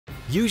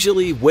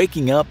Usually,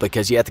 waking up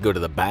because you have to go to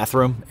the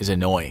bathroom is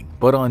annoying,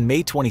 but on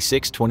May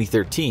 26,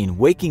 2013,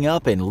 waking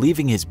up and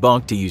leaving his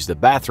bunk to use the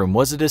bathroom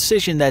was a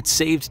decision that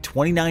saved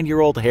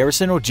 29-year-old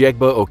Harrison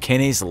Ojegba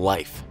Okene's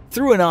life.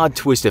 Through an odd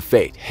twist of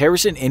fate,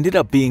 Harrison ended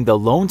up being the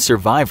lone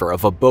survivor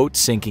of a boat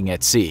sinking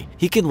at sea.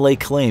 He can lay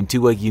claim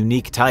to a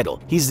unique title.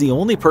 He's the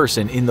only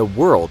person in the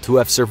world to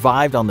have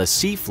survived on the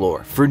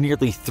seafloor for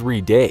nearly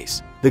 3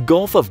 days. The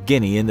Gulf of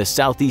Guinea in the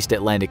southeast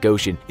Atlantic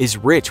Ocean is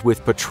rich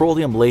with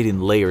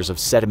petroleum-laden layers of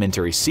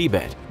sedimentary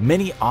seabed.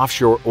 Many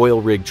offshore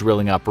oil rig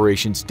drilling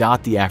operations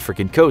dot the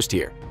African coast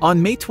here. On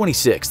May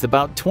 26th,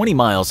 about 20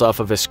 miles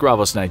off of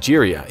Escravos,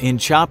 Nigeria, in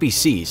choppy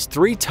seas,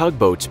 3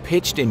 tugboats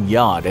pitched and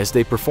yawed as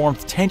they performed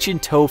tension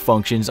tow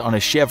functions on a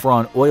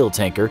Chevron oil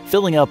tanker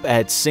filling up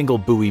at single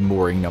buoy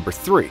mooring number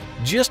 3.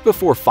 Just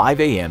before 5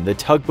 a.m., the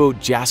tugboat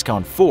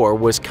Jascon 4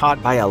 was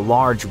caught by a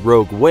large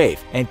rogue wave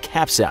and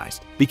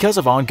capsized. Because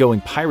of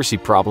ongoing piracy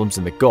problems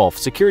in the Gulf,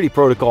 security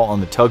protocol on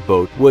the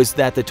tugboat was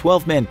that the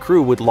 12-man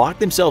crew would lock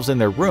themselves in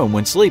their room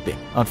when sleeping.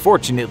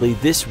 Unfortunately,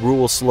 this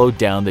rule slowed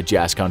down the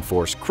Jascon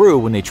 4's crew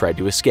when they tried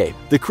to escape.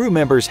 The crew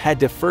members had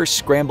to first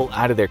scramble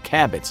out of their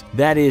cabins,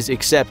 that is,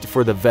 except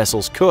for the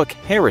vessel's cook,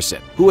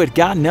 Harrison, who had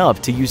gotten up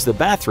to use the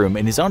bathroom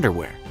in his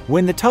underwear.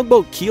 When the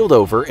tugboat keeled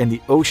over and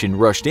the ocean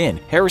rushed in,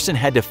 Harrison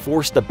had to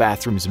force the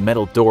bathroom's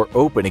metal door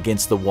open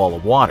against the wall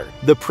of water.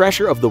 The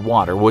pressure of the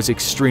water was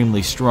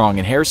extremely strong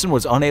and Harrison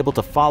was unable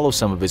to follow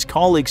some of his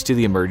colleagues to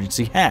the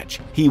emergency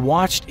hatch. He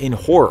watched in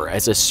horror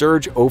as a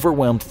surge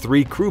overwhelmed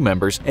 3 crew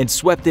members and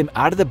swept them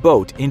out of the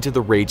boat into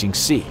the raging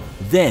sea.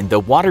 Then the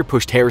water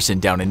pushed Harrison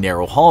down a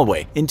narrow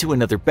hallway into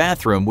another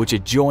bathroom which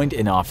adjoined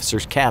an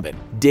officer's cabin.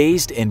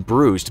 Dazed and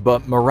bruised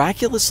but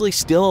miraculously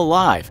still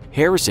alive,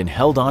 Harrison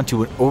held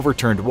onto an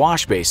overturned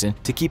wash basin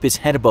to keep his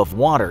head above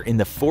water in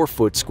the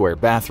 4-foot square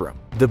bathroom.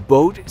 The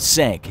boat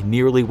sank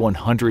nearly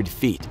 100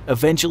 feet,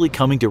 eventually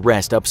coming to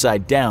rest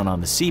upside down on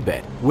the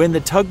seabed. When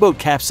the tugboat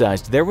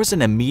capsized, there was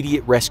an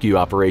immediate rescue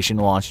operation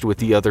launched with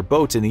the other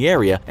boats in the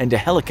area and a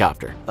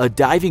helicopter. A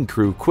diving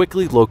crew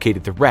quickly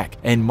located the wreck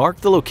and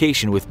marked the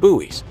location with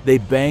buoys. They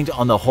banged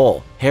on the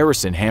hull.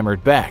 Harrison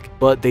hammered back,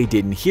 but they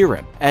didn't hear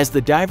him. As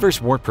the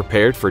divers weren't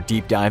prepared for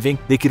deep diving,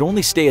 they could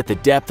only stay at the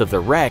depth of the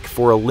wreck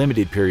for a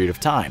limited period of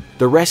time.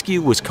 The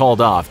rescue was called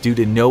off due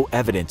to no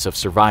evidence of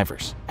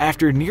survivors.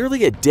 After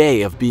nearly a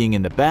day of being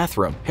in the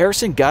bathroom,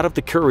 Harrison got up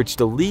the courage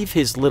to leave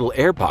his little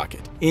air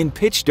pocket. In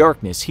pitch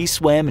darkness, he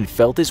swam and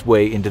felt his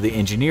way into the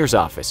engineer's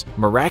office.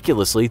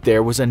 Miraculously,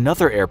 there was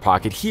another air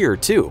pocket here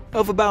too,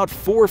 of about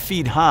 4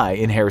 feet high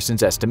in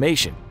Harrison's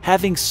estimation.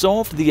 Having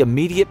solved the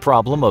immediate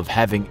problem of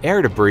having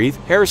air to breathe,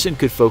 Harrison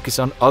could focus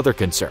on other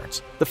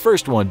concerns, the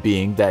first one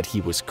being that he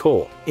was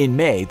cold. In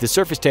May, the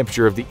surface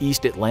temperature of the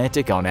East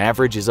Atlantic on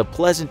average is a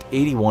pleasant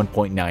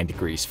 81.9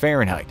 degrees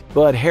Fahrenheit,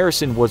 but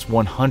Harrison was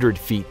 100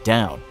 feet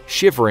down.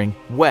 Shivering,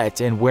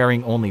 wet, and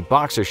wearing only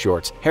boxer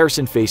shorts,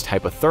 Harrison faced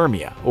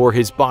hypothermia, or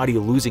his body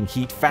losing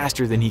heat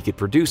faster than he could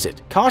produce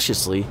it.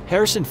 Cautiously,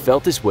 Harrison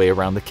felt his way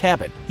around the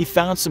cabin. He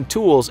found some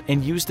tools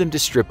and used them to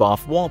strip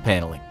off wall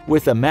paneling.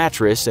 With a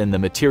mattress and the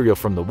material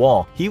from the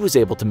wall, he was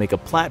able to make a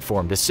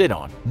platform to sit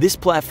on. This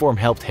platform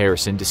helped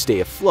Harrison to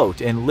stay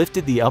afloat and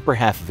lifted the upper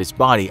half of his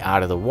body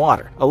out of the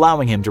water,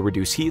 allowing him to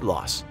reduce heat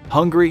loss.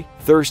 Hungry,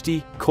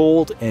 thirsty,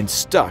 cold, and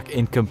stuck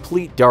in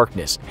complete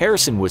darkness,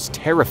 Harrison was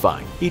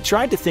terrified. He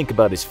tried to think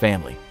about his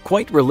family.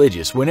 Quite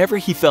religious, whenever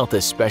he felt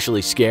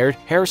especially scared,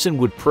 Harrison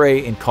would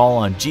pray and call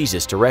on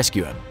Jesus to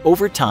rescue him.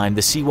 Over time,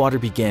 the seawater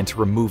began to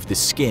remove the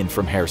skin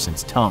from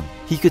Harrison's tongue.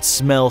 He could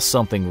smell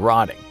something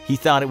rotting. He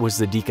thought it was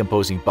the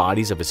decomposing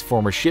bodies of his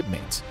former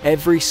shipmates.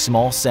 Every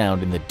small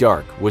sound in the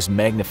dark was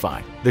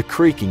magnified. The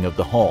creaking of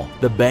the hull,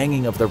 the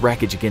banging of the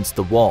wreckage against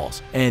the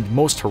walls, and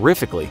most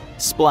horrifically,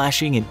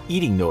 splashing and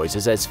eating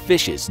noises as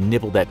fishes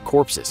nibbled at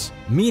corpses.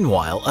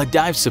 Meanwhile, a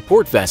dive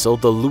support vessel,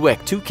 the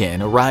Luek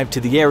Toucan, arrived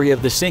to the area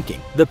of the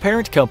sinking. The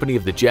parent company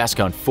of the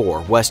Jascon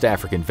 4, West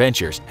African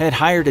Ventures, had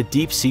hired a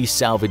deep-sea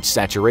salvage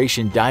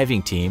saturation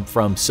diving team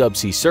from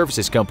subsea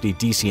services company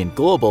DCN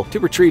Global to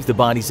retrieve the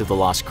bodies of the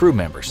lost crew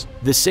members.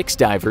 The 6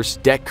 divers,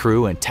 deck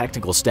crew, and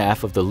technical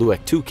staff of the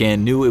Luek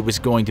Toucan knew it was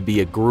going to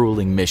be a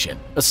grueling mission.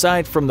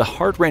 Aside from the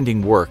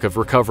heart-rending work of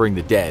recovering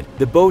the dead,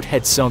 the boat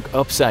had sunk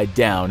upside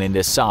down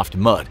into soft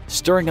mud,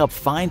 stirring up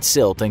fine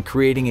silt and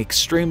creating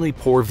extremely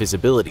poor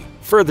visibility.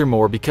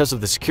 Furthermore, because of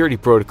the security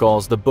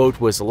protocols, the boat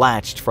was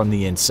latched from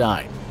the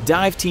inside.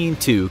 Dive Team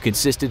 2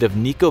 consisted of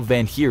Nico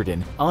van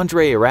Heerden,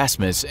 Andre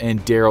Erasmus,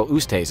 and Daryl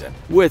Oosthuizen,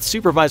 with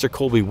Supervisor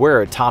Colby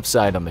Ware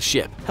topside on the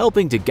ship,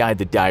 helping to guide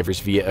the divers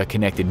via a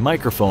connected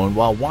microphone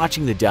while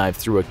watching the dive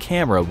through a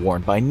camera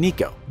worn by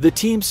Nico. The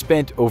team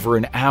spent over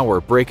an hour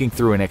breaking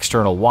through an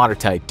external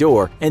watertight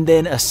door and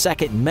then a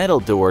second metal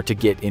door to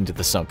get into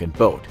the sunken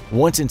boat.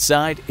 Once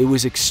inside, it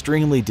was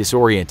extremely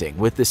disorienting,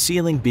 with the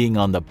ceiling being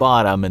on the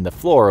bottom and the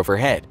floor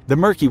overhead. The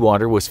murky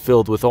water was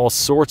filled with all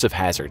sorts of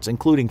hazards,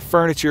 including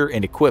furniture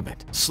and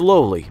equipment.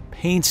 Slowly,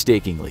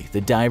 Painstakingly, the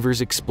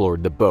divers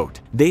explored the boat.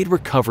 They'd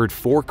recovered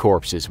 4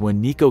 corpses when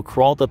Nico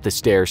crawled up the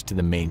stairs to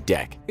the main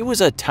deck. It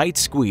was a tight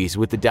squeeze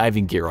with the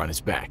diving gear on his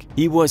back.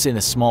 He was in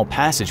a small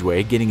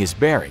passageway getting his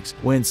bearings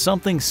when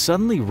something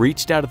suddenly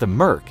reached out of the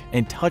murk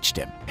and touched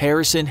him.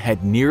 Harrison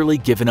had nearly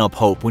given up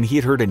hope when he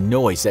had heard a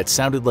noise that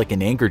sounded like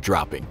an anchor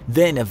dropping.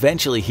 Then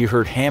eventually he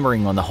heard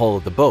hammering on the hull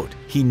of the boat.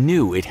 He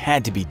knew it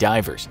had to be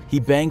divers. He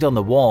banged on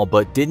the wall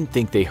but didn't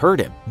think they heard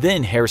him.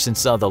 Then Harrison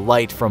saw the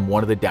light from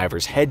one of the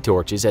divers' head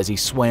torches as he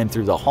swam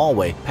through the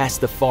hallway past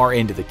the far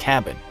end of the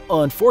cabin.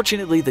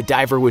 Unfortunately, the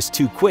diver was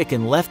too quick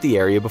and left the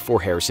area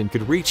before Harrison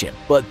could reach him.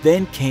 But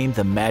then came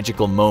the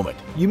magical moment.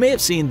 You may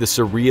have seen the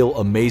surreal,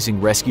 amazing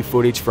rescue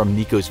footage from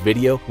Nico's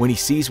video when he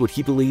sees what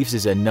he believes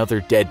is another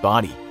dead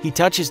body. He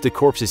touches the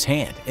corpse's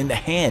hand, and the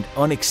hand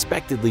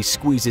unexpectedly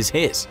squeezes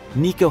his.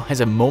 Nico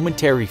has a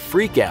momentary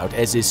freak out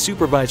as his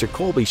supervisor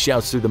Colby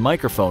shouts through the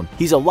microphone,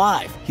 "He's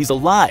alive! He's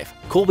alive!"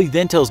 Colby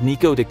then tells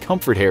Nico to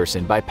comfort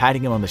Harrison by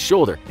patting him on the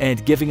shoulder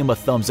and giving him a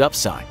thumbs up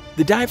sign.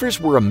 The divers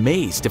were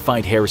amazed to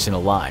find Harrison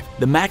alive.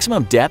 The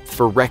maximum depth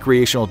for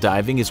recreational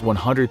diving is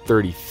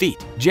 130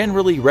 feet.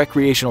 Generally,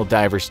 recreational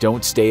divers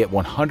don't stay at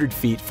 100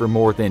 feet for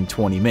more than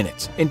 20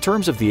 minutes. In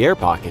terms of the air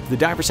pocket, the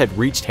divers had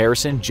reached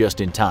Harrison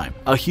just in time.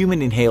 A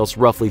human inhales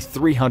roughly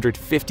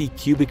 350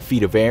 cubic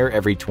feet of air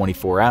every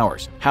 24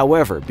 hours.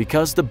 However,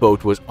 because the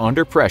boat was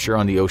under pressure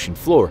on the ocean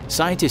floor,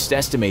 scientists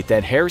estimate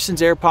that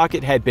Harrison's air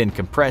pocket had been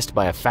compressed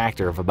by a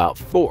factor of about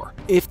 4.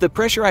 If the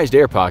pressurized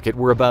air pocket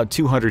were about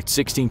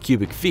 216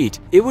 cubic feet,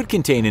 it would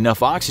contain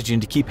enough oxygen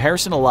to keep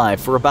Harrison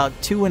alive for about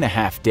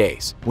 2.5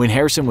 days. When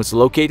Harrison was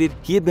located,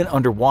 he had been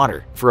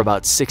underwater for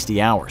about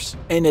 60 hours.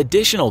 An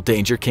additional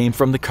danger came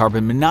from the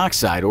carbon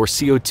monoxide or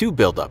CO2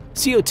 buildup.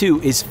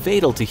 CO2 is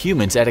fatal to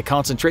humans at a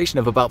concentration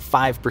of about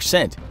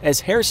 5%. As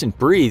Harrison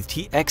breathed,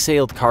 he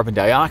exhaled carbon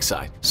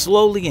dioxide,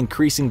 slowly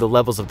increasing the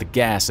levels of the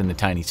gas in the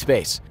tiny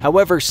space.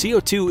 However,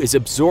 CO2 is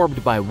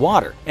absorbed by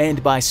water,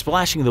 and by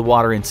splashing the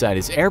water inside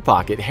his air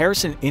pocket,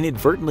 Harrison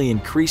inadvertently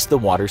increased the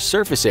water's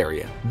surface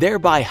area,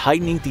 thereby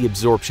heightening the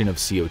absorption of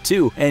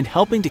CO2 and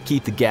helping to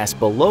keep the gas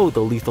below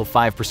the lethal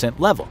 5%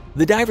 level.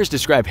 The divers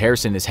describe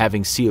Harrison as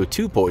having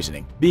CO2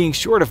 poisoning, being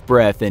short of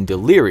breath and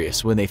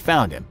delirious when they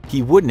found him.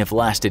 He wouldn't have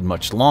lasted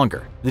much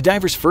longer. The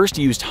divers first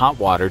used hot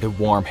water to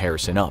warm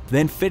Harrison up,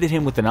 then fitted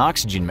him with an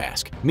oxygen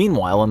mask.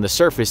 Meanwhile, on the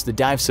surface, the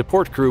dive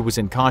support crew was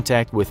in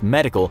contact with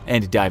medical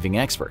and diving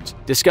experts,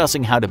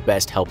 discussing how to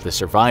best help the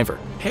survivor.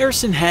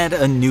 Harrison had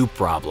a new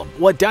problem,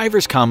 what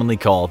divers commonly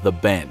call the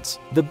bends.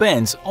 The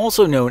bends,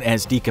 also known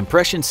as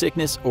decompression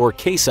sickness or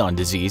caisson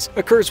disease,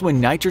 occurs when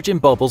nitrogen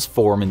bubbles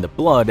form in the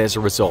blood as a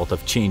result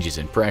of changes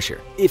in pressure.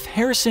 If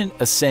Harrison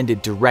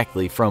ascended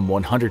directly from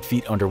 100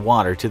 feet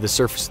underwater to the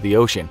surface of the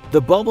ocean,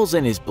 the bubbles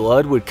in his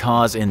blood would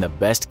cause, in the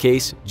best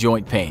case,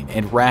 joint pain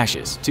and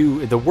rashes,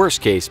 to the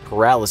worst case,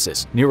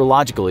 paralysis,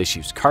 neurological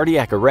issues,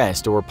 cardiac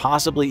arrest, or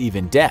possibly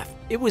even death.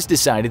 It was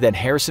decided that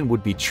Harrison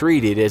would be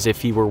treated as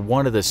if he were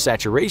one of the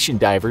saturation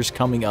divers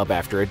coming up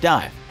after a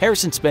dive.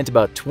 Harrison spent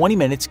about 20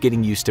 minutes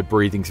getting used to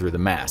breathing through the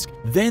mask.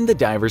 Then the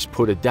divers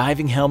put a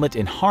diving helmet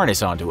and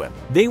harness onto him.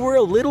 They were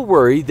a little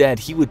worried that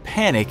he would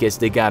panic as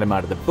they got him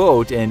out of the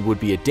boat and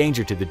would be a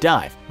danger to the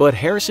dive, but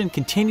Harrison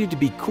continued to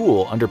be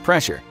cool under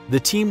pressure. The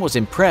team was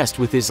impressed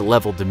with his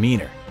level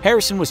demeanor.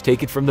 Harrison was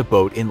taken from the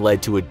boat and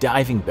led to a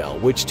diving bell,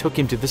 which took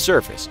him to the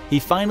surface. He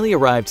finally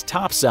arrived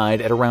topside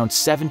at around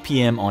 7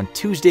 p.m. on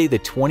Tuesday, the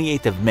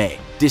 28th of May.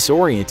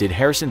 Disoriented,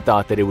 Harrison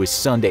thought that it was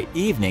Sunday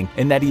evening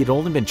and that he had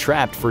only been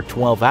trapped for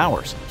 12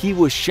 hours. He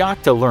was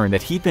shocked to learn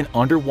that he'd been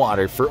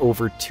underwater for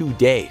over 2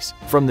 days.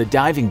 From the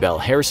diving bell,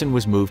 Harrison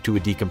was moved to a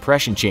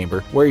decompression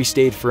chamber where he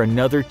stayed for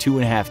another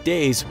 2.5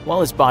 days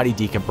while his body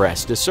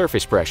decompressed to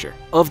surface pressure.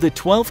 Of the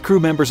 12 crew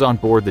members on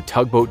board the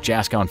tugboat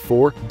Jascon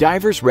 4,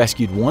 divers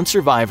rescued 1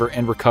 survivor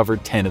and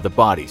recovered 10 of the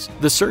bodies.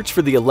 The search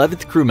for the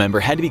 11th crew member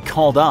had to be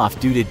called off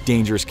due to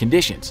dangerous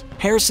conditions.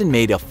 Harrison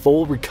made a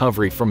full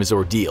recovery from his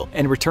ordeal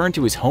and returned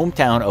to his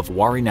hometown of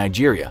Warri,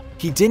 Nigeria.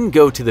 He didn't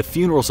go to the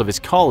funerals of his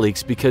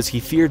colleagues because he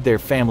feared their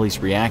families'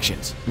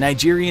 reactions.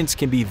 Nigerians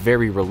can be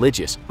very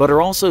religious, but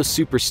are also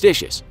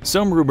superstitious.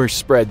 Some rumors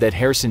spread that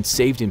Harrison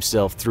saved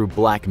himself through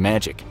black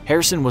magic.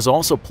 Harrison was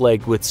also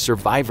plagued with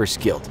survivor's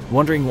guilt,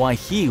 wondering why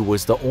he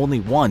was the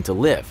only one to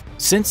live.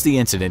 Since the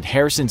incident,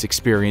 Harrison's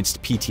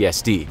experienced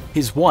PTSD.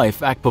 His wife,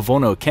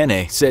 Akpavono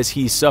Kene, says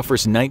he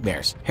suffers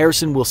nightmares.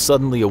 Harrison will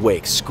suddenly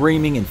awake,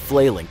 screaming and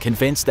flailing,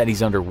 convinced that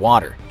he's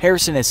underwater.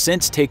 Harrison has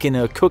since taken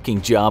a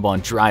cooking job on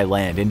dry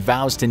land and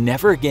vows to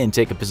never again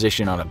take a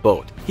position on a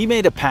boat. He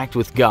made a pact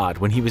with God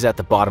when he was at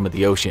the bottom of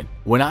the ocean.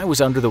 "When I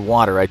was under the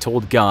water, I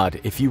told God,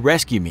 if you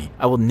rescue me,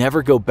 I will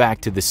never go back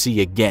to the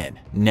sea again.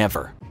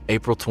 Never."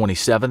 April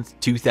 27,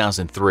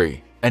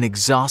 2003. An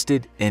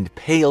exhausted and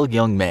pale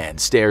young man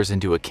stares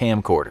into a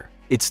camcorder.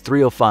 It's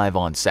 3:05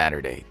 on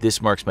Saturday. This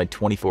marks my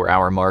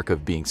 24-hour mark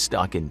of being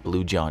stuck in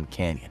Blue John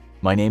Canyon.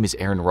 My name is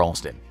Aaron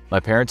Ralston. My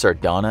parents are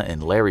Donna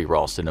and Larry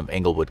Ralston of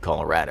Englewood,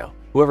 Colorado.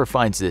 Whoever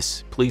finds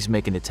this, please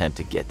make an attempt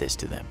to get this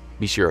to them.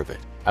 Be sure of it.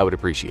 I would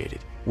appreciate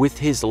it. With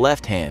his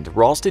left hand,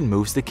 Ralston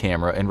moves the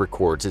camera and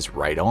records his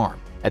right arm.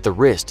 At the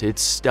wrist,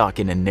 it's stuck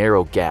in a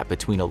narrow gap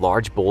between a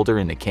large boulder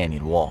and the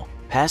canyon wall.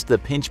 Past the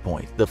pinch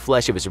point, the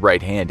flesh of his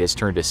right hand has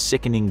turned a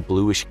sickening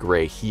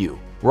bluish-gray hue.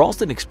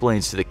 Ralston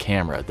explains to the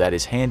camera that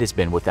his hand has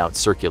been without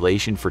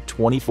circulation for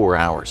 24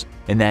 hours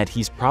and that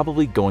he's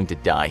probably going to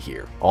die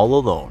here, all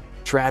alone,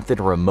 trapped in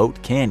a remote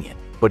canyon.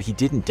 But he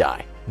didn't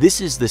die.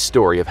 This is the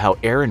story of how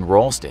Aaron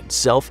Ralston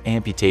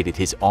self-amputated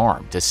his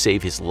arm to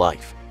save his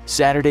life.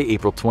 Saturday,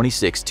 April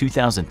 26,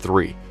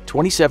 2003,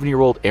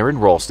 27-year-old Aaron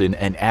Ralston,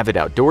 an avid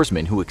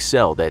outdoorsman who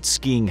excelled at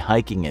skiing,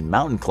 hiking, and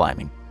mountain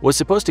climbing, was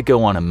supposed to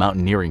go on a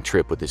mountaineering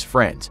trip with his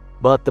friends,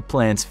 but the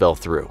plans fell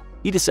through.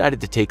 He decided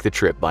to take the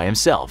trip by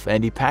himself,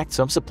 and he packed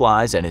some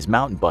supplies and his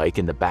mountain bike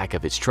in the back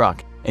of his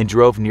truck and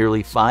drove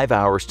nearly 5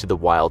 hours to the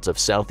wilds of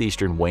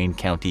southeastern Wayne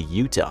County,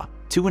 Utah,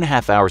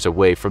 2.5 hours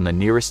away from the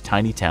nearest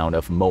tiny town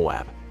of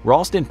Moab.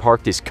 Ralston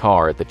parked his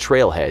car at the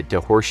trailhead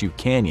to Horseshoe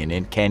Canyon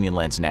in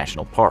Canyonlands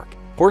National Park.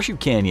 Horseshoe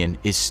Canyon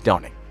is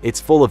stunning.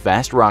 It's full of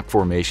vast rock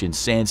formations,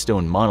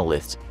 sandstone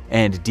monoliths,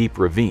 and deep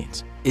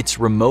ravines. It's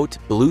remote,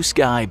 blue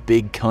sky,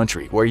 big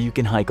country where you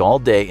can hike all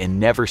day and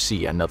never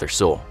see another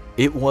soul.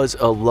 It was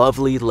a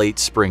lovely late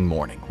spring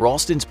morning.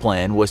 Ralston's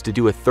plan was to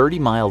do a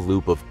 30-mile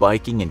loop of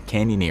biking and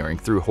canyoneering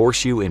through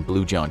Horseshoe and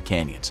Blue John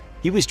Canyons.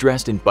 He was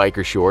dressed in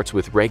biker shorts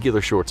with regular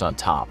shorts on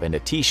top and a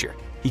t-shirt.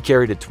 He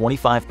carried a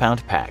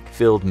 25-pound pack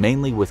filled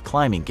mainly with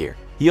climbing gear.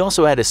 He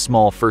also had a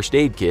small first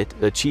aid kit,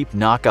 a cheap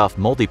knockoff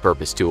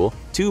multi-purpose tool,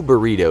 2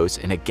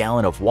 burritos, and a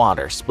gallon of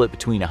water split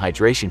between a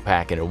hydration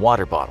pack and a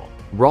water bottle.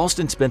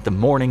 Ralston spent the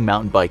morning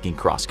mountain biking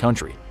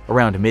cross-country.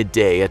 Around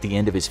midday, at the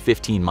end of his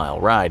 15-mile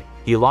ride,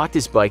 he locked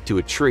his bike to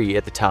a tree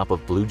at the top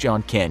of Blue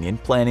John Canyon,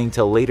 planning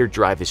to later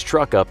drive his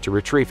truck up to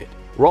retrieve it.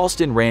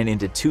 Ralston ran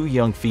into 2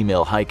 young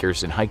female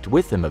hikers and hiked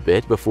with them a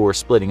bit before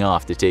splitting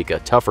off to take a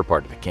tougher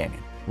part of the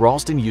canyon.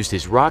 Ralston used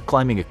his rock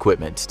climbing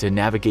equipment to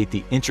navigate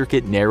the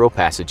intricate, narrow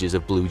passages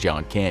of Blue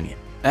John Canyon.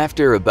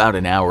 After about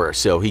an hour or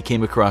so, he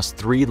came across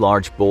 3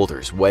 large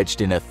boulders wedged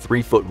in a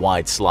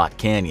 3-foot-wide slot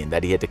canyon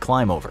that he had to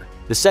climb over.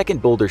 The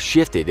second boulder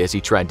shifted as he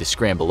tried to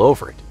scramble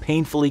over it,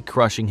 painfully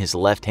crushing his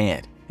left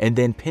hand and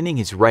then pinning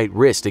his right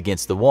wrist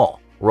against the wall.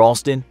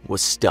 Ralston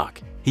was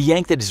stuck. He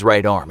yanked at his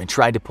right arm and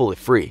tried to pull it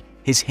free.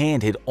 His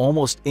hand had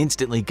almost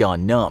instantly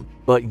gone numb,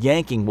 but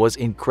yanking was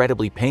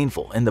incredibly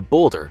painful, and the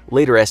boulder,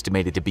 later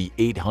estimated to be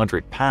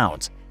 800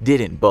 pounds,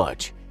 didn't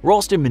budge.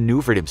 Ralston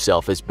maneuvered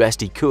himself as best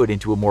he could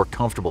into a more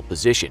comfortable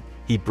position.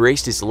 He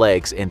braced his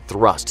legs and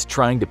thrust,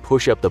 trying to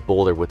push up the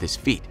boulder with his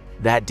feet.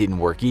 That didn't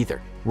work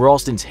either.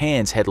 Ralston's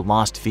hands had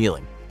lost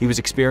feeling. He was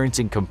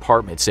experiencing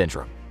compartment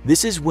syndrome.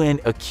 This is when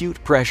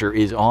acute pressure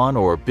is on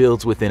or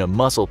builds within a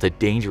muscle to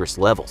dangerous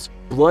levels.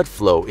 Blood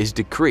flow is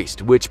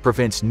decreased, which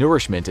prevents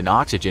nourishment and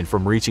oxygen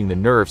from reaching the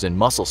nerves and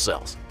muscle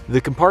cells. The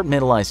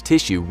compartmentalized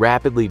tissue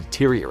rapidly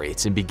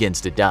deteriorates and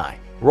begins to die.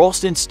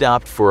 Ralston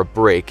stopped for a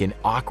break and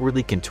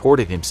awkwardly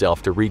contorted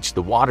himself to reach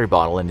the water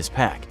bottle in his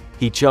pack.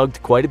 He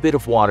chugged quite a bit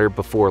of water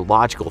before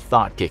logical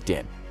thought kicked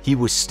in. He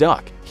was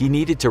stuck. He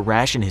needed to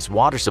ration his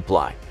water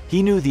supply.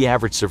 He knew the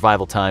average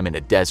survival time in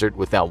a desert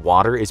without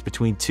water is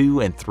between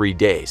 2 and 3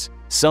 days,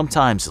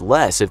 sometimes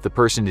less if the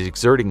person is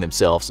exerting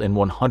themselves in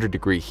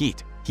 100-degree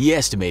heat. He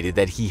estimated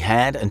that he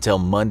had until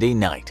Monday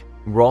night.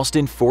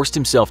 Ralston forced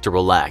himself to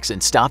relax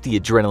and stop the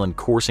adrenaline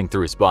coursing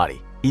through his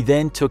body. He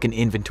then took an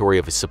inventory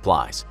of his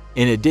supplies.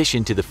 In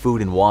addition to the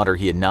food and water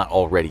he had not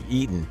already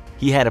eaten,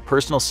 he had a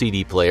personal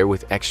CD player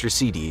with extra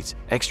CDs,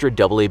 extra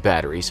AA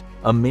batteries,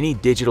 a mini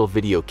digital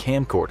video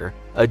camcorder,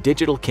 a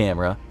digital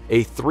camera,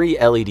 a 3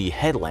 LED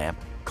headlamp,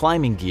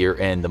 climbing gear,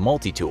 and the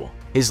multi-tool.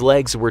 His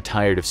legs were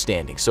tired of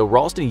standing, so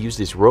Ralston used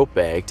his rope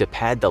bag to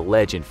pad the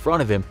ledge in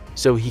front of him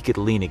so he could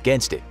lean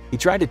against it. He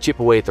tried to chip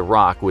away at the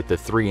rock with the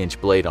 3-inch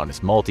blade on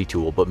his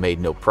multi-tool but made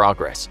no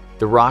progress.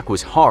 The rock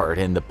was hard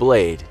and the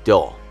blade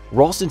dull.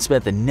 Ralston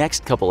spent the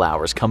next couple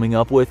hours coming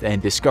up with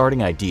and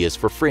discarding ideas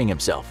for freeing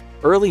himself.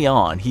 Early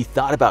on, he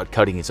thought about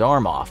cutting his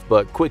arm off,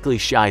 but quickly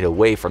shied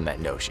away from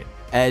that notion.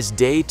 As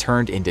day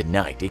turned into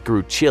night, it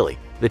grew chilly.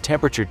 The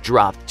temperature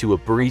dropped to a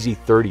breezy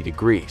 30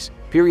 degrees.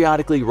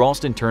 Periodically,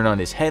 Ralston turned on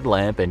his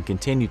headlamp and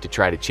continued to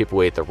try to chip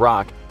away at the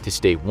rock to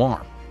stay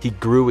warm. He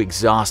grew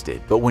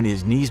exhausted, but when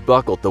his knees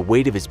buckled, the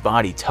weight of his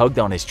body tugged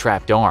on his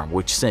trapped arm,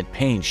 which sent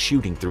pain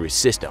shooting through his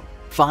system.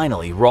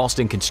 Finally,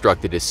 Ralston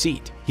constructed a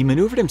seat. He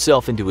maneuvered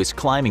himself into his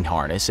climbing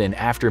harness and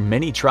after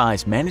many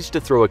tries managed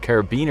to throw a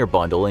carabiner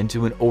bundle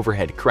into an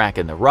overhead crack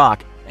in the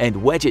rock and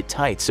wedge it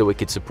tight so it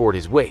could support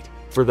his weight.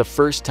 For the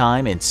first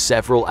time in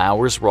several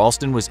hours,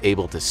 Ralston was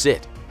able to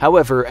sit.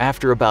 However,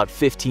 after about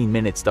 15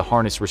 minutes, the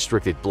harness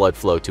restricted blood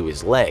flow to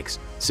his legs,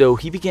 so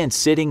he began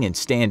sitting and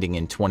standing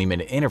in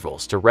 20-minute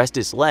intervals to rest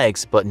his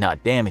legs but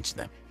not damage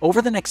them.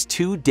 Over the next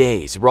 2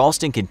 days,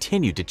 Ralston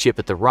continued to chip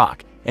at the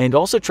rock and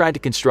also tried to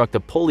construct a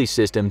pulley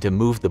system to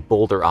move the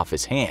boulder off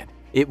his hand.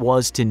 It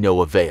was to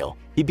no avail.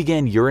 He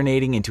began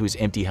urinating into his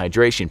empty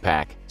hydration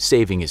pack,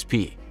 saving his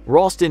pee.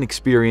 Ralston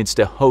experienced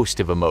a host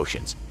of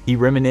emotions. He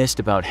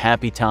reminisced about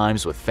happy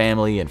times with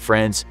family and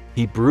friends.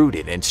 He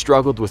brooded and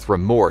struggled with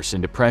remorse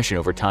and depression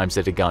over times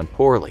that had gone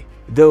poorly.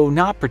 Though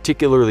not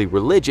particularly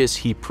religious,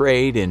 he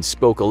prayed and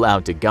spoke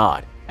aloud to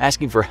God,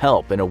 asking for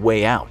help and a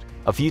way out.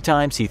 A few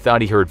times he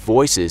thought he heard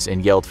voices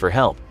and yelled for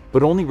help,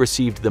 but only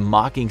received the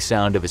mocking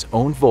sound of his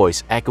own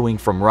voice echoing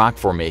from rock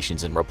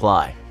formations in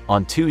reply.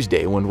 On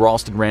Tuesday, when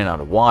Ralston ran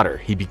out of water,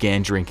 he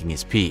began drinking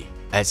his pee.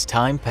 As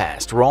time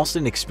passed,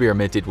 Ralston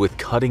experimented with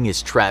cutting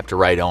his trapped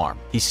right arm.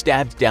 He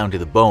stabbed down to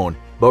the bone,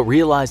 but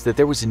realized that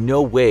there was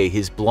no way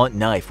his blunt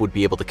knife would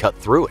be able to cut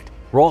through it.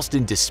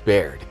 Ralston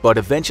despaired, but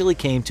eventually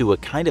came to a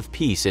kind of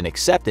peace and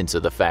acceptance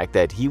of the fact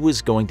that he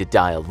was going to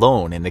die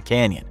alone in the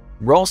canyon.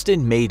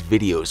 Ralston made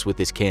videos with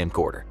his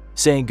camcorder,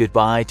 saying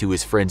goodbye to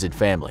his friends and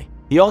family.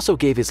 He also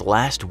gave his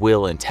last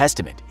will and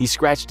testament. He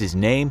scratched his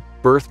name,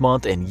 birth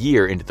month, and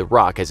year into the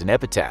rock as an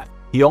epitaph.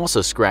 He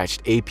also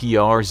scratched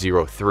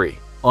APR-03.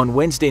 On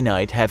Wednesday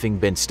night, having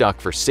been stuck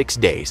for 6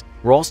 days,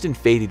 Ralston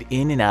faded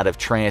in and out of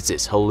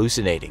trances,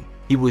 hallucinating.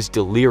 He was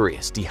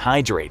delirious,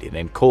 dehydrated,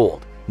 and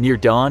cold. Near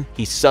dawn,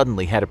 he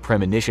suddenly had a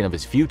premonition of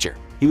his future.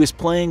 He was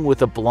playing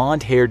with a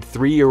blonde-haired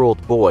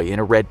 3-year-old boy in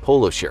a red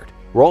polo shirt.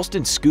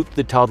 Ralston scooped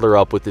the toddler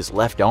up with his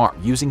left arm,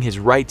 using his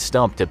right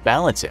stump to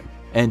balance him,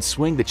 and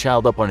swing the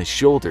child up on his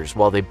shoulders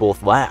while they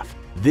both laughed.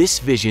 This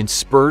vision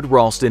spurred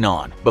Ralston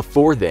on.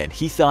 Before then,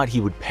 he thought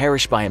he would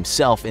perish by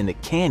himself in the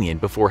canyon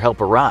before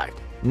help arrived.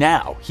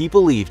 Now, he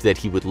believed that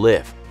he would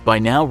live. By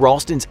now,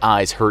 Ralston's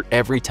eyes hurt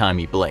every time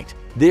he blinked.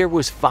 There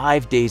was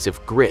 5 days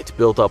of grit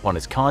built up on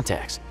his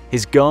contacts.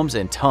 His gums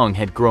and tongue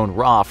had grown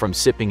raw from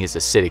sipping his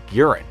acidic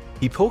urine.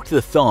 He poked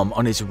the thumb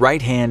on his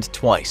right hand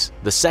twice.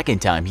 The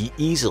second time, he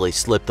easily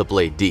slipped the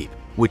blade deep,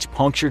 which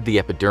punctured the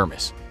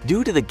epidermis.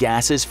 Due to the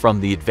gases from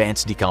the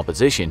advanced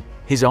decomposition,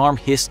 his arm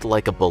hissed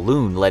like a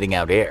balloon letting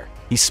out air.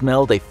 He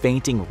smelled a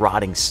fainting,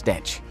 rotting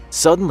stench.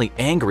 Suddenly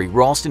angry,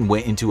 Ralston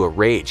went into a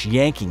rage,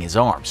 yanking his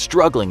arm,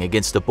 struggling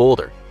against the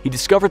boulder. He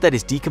discovered that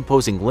his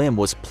decomposing limb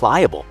was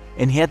pliable,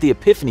 and he had the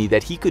epiphany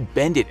that he could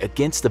bend it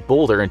against the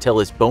boulder until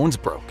his bones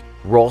broke.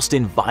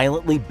 Ralston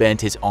violently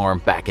bent his arm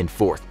back and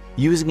forth,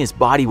 using his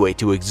body weight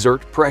to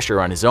exert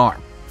pressure on his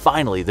arm.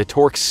 Finally, the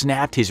torque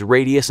snapped his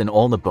radius and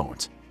ulna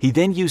bones. He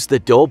then used the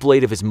dull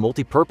blade of his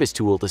multi-purpose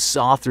tool to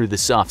saw through the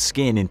soft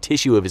skin and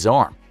tissue of his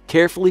arm,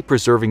 carefully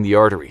preserving the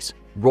arteries.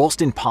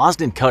 Ralston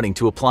paused in cutting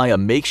to apply a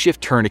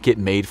makeshift tourniquet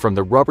made from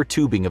the rubber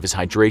tubing of his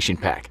hydration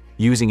pack,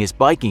 using his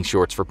biking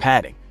shorts for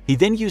padding. He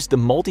then used the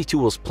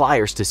multi-tool's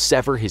pliers to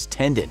sever his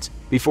tendons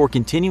before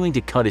continuing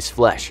to cut his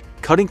flesh.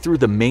 Cutting through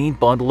the main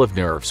bundle of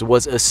nerves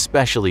was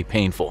especially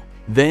painful.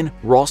 Then,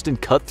 Ralston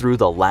cut through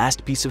the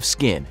last piece of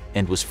skin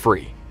and was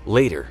free.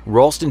 Later,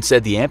 Ralston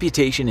said the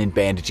amputation and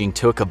bandaging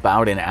took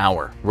about an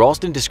hour.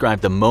 Ralston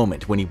described the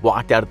moment when he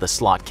walked out of the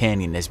slot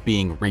canyon as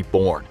being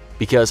reborn,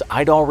 because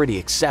I'd already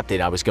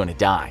accepted I was going to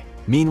die.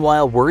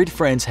 Meanwhile, worried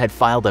friends had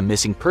filed a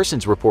missing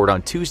persons report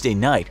on Tuesday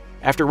night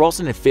after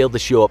Ralston had failed to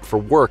show up for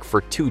work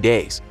for 2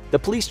 days. The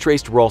police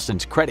traced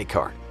Ralston's credit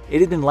card. It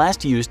had been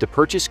last used to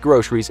purchase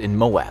groceries in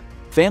Moab.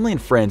 Family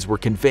and friends were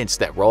convinced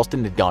that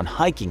Ralston had gone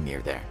hiking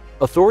near there.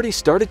 Authorities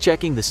started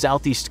checking the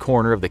southeast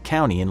corner of the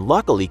county and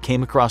luckily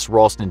came across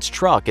Ralston's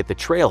truck at the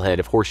trailhead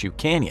of Horseshoe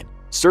Canyon.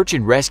 Search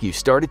and rescue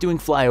started doing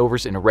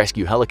flyovers in a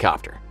rescue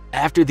helicopter.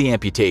 After the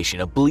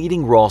amputation, a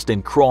bleeding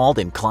Ralston crawled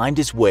and climbed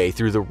his way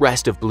through the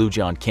rest of Blue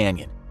John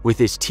Canyon. With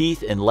his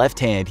teeth and left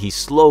hand, he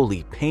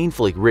slowly,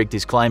 painfully rigged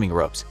his climbing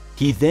ropes.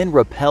 He then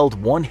rappelled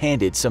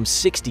one-handed some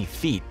 60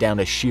 feet down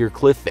a sheer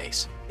cliff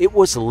face. It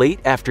was late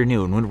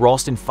afternoon when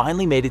Ralston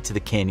finally made it to the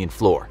canyon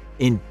floor.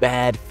 In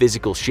bad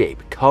physical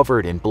shape,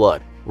 covered in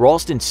blood,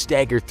 Ralston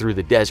staggered through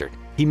the desert.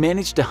 He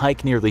managed to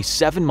hike nearly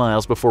 7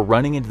 miles before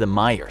running into the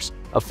Meyers,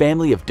 a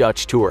family of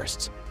Dutch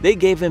tourists. They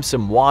gave him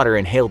some water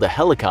and hailed a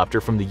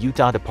helicopter from the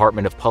Utah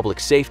Department of Public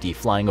Safety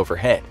flying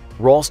overhead.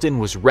 Ralston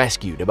was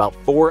rescued about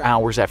 4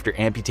 hours after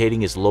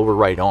amputating his lower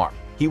right arm.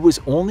 He was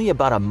only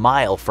about a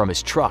mile from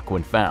his truck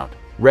when found.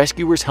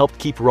 Rescuers helped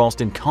keep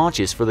Ralston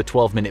conscious for the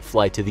 12-minute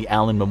flight to the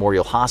Allen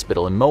Memorial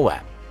Hospital in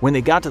Moab. When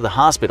they got to the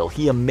hospital,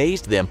 he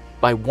amazed them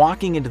by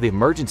walking into the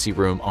emergency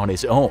room on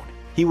his own.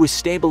 He was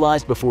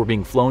stabilized before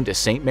being flown to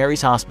St.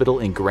 Mary's Hospital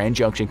in Grand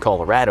Junction,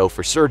 Colorado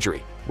for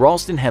surgery.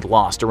 Ralston had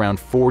lost around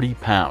 40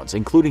 pounds,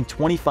 including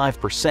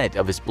 25%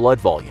 of his blood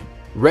volume.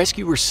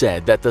 Rescuers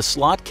said that the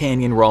slot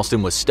canyon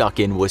Ralston was stuck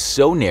in was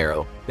so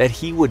narrow that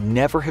he would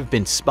never have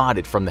been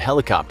spotted from the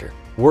helicopter.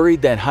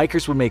 Worried that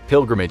hikers would make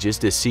pilgrimages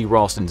to see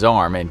Ralston's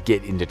arm and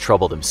get into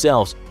trouble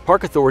themselves,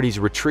 park authorities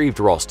retrieved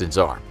Ralston's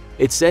arm.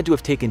 It's said to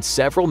have taken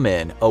several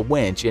men, a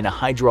winch, and a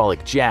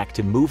hydraulic jack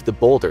to move the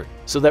boulder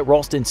so that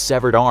Ralston's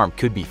severed arm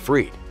could be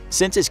freed.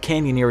 Since his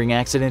canyoneering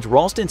accident,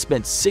 Ralston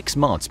spent 6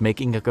 months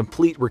making a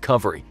complete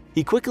recovery.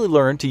 He quickly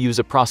learned to use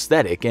a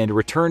prosthetic and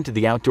returned to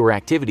the outdoor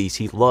activities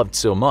he loved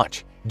so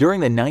much. During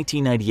the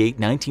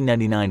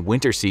 1998-1999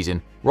 winter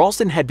season,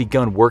 Ralston had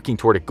begun working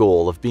toward a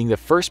goal of being the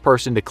first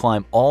person to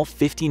climb all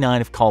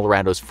 59 of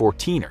Colorado's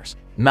 14ers,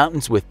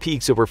 mountains with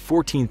peaks over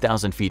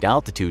 14,000 feet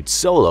altitude,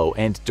 solo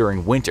and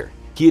during winter.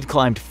 He had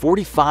climbed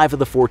 45 of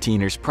the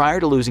 14ers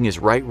prior to losing his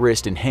right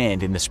wrist and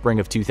hand in the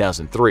spring of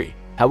 2003.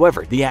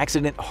 However, the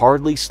accident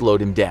hardly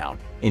slowed him down.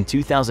 In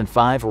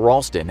 2005,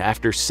 Ralston,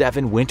 after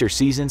 7 winter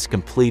seasons,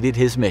 completed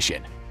his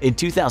mission. In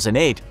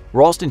 2008,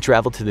 Ralston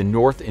traveled to the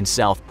North and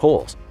South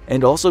Poles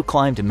and also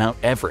climbed Mount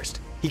Everest.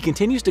 He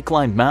continues to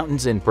climb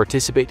mountains and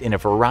participate in a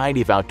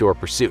variety of outdoor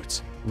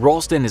pursuits.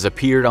 Ralston has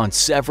appeared on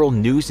several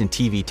news and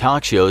TV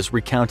talk shows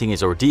recounting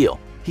his ordeal.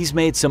 He's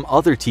made some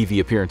other TV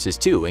appearances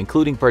too,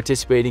 including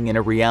participating in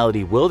a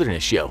reality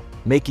wilderness show,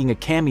 making a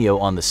cameo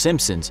on The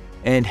Simpsons,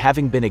 and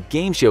having been a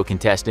game show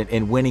contestant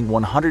and winning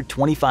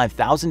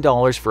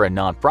 $125,000 for a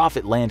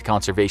nonprofit land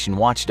conservation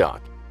watchdog.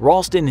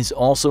 Ralston is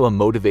also a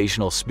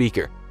motivational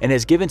speaker and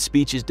has given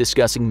speeches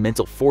discussing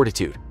mental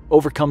fortitude,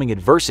 overcoming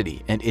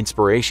adversity, and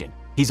inspiration.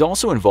 He's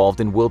also involved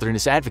in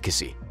wilderness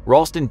advocacy.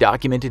 Ralston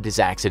documented his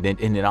accident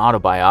in an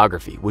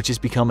autobiography, which has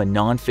become a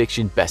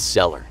non-fiction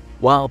bestseller.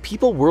 While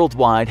people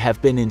worldwide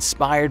have been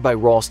inspired by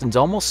Ralston's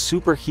almost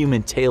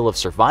superhuman tale of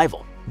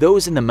survival,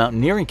 those in the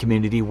mountaineering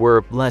community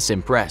were less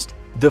impressed.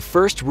 The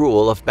first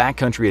rule of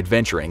backcountry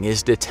adventuring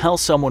is to tell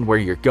someone where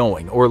you're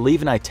going or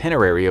leave an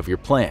itinerary of your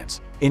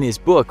plans. In his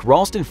book,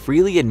 Ralston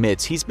freely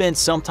admits he's been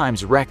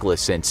sometimes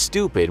reckless and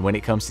stupid when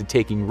it comes to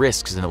taking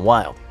risks in the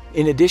wild.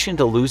 In addition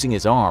to losing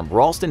his arm,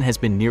 Ralston has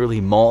been nearly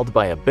mauled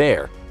by a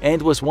bear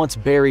and was once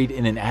buried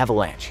in an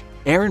avalanche.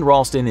 Aaron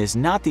Ralston is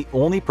not the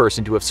only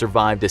person to have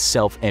survived a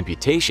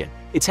self-amputation.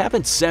 It's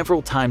happened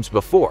several times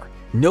before.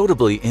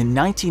 Notably, in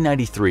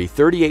 1993,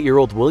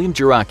 38-year-old William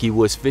Jiraki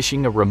was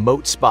fishing a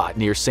remote spot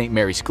near St.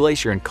 Mary's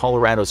Glacier in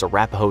Colorado's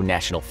Arapahoe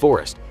National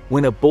Forest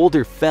when a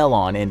boulder fell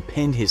on and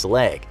pinned his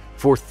leg.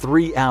 For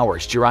 3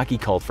 hours, Jiraki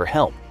called for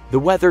help. The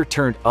weather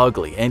turned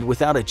ugly, and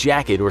without a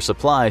jacket or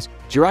supplies,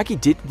 Jiraki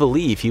didn't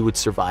believe he would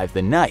survive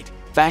the night.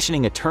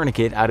 Fashioning a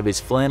tourniquet out of his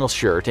flannel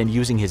shirt and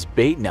using his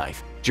bait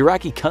knife,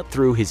 Jiraki cut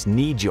through his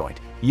knee joint,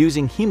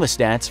 using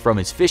hemostats from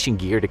his fishing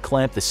gear to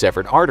clamp the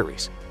severed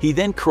arteries. He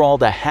then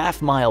crawled a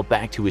half-mile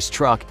back to his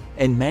truck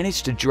and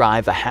managed to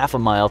drive a half a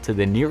mile to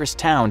the nearest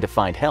town to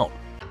find help.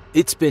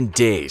 It's been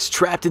days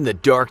trapped in the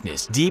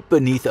darkness deep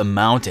beneath a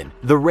mountain.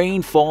 The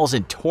rain falls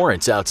in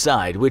torrents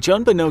outside, which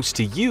unbeknownst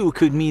to you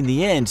could mean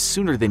the end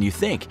sooner than you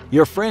think.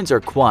 Your friends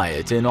are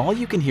quiet, and all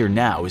you can hear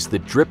now is the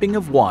dripping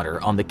of water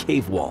on the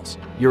cave walls.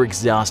 You're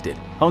exhausted,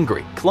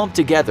 hungry, clumped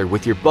together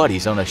with your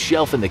buddies on a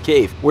shelf in the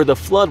cave where the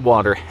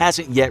floodwater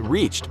hasn't yet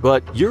reached,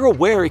 but you're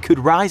aware it could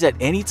rise at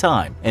any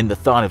time, and the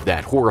thought of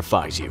that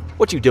horrifies you.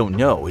 What you don't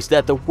know is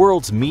that the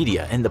world's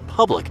media and the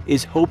public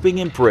is hoping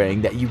and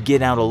praying that you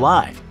get out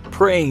alive.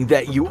 Praying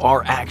that you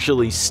are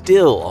actually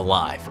still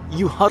alive.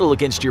 You huddle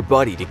against your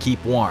buddy to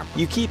keep warm.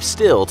 You keep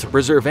still to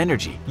preserve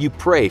energy. You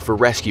pray for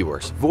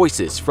rescuers,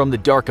 voices from the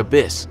dark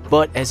abyss.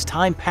 But as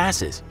time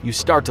passes, you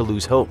start to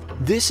lose hope.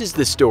 This is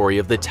the story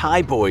of the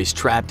Thai boys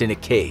trapped in a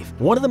cave,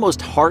 one of the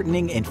most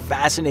heartening and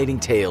fascinating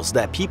tales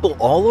that people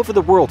all over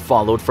the world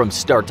followed from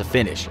start to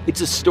finish.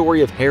 It's a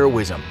story of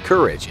heroism,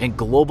 courage, and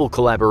global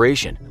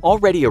collaboration,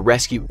 already a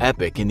rescue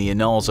epic in the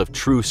annals of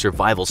true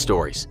survival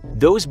stories.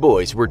 Those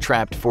boys were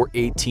trapped for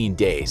 18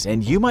 days,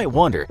 and you might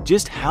wonder,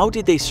 just how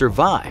did they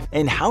survive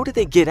and how did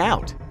they get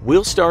out?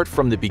 We'll start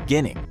from the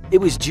beginning. It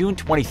was June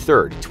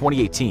 23,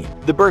 2018,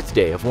 the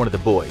birthday of one of the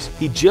boys.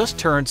 He just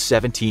turned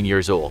 17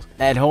 years old.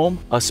 At home,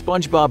 a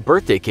SpongeBob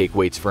birthday cake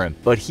waits for him,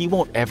 but he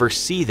won't ever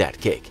see that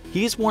cake.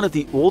 He is one of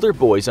the older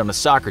boys on a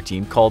soccer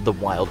team called the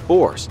Wild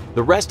Boars.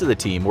 The rest of the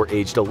team were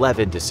aged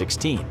 11 to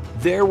 16.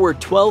 There were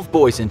 12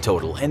 boys in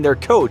total, and their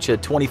coach, a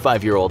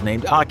 25-year-old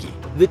named Aki.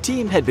 The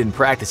team had been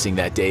practicing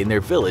that day in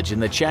their village in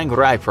the Chiang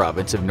Rai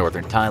province of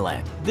northern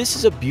Thailand. This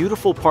is a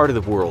beautiful part of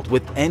the world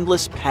with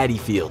endless paddy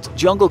fields,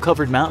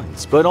 jungle-covered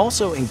mountains, but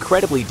also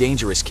incredibly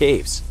dangerous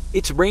caves.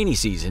 It's rainy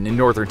season in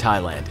northern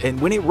Thailand, and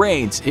when it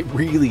rains, it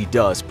really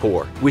does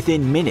pour.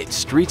 Within minutes,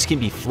 streets can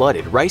be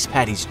flooded, rice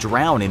paddies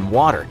drown in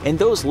water, and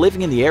those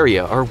living in the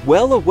area are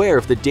well aware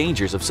of the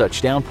dangers of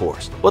such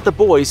downpours. But the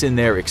boys, in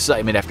their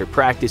excitement after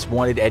practice,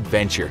 wanted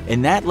adventure,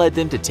 and that led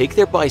them to take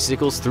their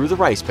bicycles through the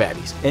rice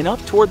paddies and up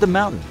toward the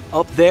mountain.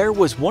 Up there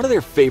was one of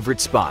their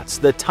favorite spots,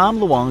 the Tham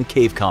Luang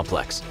Cave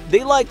Complex.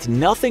 They liked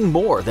nothing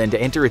more than to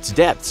enter its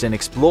depths and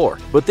explore,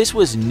 but this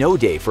was no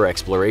day for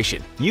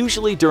exploration.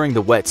 Usually during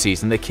the wet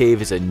season, the cave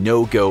is a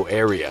no-go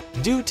area,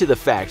 due to the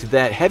fact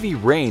that heavy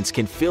rains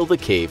can fill the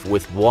cave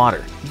with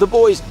water. The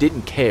boys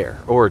didn't care,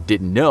 or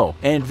didn't know,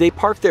 and they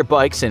parked their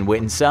bikes and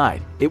went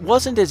inside. It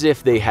wasn't as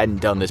if they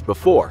hadn't done this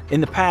before.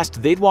 In the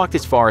past, they'd walked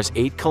as far as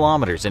 8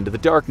 kilometers into the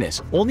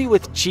darkness, only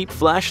with cheap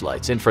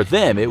flashlights, and for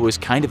them it was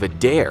kind of a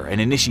dare, an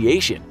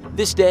initiation.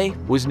 This day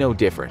was no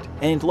different,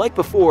 and like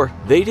before,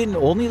 they didn't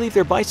only leave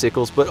their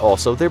bicycles but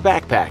also their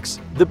backpacks.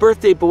 The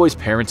birthday boy's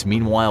parents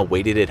meanwhile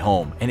waited at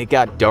home, and it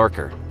got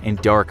darker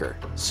and darker.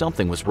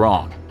 Something was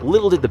wrong.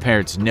 Little did the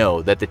parents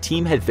know that the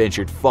team had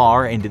ventured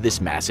far into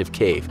this massive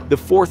cave, the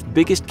 4th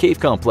biggest cave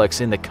complex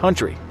in the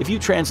country. If you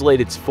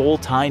translate its full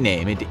Thai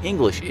name into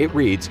English, it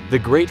reads, "The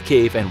Great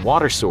Cave and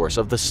Water Source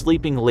of the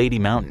Sleeping Lady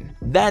Mountain."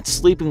 That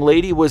sleeping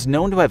lady was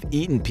known to have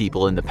eaten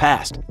people in the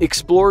past,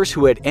 explorers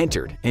who had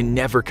entered and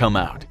never come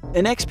out.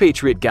 An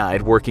expatriate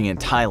guide working in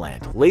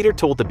Thailand later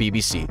told the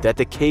BBC that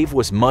the cave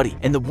was muddy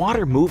and the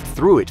water moved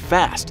through it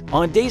fast.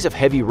 On days of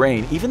heavy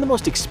rain, even the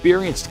most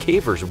experienced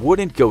cavers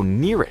wouldn't go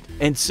near it.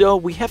 And so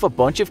we have a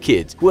bunch of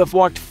kids who have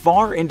walked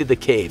far into the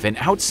cave and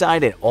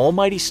outside an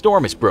almighty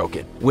storm is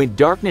broken. When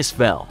darkness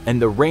fell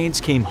and the rains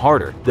came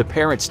harder, the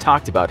parents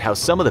talked about how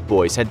some of the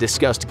boys had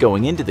discussed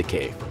going into the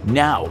cave.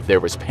 Now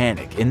there was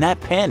panic, and that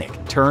panic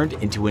turned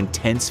into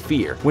intense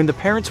fear when the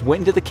parents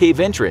went into the cave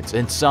entrance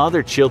and saw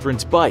their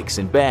children's bikes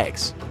and bags.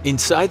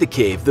 Inside the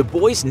cave, the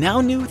boys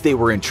now knew they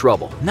were in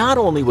trouble. Not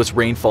only was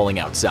rain falling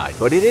outside,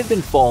 but it had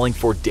been falling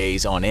for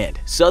days on end.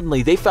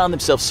 Suddenly, they found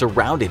themselves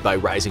surrounded by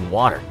rising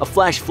water. A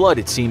flash flood,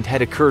 it seemed,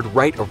 had occurred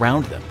right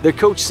around them. Their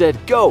coach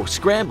said, "Go,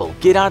 scramble,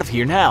 get out of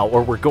here now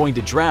or we're going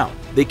to drown."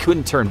 They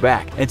couldn't turn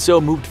back, and so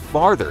moved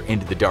farther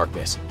into the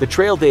darkness. The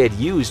trail they had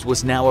used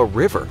was now a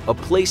river, a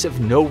place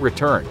of no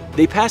return.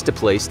 They passed a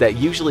place that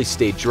usually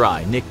stayed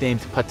dry,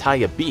 nicknamed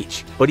Pattaya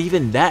Beach, but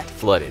even that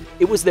flooded.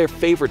 It was their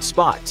favorite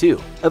spot, too.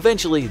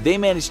 Eventually, they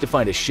managed to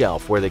find a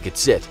shelf where they could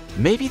sit.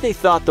 Maybe they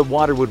thought the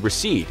water would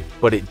recede,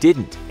 but it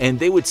didn't, and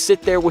they would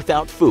sit there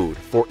without food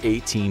for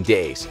 18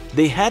 days.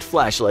 They had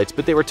flashlights,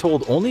 but they were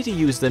told only to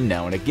use them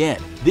now and again.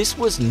 This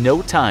was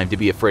no time to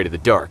be afraid of the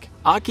dark.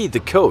 Aki, the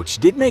coach,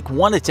 did make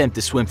one attempt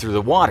to swim through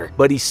the water,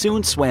 but he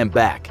soon swam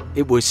back.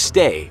 It was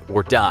stay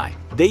or die.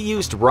 They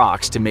used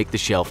rocks to make the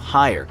shelf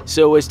higher,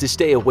 so as to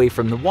stay away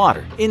from the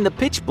water. In the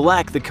pitch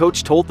black, the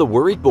coach told the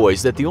worried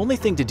boys that the only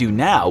thing to do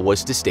now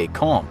was to stay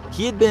calm.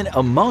 He had been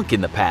a monk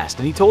in the past,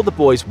 and he told the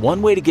boys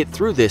one way to get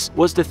through this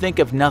was to think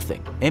of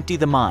nothing, empty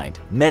the mind,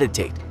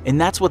 meditate. And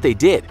that's what they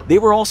did. They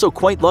were also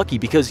quite lucky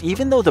because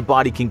even though the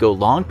body can go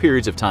long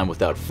periods of time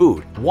without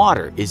food,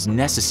 water is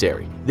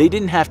necessary. They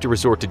didn't have to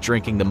resort to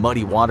drinking the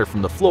muddy water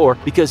from the floor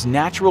because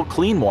natural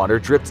clean water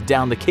dripped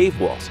down the cave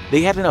walls.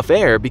 They had enough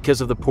air because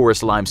of the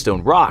porous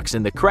limestone rocks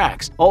in the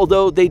cracks,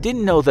 although they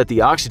didn't know that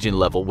the oxygen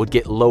level would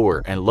get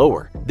lower and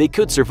lower. They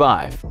could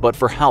survive, but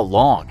for how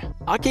long?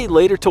 Ake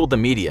later told the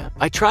media,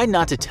 "I tried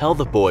not to tell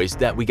the boys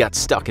that we got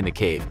stuck in the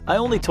cave. I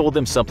only told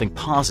them something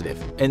positive,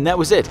 and that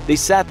was it. They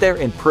sat there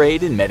and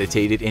prayed and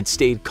meditated and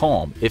stayed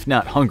calm, if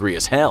not hungry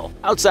as hell."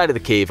 Outside of the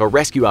cave, a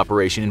rescue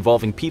operation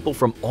involving people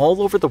from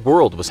all over the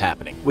world was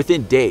happening.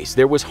 Within days,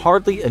 there was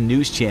hardly a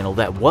news channel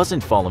that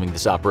wasn't following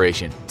this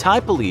operation. Thai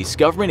police,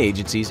 government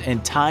agencies,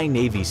 and Thai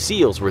Navy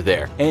SEALs were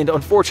there, and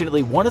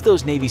unfortunately, one of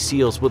those Navy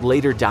SEALs would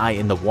later die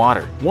in the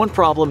water. One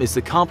problem is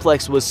the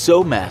complex was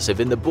so massive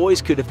and the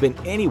boys could have been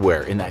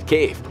anywhere in that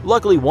cave.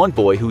 Luckily, one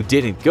boy who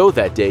didn't go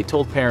that day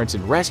told parents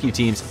and rescue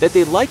teams that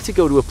they'd like to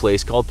go to a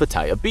place called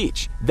Pattaya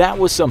Beach. That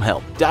was some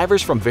help.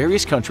 Divers from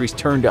various countries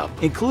turned up,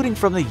 including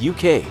from the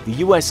UK, the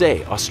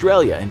USA,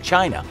 Australia, and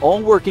China,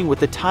 all working with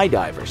the Thai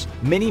divers.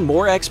 Many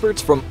more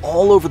experts from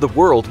all over the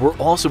world were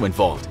also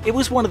involved. It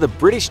was one of the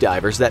British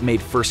divers that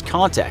made first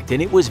contact,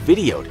 and it was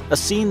videoed, a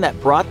scene that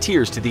brought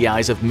tears to the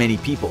eyes of many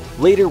people.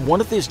 Later, one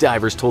of those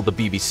divers told the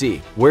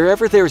BBC,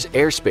 "Wherever there's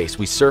airspace,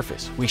 we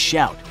surface, we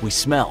shout, we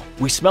smell.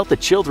 We smelt the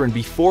children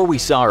before we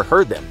saw or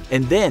heard them,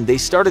 and then they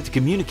started to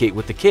communicate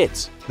with the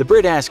kids." The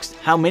Brit asked,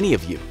 "How many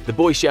of you?" The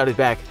boy shouted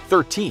back,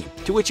 13,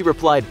 to which he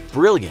replied,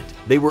 "Brilliant.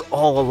 They were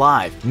all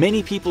alive.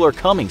 Many people are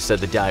coming," said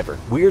the diver.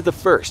 "We're the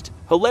first."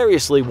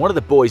 Hilariously, one of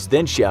the boys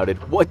then shouted,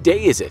 "What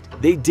day is it?"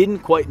 They didn't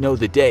quite know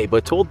the day,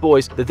 but told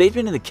boys that they'd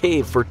been in the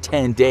cave for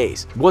 10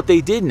 days. What they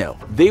did know,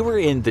 they were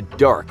in the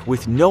dark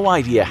with no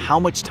idea how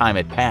much time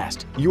had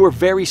passed. "You are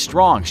very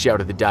strong,"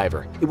 shouted the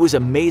diver. It was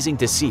amazing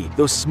to see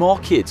those small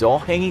kids all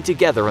hanging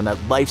together on that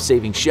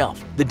life-saving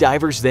shelf. The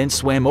divers then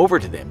swam over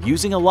to them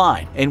using a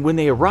line, and when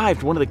they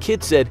arrived, one of the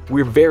kids said,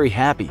 "We're very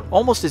happy,"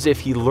 almost as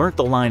if he learnt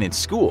the line in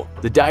school.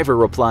 The diver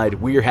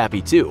replied, "We're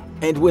happy too."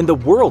 And when the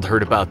world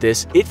heard about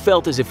this, it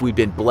felt as if we'd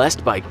been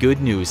blessed by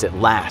good news at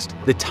last.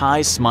 The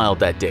Thais smiled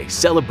that day,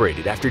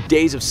 celebrated after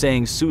days of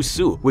saying "su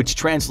su," which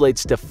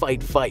translates to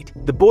 "fight, fight."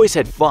 The boys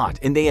had fought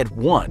and they had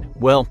won.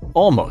 Well,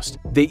 almost.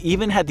 They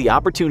even had the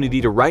opportunity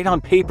to write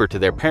on paper to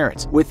their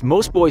parents, with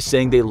most boys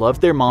saying they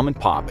loved their mom and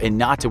pop and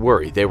not to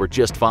worry, they were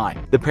just fine.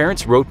 The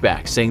parents wrote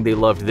back saying they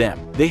loved them.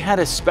 They had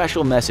a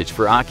special message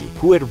for Aki,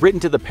 who had written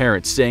to the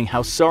parents saying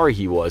how sorry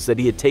he was that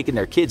he had taken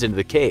their kids into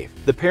the cave.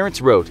 The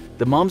parents wrote,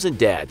 "The moms and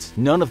dads,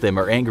 none of them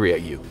are angry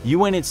at you. You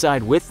went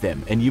inside with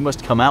them and you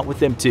must come out with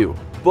them too."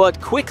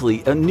 But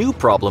quickly, a new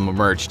problem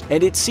emerged,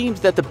 and it seemed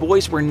that the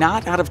boys were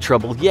not out of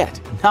trouble yet.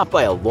 Not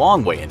by a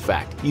long way, in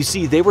fact. You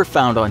see, they were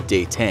found on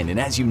day 10, and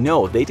as you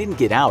know, they didn't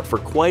get out for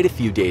quite a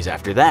few days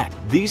after that.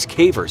 These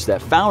cavers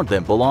that found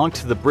them belonged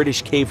to the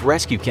British Cave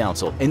Rescue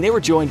Council, and they were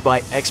joined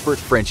by expert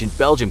French and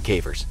Belgian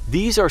cavers.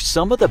 These are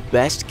some of the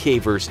best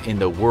cavers in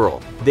the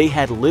world. They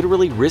had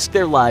literally risked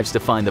their lives to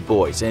find the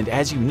boys, and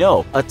as you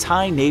know, a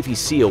Thai Navy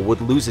SEAL would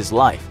lose his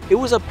life. It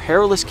was a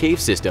perilous cave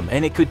system,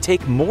 and it could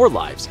take more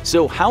lives.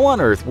 So how on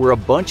earth Earth were a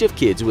bunch of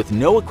kids with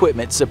no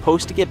equipment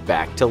supposed to get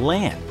back to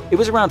land. It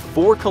was around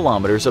 4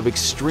 kilometers of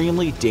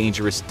extremely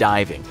dangerous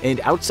diving, and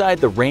outside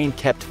the rain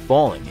kept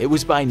falling. It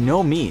was by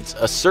no means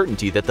a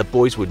certainty that the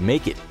boys would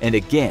make it, and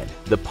again,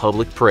 the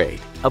public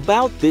prayed.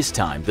 About this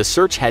time, the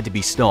search had to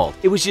be stalled.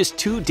 It was just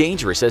too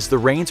dangerous as the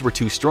rains were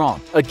too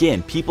strong.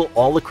 Again, people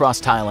all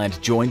across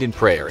Thailand joined in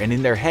prayer and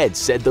in their heads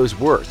said those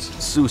words,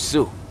 Su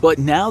Su. But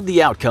now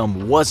the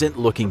outcome wasn't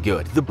looking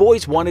good. The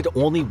boys wanted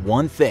only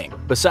one thing,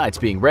 besides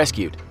being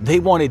rescued. They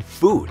wanted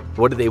food.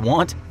 What did they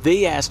want?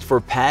 They asked for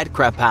pad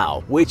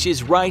krapao, which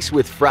is rice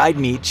with fried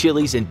meat,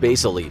 chilies, and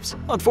basil leaves.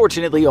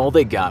 Unfortunately, all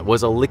they got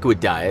was a liquid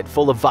diet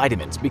full of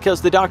vitamins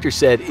because the doctor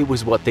said it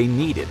was what they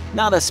needed,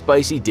 not a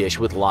spicy dish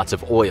with lots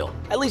of oil.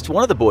 At least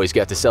one of the boys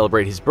got to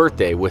celebrate his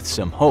birthday with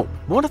some hope.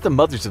 One of the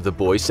mothers of the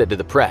boys said to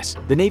the press,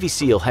 the Navy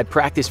SEAL had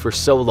practiced for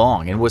so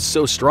long and was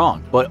so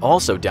strong, but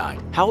also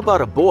died. How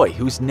about a boy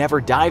who's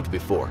never dived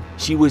before?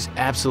 She was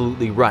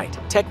absolutely right.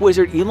 Tech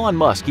wizard Elon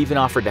Musk even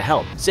offered to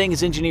help, saying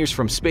his engineers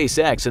from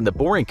SpaceX and the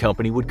Boring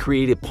Company would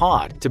create a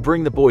pod to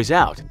bring the boys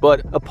out,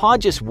 but a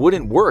pod just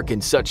wouldn't work in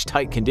such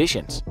tight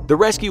conditions. The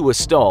rescue was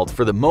stalled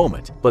for the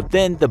moment, but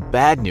then the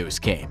bad news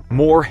came.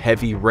 More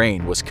heavy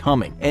rain was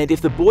coming, and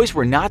if the boys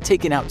were not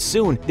taken out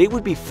soon, they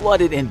would be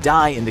flooded and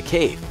die in the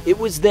cave. It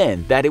was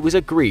then that it was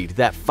agreed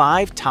that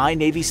 5 Thai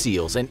Navy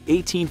SEALs and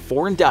 18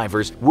 foreign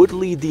divers would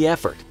lead the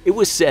effort. It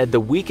was said the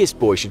weakest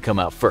boy should come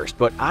out first,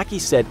 but Aki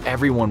said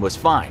everyone was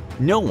fine.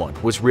 No one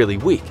was really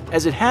weak.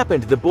 As it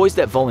happened, the boys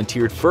that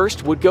volunteered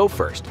first would go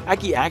first.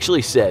 Aki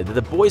actually said that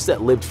the boys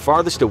that lived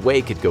farthest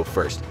away could go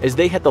first, as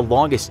they had the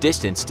longest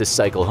distance to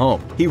cycle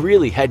home. He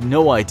really had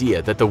no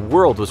idea that the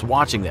world was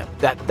watching them,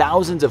 that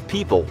thousands of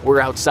people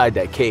were outside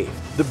that cave.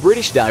 The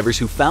British divers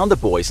who found the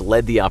boys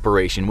led the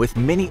operation, with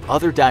many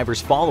other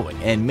divers following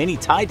and many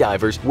Thai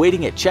divers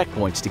waiting at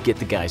checkpoints to get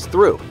the guys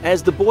through.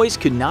 As the boys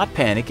could not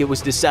panic, it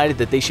was decided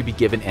that they should be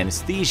given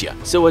anesthesia,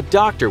 so a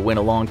doctor went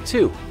along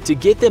too. To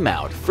get them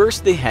out,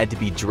 first they had to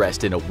be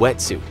dressed in a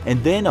wetsuit,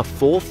 and then a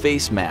full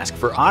face mask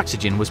for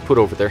oxygen was put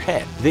over their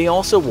head. They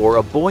also wore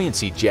a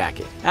buoyancy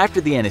jacket.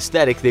 After the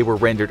anesthetic, they were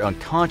rendered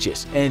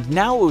unconscious, and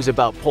now it was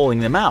about pulling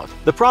them out.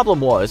 The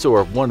problem was,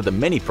 or one of the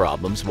many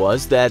problems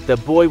was, that the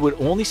boy would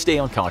only stay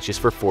unconscious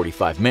for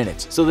 45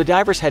 minutes, so the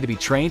divers had to be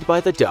trained by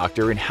the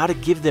doctor in how to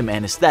give them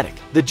anesthetic.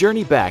 The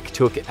journey back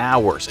took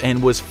hours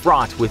and was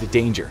fraught with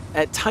danger.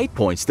 At tight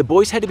points, the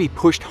boys had to be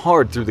pushed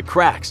hard through the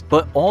cracks,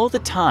 but all the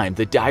time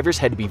the divers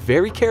had to be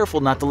very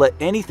careful not to let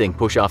anything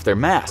push off their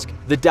mask.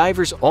 The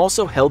divers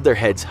also held their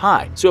heads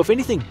high, so if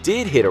anything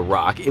did hit a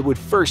rock, it would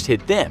first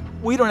hit them.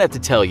 We don't have to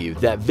tell you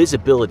that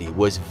visibility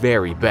was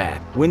very bad.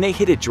 When they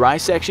hit a dry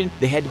section,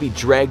 they had to be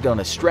dragged on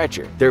a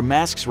stretcher, their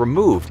masks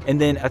removed, and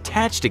then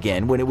attached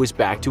again when it was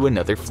back to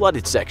another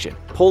flooded section.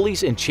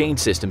 Pulleys and chain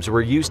systems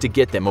were used to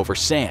get them over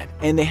sand,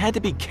 and they had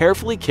to be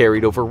carefully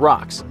carried over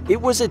rocks.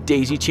 It was a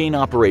daisy chain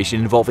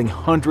operation involving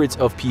hundreds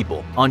of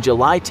people. On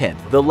July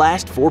 10th, the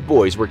last 4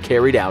 boys were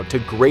carried out to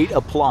great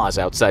applause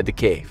outside the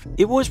cave.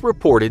 It was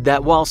reported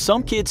that while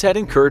some kids had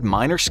incurred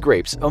minor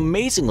scrapes,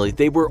 amazingly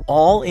they were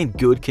all in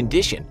good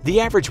condition.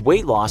 The average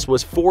weight loss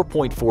was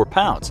 4.4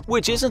 pounds,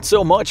 which isn't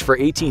so much for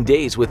 18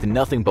 days with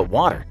nothing but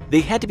water.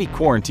 They had to be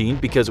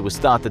quarantined because it was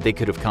thought that they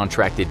could have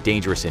contracted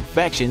dangerous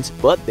infections,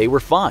 but they were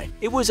fine.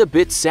 It was a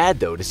bit sad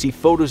though to see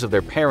photos of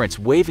their parents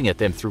waving at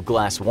them through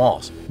glass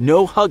walls.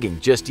 No hugging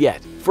just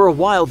yet. For a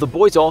while, the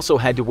boys also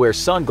had to wear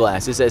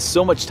sunglasses as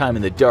so much time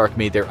in the dark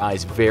made their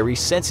eyes very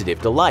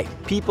sensitive to light.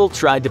 People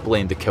tried to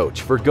blame the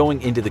coach for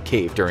going into the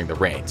cave during the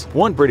rains.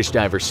 One British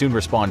diver soon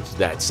responded to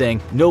that, saying,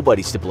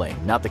 "Nobody's to blame,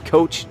 not the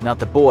coach, not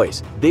the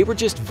boys. They were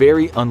just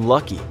very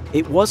unlucky."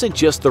 It wasn't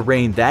just the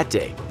rain that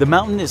day. The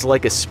mountain is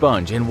like a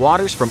sponge, and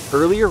waters from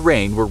earlier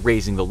rain were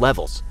raising the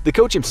levels. The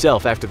coach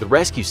himself, after the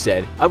rescue,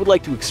 said, "I would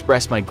like to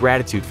express my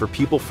gratitude for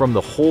people from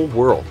the whole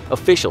world,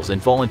 officials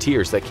and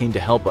volunteers that came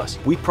to help us.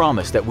 We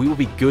promise that we will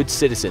be good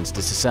citizens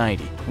to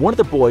society." One of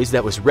the boys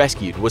that was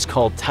rescued was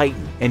called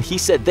Titan, and he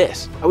said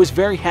this, "I was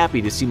very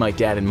happy to see my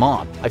dad and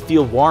mom. I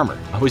feel warmer.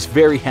 I was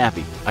very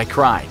happy. I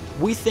cried."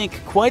 We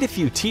think quite a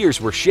few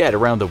tears were shed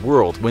around the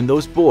world when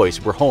those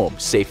boys were home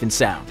safe and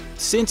sound.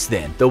 Since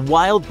then, the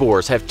wild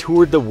boars have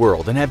toured the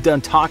world and have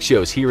done talk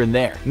shows here and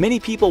there. Many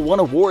people won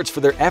awards for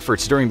their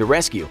efforts during the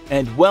rescue,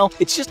 and well,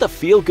 it's just a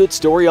feel-good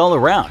story all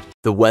around.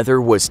 The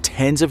weather was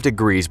tens of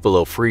degrees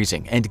below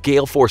freezing, and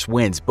gale-force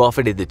winds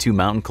buffeted the 2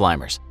 mountain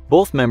climbers,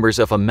 both members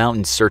of a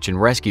mountain search and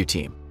rescue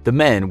team. The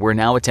men were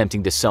now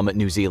attempting to summit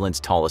New Zealand's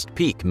tallest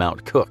peak,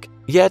 Mount Cook.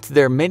 Yet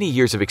their many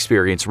years of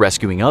experience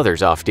rescuing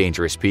others off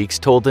dangerous peaks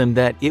told them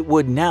that it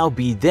would now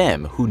be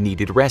them who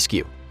needed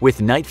rescue. With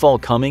nightfall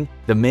coming,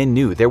 the men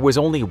knew there was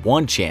only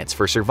one chance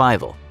for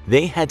survival.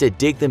 They had to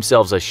dig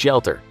themselves a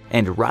shelter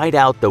and ride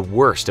out the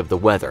worst of the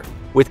weather.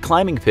 With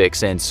climbing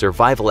picks and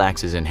survival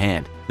axes in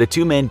hand, the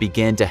 2 men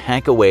began to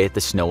hack away at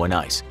the snow and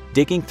ice,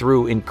 digging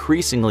through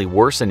increasingly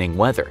worsening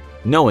weather,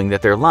 knowing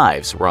that their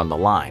lives were on the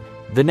line.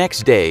 The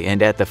next day,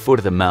 and at the foot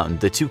of the mountain,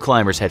 the 2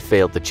 climbers had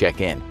failed to check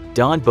in.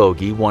 Don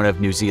Bogey, one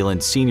of New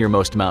Zealand's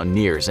senior-most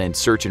mountaineers and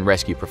search and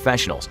rescue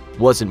professionals,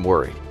 wasn't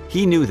worried.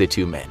 He knew the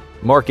two men,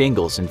 Mark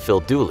Ingalls and Phil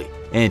Dooley,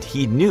 and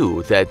he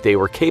knew that they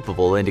were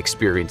capable and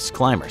experienced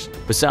climbers.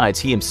 Besides,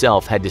 he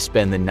himself had to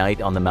spend the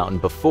night on the mountain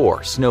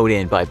before, snowed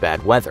in by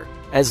bad weather.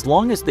 As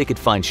long as they could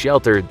find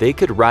shelter, they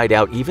could ride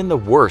out even the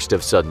worst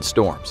of sudden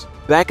storms.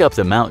 Back up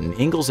the mountain,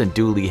 Ingalls and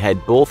Dooley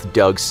had both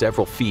dug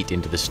several feet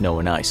into the snow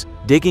and ice,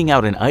 digging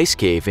out an ice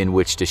cave in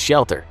which to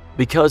shelter.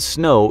 Because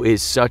snow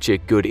is such a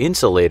good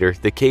insulator,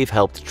 the cave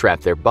helped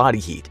trap their body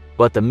heat,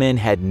 but the men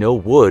had no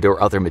wood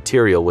or other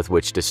material with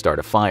which to start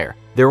a fire.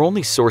 Their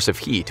only source of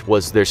heat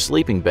was their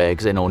sleeping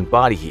bags and own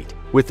body heat.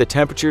 With the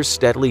temperatures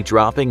steadily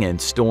dropping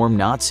and storm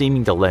not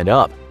seeming to let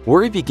up,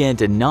 worry began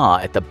to gnaw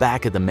at the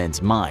back of the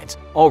men's minds.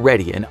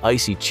 Already an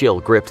icy chill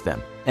gripped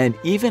them, and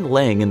even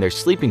laying in their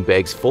sleeping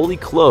bags fully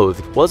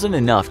clothed wasn't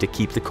enough to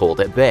keep the cold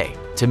at bay.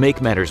 To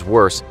make matters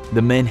worse,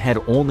 the men had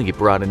only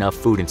brought enough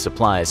food and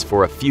supplies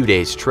for a few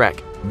days'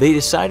 trek. They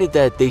decided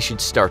that they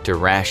should start to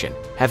ration,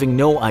 having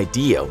no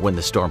idea when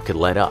the storm could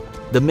let up.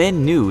 The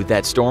men knew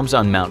that storms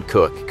on Mount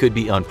Cook could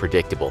be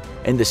unpredictable,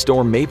 and the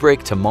storm may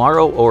break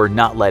tomorrow or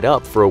not let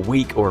up for a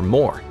week or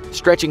more.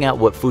 Stretching out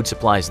what food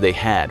supplies they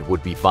had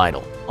would be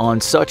vital.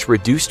 On such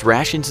reduced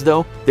rations,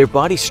 though, their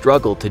bodies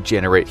struggled to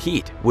generate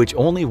heat, which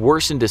only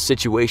worsened the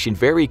situation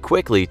very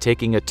quickly,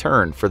 taking a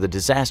turn for the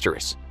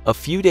disastrous. A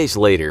few days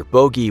later,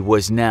 Bogey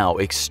was now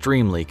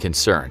extremely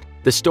concerned.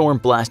 The storm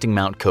blasting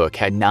Mount Cook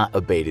had not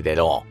abated at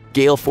all.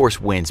 Gale-force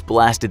winds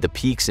blasted the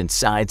peaks and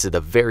sides of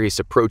the various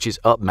approaches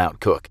up Mount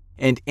Cook,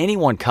 and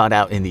anyone caught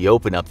out in the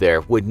open up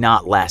there would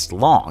not last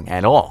long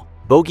at all.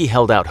 Bogey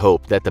held out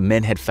hope that the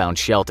men had found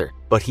shelter,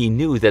 but he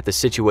knew that the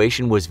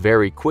situation was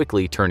very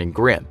quickly turning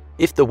grim.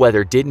 If the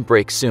weather didn't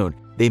break soon,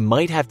 they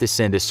might have to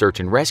send a search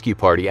and rescue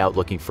party out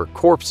looking for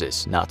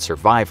corpses, not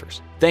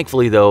survivors.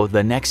 Thankfully though,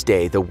 the next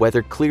day the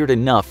weather cleared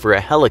enough for a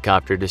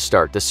helicopter to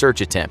start the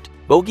search attempt.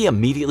 Bogey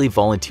immediately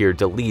volunteered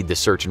to lead the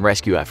search and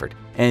rescue effort,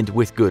 and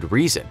with good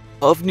reason.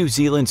 Of New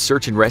Zealand's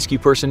search and rescue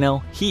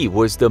personnel, he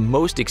was the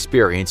most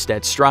experienced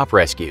at strop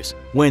rescues,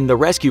 when the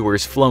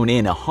rescuers flown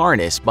in a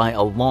harness by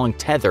a long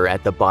tether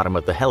at the bottom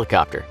of the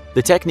helicopter.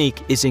 The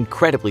technique is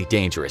incredibly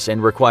dangerous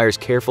and requires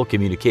careful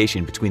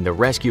communication between the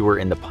rescuer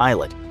and the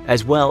pilot,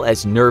 as well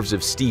as nerves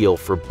of steel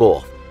for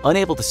both.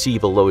 Unable to see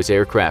below his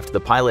aircraft, the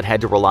pilot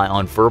had to rely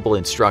on verbal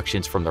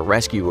instructions from the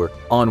rescuer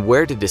on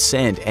where to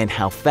descend and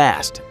how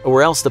fast,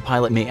 or else the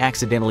pilot may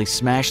accidentally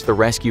smash the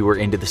rescuer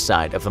into the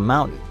side of a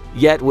mountain.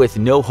 Yet with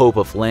no hope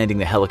of landing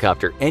the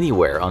helicopter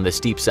anywhere on the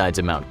steep sides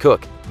of Mount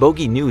Cook,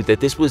 Bogey knew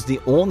that this was the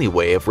only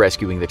way of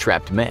rescuing the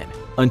trapped men.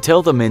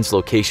 Until the men's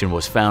location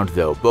was found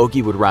though,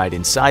 Bogey would ride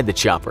inside the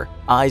chopper,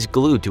 eyes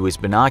glued to his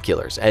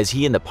binoculars as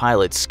he and the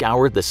pilot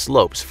scoured the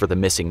slopes for the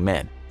missing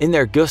men. In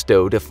their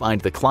gusto to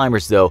find the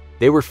climbers though,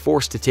 they were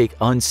forced to take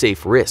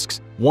unsafe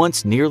risks,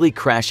 once nearly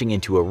crashing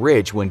into a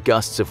ridge when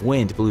gusts of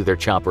wind blew their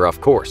chopper off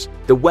course.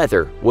 The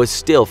weather was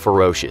still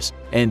ferocious,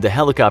 and the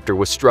helicopter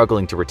was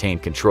struggling to retain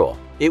control.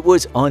 It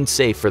was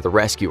unsafe for the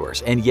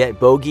rescuers, and yet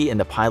Bogey and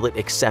the pilot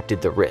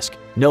accepted the risk,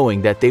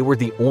 knowing that they were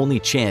the only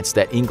chance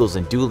that Ingalls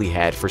and Dooley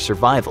had for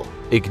survival.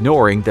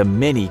 Ignoring the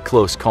many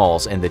close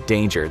calls and the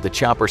danger, the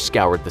chopper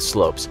scoured the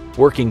slopes,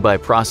 working by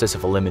process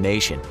of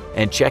elimination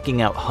and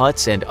checking out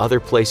huts and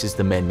other places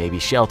the men may be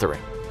sheltering.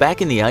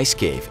 Back in the ice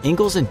cave,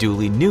 Ingalls and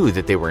Dooley knew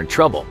that they were in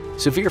trouble.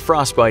 Severe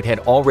frostbite had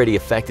already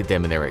affected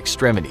them in their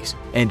extremities,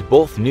 and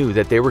both knew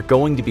that they were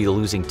going to be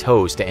losing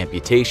toes to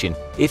amputation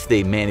if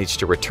they managed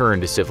to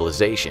return to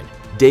civilization.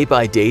 Day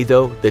by day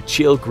though, the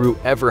chill grew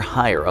ever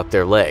higher up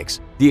their legs.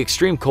 The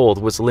extreme cold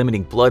was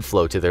limiting blood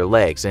flow to their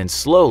legs, and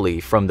slowly,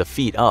 from the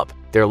feet up,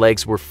 their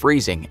legs were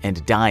freezing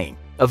and dying.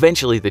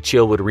 Eventually the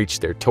chill would reach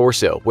their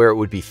torso, where it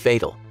would be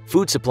fatal.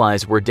 Food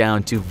supplies were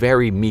down to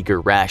very meager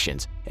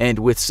rations, and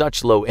with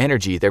such low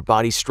energy their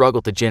bodies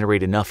struggled to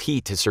generate enough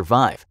heat to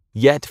survive.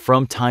 Yet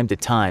from time to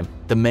time,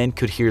 the men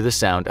could hear the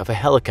sound of a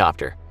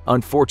helicopter,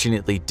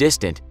 unfortunately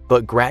distant,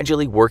 but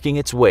gradually working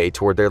its way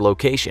toward their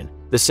location.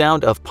 The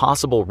sound of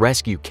possible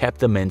rescue kept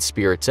the men's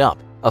spirits up,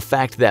 a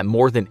fact that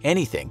more than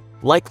anything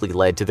likely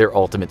led to their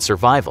ultimate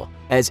survival.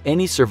 As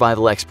any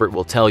survival expert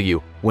will tell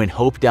you, when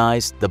hope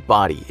dies, the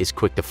body is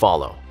quick to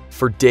follow.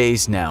 For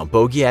days now,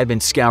 Bogey had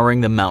been scouring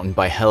the mountain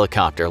by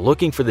helicopter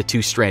looking for the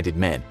two stranded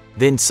men.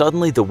 Then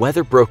suddenly the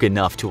weather broke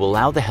enough to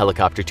allow the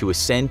helicopter to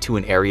ascend to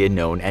an area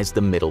known as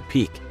the Middle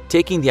Peak.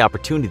 Taking the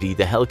opportunity,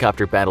 the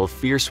helicopter battled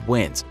fierce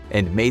winds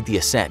and made the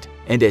ascent.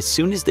 And as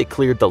soon as they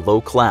cleared the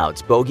low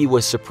clouds, Bogey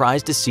was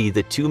surprised to see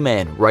the two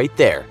men right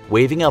there,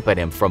 waving up at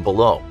him from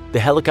below. The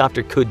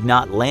helicopter could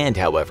not land,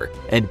 however,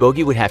 and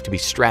Bogey would have to be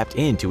strapped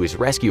into his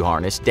rescue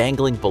harness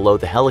dangling below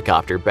the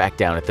helicopter back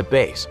down at the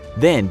base,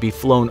 then be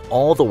flown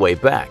all the way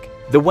back.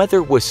 The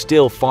weather was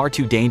still far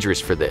too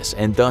dangerous for this,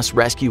 and thus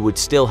rescue would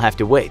still have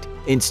to wait.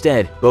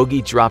 Instead,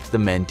 Bogey dropped the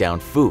men down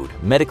food,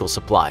 medical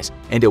supplies,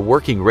 and a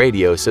working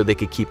radio so they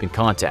could keep in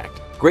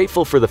contact.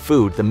 Grateful for the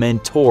food, the men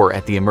tore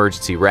at the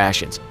emergency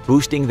rations,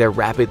 boosting their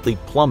rapidly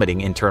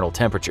plummeting internal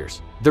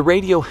temperatures. The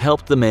radio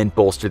helped the men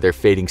bolster their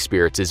fading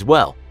spirits as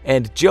well,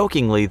 and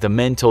jokingly the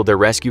men told their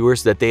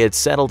rescuers that they had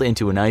settled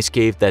into an ice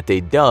cave that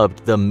they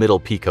dubbed the Middle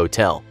Peak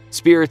Hotel.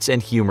 Spirits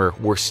and humor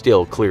were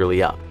still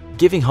clearly up,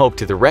 giving hope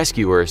to the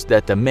rescuers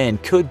that the men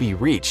could be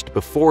reached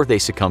before they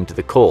succumbed to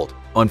the cold.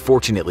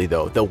 Unfortunately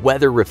though, the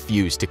weather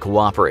refused to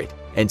cooperate,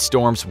 and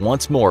storms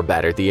once more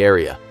battered the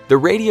area. The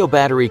radio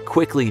battery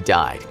quickly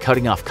died,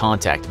 cutting off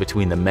contact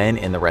between the men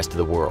and the rest of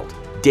the world.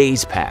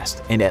 Days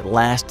passed, and at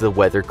last the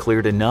weather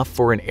cleared enough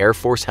for an Air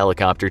Force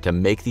helicopter to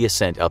make the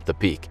ascent up the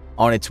peak.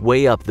 On its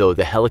way up though,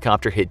 the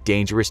helicopter hit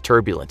dangerous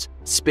turbulence,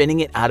 spinning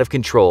it out of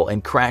control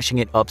and crashing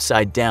it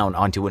upside down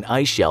onto an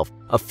ice shelf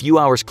a few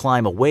hours'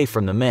 climb away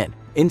from the men.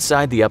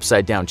 Inside the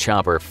upside-down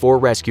chopper, 4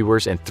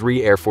 rescuers and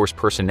 3 Air Force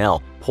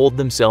personnel pulled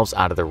themselves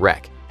out of the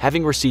wreck.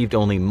 Having received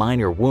only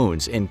minor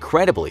wounds,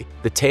 incredibly,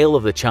 the tail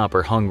of the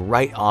chopper hung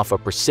right off a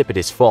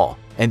precipitous fall,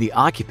 and the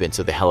occupants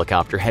of the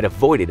helicopter had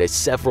avoided a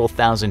several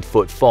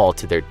thousand-foot fall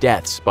to their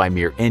deaths by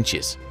mere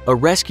inches. A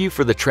rescue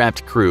for the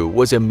trapped crew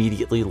was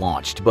immediately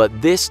launched,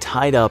 but this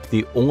tied up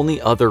the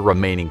only other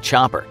remaining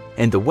chopper,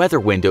 and the weather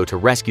window to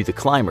rescue the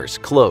climbers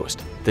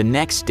closed. The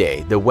next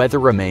day, the weather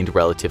remained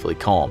relatively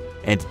calm,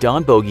 and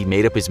Don Bogey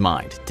made up his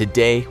mind.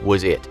 Today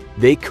was it.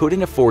 They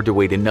couldn't afford to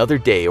wait another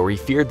day, or he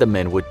feared the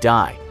men would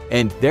die,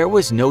 and there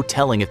was no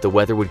telling if the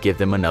weather would give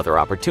them another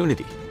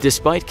opportunity.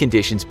 Despite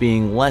conditions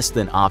being less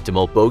than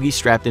optimal, Bogey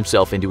strapped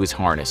himself into his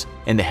harness,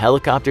 and the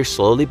helicopter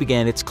slowly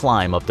began its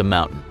climb up the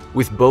mountain,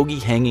 with Bogey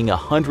hanging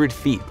 100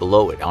 feet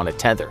below it on a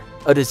tether.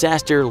 A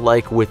disaster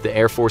like with the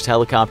Air Force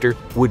helicopter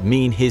would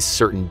mean his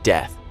certain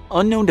death.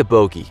 Unknown to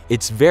Bogey,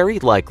 it's very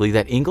likely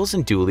that Ingalls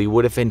and Dooley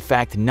would have in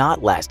fact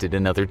not lasted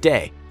another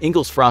day.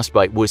 Ingalls'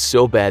 frostbite was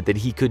so bad that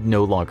he could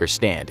no longer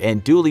stand,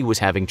 and Dooley was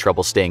having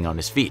trouble staying on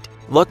his feet.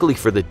 Luckily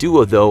for the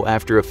duo though,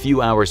 after a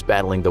few hours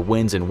battling the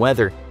winds and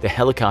weather, the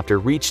helicopter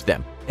reached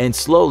them, and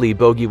slowly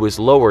Bogey was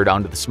lowered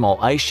onto the small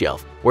ice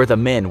shelf where the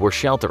men were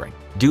sheltering.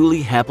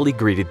 Dooley happily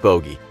greeted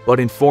Bogey, but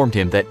informed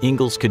him that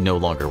Ingalls could no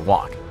longer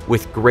walk.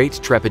 With great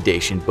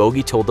trepidation,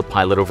 Bogey told the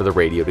pilot over the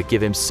radio to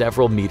give him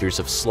several meters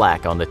of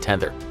slack on the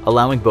tether,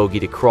 allowing Bogey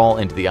to crawl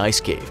into the ice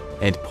cave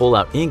and pull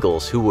out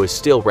Ingalls, who was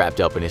still wrapped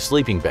up in his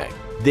sleeping bag.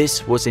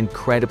 This was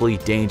incredibly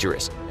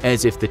dangerous,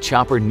 as if the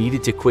chopper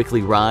needed to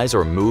quickly rise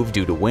or move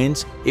due to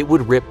winds, it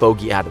would rip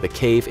Bogey out of the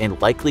cave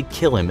and likely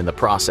kill him in the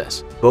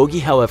process. Bogey,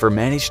 however,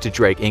 managed to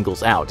drag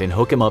Ingalls out and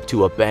hook him up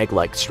to a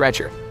bag-like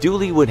stretcher.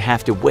 Dooley would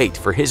have to wait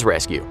for his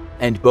rescue,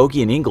 and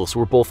Bogey and Ingalls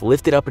were both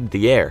lifted up into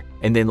the air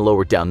and then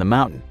lowered down the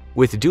mountain.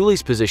 With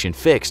Dooley's position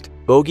fixed,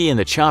 Bogey and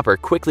the chopper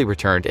quickly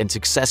returned and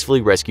successfully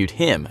rescued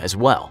him as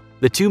well.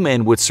 The 2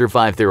 men would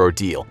survive their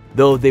ordeal,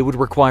 though they would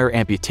require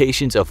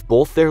amputations of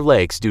both their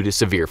legs due to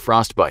severe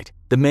frostbite.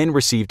 The men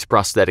received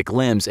prosthetic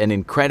limbs and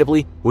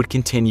incredibly would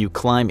continue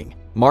climbing.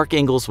 Mark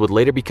Ingalls would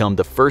later become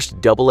the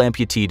first double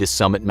amputee to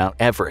summit Mount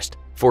Everest.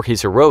 For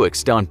his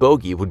heroics, Don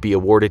Bogey would be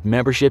awarded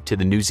membership to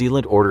the New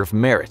Zealand Order of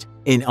Merit,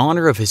 in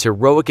honor of his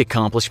heroic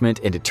accomplishment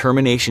and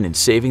determination in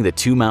saving the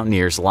 2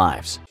 mountaineers'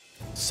 lives.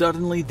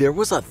 Suddenly, there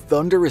was a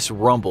thunderous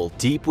rumble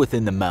deep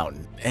within the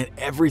mountain, and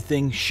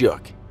everything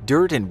shook.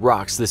 Dirt and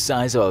rocks the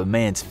size of a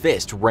man's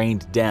fist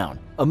rained down.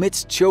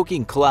 Amidst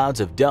choking clouds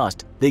of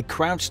dust, they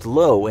crouched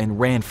low and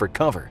ran for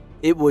cover.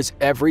 It was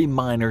every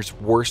miner's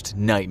worst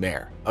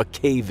nightmare, a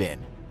cave-in.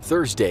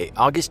 Thursday,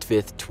 August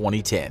 5th,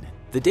 2010.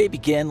 The day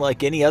began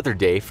like any other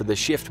day for the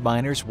shift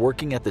miners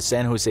working at the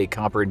San Jose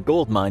Copper and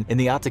Gold Mine in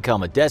the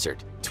Atacama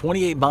Desert,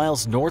 28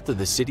 miles north of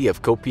the city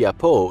of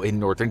Copiapó in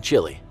northern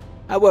Chile.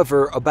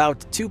 However,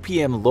 about 2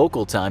 p.m.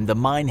 local time, the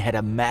mine had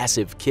a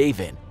massive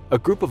cave-in. A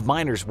group of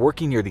miners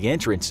working near the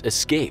entrance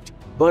escaped,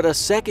 but a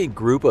second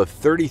group of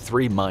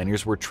 33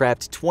 miners were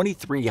trapped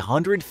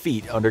 2,300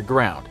 feet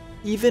underground.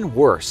 Even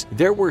worse,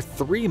 there were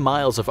 3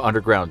 miles of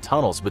underground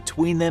tunnels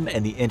between them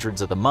and the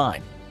entrance of the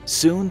mine.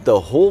 Soon, the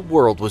whole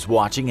world was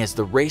watching as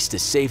the race to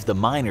save the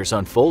miners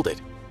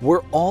unfolded.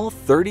 Were all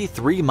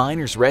 33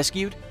 miners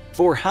rescued?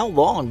 For how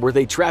long were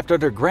they trapped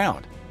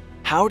underground?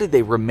 How did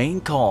they remain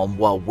calm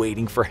while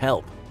waiting for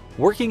help?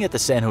 Working at the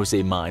San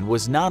Jose mine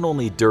was not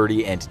only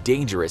dirty and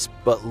dangerous,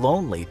 but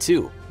lonely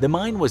too. The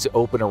mine was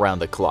open around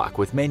the clock,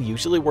 with men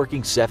usually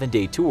working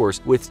 7-day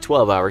tours with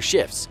 12-hour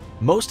shifts.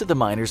 Most of the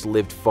miners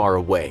lived far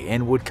away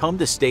and would come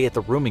to stay at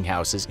the rooming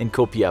houses in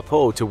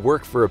Copiapó to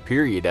work for a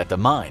period at the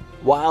mine.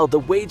 While the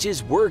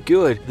wages were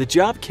good, the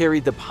job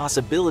carried the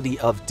possibility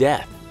of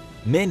death.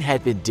 Men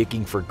had been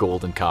digging for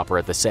gold and copper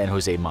at the San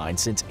Jose mine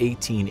since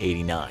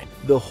 1889.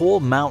 The whole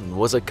mountain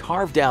was a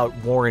carved-out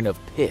warren of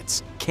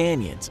pits,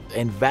 canyons,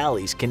 and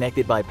valleys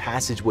connected by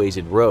passageways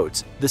and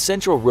roads. The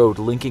central road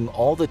linking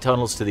all the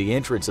tunnels to the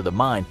entrance of the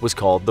mine was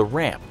called the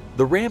ramp.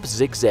 The ramp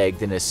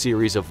zigzagged in a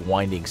series of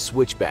winding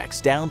switchbacks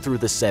down through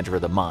the center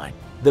of the mine.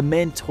 The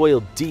men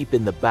toiled deep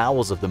in the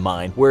bowels of the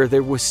mine where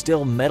there was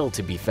still metal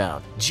to be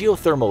found.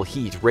 Geothermal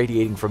heat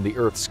radiating from the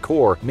Earth's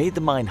core made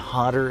the mine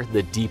hotter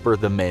the deeper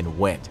the men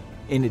went.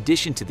 In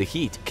addition to the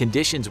heat,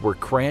 conditions were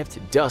cramped,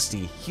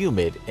 dusty,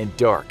 humid, and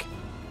dark.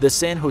 The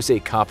San Jose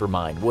copper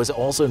mine was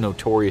also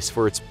notorious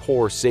for its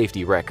poor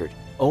safety record.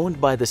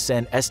 Owned by the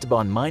San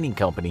Esteban Mining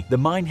Company, the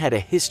mine had a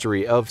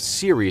history of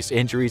serious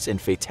injuries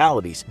and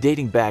fatalities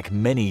dating back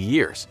many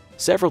years.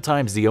 Several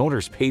times the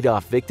owners paid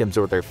off victims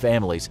or their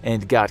families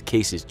and got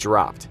cases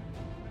dropped.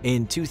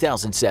 In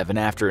 2007,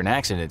 after an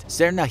accident,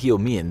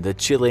 Cernajiomín, the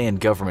Chilean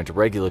government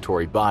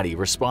regulatory body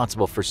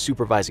responsible for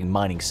supervising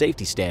mining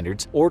safety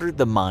standards, ordered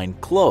the mine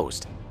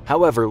closed.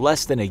 However,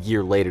 less than a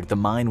year later, the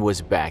mine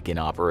was back in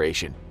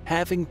operation,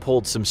 having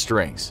pulled some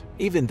strings,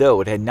 even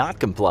though it had not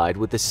complied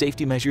with the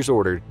safety measures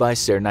ordered by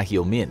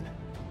Cernajiomín.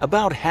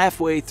 About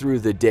halfway through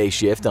the day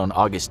shift on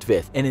August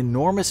 5th, an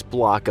enormous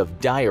block of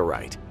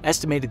diorite,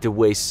 estimated to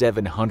weigh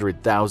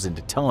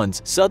 700,000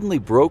 tons, suddenly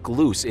broke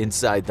loose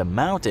inside the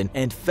mountain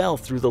and fell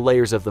through the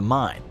layers of the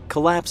mine,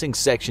 collapsing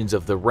sections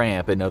of the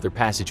ramp and other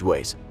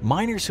passageways.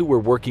 Miners who were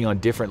working on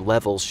different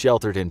levels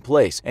sheltered in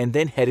place and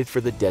then headed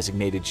for the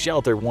designated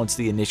shelter once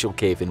the initial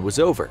cave-in was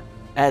over.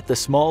 At the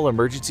small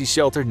emergency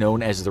shelter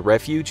known as the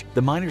Refuge,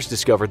 the miners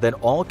discovered that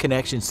all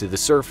connections to the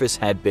surface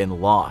had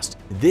been lost.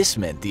 This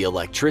meant the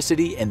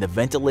electricity and the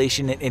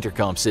ventilation and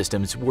intercom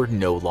systems were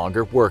no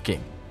longer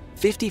working.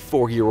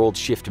 54-year-old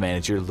shift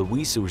manager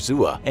Luis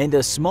Urzua and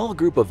a small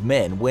group of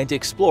men went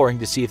exploring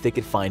to see if they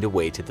could find a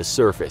way to the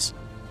surface.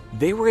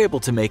 They were able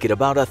to make it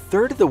about a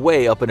third of the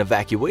way up an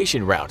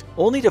evacuation route,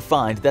 only to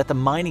find that the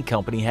mining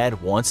company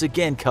had once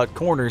again cut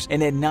corners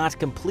and had not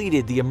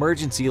completed the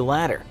emergency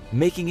ladder,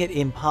 making it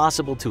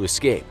impossible to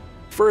escape.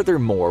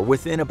 Furthermore,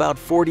 within about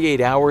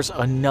 48 hours,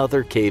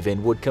 another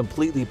cave-in would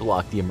completely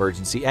block the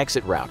emergency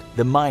exit route.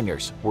 The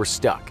miners were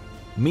stuck.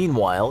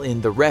 Meanwhile, in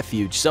the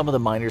Refuge, some of the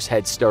miners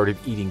had started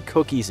eating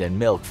cookies and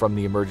milk from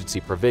the emergency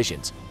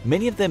provisions.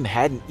 Many of them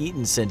hadn't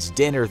eaten since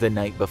dinner the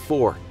night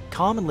before.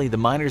 Commonly, the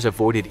miners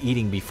avoided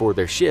eating before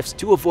their shifts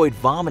to avoid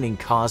vomiting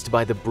caused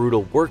by the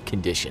brutal work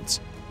conditions.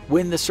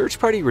 When the search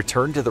party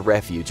returned to the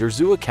Refuge,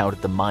 Urzua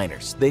counted the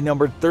miners. They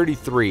numbered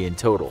 33 in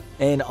total,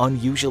 an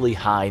unusually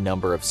high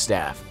number of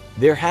staff.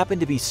 There happened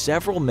to be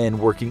several men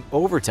working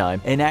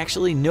overtime, and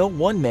actually no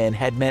one man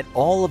had met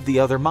all of the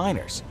other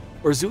miners.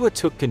 Urzua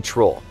took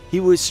control.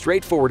 He was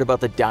straightforward about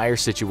the dire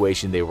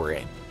situation they were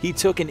in. He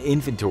took an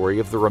inventory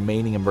of the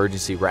remaining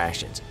emergency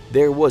rations.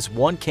 There was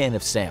 1 can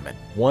of salmon,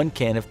 1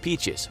 can of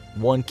peaches,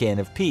 1 can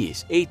of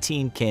peas,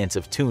 18 cans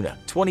of tuna,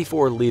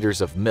 24 liters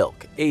of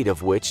milk, 8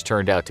 of which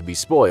turned out to be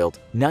spoiled,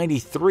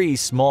 93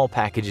 small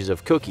packages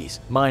of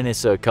cookies,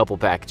 minus a couple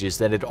packages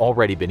that had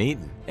already been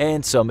eaten,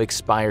 and some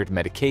expired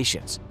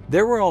medications.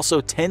 There were also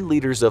 10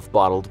 liters of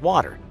bottled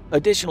water.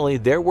 Additionally,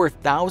 there were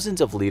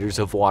thousands of liters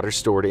of water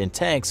stored in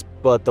tanks,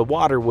 but the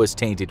water was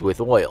tainted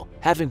with oil,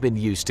 having been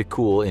used to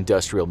cool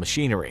industrial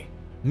machinery.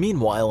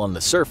 Meanwhile, on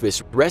the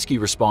surface, rescue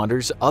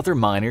responders, other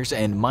miners,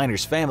 and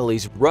miners'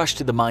 families rushed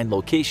to the mine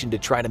location to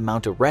try to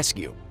mount a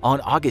rescue.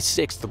 On August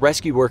 6th, the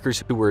rescue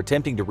workers who were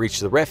attempting to reach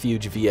the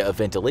Refuge via a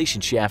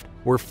ventilation shaft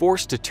were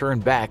forced to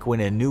turn back when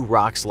a new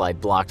rock slide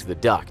blocked the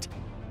duct.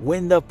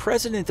 When the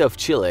president of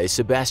Chile,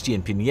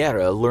 Sebastián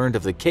Piñera, learned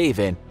of the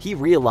cave-in, he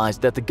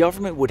realized that the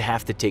government would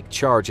have to take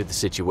charge of the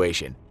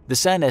situation. The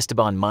San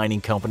Esteban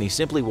Mining Company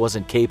simply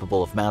wasn't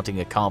capable of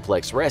mounting a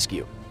complex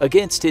rescue.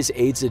 Against his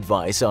aide's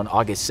advice, on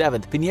August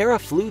 7th, Piñera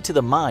flew to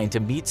the mine to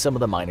meet some of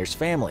the miners'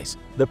 families.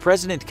 The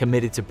president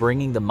committed to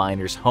bringing the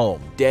miners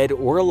home, dead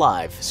or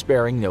alive,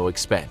 sparing no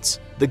expense.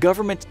 The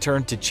government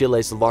turned to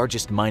Chile's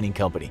largest mining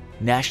company,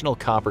 National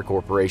Copper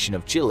Corporation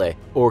of Chile,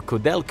 or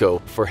Codelco,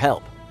 for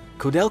help.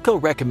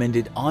 Codelco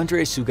recommended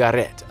André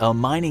Sugaret, a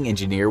mining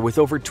engineer with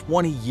over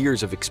 20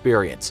 years of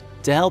experience.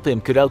 To help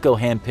him, Codelco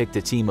handpicked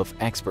a team of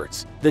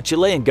experts. The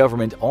Chilean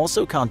government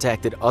also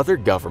contacted other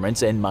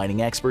governments and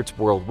mining experts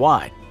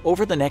worldwide.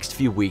 Over the next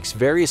few weeks,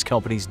 various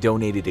companies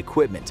donated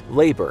equipment,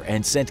 labor,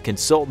 and sent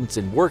consultants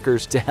and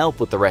workers to help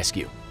with the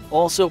rescue.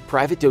 Also,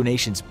 private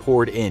donations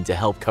poured in to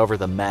help cover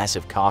the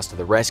massive cost of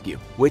the rescue,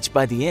 which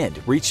by the end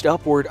reached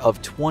upward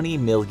of $20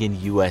 million.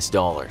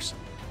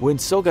 When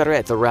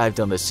Sugaret arrived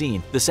on the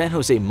scene, the San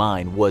Jose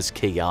mine was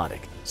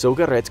chaotic.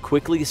 Sugaret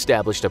quickly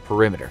established a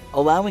perimeter,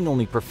 allowing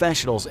only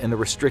professionals in the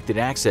restricted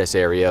access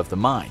area of the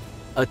mine.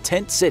 A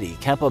tent city,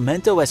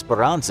 Campamento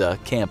Esperanza,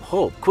 Camp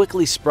Hope,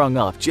 quickly sprung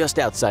up just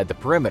outside the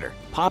perimeter,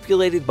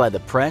 populated by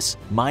the press,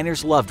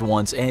 miners' loved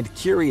ones, and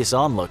curious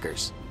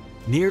onlookers.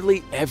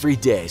 Nearly every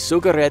day,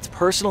 Sugaret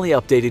personally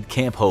updated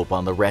Camp Hope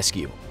on the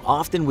rescue,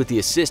 often with the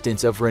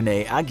assistance of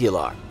René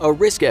Aguilar, a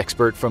risk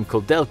expert from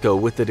Codelco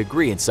with a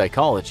degree in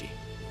psychology.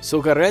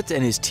 Sugaret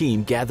and his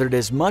team gathered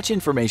as much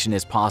information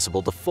as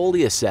possible to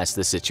fully assess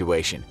the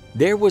situation.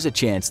 There was a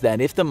chance that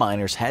if the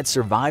miners had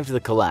survived the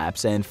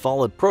collapse and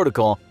followed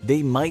protocol,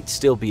 they might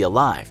still be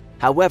alive.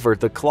 However,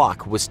 the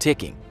clock was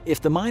ticking.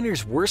 If the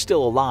miners were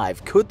still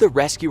alive, could the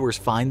rescuers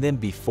find them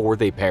before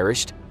they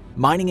perished?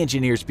 Mining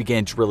engineers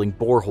began drilling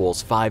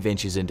boreholes 5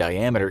 inches in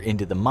diameter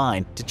into the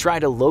mine to try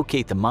to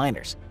locate the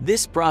miners.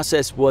 This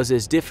process was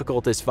as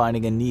difficult as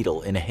finding a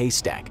needle in a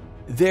haystack.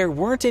 There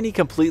weren't any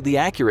completely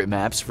accurate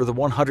maps for the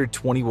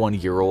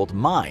 121-year-old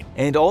mine,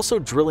 and also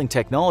drilling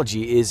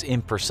technology is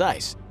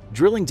imprecise.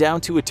 Drilling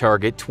down to a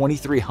target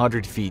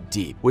 2,300 feet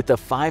deep with a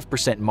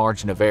 5%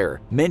 margin of error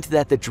meant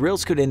that the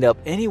drills could end up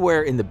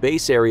anywhere in the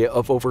base area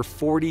of over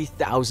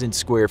 40,000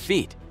 square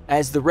feet.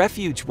 As the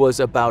refuge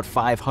was about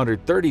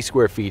 530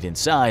 square feet in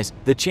size,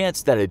 the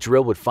chance that a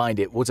drill would find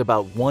it was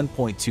about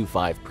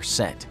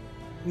 1.25%.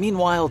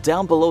 Meanwhile,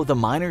 down below, the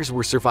miners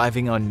were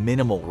surviving on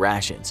minimal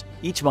rations.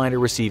 Each miner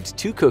received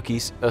 2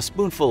 cookies, a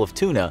spoonful of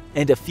tuna,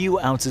 and a few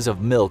ounces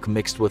of milk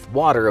mixed with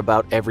water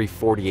about every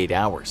 48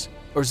 hours.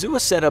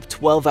 Urzua set up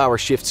 12-hour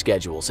shift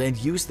schedules and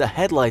used the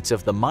headlights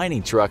of the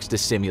mining trucks to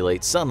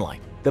simulate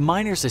sunlight. The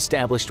miners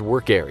established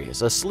work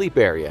areas, a sleep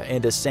area,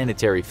 and a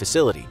sanitary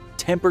facility.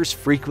 Tempers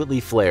frequently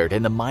flared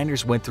and the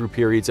miners went through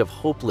periods of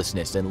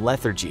hopelessness and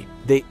lethargy.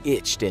 They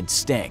itched and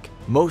stank.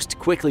 Most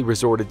quickly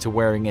resorted to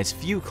wearing as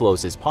few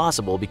clothes as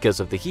possible because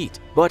of the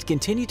heat, but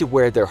continued to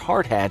wear their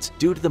hard hats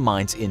due to the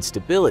mine's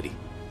instability.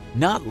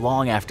 Not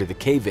long after the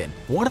cave-in,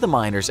 one of the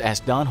miners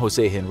asked Don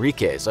Jose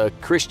Henriquez, a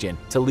Christian,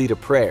 to lead a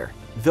prayer.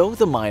 Though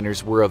the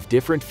miners were of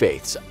different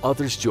faiths,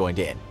 others joined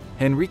in.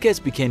 Henriquez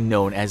became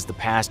known as the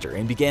pastor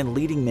and began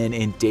leading men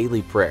in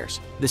daily prayers.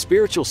 The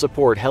spiritual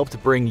support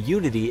helped bring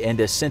unity and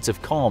a sense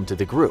of calm to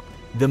the group.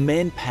 The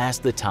men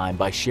passed the time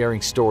by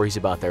sharing stories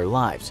about their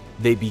lives.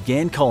 They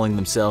began calling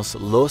themselves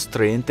Los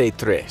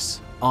 33.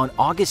 On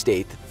August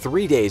 8th,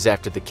 3 days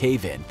after the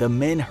cave-in, the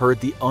men heard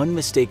the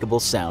unmistakable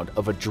sound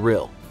of a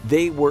drill.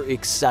 They were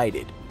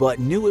excited, but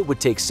knew it would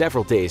take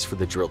several days for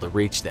the drill to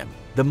reach them.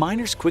 The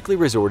miners quickly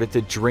resorted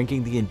to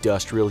drinking the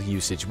industrial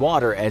usage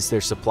water as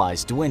their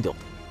supplies dwindled.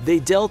 They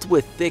dealt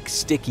with thick,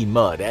 sticky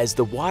mud as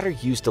the water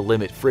used to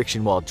limit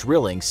friction while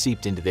drilling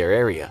seeped into their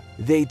area.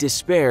 They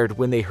despaired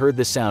when they heard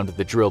the sound of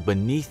the drill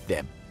beneath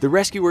them. The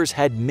rescuers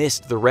had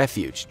missed the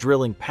refuge,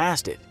 drilling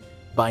past it.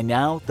 By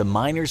now, the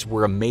miners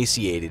were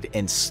emaciated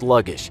and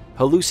sluggish.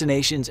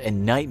 Hallucinations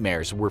and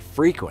nightmares were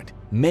frequent.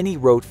 Many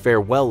wrote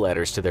farewell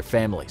letters to their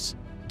families.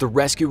 The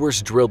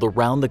rescuers drilled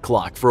around the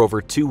clock for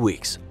over 2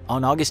 weeks.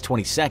 On August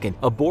 22nd,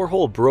 a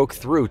borehole broke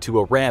through to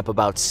a ramp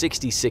about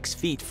 66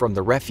 feet from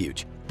the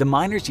refuge. The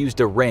miners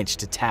used a wrench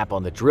to tap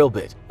on the drill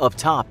bit. Up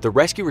top, the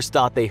rescuers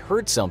thought they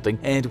heard something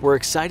and were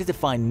excited to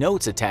find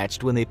notes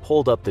attached when they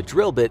pulled up the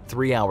drill bit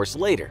 3 hours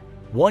later.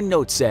 One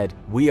note said,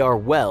 "We are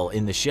well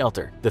in the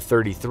shelter, the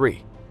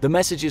 33." The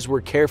messages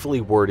were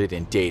carefully worded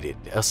and dated,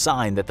 a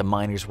sign that the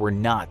miners were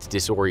not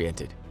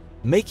disoriented.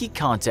 Making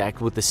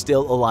contact with the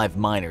still-alive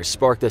miners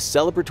sparked a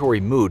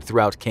celebratory mood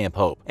throughout Camp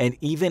Hope and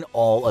even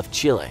all of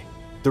Chile.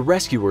 The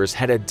rescuers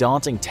had a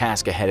daunting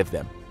task ahead of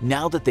them.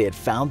 Now that they had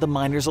found the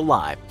miners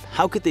alive,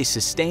 how could they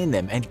sustain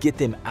them and get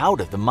them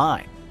out of the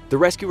mine? The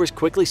rescuers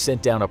quickly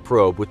sent down a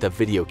probe with a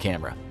video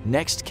camera.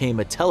 Next came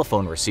a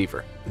telephone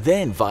receiver,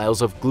 then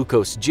vials of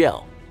glucose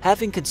gel.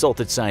 Having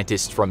consulted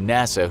scientists from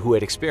NASA who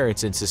had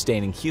experience in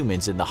sustaining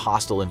humans in the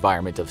hostile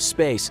environment of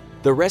space,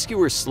 the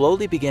rescuers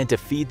slowly began to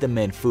feed the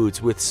men foods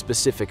with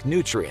specific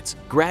nutrients,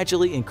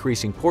 gradually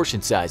increasing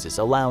portion sizes,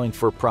 allowing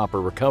for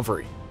proper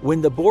recovery.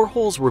 When the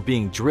boreholes were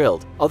being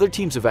drilled, other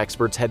teams of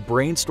experts had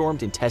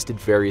brainstormed and tested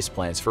various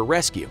plans for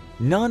rescue.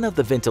 None of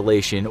the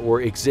ventilation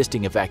or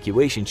existing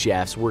evacuation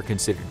shafts were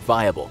considered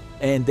viable,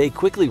 and they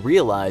quickly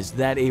realized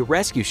that a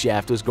rescue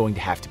shaft was going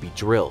to have to be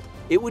drilled.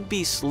 It would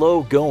be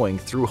slow going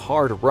through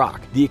hard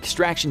rock. The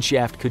extraction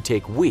shaft could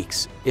take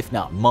weeks, if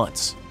not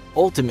months.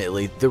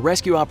 Ultimately, the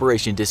rescue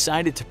operation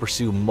decided to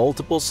pursue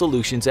multiple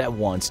solutions at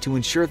once to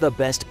ensure the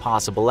best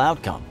possible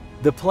outcome.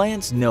 The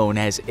plans known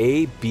as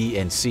A, B,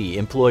 and C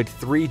employed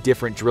 3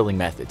 different drilling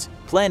methods.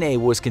 Plan A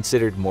was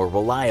considered more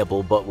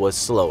reliable but was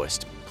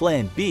slowest.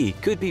 Plan B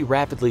could be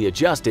rapidly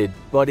adjusted,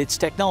 but its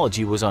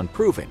technology was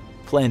unproven.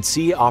 Plan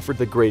C offered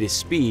the greatest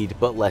speed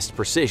but less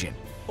precision.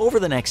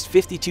 Over the next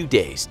 52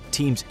 days,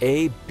 teams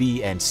A,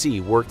 B, and C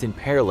worked in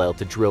parallel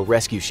to drill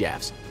rescue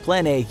shafts.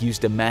 Plan A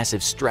used a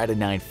massive Strata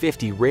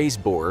 950 raise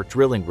borer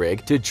drilling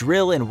rig to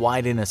drill and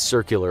widen a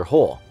circular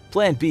hole.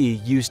 Plan B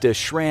used a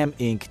Schramm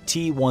Inc.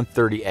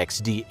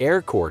 T130XD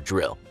air core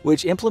drill,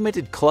 which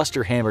implemented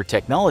cluster hammer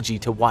technology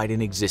to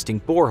widen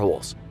existing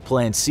boreholes.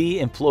 Plan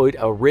C employed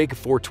a Rig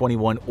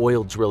 421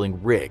 oil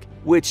drilling rig,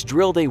 which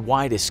drilled a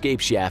wide escape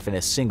shaft in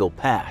a single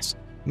pass.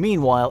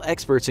 Meanwhile,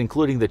 experts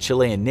including the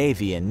Chilean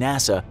Navy and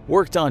NASA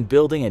worked on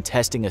building and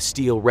testing a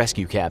steel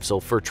rescue capsule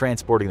for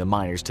transporting the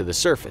miners to the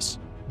surface.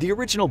 The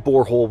original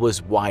borehole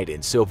was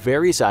widened so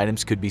various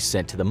items could be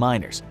sent to the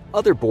miners.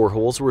 Other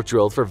boreholes were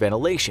drilled for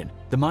ventilation.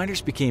 The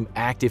miners became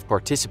active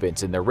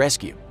participants in their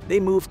rescue. They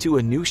moved to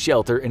a new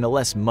shelter in a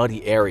less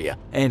muddy area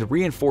and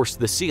reinforced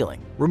the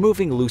ceiling,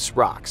 removing loose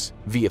rocks.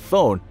 Via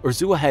phone,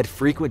 Urzua had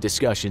frequent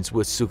discussions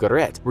with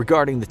Sugaret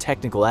regarding the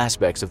technical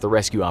aspects of the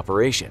rescue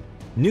operation.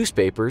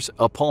 Newspapers,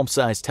 a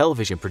palm-sized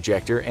television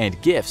projector,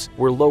 and gifts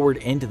were lowered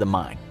into the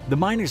mine. The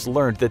miners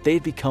learned that they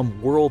had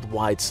become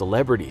worldwide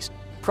celebrities.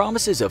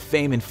 Promises of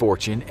fame and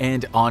fortune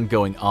and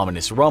ongoing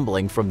ominous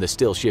rumbling from the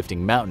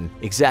still-shifting mountain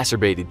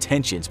exacerbated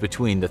tensions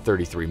between the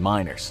 33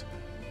 miners.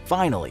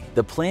 Finally,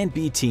 the Plan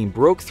B team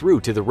broke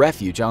through to the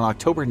refuge on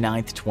October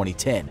 9,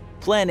 2010.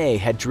 Plan A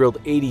had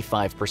drilled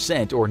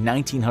 85% or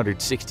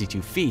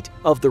 1,962 feet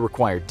of the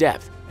required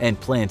depth, and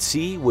Plan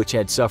C, which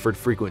had suffered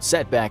frequent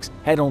setbacks,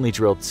 had only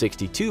drilled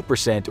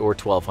 62% or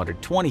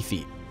 1,220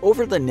 feet.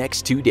 Over the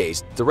next 2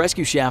 days, the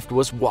rescue shaft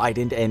was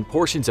widened and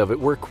portions of it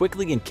were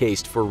quickly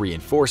encased for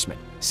reinforcement.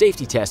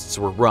 Safety tests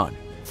were run.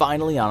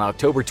 Finally, on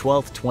October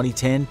 12,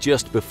 2010,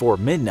 just before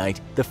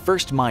midnight, the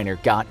first miner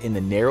got in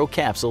the narrow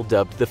capsule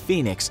dubbed the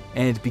Phoenix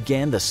and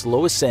began the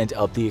slow ascent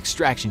up the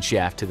extraction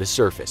shaft to the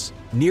surface.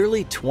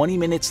 Nearly 20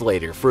 minutes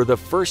later, for the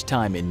first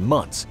time in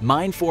months,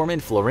 mine foreman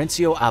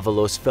Florencio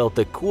Avalos felt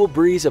the cool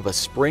breeze of a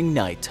spring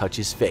night touch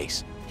his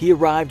face. He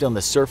arrived on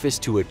the surface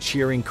to a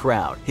cheering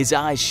crowd, his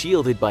eyes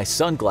shielded by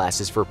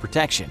sunglasses for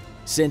protection,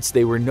 since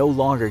they were no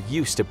longer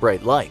used to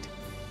bright light.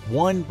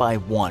 One by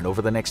one,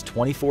 over the next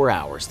 24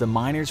 hours, the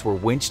miners were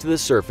winched to the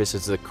surface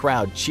as the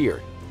crowd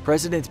cheered.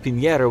 President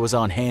Piñera was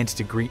on hand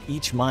to greet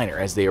each miner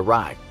as they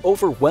arrived.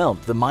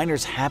 Overwhelmed, the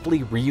miners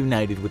happily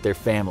reunited with their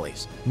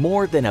families.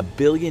 More than 1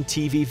 billion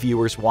TV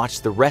viewers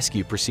watched the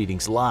rescue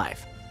proceedings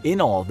live.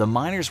 In all, the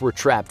miners were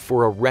trapped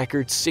for a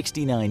record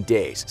 69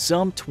 days,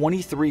 some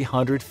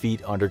 2,300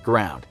 feet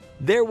underground.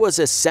 There was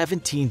a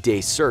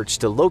 17-day search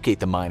to locate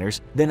the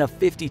miners, then a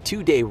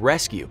 52-day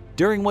rescue,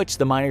 during which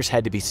the miners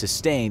had to be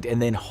sustained and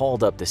then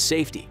hauled up to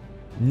safety.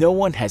 No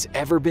one has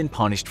ever been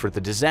punished for the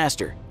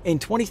disaster. In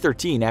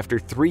 2013, after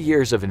 3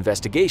 years of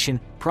investigation,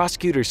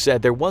 prosecutors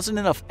said there wasn't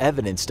enough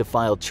evidence to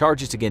file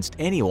charges against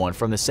anyone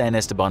from the San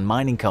Esteban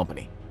Mining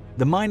Company.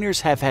 The miners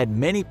have had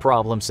many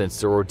problems since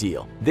their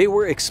ordeal. They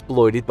were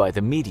exploited by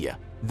the media.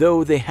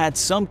 Though they had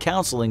some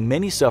counseling,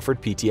 many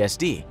suffered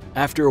PTSD.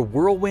 After a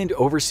whirlwind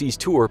overseas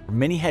tour,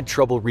 many had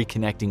trouble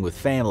reconnecting with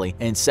family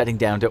and settling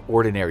down to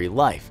ordinary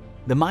life.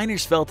 The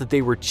miners felt that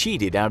they were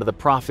cheated out of the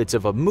profits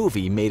of a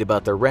movie made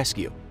about their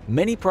rescue.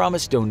 Many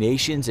promised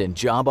donations and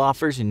job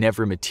offers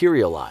never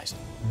materialized.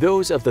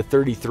 Those of the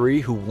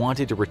 33 who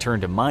wanted to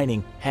return to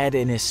mining had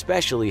an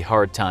especially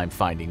hard time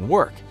finding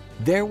work.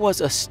 There was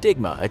a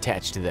stigma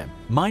attached to them.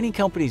 Mining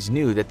companies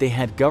knew that they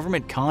had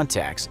government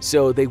contacts,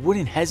 so they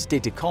wouldn't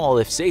hesitate to call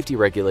if safety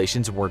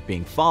regulations weren't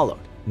being followed.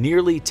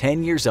 Nearly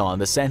 10 years on,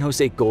 the San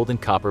Jose Gold and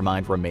Copper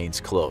Mine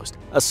remains closed.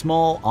 A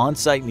small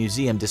on-site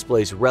museum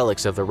displays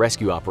relics of the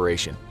rescue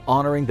operation,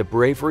 honoring the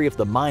bravery of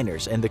the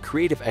miners and the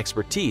creative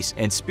expertise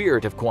and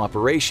spirit of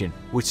cooperation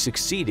which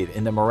succeeded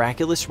in the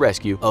miraculous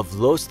rescue of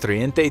Los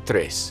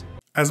 33.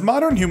 As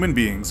modern human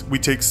beings, we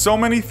take so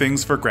many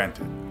things for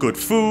granted. Good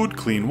food,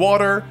 clean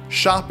water,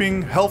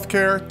 shopping,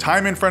 healthcare,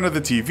 time in front of the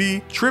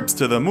TV, trips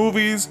to the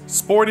movies,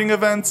 sporting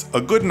events,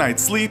 a good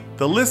night's sleep,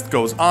 the list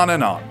goes on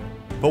and on.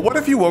 But what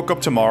if you woke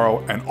up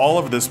tomorrow and all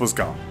of this was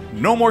gone?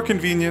 No more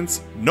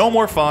convenience, no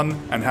more fun,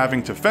 and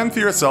having to fend for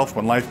yourself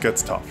when life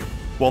gets tough.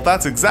 Well,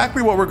 that's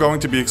exactly what we're going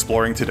to be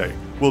exploring today.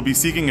 We'll be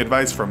seeking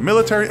advice from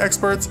military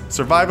experts,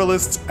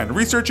 survivalists, and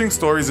researching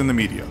stories in the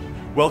media.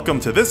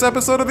 Welcome to this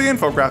episode of the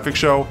Infographic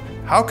Show.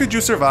 How could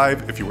you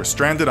survive if you were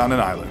stranded on an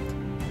island?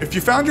 If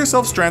you found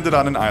yourself stranded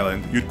on an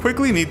island, you'd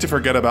quickly need to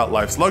forget about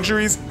life's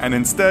luxuries and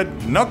instead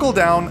knuckle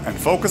down and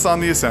focus on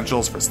the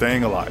essentials for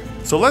staying alive.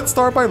 So let's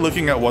start by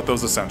looking at what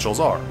those essentials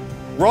are.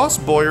 Ross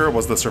Boyer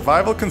was the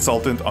survival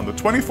consultant on the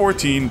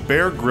 2014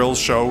 Bear Grylls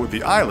show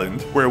The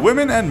Island, where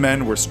women and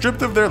men were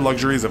stripped of their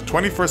luxuries of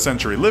 21st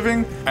century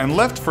living and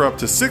left for up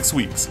to 6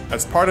 weeks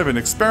as part of an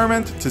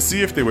experiment to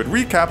see if they would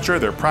recapture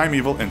their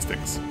primeval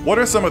instincts. What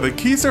are some of the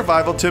key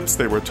survival tips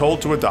they were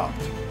told to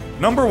adopt?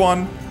 Number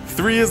 1,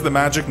 3 is the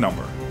magic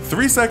number.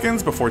 3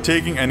 seconds before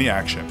taking any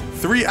action.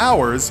 3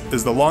 hours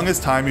is the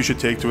longest time you should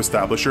take to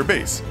establish your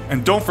base.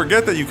 And don't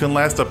forget that you can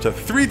last up to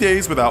 3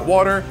 days without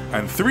water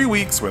and 3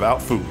 weeks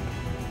without food.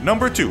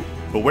 Number 2,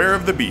 beware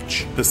of the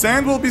beach. The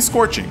sand will be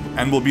scorching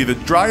and will be the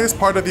driest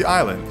part of the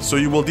island, so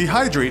you will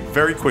dehydrate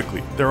very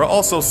quickly. There are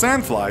also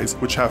sandflies,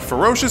 which have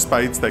ferocious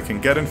bites that can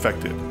get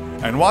infected.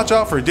 And watch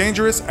out for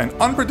dangerous and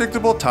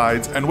unpredictable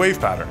tides and wave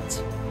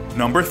patterns.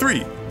 Number 3,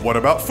 what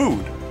about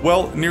food?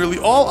 Well, nearly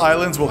all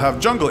islands will have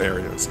jungle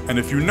areas, and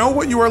if you know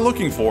what you are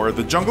looking for,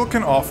 the jungle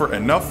can offer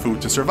enough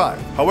food to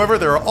survive. However,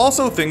 there are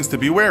also things to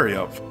be wary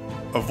of.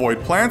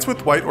 Avoid plants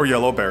with white or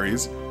yellow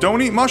berries.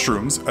 Don't eat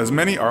mushrooms, as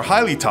many are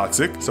highly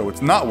toxic, so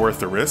it's not worth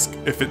the risk.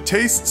 If it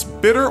tastes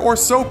bitter or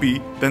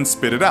soapy, then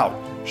spit it out.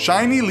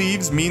 Shiny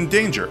leaves mean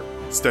danger.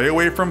 Stay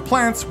away from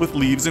plants with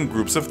leaves in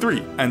groups of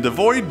 3, and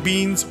avoid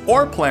beans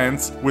or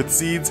plants with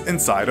seeds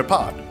inside a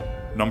pod.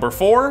 Number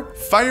 4,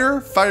 fire,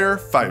 fire,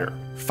 fire.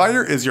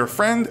 Fire is your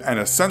friend and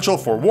essential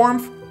for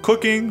warmth,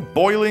 cooking,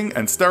 boiling,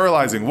 and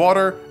sterilizing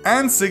water,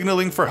 and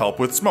signaling for help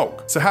with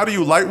smoke. So how do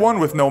you light one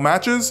with no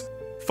matches?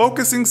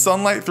 Focusing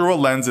sunlight through a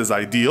lens is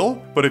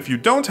ideal, but if you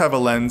don't have a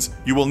lens,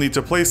 you will need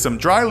to place some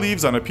dry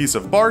leaves on a piece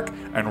of bark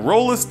and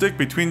roll a stick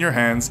between your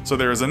hands so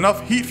there is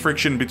enough heat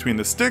friction between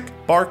the stick,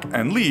 bark,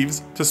 and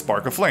leaves to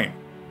spark a flame.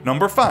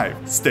 Number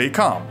 5, stay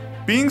calm.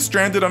 Being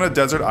stranded on a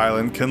desert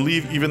island can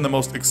leave even the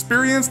most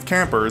experienced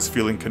campers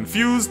feeling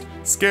confused,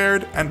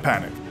 scared, and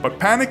panicked. But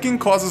panicking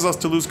causes us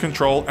to lose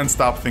control and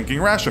stop thinking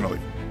rationally.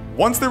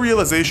 Once the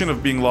realization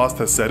of being lost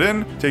has set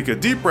in, take a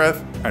deep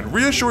breath and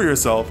reassure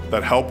yourself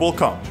that help will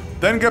come.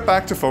 Then get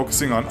back to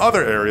focusing on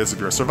other areas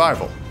of your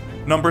survival.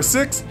 Number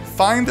 6,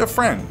 find a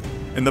friend.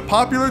 In the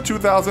popular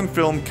 2000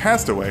 film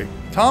Castaway,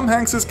 Tom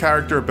Hanks's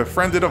character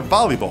befriended a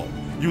volleyball.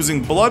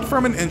 Using blood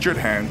from an injured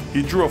hand,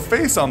 he drew a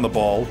face on the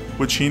ball,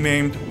 which he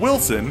named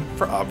Wilson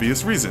for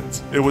obvious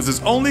reasons. It was his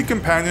only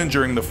companion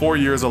during the 4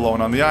 years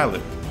alone on the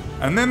island.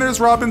 And then there's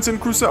Robinson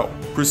Crusoe.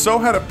 Crusoe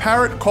had a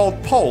parrot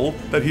called Pole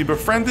that he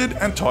befriended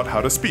and taught how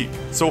to speak.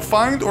 So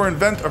find or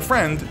invent a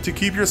friend to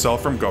keep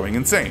yourself from going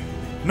insane.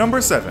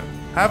 Number 7.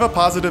 Have a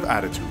positive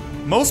attitude.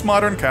 Most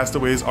modern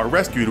castaways are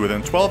rescued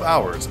within 12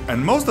 hours,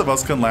 and most of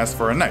us can last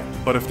for a night.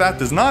 But if that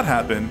does not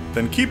happen,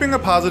 then keeping a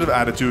positive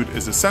attitude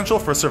is essential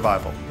for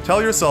survival. Tell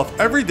yourself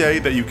every day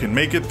that you can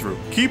make it through.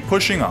 Keep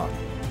pushing on.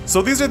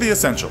 So these are the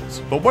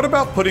essentials, but what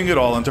about putting it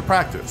all into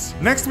practice?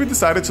 Next, we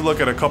decided to look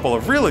at a couple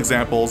of real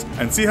examples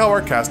and see how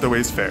our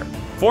castaways fare.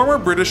 Former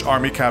British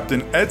Army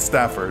Captain Ed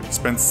Stafford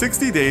spent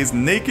 60 days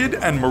naked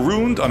and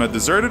marooned on a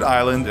deserted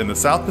island in the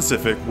South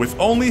Pacific with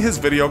only his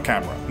video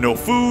camera. No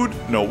food,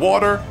 no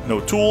water, no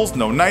tools,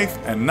 no knife,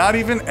 and not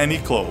even any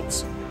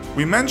clothes.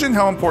 We mentioned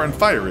how important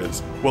fire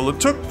is. Well, it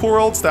took poor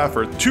old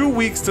Stafford 2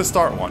 weeks to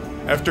start one,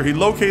 after he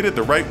located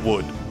the right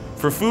wood.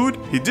 For food,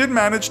 he did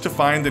manage to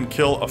find and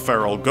kill a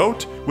feral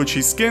goat, which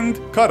he skinned,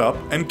 cut up,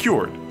 and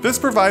cured. This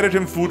provided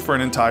him food for an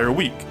entire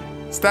week.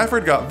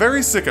 Stafford got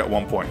very sick at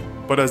one point,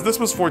 but as this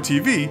was for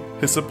TV,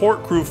 his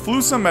support crew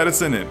flew some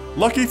medicine in.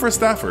 Lucky for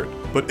Stafford,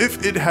 but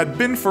if it had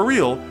been for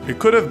real, it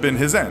could have been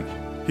his end.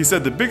 He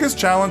said the biggest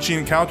challenge he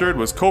encountered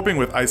was coping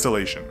with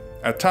isolation.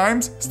 At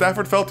times,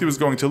 Stafford felt he was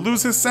going to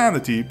lose his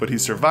sanity, but he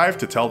survived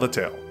to tell the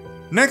tale.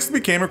 Next,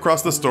 we came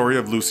across the story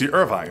of Lucy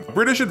Irvine, a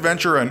British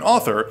adventurer and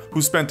author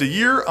who spent a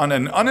year on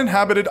an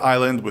uninhabited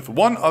island with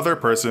one other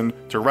person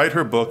to write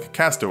her book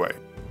Castaway.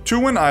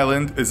 Tuwin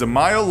Island is a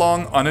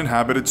mile-long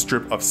uninhabited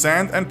strip of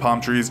sand and palm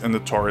trees in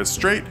the Torres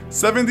Strait,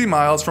 70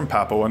 miles from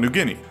Papua New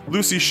Guinea.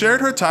 Lucy shared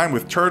her time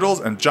with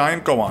turtles and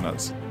giant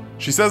goannas.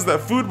 She says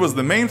that food was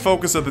the main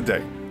focus of the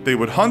day. They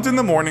would hunt in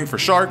the morning for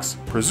sharks,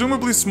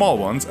 presumably small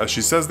ones, as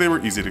she says they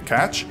were easy to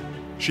catch.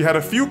 She had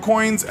a few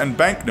coins and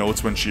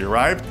banknotes when she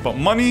arrived, but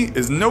money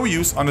is no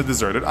use on a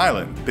deserted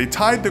island. They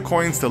tied the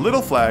coins to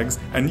little flags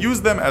and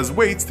used them as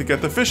weights to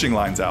get the fishing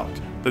lines out.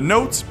 The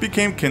notes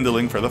became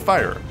kindling for the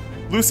fire.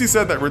 Lucy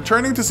said that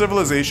returning to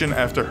civilization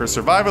after her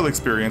survival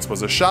experience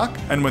was a shock,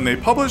 and when they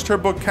published her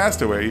book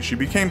Castaway, she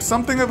became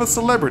something of a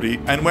celebrity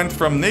and went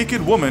from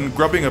naked woman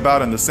grubbing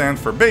about in the sand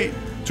for bait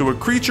to a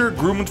creature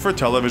groomed for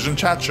television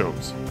chat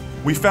shows.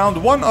 We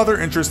found one other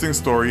interesting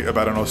story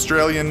about an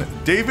Australian,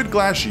 David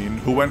Glasheen,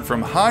 who went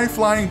from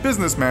high-flying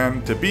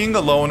businessman to being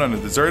alone on a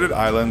deserted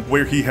island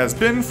where he has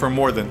been for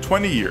more than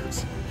 20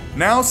 years.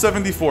 Now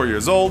 74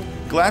 years old,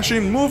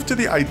 Glasheen moved to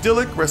the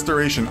idyllic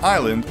Restoration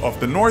Island off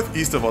the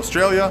northeast of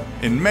Australia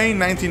in May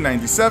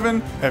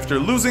 1997 after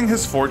losing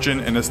his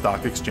fortune in a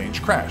stock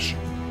exchange crash.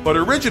 But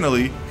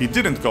originally, he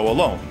didn't go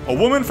alone. A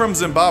woman from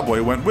Zimbabwe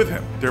went with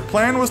him. Their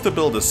plan was to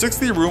build a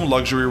 60-room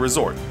luxury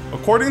resort.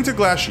 According to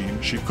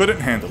Glasheen, she couldn't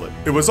handle it.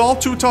 It was all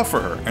too tough for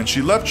her, and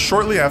she left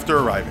shortly after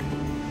arriving.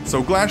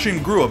 So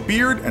Glasheen grew a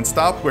beard and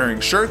stopped wearing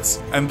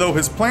shirts, and though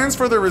his plans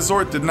for the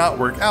resort did not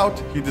work out,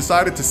 he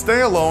decided to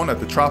stay alone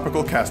at the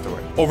tropical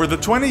Castaway. Over the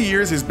 20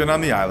 years he's been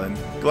on the island,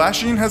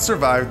 Glasheen has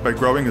survived by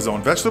growing his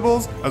own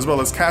vegetables, as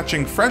well as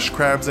catching fresh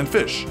crabs and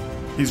fish.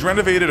 He's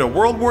renovated a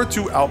World War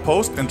II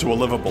outpost into a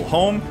livable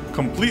home,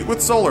 complete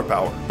with solar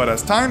power. But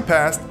as time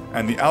passed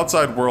and the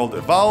outside world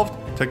evolved,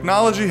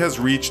 technology has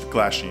reached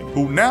Glasheen,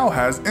 who now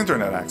has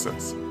internet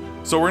access.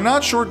 So we're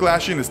not sure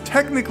Glasheen is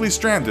technically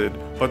stranded,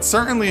 but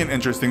certainly an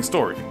interesting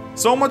story.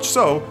 So much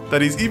so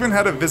that he's even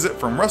had a visit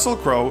from Russell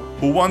Crowe,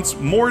 who once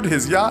moored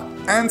his yacht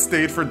and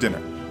stayed for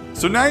dinner.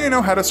 So now you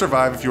know how to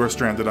survive if you are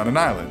stranded on an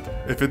island.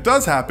 If it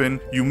does happen,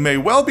 you may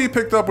well be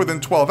picked up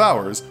within 12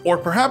 hours, or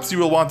perhaps you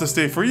will want to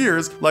stay for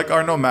years like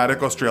our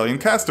nomadic Australian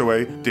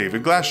castaway,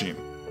 David Glasheen.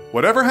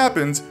 Whatever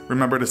happens,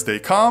 remember to stay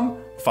calm,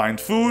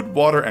 find food,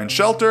 water, and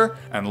shelter,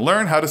 and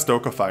learn how to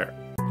stoke a fire.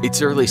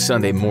 It's early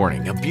Sunday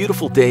morning, a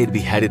beautiful day to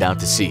be headed out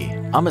to sea.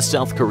 I'm a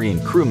South Korean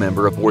crew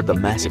member aboard the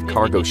massive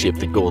cargo ship,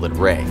 the Golden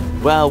Ray.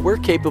 While we're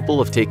capable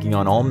of taking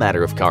on all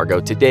manner of cargo,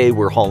 today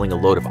we're hauling a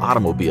load of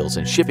automobiles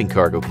and shipping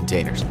cargo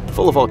containers,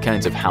 full of all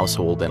kinds of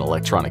household and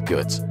electronic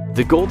goods.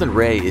 The Golden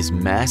Ray is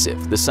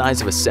massive, the size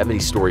of a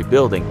 70-story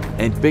building,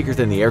 and bigger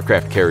than the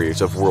aircraft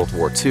carriers of World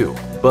War II.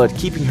 But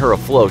keeping her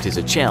afloat is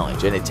a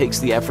challenge, and it takes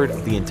the effort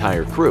of the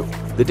entire crew.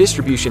 The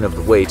distribution of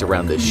the weight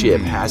around the ship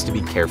has to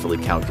be carefully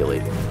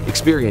calculated.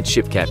 Experienced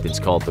ship captains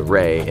called the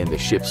Ray and the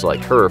ships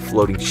like her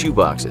floating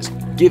shoeboxes,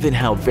 given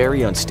how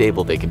very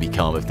unstable they can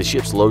become if the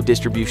ship's load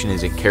distribution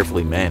isn't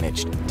carefully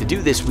managed. To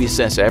do this, we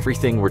assess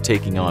everything we're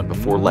taking on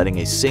before letting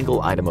a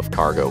single item of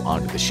cargo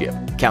onto the ship,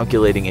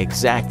 calculating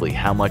exactly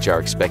how much our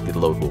expected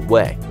load will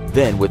weigh.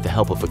 Then, with the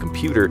help of a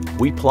computer,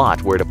 we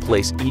plot where to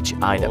place each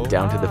item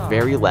down to the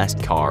very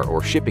last car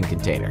or shipping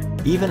container.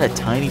 Even a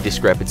tiny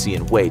discrepancy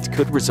in weight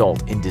could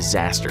result in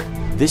disaster.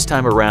 This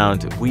time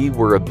around, we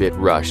were a bit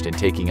rushed in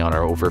taking on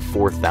our over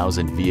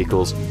 4,000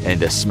 vehicles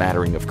and a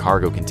smattering of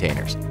cargo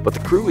containers, but the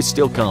crew is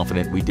still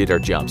confident we did our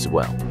jobs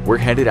well. We're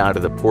headed out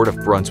of the port of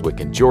Brunswick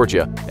in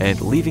Georgia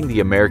and leaving the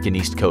American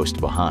East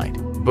Coast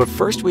behind. But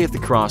first we have to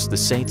cross the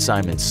St.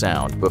 Simons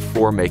Sound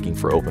before making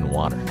for open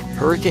water.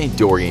 Hurricane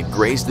Dorian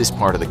grazed this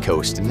part of the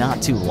coast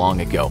not too long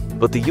ago,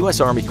 but the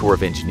U.S. Army Corps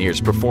of Engineers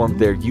performed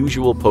their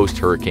usual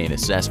post-hurricane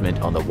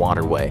assessment on the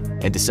waterway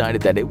and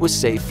decided that it was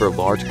safe for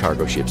large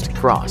cargo ships to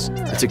cross.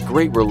 It's a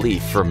great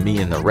relief for me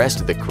and the rest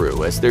of the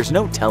crew, as there's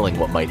no telling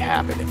what might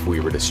happen if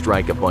we were to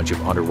strike a bunch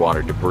of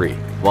underwater debris.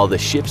 While the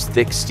ship's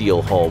thick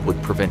steel hull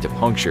would prevent a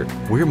puncture,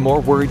 we're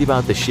more worried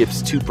about the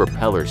ship's two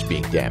propellers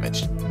being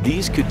damaged.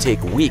 These could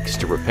take weeks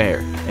to repair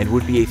and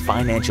would be a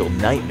financial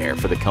nightmare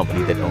for the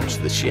company that owns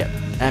the ship.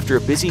 After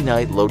a busy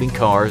night loading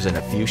cars and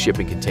a few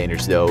shipping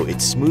containers though,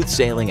 it's smooth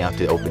sailing out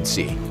to open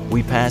sea.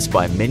 We pass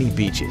by many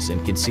beaches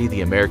and can see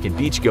the American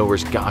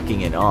beachgoers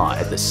gawking in awe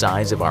at the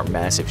size of our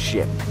massive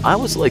ship. I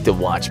always like to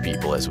watch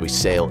people as we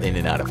sail in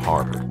and out of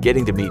harbor.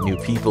 Getting to meet new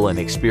people and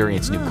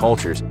experience new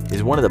cultures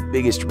is one of the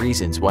biggest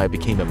reasons why I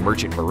became a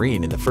merchant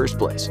marine in the first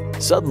place.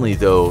 Suddenly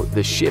though,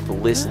 the ship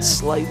lists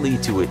slightly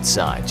to its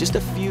side, just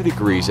a few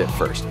degrees at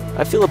first.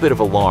 I feel a bit of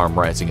alarm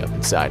rising up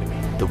inside of me.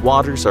 The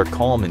waters are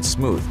calm and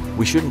smooth.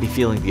 We shouldn't be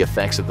feeling the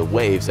effects of the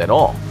waves at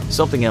all.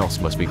 Something else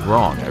must be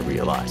wrong, I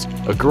realize.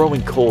 A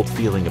growing cold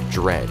feeling of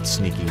dread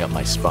sneaking up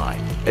my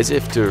spine. As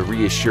if to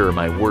reassure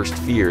my worst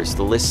fears,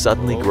 the list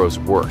suddenly grows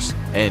worse,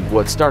 and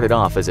what started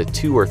off as a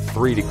 2 or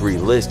 3 degree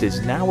list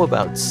is now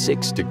about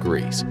 6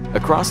 degrees.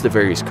 Across the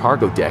various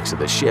cargo decks of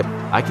the ship,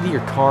 I can hear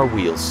car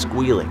wheels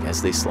squealing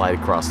as they slide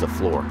across the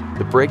floor.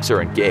 The brakes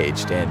are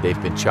engaged and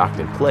they've been chocked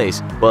in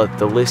place, but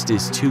the list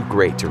is too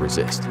great to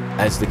resist.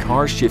 As the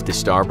cars shift to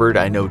starboard,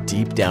 I know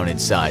deep down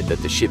inside that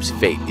the ship's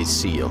fate is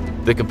sealed.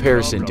 The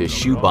comparison to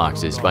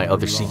shoeboxes by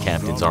other sea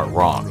captains aren't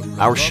wrong.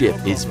 Our ship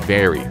is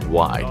very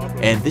wide,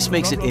 and this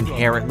makes it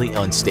inherently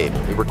unstable.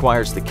 It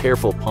requires the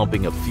careful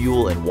pumping of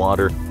fuel and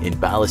water in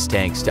ballast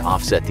tanks to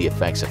offset the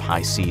effects of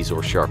high seas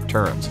or sharp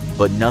turns.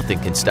 But nothing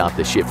can stop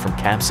the ship from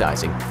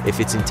capsizing if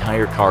its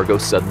entire cargo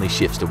suddenly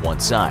shifts to one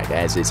side,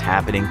 as is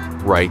happening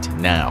right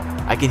now.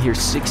 I can hear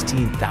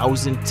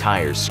 16,000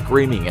 tires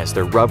screaming as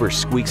their rubber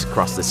squeaks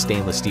across the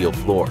stainless steel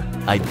floor.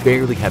 I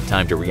barely have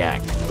time to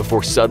react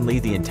before suddenly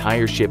the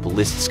entire ship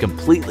lists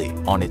completely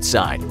on its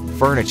side.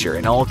 Furniture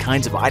and all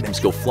kinds of items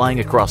go flying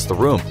across the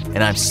room,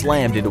 and I'm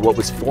slammed into what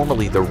was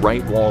formerly the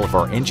right wall of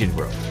our engine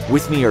room.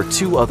 With me are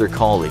 2 other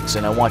colleagues,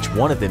 and I watch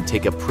one of them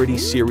take a pretty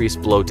serious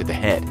blow to the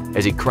head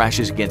as he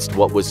crashes against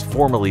what was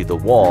formerly the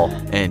wall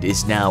and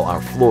is now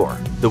our floor.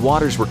 The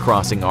waters we're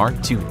crossing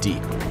aren't too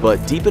deep,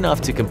 but deep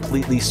enough to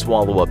completely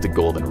swallow up the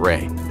golden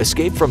ray.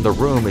 Escape from the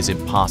room is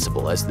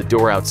impossible, as the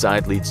door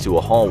outside leads to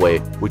a hallway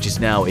which is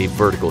now a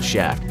vertical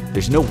shaft.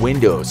 There's no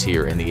windows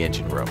here in the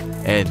engine room,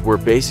 and we're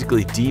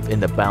basically deep in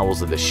the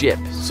bowels of the ship,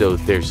 so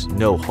there's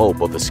no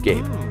hope of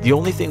escape. The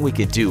only thing we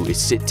can do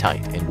is sit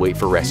tight and wait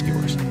for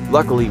rescuers.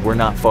 Luckily, we're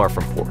not far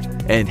from port,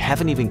 and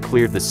haven't even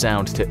cleared the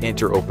Sound to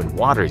enter open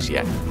waters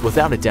yet.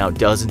 Without a doubt,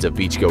 dozens of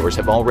beachgoers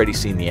have already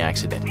seen the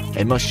accident,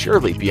 and must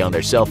surely be on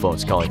their cell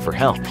phones calling for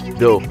help,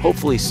 though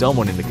hopefully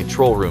someone in the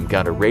control room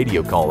got a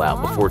radio call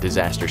out before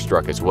disaster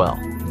struck as well.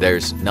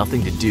 There's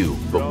nothing to do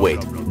but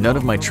wait. None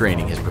of my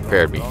training has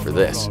prepared me for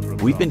this.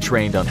 We've been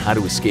trained on how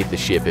to escape the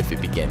ship if it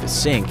began to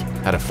sink,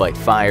 how to fight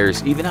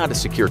fires, even how to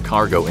secure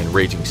cargo in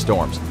raging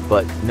storms,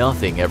 but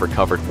nothing ever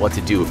covered what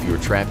to do if you were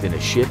trapped in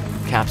a ship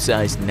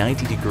capsized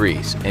 90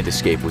 degrees and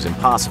escape was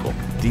impossible.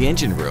 The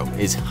engine room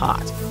is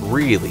hot,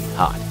 really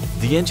hot.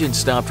 The engine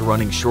stopped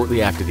running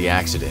shortly after the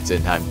accident,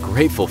 and I'm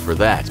grateful for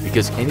that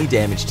because any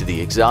damage to the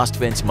exhaust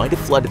vents might have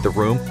flooded the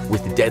room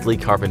with deadly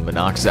carbon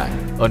monoxide.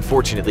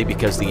 Unfortunately,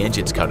 because the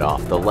engine's cut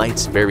off, the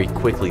lights very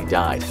quickly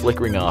died,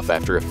 flickering off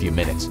after a few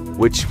minutes,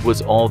 which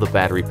was all the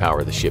battery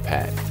power the ship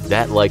had.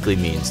 That likely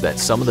means that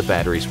some of the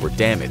batteries were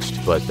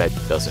damaged, but that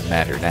doesn't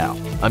matter now.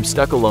 I'm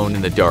stuck alone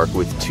in the dark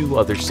with 2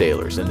 other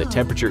sailors, and the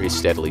temperature is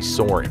steadily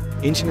soaring.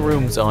 Engine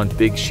rooms on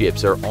big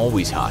ships are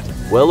always hot,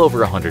 well over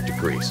 100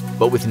 degrees,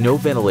 but with no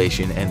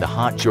ventilation and the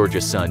hot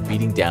Georgia sun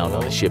beating down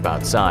on the ship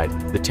outside,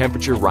 the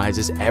temperature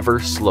rises ever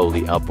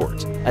slowly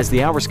upwards. As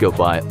the hours go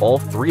by, all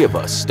 3 of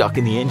us stuck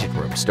in the engine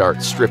room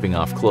start stripping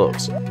off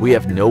clothes. We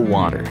have no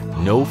water,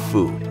 no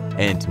food,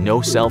 and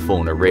no cell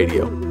phone or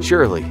radio.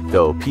 Surely,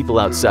 though, people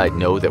outside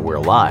know that we're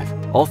alive.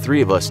 All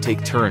 3 of us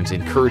take turns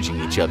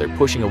encouraging each other,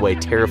 pushing away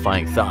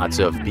terrifying thoughts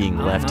of being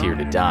left here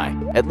to die.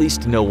 At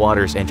least no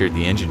water's entered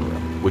the engine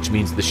room, which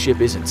means the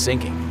ship isn't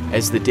sinking.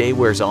 As the day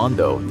wears on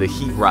though, the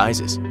heat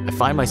rises. I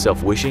find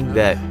myself wishing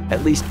that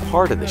at least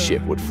part of the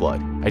ship would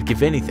flood. I'd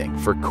give anything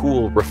for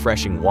cool,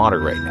 refreshing water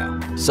right now.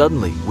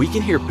 Suddenly, we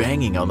can hear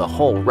banging on the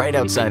hull right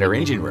outside our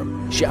engine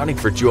room. Shouting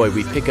for joy,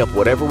 we pick up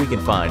whatever we can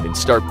find and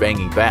start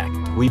banging back.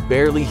 We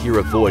barely hear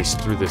a voice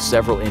through the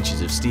several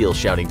inches of steel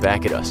shouting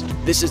back at us.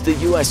 "This is the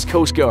U.S.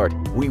 Coast Guard.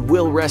 We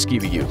will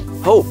rescue you.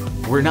 Hope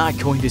we're not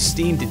going to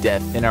steam to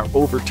death in our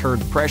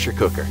overturned pressure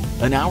cooker."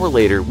 An hour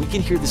later, we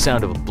can hear the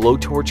sound of a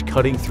blowtorch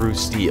cutting through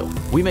steel.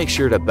 We make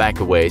sure to back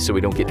away so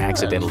we don't get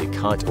accidentally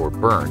cut or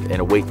burned,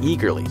 and await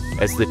eagerly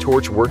as the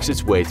torch works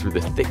its way through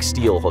the thick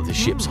steel of the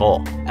ship's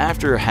hull.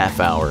 After a half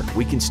hour,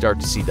 we can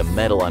start to see the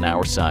metal on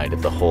our side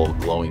of the hull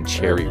glowing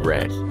cherry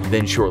red.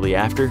 Then shortly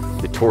after,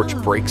 the torch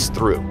breaks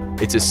through.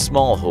 It's a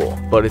small hole,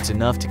 but it's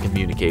enough to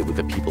communicate with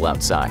the people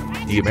outside.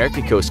 The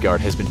American Coast Guard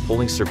has been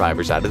pulling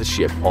survivors out of the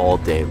ship all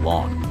day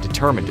long,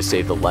 determined to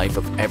save the life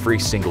of every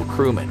single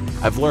crewman.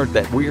 I've learned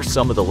that we're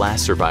some of the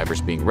last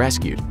survivors being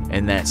rescued,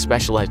 and that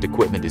specialized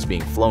equipment is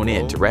being flown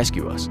in to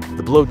rescue us.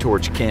 The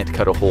blowtorch can't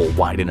cut a hole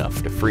wide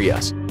enough to free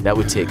us. That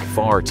would take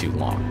far too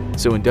long.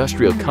 So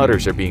industrial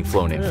cutters are being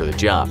flown in for the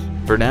job.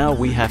 For now,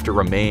 we have to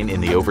remain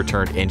in the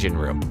overturned engine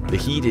room. The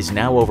heat is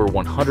now over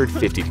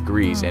 150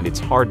 degrees and it's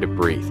hard to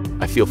breathe.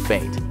 I feel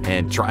faint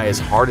and try as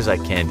hard as I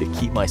can to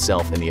keep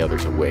myself and the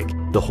others awake.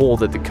 The hole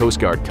that the Coast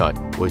Guard cut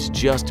was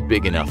just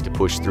big enough to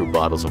push through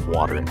bottles of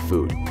water and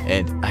food.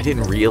 And I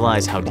didn't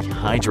realize how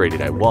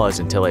dehydrated I was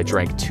until I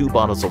drank 2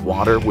 bottles of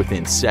water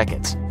within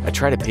seconds. I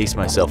try to pace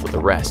myself with the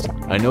rest.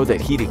 I know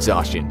that heat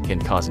exhaustion can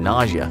cause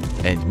nausea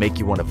and make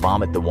you want to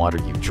vomit the water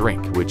you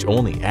drink, which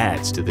only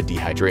adds to the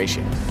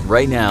dehydration.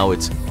 Right now,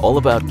 it's all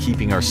about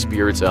keeping our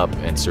spirits up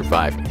and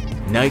surviving.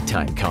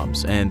 Nighttime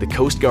comes, and the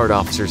Coast Guard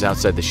officers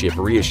outside the ship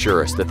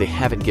reassure us that they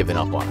haven't given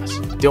up on us.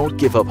 Don't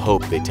give up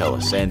hope, they tell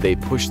us, and they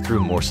push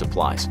through more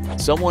supplies.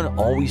 Someone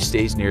always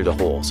stays near the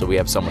hole, so we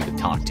have someone to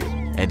talk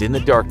to. And in the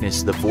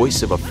darkness, the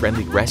voice of a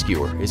friendly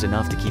rescuer is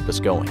enough to keep us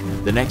going.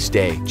 The next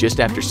day, just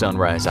after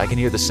sunrise, I can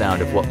hear the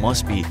sound of what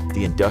must be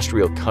the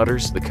industrial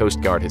cutters the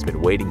Coast Guard has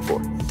been waiting for.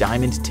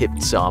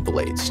 Diamond-tipped saw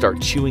blades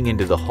start chewing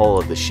into the hull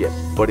of the ship,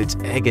 but it's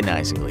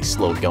agonizingly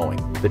slow going.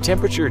 The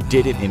temperature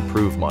didn't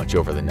improve much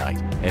over the night,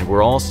 and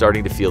we're all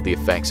starting to feel the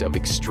effects of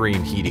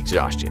extreme heat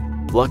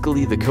exhaustion.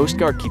 Luckily, the Coast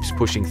Guard keeps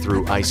pushing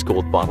through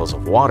ice-cold bottles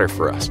of water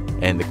for us,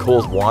 and the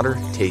cold water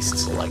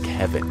tastes like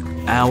heaven.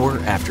 Hour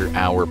after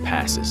hour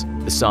passes.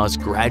 The saw is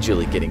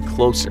gradually getting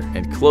closer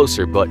and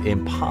closer, but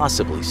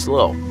impossibly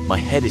slow. My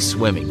head is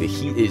swimming. The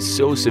heat is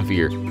so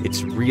severe,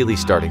 it's really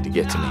starting to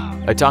get to me.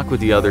 I talk with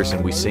the others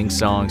and we sing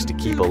songs to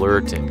keep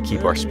alert and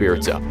keep our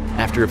spirits up.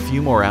 After a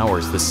few more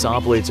hours, the saw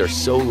blades are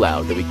so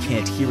loud that we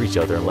can't hear each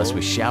other unless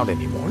we shout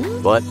anymore.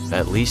 But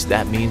at least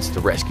that means the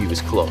rescue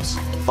is close.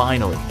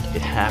 Finally,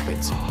 it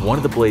happens. One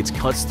of the blades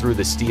cuts through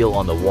the steel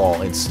on the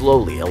wall, and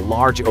slowly a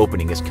large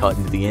opening is cut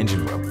into the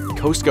engine room.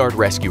 Coast Guard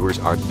rescuers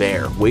are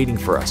there, waiting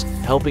for us,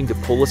 helping to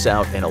pull us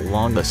out and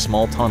along the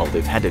small tunnel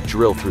they've had to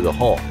drill through the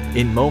hull.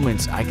 In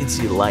moments, I can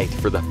see light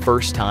for the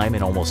first time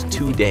in almost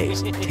 2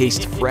 days,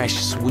 taste fresh,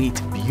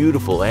 sweet,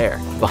 beautiful air.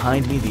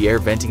 Behind me, the air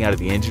venting out of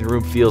the engine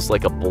room feels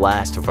like a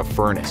blast of a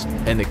furnace,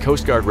 and the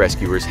Coast Guard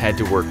rescuers had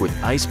to work with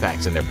ice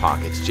packs in their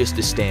pockets just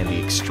to stand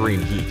the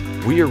extreme heat.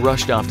 We are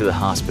rushed off to the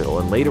hospital,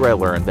 and later I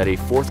learned that a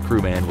 4th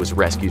crewman was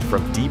rescued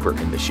from deeper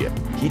in the ship.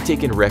 He'd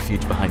taken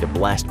refuge behind a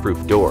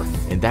blast-proof door,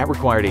 and that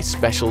required a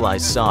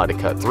specialized saw to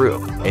cut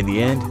through. In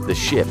the end, the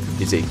ship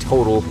is a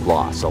total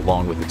loss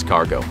along with its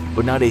cargo,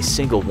 but not a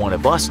single one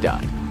of us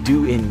died,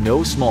 due in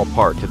no small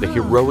part to the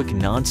heroic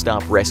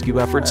non-stop rescue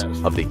efforts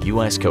of the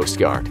U.S. Coast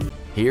Guard.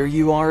 Here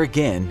you are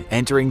again,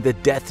 entering the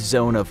death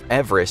zone of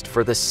Everest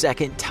for the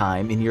 2nd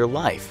time in your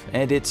life.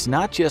 And it's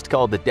not just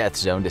called the death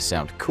zone to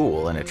sound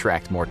cool and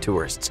attract more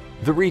tourists.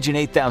 The region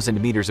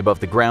 8,000 meters above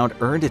the ground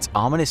earned its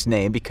ominous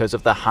name because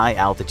of the high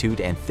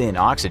altitude and thin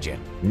oxygen.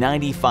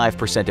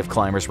 95% of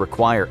climbers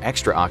require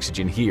extra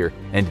oxygen here,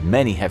 and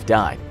many have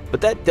died.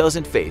 But that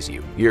doesn't faze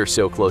you. You're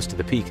so close to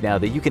the peak now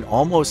that you can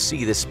almost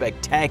see the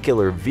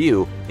spectacular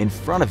view in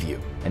front of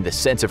you and the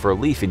sense of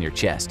relief in your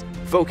chest.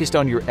 Focused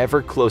on your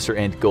ever closer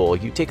end goal,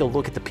 you take a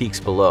look at the peaks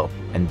below,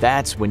 and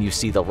that's when you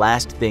see the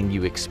last thing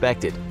you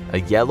expected,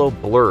 a yellow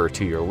blur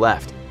to your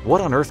left.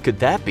 What on earth could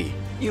that be?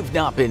 You've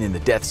not been in the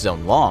death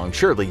zone long,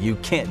 surely you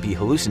can't be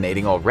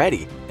hallucinating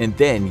already. And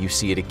then you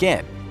see it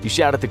again. You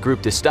shout at the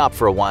group to stop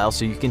for a while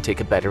so you can take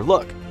a better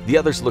look. The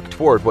others look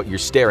toward what you're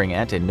staring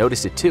at and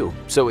notice it too,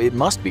 so it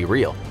must be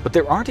real. But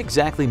there aren't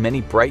exactly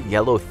many bright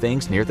yellow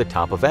things near the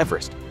top of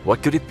Everest.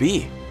 What could it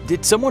be?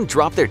 Did someone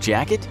drop their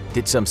jacket?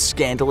 Did some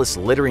scandalous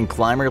littering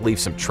climber leave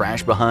some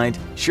trash behind?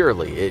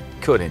 Surely it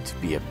couldn't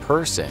be a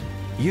person.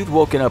 You'd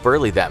woken up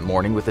early that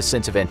morning with a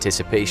sense of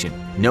anticipation,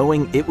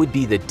 knowing it would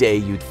be the day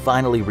you'd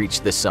finally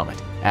reach the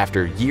summit.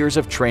 After years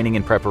of training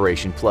and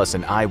preparation plus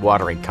an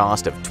eye-watering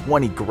cost of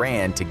 20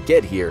 grand to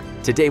get here,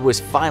 today was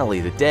finally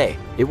the day.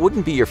 It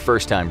wouldn't be your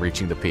first time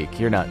reaching the peak,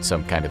 you're not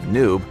some kind of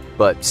noob,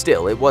 but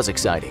still it was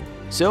exciting.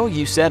 So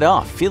you set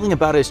off, feeling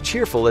about as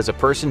cheerful as a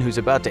person who's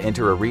about to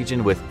enter a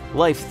region with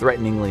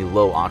life-threateningly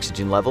low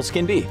oxygen levels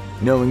can be,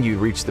 knowing you'd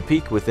reach the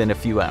peak within a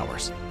few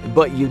hours.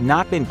 But you'd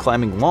not been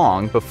climbing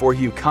long before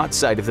you caught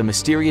sight of the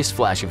mysterious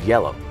flash of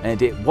yellow.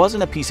 And it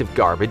wasn't a piece of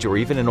garbage or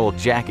even an old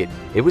jacket,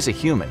 it was a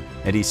human,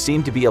 and he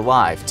seemed to be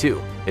alive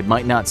too. It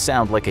might not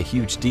sound like a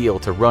huge deal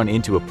to run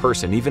into a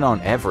person even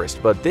on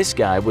Everest, but this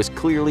guy was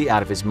clearly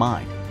out of his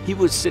mind. He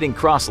was sitting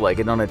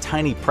cross-legged on a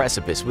tiny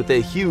precipice with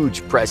a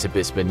huge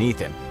precipice beneath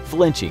him,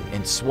 flinching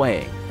and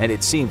swaying, and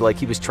it seemed like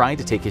he was trying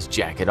to take his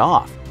jacket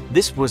off.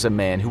 This was a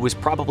man who was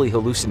probably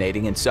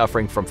hallucinating and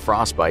suffering from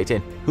frostbite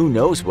and who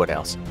knows what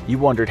else. You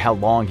wondered how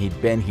long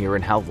he'd been here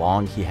and how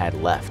long he had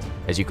left.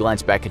 As you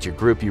glanced back at your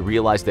group, you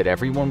realized that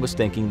everyone was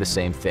thinking the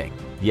same thing.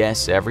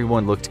 Yes,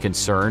 everyone looked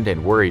concerned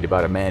and worried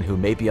about a man who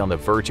may be on the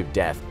verge of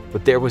death,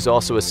 but there was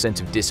also a sense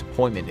of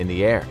disappointment in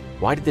the air.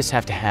 Why did this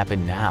have to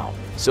happen now,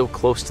 so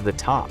close to the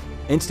top?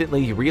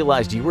 Instantly, you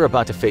realized you were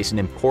about to face an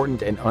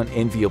important and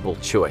unenviable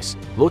choice.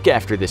 Look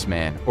after this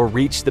man or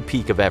reach the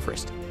peak of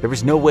Everest. There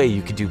was no way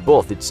you could do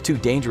both. It's too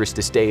dangerous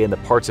to stay in the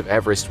parts of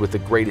Everest with the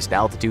greatest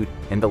altitude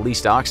and the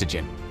least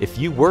oxygen. If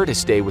you were to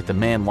stay with the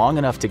man long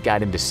enough to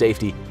guide him to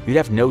safety, you'd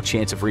have no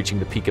chance of reaching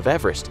the peak of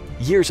Everest.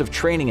 Years of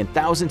training and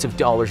thousands of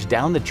dollars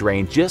down the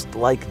drain just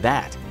like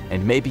that.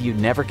 And maybe you'd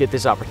never get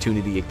this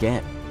opportunity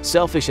again.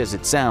 Selfish as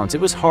it sounds,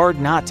 it was hard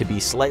not to be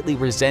slightly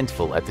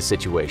resentful at the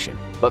situation.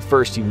 But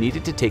first, you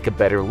needed to take a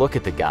better look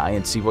at the guy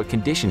and see what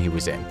condition he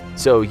was in.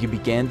 So you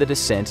began the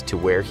descent to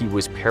where he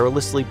was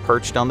perilously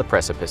perched on the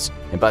precipice,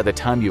 and by the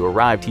time you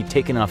arrived, he'd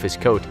taken off his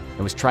coat and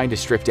was trying to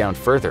strip down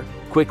further.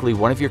 Quickly,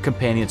 one of your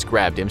companions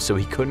grabbed him so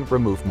he couldn't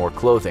remove more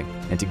clothing,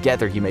 and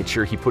together you made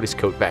sure he put his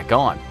coat back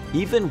on.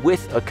 Even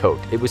with a coat,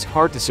 it was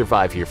hard to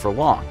survive here for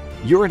long.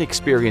 You're an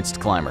experienced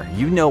climber,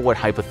 you know what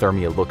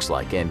hypothermia looks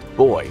like, and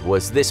boy,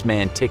 was this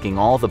man ticking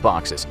all the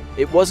boxes.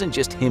 It wasn't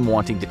just him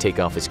wanting to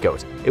take off his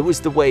coat, it was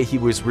the way he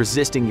was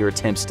resisting your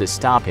attempts to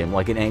stop him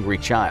like an angry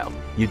child.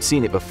 You'd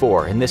seen it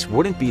before, and this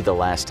wouldn't be the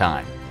last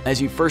time. As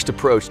you first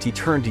approached, he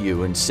turned to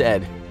you and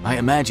said, "I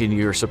imagine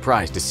you're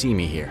surprised to see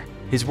me here."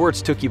 His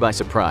words took you by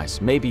surprise.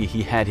 Maybe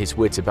he had his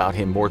wits about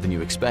him more than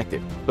you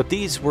expected. But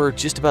these were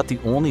just about the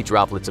only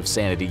droplets of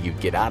sanity you'd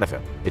get out of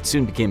him. It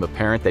soon became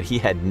apparent that he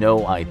had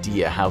no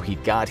idea how he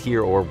got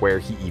here or where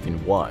he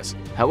even was.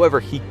 However,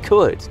 he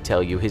could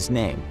tell you his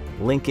name,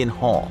 Lincoln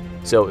Hall,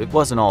 so it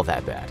wasn't all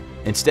that bad.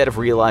 Instead of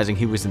realizing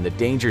he was in the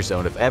danger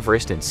zone of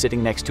Everest and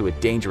sitting next to a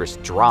dangerous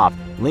drop,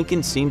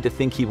 Lincoln seemed to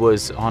think he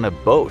was on a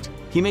boat.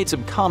 He made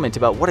some comment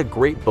about what a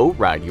great boat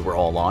ride you were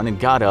all on and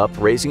got up,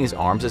 raising his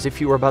arms as if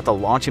he were about to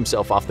launch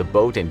himself off the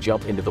boat and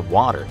jump into the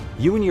water.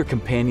 You and your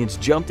companions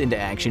jumped into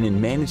action and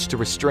managed to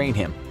restrain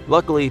him.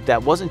 Luckily,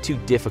 that wasn't too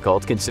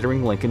difficult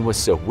considering Lincoln was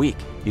so weak.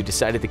 You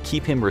decided to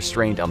keep him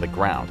restrained on the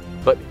ground.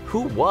 But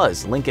who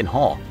was Lincoln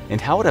Hall?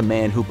 And how had a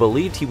man who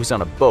believed he was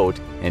on a boat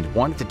and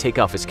wanted to take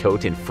off his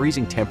coat in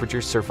freezing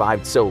temperatures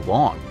survived so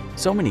long?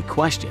 So many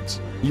questions.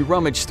 You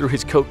rummaged through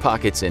his coat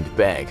pockets and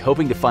bag,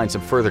 hoping to find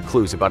some further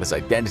clues about his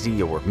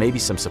identity or maybe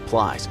some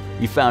supplies.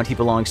 You found he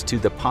belongs to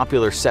the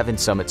popular Seven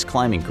Summits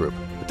climbing group,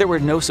 but there were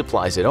no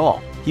supplies at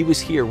all. He was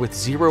here with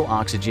zero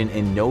oxygen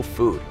and no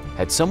food.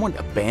 Had someone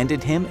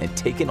abandoned him and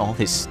taken all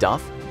his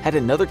stuff? Had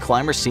another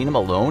climber seen him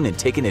alone and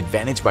taken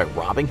advantage by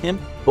robbing him?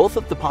 Both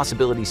of the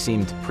possibilities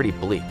seemed pretty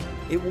bleak.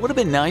 It would have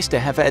been nice to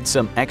have had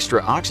some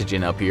extra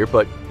oxygen up here,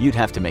 but you'd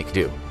have to make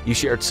do. You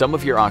shared some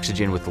of your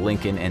oxygen with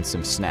Lincoln and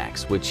some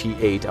snacks, which he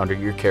ate under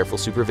your careful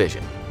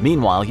supervision.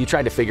 Meanwhile, you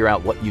tried to figure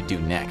out what you'd do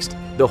next.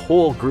 The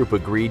whole group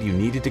agreed you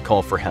needed to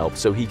call for help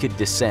so he could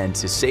descend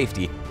to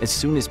safety as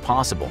soon as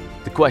possible.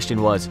 The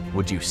question was,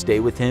 would you stay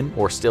with him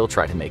or still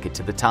try to make it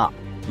to the top?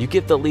 You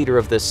give the leader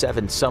of the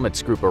Seven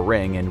Summits group a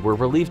ring and were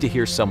relieved to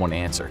hear someone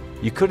answer.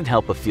 You couldn't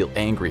help but feel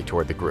angry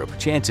toward the group.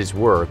 Chances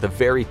were the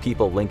very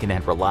people Lincoln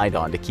had relied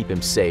on to keep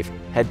him safe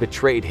had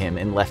betrayed him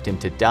and left him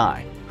to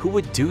die. Who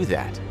would do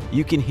that?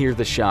 You can hear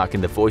the shock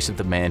in the voice of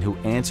the man who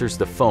answers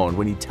the phone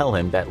when you tell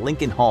him that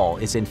Lincoln Hall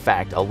is in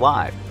fact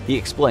alive. He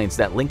explains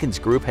that Lincoln's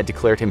group had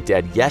declared him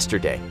dead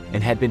yesterday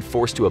and had been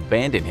forced to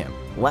abandon him.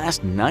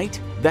 Last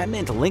night? That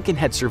meant Lincoln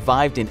had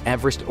survived in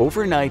Everest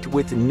overnight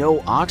with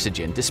no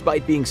oxygen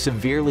despite being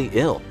severely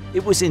ill.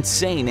 It was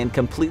insane and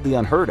completely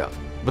unheard of.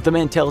 But the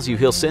man tells you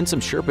he'll send some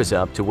Sherpas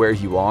up to where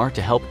you are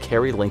to help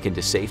carry Lincoln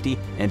to safety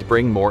and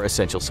bring more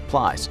essential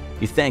supplies.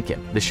 You thank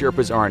him. The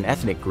Sherpas are an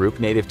ethnic group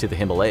native to the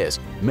Himalayas,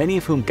 many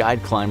of whom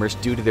guide climbers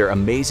due to their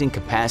amazing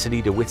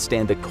capacity to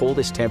withstand the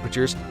coldest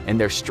temperatures and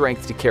their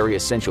strength to carry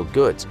essential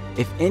goods.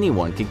 If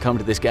anyone can come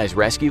to this guy's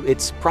rescue,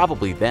 it's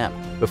probably them.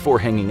 Before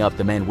hanging up,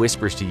 the man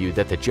whispers to you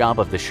that the job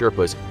of the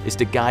Sherpas is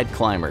to guide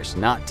climbers,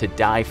 not to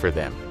die for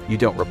them. You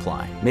don't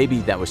reply. Maybe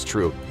that was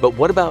true, but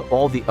what about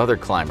all the other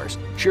climbers?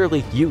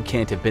 Surely you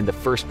can't have been the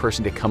first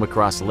person to come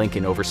across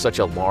Lincoln over such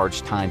a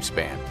large time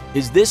span.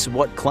 Is this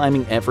what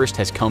climbing Everest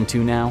has come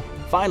to now?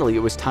 Finally, it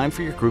was time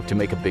for your group to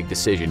make a big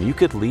decision. You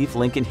could leave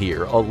Lincoln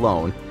here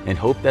alone and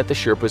hope that the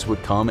Sherpas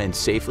would come and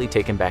safely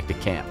take him back to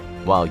camp,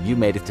 while you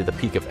made it to the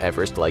peak of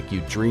Everest like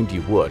you dreamed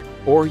you would.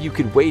 Or you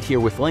could wait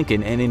here with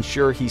Lincoln and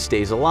ensure he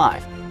stays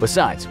alive.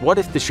 Besides, what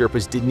if the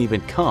Sherpas didn't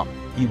even come?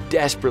 You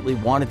desperately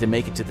wanted to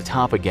make it to the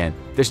top again.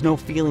 There's no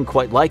feeling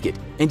quite like it.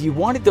 And you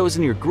wanted those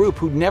in your group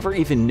who'd never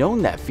even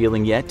known that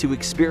feeling yet to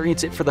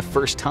experience it for the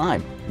first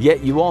time.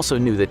 Yet you also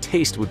knew the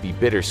taste would be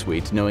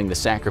bittersweet, knowing the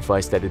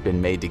sacrifice that had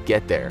been made to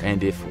get there,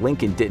 and if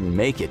Lincoln didn't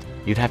make it,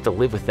 you'd have to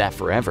live with that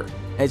forever.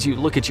 As you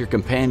look at your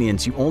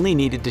companions, you only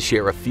needed to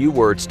share a few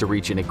words to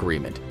reach an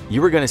agreement.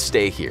 You were going to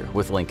stay here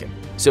with Lincoln.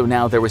 So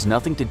now there was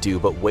nothing to do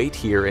but wait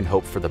here and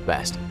hope for the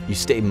best. You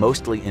stay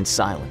mostly in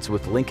silence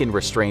with Lincoln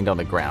restrained on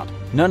the ground.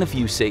 None of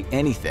you say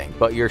anything,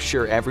 but you're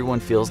sure everyone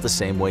feels the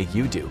same way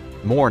you do,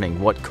 mourning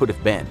what could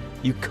have been.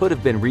 You could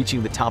have been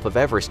reaching the top of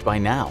Everest by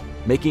now.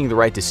 Making the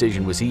right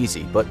decision was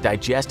easy, but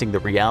digesting the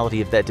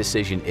reality of that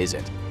decision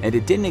isn't. And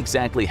it didn't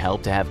exactly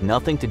help to have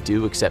nothing to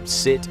do except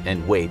sit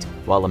and wait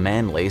while a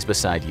man lays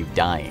beside you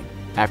dying.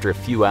 After a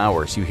few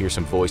hours, you hear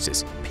some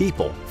voices.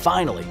 People,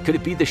 finally! Could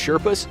it be the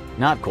Sherpas?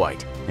 Not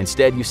quite.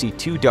 Instead, you see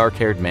two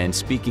dark-haired men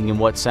speaking in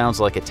what sounds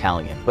like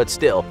Italian, but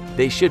still,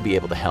 they should be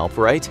able to help,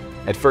 right?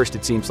 At first,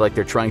 it seems like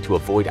they're trying to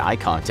avoid eye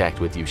contact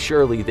with you.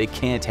 Surely they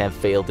can't have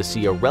failed to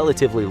see a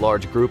relatively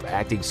large group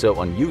acting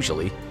so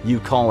unusually.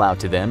 You call out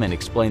to them and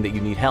explain that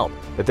you need help,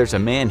 but there's a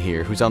man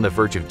here who's on the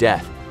verge of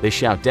death. They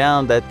shout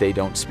down that they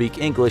don't speak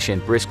English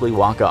and briskly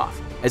walk off.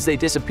 As they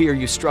disappear,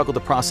 you struggle to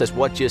process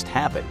what just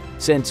happened.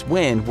 Since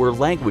when were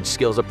language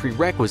skills a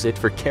prerequisite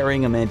for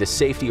carrying a man to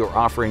safety or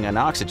offering an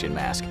oxygen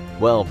mask?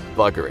 Well,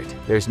 bugger it.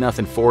 There's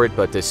nothing for it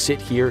but to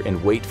sit here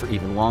and wait for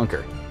even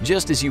longer.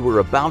 Just as you were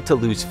about to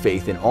lose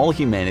faith in all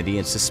humanity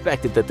and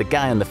suspected that the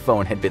guy on the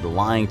phone had been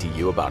lying to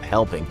you about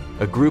helping,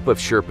 a group of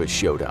Sherpas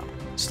showed up.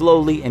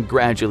 Slowly and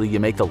gradually, you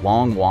make the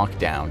long walk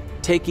down,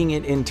 taking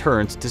it in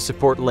turns to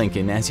support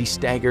Lincoln as he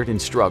staggered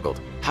and struggled.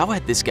 How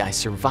had this guy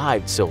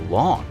survived so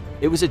long?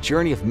 It was a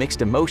journey of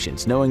mixed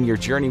emotions, knowing your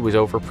journey was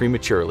over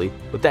prematurely,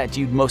 but that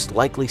you'd most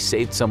likely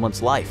saved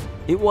someone's life.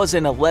 It was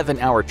an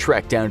 11-hour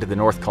trek down to the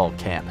North Col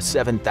camp,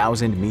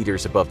 7,000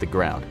 meters above the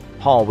ground.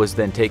 Hall was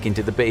then taken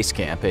to the base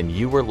camp, and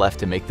you were left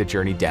to make the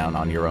journey down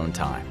on your own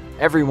time.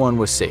 Everyone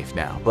was safe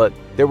now, but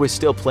there was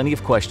still plenty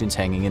of questions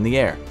hanging in the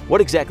air.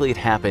 What exactly had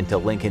happened to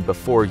Lincoln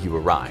before you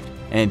arrived?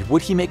 And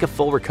would he make a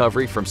full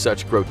recovery from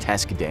such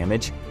grotesque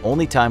damage?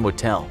 Only time would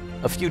tell.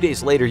 A few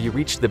days later, you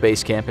reached the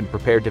base camp and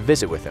prepared to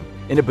visit with him.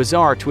 In a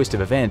bizarre twist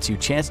of events, you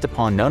chanced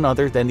upon none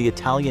other than the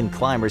Italian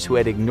climbers who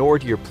had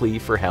ignored your plea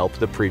for help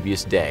the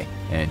previous day.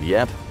 And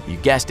yep, you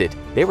guessed it,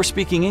 they were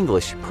speaking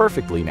English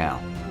perfectly now.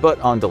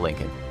 But on to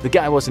Lincoln. The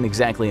guy wasn't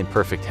exactly in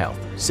perfect health.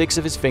 6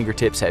 of his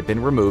fingertips had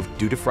been removed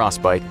due to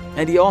frostbite,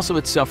 and he also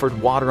had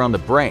suffered water on the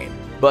brain.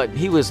 But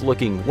he was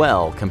looking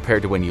well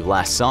compared to when you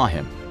last saw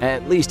him.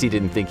 At least he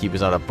didn't think he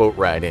was on a boat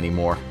ride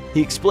anymore.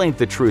 He explained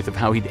the truth of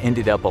how he'd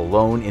ended up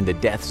alone in the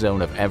death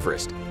zone of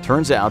Everest.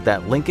 Turns out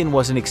that Lincoln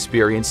was an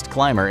experienced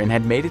climber and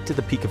had made it to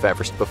the peak of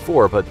Everest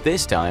before, but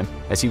this time,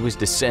 as he was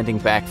descending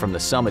back from the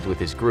summit with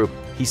his group,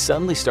 he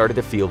suddenly started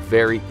to feel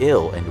very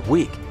ill and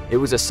weak. It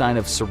was a sign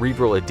of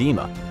cerebral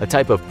edema, a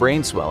type of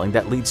brain swelling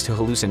that leads to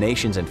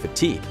hallucinations and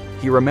fatigue.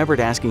 He remembered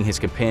asking his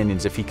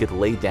companions if he could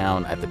lay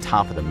down at the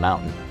top of the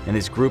mountain, and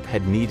his group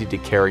had needed to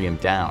carry him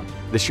down.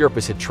 The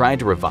Sherpas had tried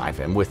to revive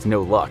him with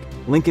no luck.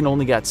 Lincoln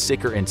only got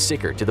sicker and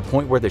sicker to the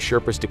point where the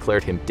Sherpas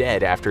declared him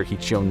dead after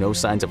he'd shown no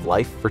signs of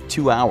life for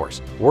 2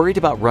 hours. Worried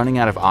about running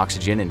out of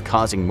oxygen and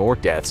causing more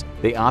deaths,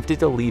 they opted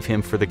to leave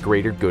him for the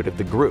greater good of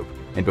the group.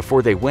 And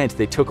before they went,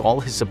 they took all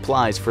his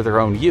supplies for their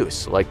own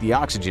use, like the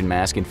oxygen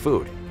mask and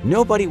food.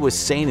 Nobody was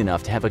sane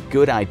enough to have a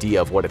good idea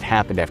of what had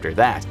happened after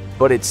that,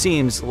 but it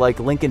seems like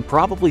Lincoln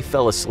probably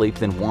fell asleep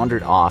then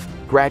wandered off,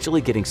 gradually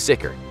getting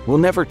sicker. We'll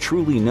never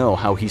truly know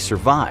how he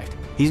survived.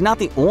 He's not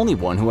the only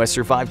one who has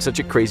survived such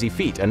a crazy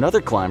feat. Another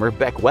climber,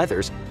 Beck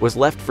Weathers, was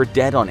left for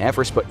dead on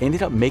Everest but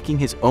ended up making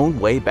his own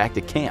way back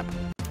to camp.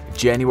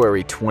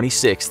 January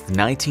 26,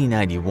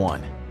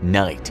 1991.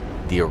 Night.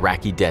 The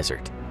Iraqi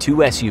desert. 2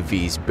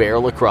 SUVs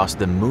barrel across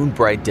the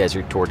moon-bright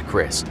desert toward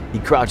Chris. He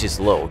crouches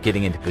low,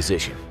 getting into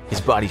position. His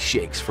body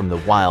shakes from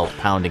the wild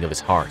pounding of his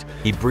heart.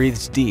 He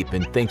breathes deep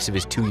and thinks of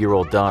his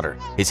 2-year-old daughter.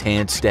 His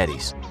hand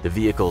steadies. The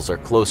vehicles are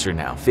closer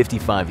now,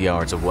 55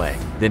 yards away,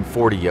 then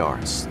 40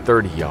 yards,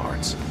 30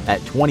 yards.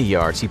 At 20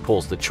 yards, he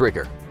pulls the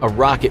trigger. A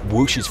rocket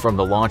whooshes from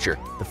the launcher.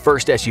 The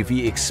first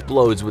SUV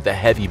explodes with a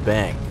heavy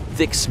bang,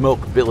 thick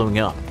smoke billowing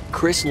up.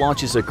 Chris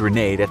launches a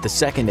grenade at the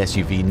second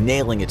SUV,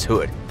 nailing its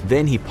hood.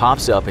 Then he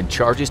pops up and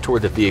charges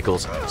toward the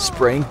vehicles,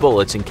 spraying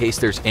bullets in case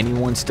there's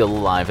anyone still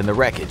alive in the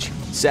wreckage.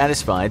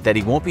 Satisfied that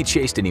he won't be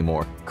chased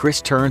anymore,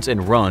 Chris turns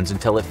and runs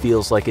until it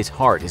feels like his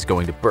heart is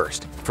going to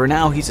burst. For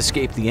now, he's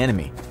escaped the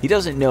enemy. He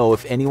doesn't know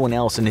if anyone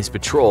else in his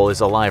patrol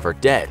is alive or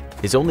dead.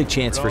 His only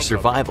chance for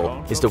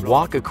survival is to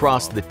walk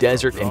across the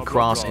desert and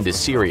cross into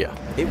Syria.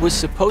 It was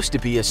supposed to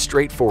be a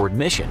straightforward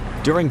mission.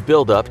 During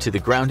build-up to the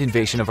ground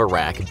invasion of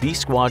Iraq, B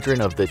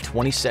Squadron of the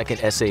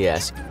 22nd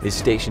SAS is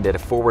stationed at a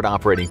forward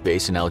operating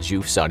base in Al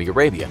Juf, Saudi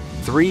Arabia.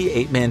 3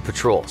 8-man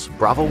patrols,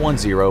 Bravo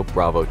 10,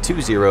 Bravo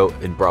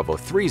 20, and Bravo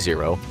 30,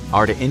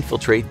 are to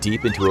infiltrate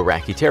deep into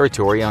Iraqi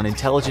territory on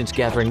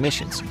intelligence-gathering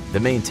missions. The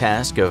main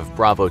task of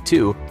Bravo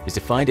 2 is to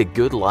find a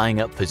good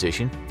lying-up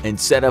position and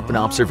set up an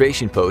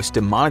observation post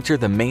to monitor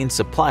the main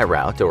supply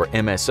route, or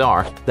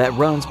MSR, that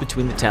runs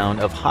between the town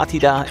of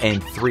Hatida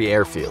and 3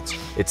 airfields.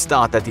 It's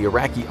thought that the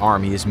Iraqi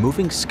army is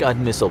moving Scud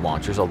missile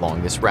launchers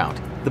along this route.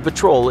 The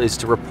patrol is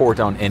to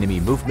report on enemy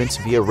movements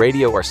via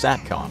radio or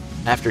SATCOM.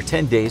 After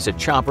 10 days, a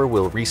chopper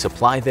will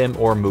resupply them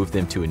or move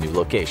them to a new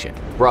location.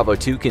 Bravo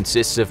 2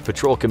 consists of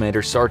Patrol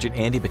Commander Sergeant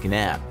Andy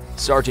McNabb,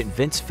 Sergeant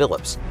Vince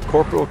Phillips,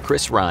 Corporal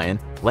Chris Ryan,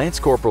 Lance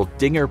Corporal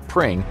Dinger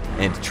Pring,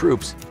 and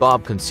troops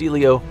Bob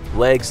Concilio,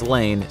 Legs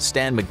Lane,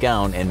 Stan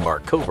McGowan, and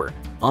Mark Cover.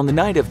 On the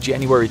night of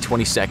January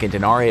 22nd,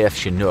 an RAF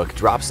Chinook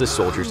drops the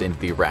soldiers into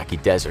the Iraqi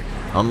desert.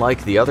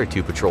 Unlike the other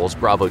two patrols,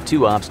 Bravo 2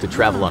 opts to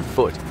travel on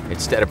foot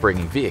instead of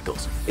bringing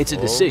vehicles. It's a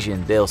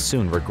decision they'll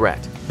soon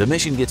regret. The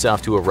mission gets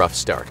off to a rough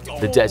start.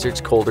 The desert's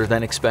colder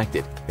than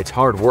expected. It's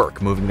hard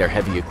work moving their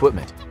heavy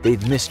equipment.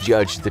 They've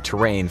misjudged the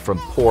terrain from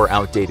poor,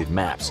 outdated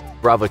maps.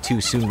 Bravo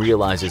 2 soon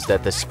realizes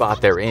that the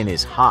spot they're in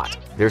is hot.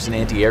 There's an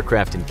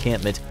anti-aircraft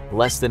encampment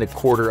less than a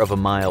quarter of a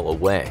mile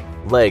away.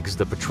 Legs,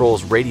 the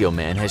patrol's radio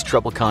man, has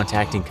trouble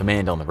contacting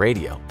command on the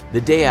radio.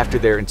 The day after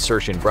their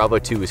insertion, Bravo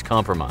 2 is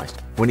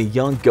compromised when a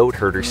young goat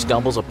herder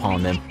stumbles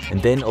upon them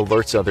and then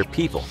alerts other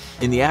people.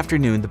 In the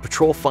afternoon, the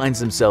patrol finds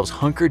themselves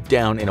hunkered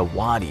down in a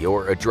wadi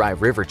or a dry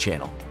river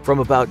channel. From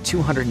about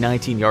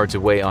 219 yards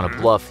away on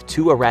a bluff,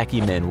 two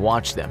Iraqi men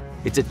watch them.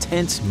 It's a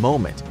tense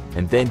moment,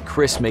 and then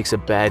Chris makes a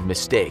bad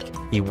mistake.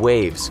 He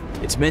waves.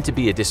 It's meant to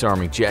be a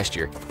disarming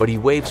gesture, but he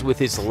waves with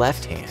his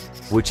left hand,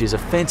 which is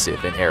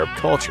offensive in Arab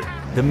culture.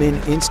 The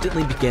men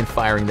instantly begin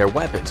firing their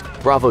weapons.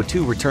 Bravo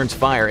 2 returns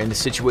fire and the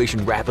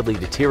situation rapidly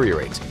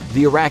deteriorates.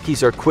 The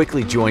Iraqis are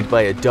quickly joined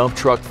by a dump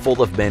truck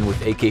full of men with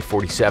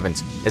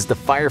AK-47s. As the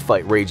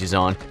firefight rages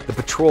on, the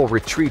patrol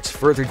retreats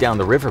further down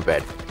the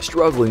riverbed,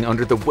 struggling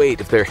under the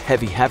weight of their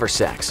heavy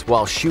haversacks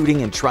while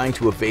shooting and trying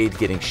to evade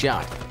getting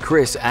shot.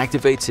 Chris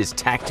activates his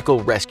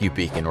Tactical Rescue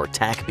Beacon, or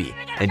TACB,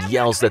 and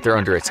yells that they're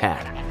under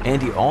attack.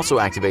 Andy also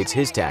activates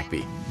his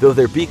TACB. Though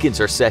their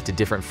beacons are set to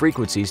different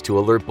frequencies to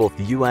alert both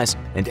the US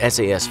and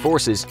SAS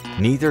forces,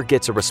 neither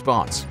gets a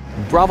response.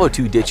 Bravo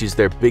 2 ditches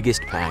their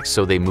biggest packs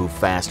so they move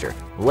faster.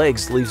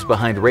 Legs leaves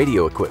behind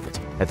radio equipment.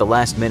 At the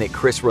last minute,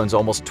 Chris runs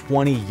almost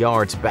 20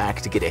 yards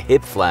back to get a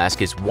hip flask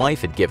his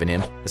wife had given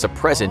him as a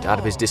present out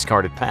of his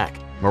discarded pack.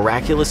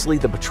 Miraculously,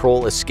 the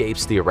patrol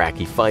escapes the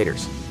Iraqi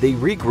fighters. They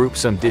regroup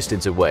some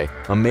distance away.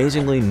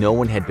 Amazingly, no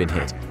one had been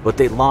hit, but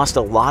they lost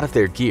a lot of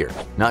their gear.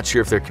 Not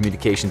sure if their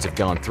communications have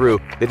gone through,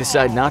 they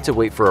decide not to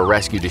wait for a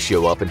rescue to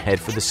show up and head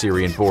for the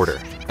Syrian border.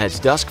 As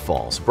dusk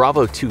falls,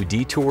 Bravo 2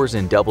 detours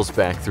and doubles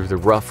back through the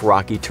rough,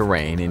 rocky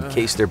terrain in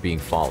case they're being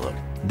followed.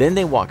 Then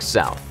they walk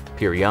south.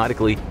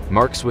 Periodically,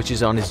 Mark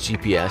switches on his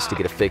GPS to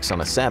get a fix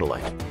on a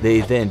satellite.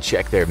 They then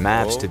check their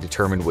maps to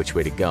determine which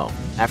way to go.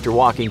 After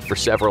walking for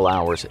several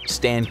hours,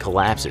 Stan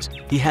collapses.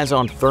 He has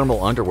on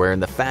thermal underwear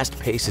and the fast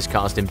pace has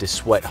caused him to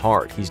sweat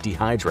hard. He's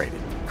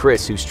dehydrated.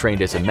 Chris, who's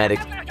trained as a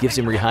medic, gives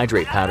him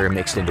rehydrate powder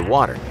mixed into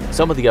water.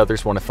 Some of the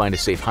others want to find a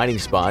safe hiding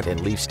spot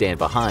and leave Stan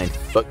behind,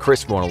 but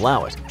Chris won't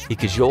allow it. He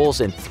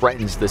cajoles and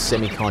threatens the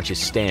semi-conscious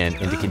Stan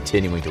into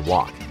continuing to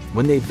walk.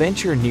 When they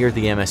venture near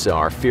the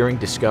MSR, fearing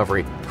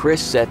discovery,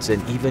 Chris sets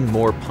an even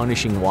more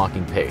punishing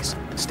walking pace.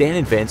 Stan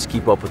and Vince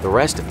keep up with the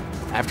rest of them.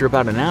 After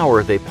about an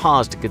hour, they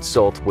pause to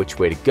consult which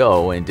way to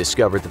go and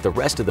discover that the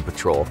rest of the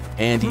patrol,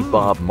 Andy,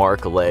 Bob,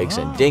 Mark, Legs,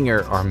 and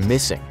Dinger, are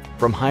missing.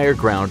 From higher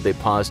ground, they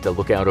pause to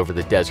look out over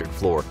the desert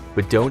floor,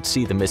 but don't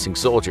see the missing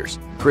soldiers.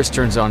 Chris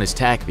turns on his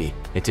TACB,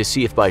 and to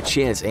see if by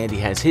chance Andy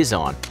has his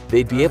on,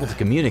 they'd be able to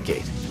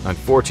communicate.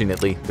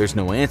 Unfortunately, there's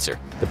no answer.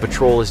 The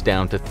patrol is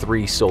down to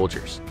 3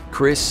 soldiers.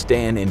 Chris,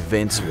 Stan, and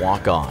Vince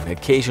walk on,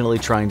 occasionally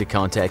trying to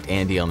contact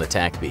Andy on the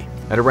TACB.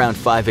 At around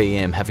 5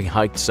 a.m., having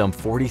hiked some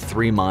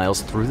 43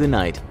 miles through the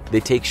night, they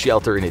take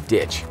shelter in a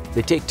ditch.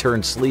 They take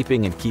turns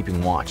sleeping and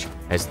keeping watch.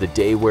 As the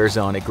day wears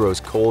on, it grows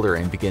colder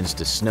and begins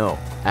to snow.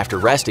 After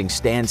resting,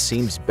 Stan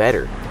seems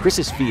better.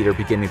 Chris's feet are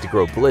beginning to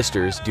grow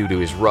blisters due to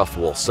his rough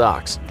wool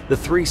socks. The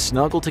 3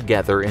 snuggle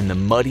together in the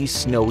muddy,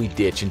 snowy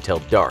ditch until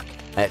dark.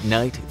 At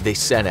night, they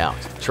set out,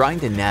 trying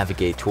to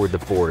navigate toward the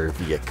border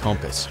via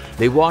compass.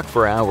 They walk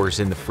for hours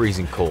in the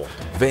freezing cold.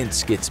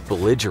 Vince gets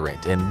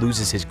belligerent and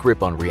loses his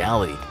grip on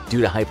reality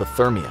due to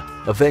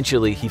hypothermia.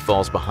 Eventually, he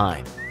falls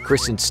behind.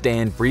 Chris and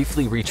Stan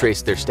briefly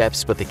retrace their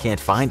steps, but they can't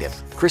find him.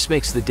 Chris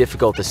makes the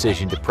difficult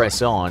decision to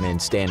press on,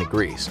 and Stan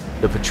agrees.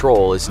 The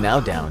patrol is now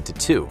down to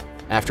 2.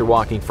 After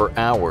walking for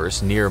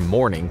hours, near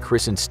morning,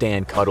 Chris and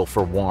Stan cuddle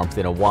for warmth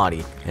in a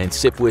wadi and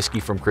sip whiskey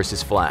from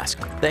Chris's flask.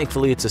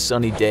 Thankfully, it's a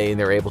sunny day and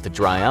they're able to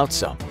dry out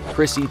some.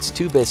 Chris eats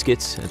 2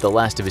 biscuits, the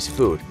last of his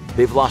food.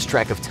 They've lost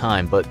track of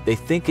time, but they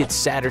think it's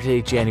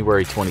Saturday,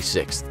 January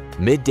 26th.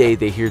 Midday,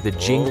 they hear the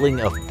jingling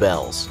of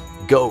bells.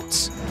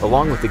 Goats.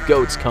 Along with the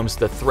goats comes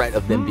the threat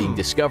of them being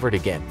discovered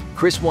again.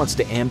 Chris wants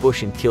to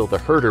ambush and kill the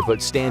herder,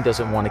 but Stan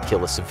doesn't want to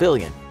kill a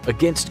civilian.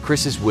 Against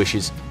Chris's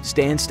wishes,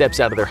 Stan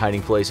steps out of their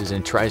hiding places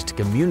and tries to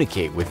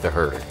communicate with the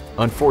herder.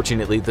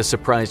 Unfortunately, the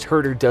surprised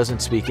herder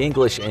doesn't speak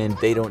English and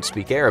they don't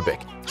speak Arabic.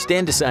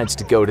 Stan decides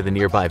to go to the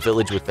nearby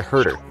village with the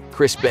herder.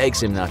 Chris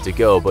begs him not to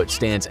go, but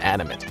Stan's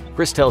adamant.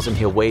 Chris tells him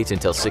he'll wait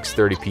until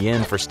 6:30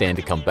 p.m. for Stan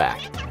to come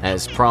back.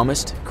 As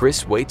promised,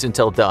 Chris waits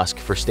until dusk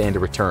for Stan to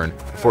return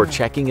before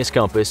checking his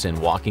compass and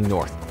walking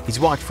north. He's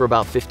walked for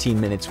about 15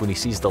 minutes when he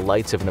sees the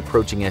lights of an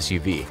approaching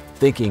SUV.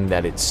 Thinking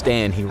that it's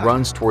Stan, he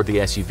runs toward the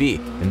SUV,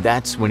 and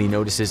that's when he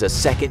notices a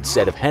second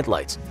set of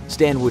headlights.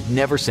 Stan would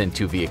never send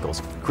two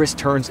vehicles. Chris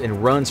turns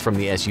and runs from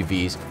the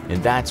SUVs,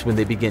 and that's when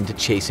they begin to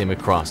chase him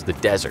across the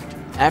desert.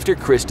 After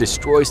Chris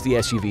destroys the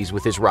SUVs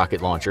with his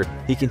rocket launcher,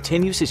 he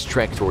continues his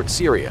trek toward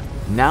Syria.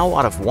 Now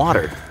out of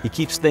water, he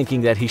keeps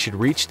thinking that he should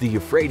reach the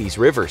Euphrates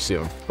River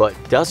soon, but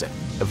doesn't.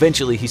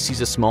 Eventually, he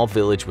sees a small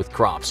village with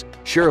crops.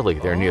 Surely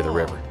they're near the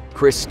river.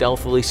 Chris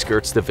stealthily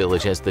skirts the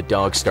village as the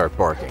dogs start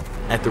barking.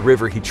 At the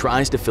river, he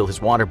tries to fill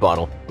his water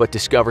bottle, but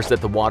discovers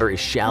that the water is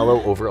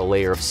shallow over a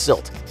layer of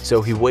silt,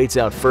 so he wades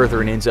out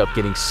further and ends up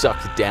getting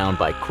sucked down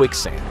by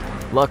quicksand.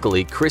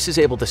 Luckily, Chris is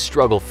able to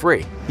struggle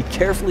free. He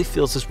carefully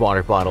fills his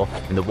water bottle,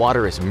 and the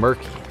water is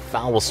murky,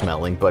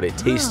 foul-smelling, but it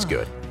tastes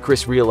good.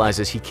 Chris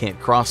realizes he can't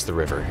cross the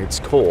river,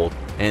 it's cold,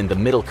 and the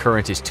middle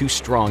current is too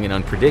strong and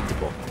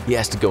unpredictable. He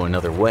has to go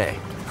another way.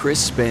 Chris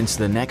spends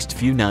the next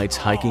few nights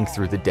hiking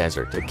through the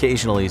desert,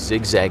 occasionally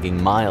zigzagging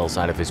miles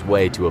out of his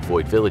way to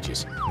avoid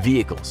villages,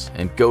 vehicles,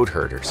 and goat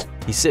herders.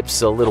 He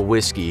sips a little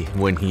whiskey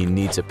when he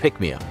needs a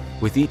pick-me-up.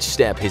 With each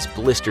step, his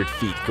blistered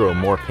feet grow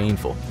more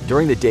painful.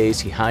 During the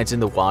days, he hides in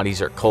the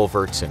wadis or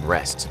culverts and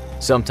rests.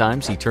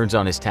 Sometimes he turns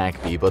on his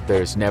TACB, but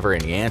there's never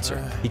any answer.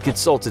 He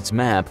consults its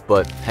map,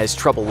 but has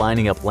trouble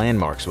lining up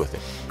landmarks with it.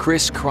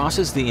 Chris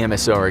crosses the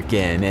MSR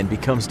again and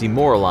becomes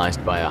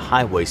demoralized by a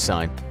highway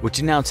sign, which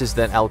announces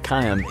that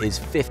Al-Qaim is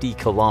 50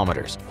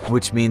 kilometers,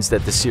 which means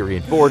that the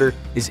Syrian border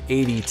is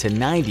 80 to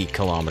 90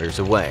 kilometers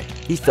away.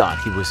 He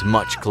thought he was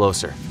much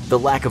closer. The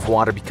lack of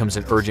water becomes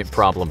an urgent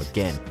problem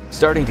again.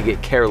 Starting to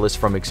get careless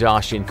from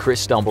exhaustion, Chris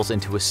stumbles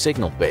into a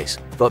signal base,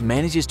 but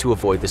manages to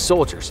avoid the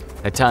soldiers,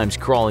 at times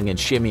crawling and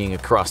shimmying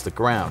across the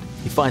ground.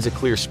 He finds a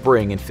clear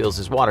spring and fills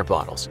his water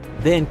bottles.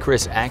 Then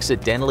Chris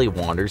accidentally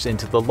wanders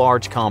into the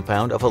large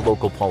compound of a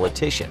local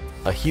politician.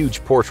 A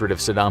huge portrait of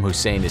Saddam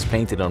Hussein is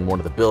painted on one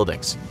of the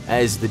buildings.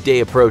 As the day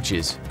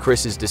approaches,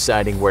 Chris is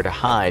deciding where to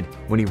hide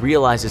when he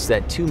realizes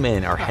that two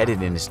men are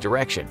headed in his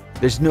direction.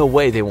 There's no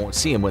way they won't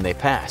see him when they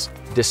pass.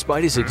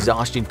 Despite his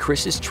exhaustion,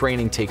 Chris's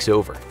training takes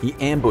over. He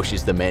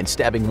ambushes the men,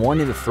 stabbing one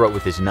in the throat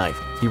with his knife.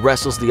 He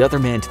wrestles the other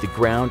man to the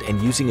ground and,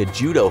 using a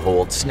judo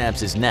hold, snaps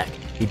his neck.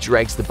 He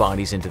drags the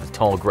bodies into the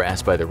tall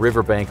grass by the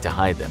riverbank to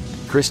hide them.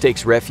 Chris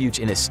takes refuge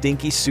in a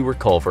stinky sewer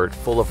culvert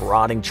full of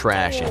rotting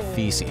trash and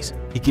feces.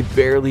 He can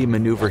barely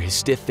maneuver his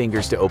stiff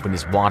fingers to open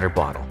his water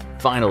bottle.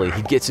 Finally,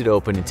 he gets it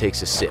open and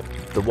takes a sip.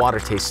 The water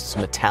tastes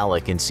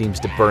metallic and seems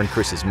to burn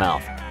Chris's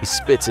mouth. He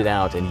spits it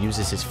out and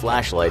uses his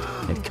flashlight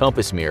and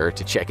compass mirror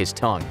to check his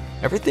tongue.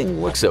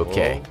 Everything looks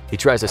okay. He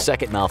tries a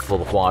second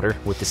mouthful of water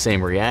with the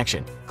same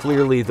reaction.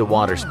 Clearly, the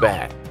water's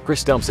bad.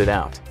 Chris dumps it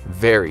out,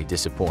 very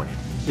disappointed.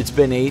 It's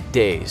been 8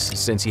 days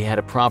since he had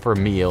a proper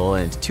meal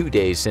and 2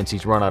 days since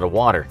he's run out of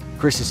water.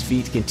 Chris's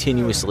feet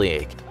continuously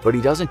ache, but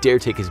he doesn't dare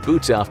take his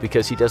boots off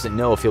because he doesn't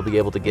know if he'll be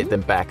able to get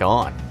them back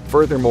on.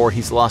 Furthermore,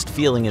 he's lost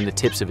feeling in the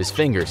tips of his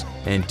fingers,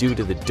 and due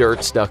to the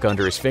dirt stuck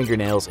under his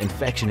fingernails,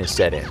 infection has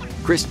set in.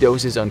 Chris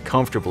dozes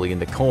uncomfortably in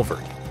the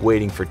culvert,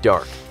 waiting for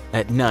dark.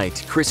 At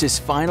night, Chris is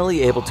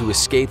finally able to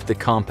escape the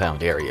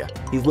compound area.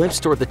 He limps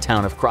toward the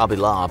town of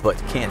Krabillah but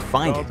can't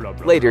find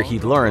it. Later,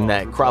 he'd learn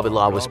that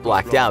Krabillah was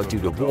blacked out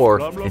due to war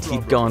and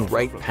he'd gone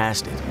right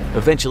past it.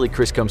 Eventually,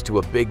 Chris comes to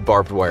a big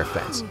barbed wire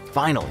fence.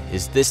 Finally,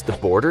 is this the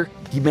border?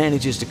 He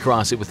manages to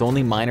cross it with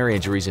only minor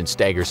injuries and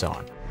staggers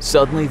on.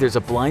 Suddenly, there's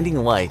a blinding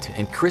light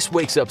and Chris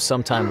wakes up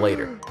sometime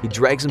later. He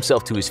drags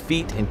himself to his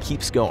feet and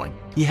keeps going.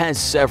 He has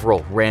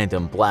several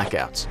random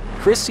blackouts.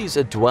 Chris sees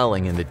a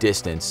dwelling in the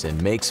distance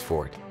and makes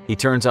for it. He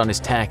turns on his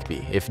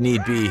TACB. If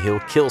need be, he'll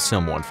kill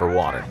someone for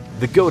water.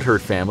 The goat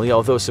herd family,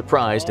 although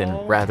surprised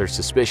and rather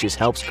suspicious,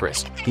 helps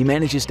Chris. He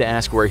manages to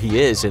ask where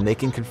he is and they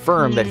can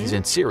confirm that he's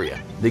in Syria.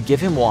 They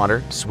give him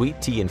water,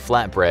 sweet tea, and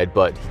flatbread,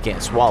 but he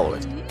can't swallow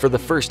it. For the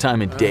first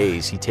time in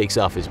days, he takes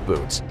off his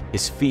boots.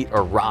 His feet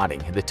are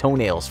rotting, the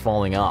toenails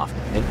falling off.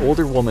 An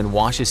older woman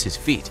washes his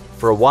feet.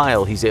 For a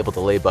while, he's able to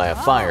lay by a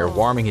fire,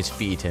 warming his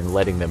feet and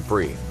letting them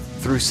breathe.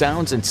 Through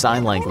sounds and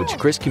sign language,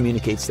 Chris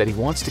communicates that he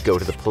wants to go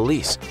to the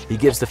police. He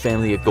gives the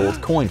family a gold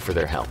coin for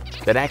their help.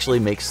 That actually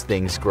makes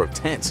things grow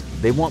tense.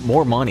 They want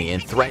more money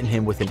and threaten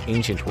him with an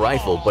ancient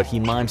rifle, but he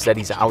mimes that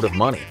he's out of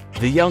money.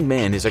 The young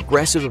man is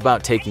aggressive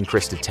about taking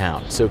Chris to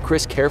town, so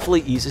Chris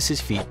carefully eases his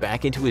feet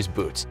back into his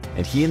boots,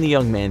 and he and the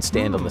young man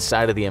stand on the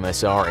side of the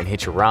MSR and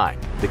hitch a ride.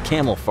 The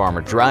camel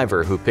farmer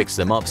driver who picks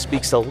them up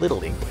speaks a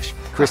little English.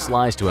 Chris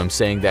lies to him,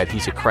 saying that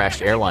he's a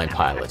crashed airline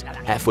pilot.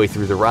 Halfway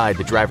through the ride,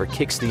 the driver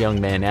kicks the young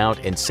man out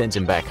and sends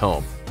him back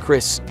home.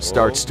 Chris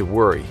starts to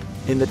worry.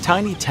 In the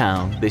tiny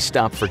town, they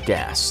stop for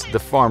gas. The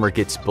farmer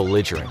gets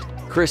belligerent.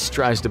 Chris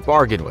tries to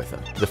bargain with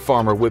him. The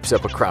farmer whips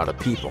up a crowd of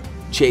people.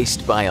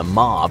 Chased by a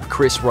mob,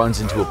 Chris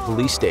runs into a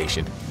police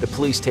station. The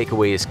police take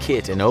away his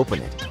kit and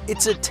open it.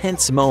 It's a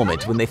tense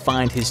moment when they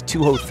find his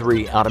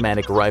 .203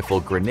 automatic rifle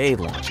grenade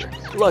launcher.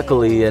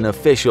 Luckily, an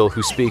official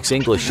who speaks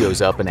English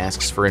shows up and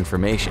asks for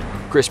information.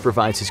 Chris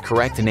provides his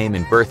correct name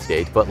and birth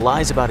date, but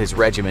lies about his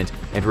regiment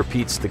and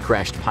repeats the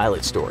crashed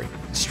pilot story.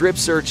 Strip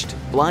searched,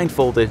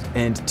 blindfolded,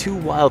 and 2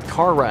 wild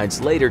car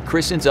rides later,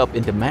 Chris ends up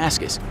in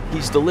Damascus.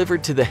 He's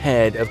delivered to the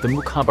head of the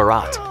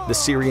Mukhabarat, the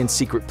Syrian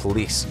secret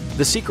police.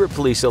 The secret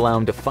police allow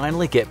him to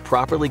finally get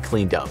properly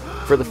cleaned up.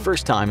 For the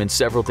first time in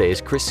several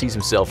days, Chris sees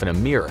himself in a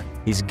mirror.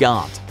 He's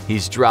gaunt.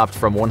 He's dropped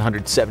from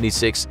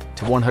 176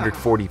 to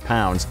 140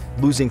 pounds,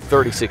 losing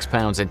 36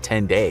 pounds in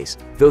 10 days.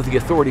 Though the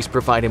authorities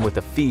provide him with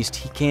a feast,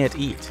 he can't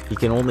eat. He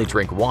can only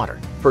drink water.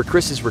 Per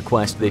Chris's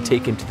request, they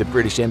take him to the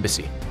British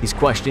embassy. He's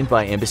questioned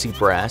by embassy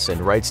brass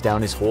and writes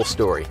down his whole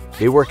story.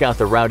 They work out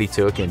the route he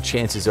took, and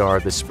chances are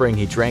the spring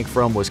he drank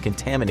from was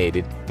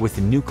contaminated with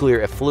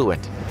nuclear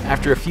effluent.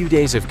 After a few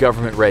days of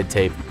government red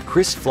tape,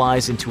 Chris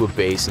flies into a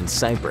base in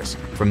Cyprus.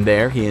 From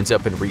there, he ends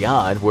up in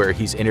Riyadh, where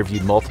he's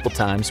interviewed multiple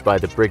times by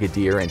the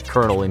brigadier and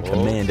colonel in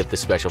command of the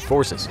special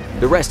forces.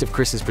 The rest of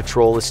Chris's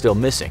patrol is still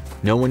missing.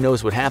 No one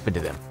knows what happened to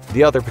them.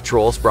 The other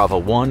patrols, Bravo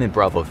 1 and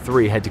Bravo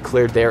 3, had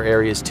declared their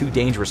areas too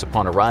dangerous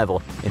upon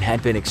arrival and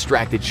had been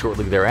extracted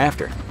shortly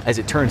thereafter. As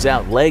it turns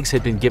out, legs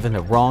had been given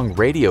the wrong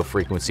radio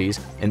frequencies,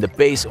 and the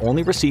base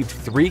only received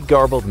 3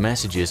 garbled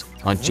messages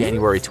on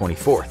January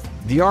 24th.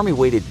 The Army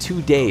waited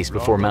 2 days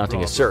before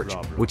mounting a search,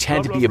 which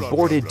had to be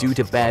aborted due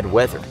to bad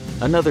weather.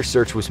 Another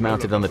search was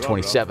mounted on the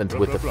 27th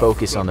with the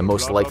focus on the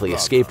most likely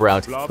escape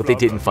route, but they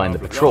didn't find the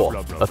patrol.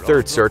 A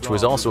third search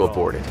was also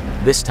aborted,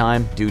 this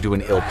time due to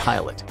an ill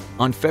pilot.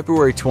 On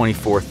February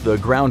 24th, the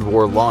ground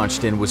war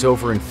launched and was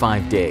over in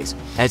 5 days.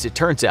 As it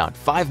turns out,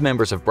 5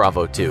 members of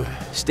Bravo 2,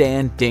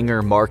 Stan,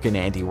 Dinger, Mark, and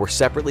Andy, were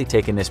separately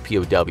taken as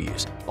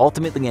POWs,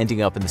 ultimately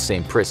ending up in the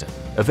same prison.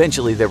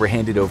 Eventually, they were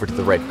handed over to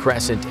the Red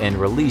Crescent and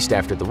released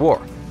after the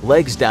war.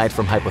 Legs died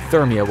from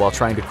hypothermia while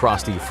trying to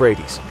cross the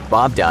Euphrates.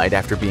 Bob died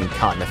after being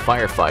caught in a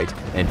firefight,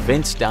 and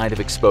Vince died of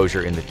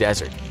exposure in the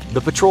desert. The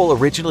patrol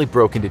originally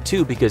broke into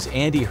 2 because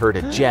Andy heard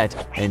a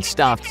jet and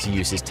stopped to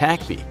use his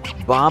TAC beam.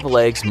 Bob,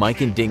 Legs, Mike,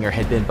 and Dinger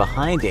had been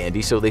behind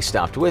Andy, so they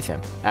stopped with him.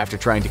 After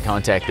trying to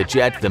contact the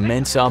jet, the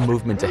men saw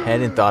movement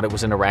ahead and thought it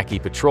was an Iraqi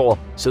patrol,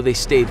 so they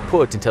stayed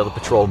put until the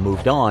patrol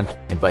moved on,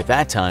 and by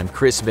that time,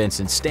 Chris,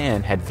 Vince, and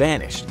Stan had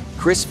vanished.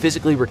 Chris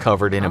physically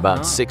recovered in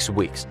about 6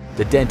 weeks.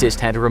 The dentist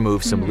had to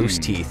remove some loose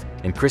teeth,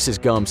 and Chris's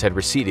gums had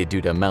receded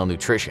due to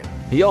malnutrition.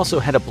 He also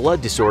had a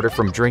blood disorder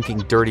from drinking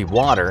dirty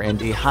water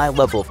and a high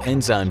level of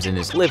enzymes in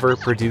his liver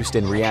produced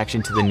in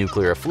reaction to the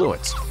nuclear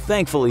effluents.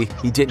 Thankfully,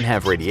 he didn't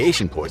have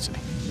radiation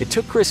poisoning. It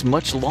took Chris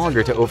much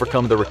longer to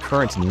overcome the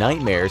recurrent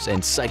nightmares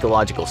and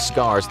psychological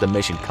scars the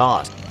mission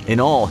caused. In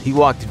all, he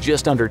walked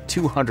just under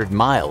 200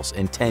 miles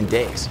in 10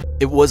 days.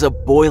 It was a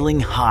boiling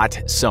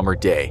hot summer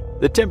day.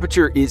 The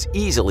temperature is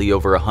easily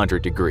over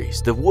 100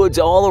 degrees. The woods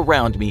all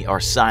around me are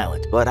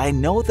silent, but I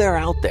know they're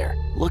out there,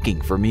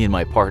 looking for me and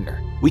my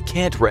partner. We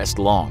can't rest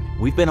long.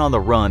 We've been on the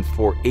run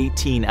for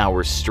 18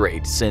 hours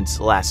straight since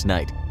last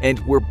night, and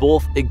we're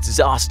both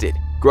exhausted.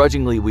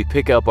 Grudgingly, we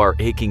pick up our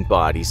aching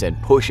bodies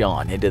and push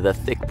on into the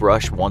thick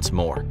brush once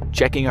more,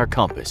 checking our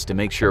compass to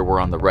make sure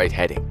we're on the right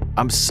heading.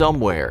 I'm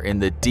somewhere in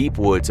the deep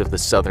woods of the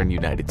southern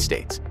United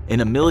States,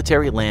 in a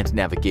military land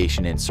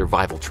navigation and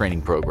survival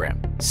training program.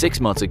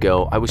 6 months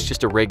ago, I was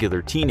just a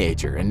regular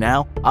teenager, and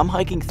now I'm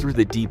hiking through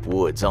the deep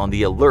woods on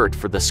the alert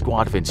for the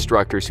squad of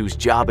instructors whose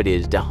job it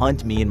is to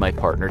hunt me and my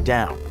partner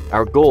down.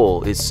 Our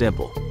goal is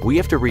simple. We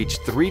have to reach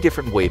 3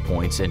 different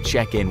waypoints and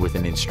check in with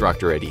an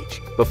instructor at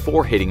each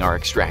before hitting our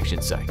extraction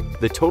site.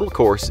 The total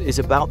course is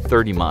about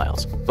 30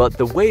 miles, but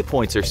the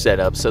waypoints are set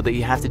up so that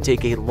you have to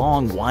take a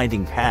long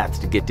winding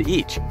path to get to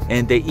each,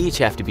 and they each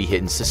have to be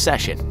hit in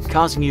succession,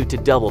 causing you to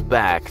double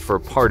back for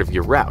part of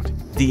your route.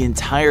 The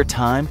entire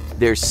time,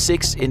 there's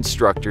 6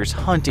 instructors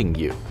hunting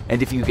you,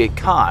 and if you get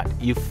caught,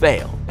 you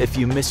fail. If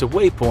you miss a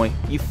waypoint,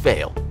 you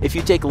fail. If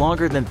you take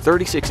longer than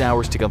 36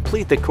 hours to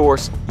complete the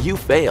course, you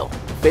fail.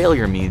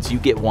 Failure means you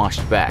get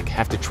washed back,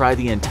 have to try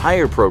the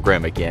entire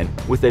program again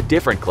with a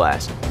different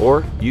class,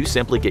 or you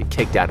simply get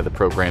kicked out of the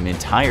program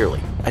entirely.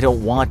 I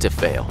don't want to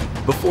fail.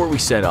 Before we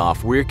set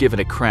off, we're given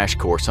a crash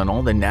course on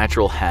all the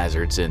natural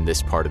hazards in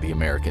this part of the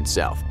American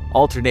South.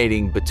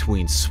 Alternating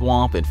between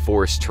swamp and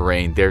forest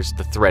terrain, there's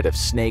the threat of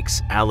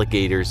snakes,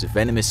 alligators,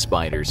 venomous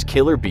spiders,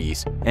 killer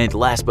bees, and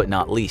last but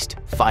not least,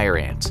 fire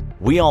ants.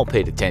 We all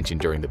paid attention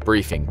during the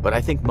briefing, but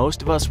I think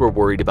most of us were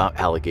worried about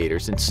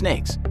alligators and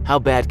snakes. How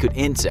bad could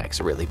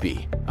insects really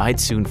be? I'd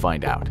soon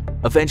find out.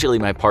 Eventually,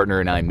 my partner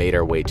and I made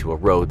our way to a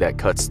road that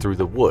cuts through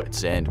the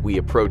woods, and we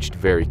approached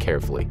very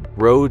carefully.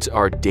 Roads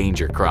are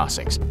danger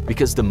crossings,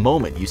 because the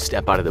moment you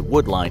step out of the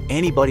wood line,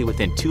 anybody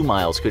within 2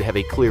 miles could have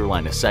a clear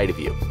line of sight of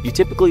you. You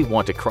typically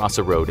want to cross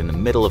a road in the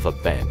middle of a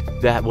bend.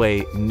 That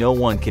way, no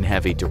one can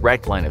have a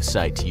direct line of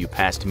sight to you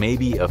past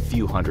maybe a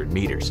few hundred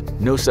meters.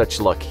 No such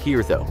luck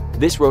here though.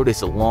 This road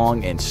is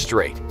long and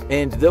straight,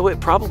 and though it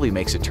probably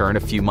makes a turn a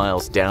few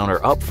miles down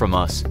or up from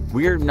us,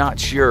 we're not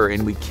sure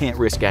and we can't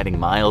risk adding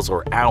miles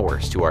or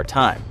hours to our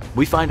time.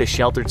 We find a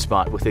sheltered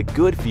spot with a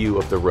good view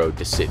of the road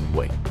to sit and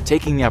wait.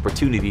 taking the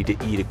opportunity to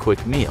eat a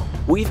quick meal.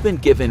 We've been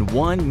given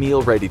one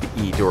meal ready to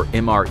eat, or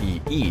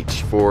MRE,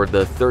 each for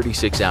the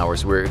 36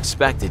 hours we're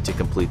expected to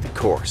complete the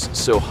course,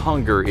 so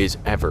hunger is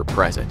ever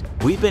present.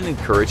 We've been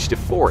encouraged to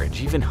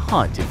forage, even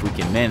hunt if we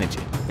can manage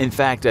it. In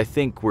fact, I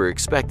think we're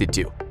expected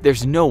to.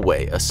 There's no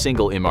way a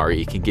single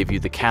MRE can give you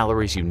the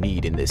calories you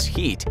need in this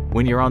heat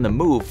when you're on the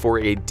move for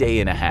a day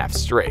and a half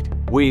straight.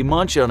 We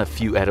munch on a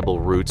few edible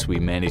roots we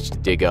managed to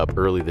dig up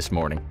early this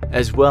morning,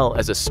 as well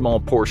as a small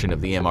portion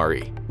of the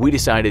MRE. We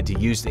decided to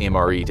use the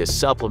MRE to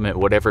supplement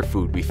whatever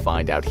food we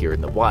find out here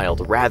in the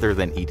wild rather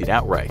than eat it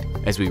outright.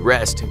 As we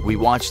rest, we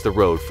watch the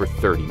road for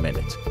 30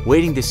 minutes,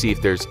 waiting to see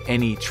if there's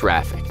any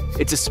traffic.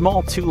 It's a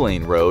small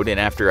 2-lane road, and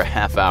after a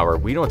half hour,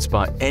 we don't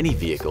spot any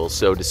vehicles,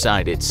 so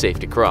decide it's safe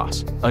to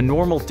cross. A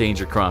normal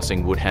danger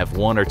crossing would have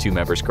 1 or 2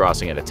 members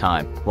crossing at a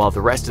time, while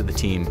the rest of the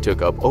team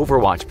took up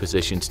overwatch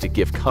positions to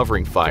give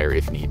covering fire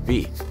if need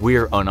be.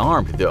 We're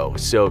unarmed though,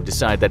 so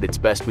decide that it's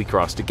best we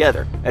cross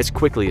together as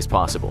quickly as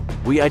possible.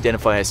 We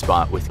identify a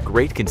spot with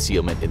great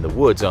concealment in the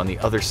woods on the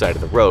other side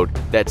of the road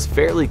that's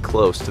fairly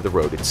close to the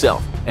road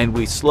itself, and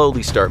we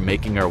slowly start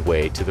making our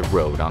way to the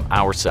road on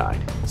our side.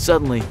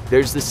 Suddenly,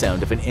 there's the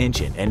sound of an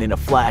engine, and in a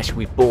flash,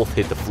 we both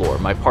hit the floor.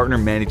 My partner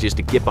manages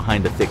to get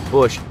behind the thick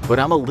bush, but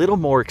I'm a little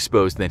more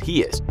exposed than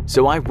he is,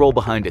 so I roll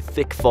behind a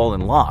thick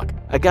fallen log.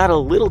 I got a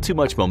little too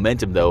much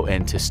momentum though,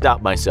 and to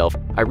stop myself,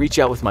 I reach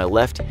out with my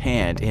left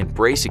hand and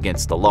brace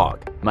against the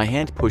log. My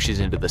hand pushes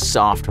into the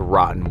soft,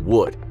 rotten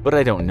wood, but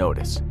I don't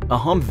notice. A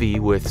Humvee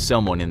with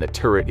someone in the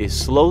turret is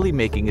slowly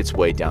making its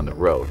way down the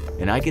road,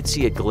 and I can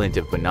see a glint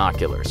of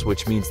binoculars,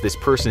 which means this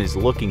person is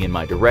looking in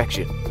my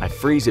direction. I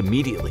freeze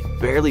immediately,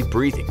 barely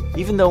breathing,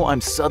 even though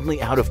I'm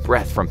suddenly out of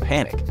breath from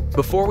panic.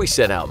 Before we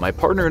set out, my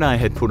partner and I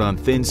had put on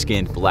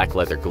thin-skinned black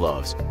leather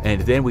gloves,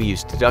 and then we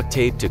used duct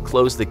tape to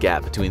close the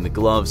gap between the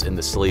gloves and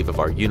the sleeve of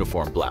our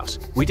uniform blouse.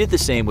 We did the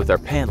same with our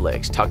pant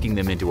legs, tucking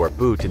them into our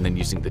boot and then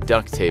using the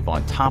duct tape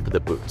on top of the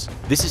boots.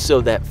 This is so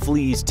that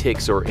fleas,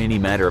 ticks, or any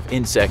matter of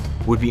insect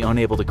would be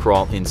unable to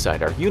crawl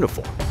inside our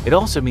uniform. It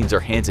also means our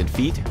hands and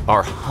feet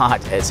are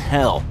hot as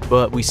hell,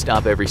 but we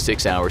stop every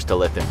 6 hours to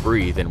let them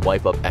breathe and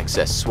wipe up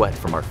excess sweat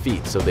from our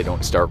feet so they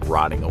don't start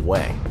rotting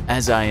away.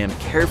 As I am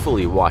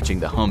carefully watching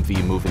the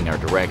Humvee moving our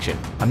direction,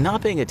 I'm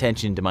not paying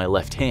attention to my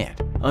left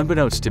hand.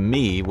 Unbeknownst to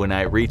me, when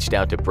I reached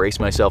out to brace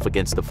myself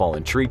against the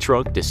fallen tree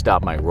trunk to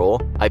stop my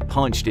roll, I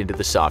punched into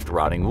the soft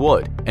rotting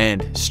wood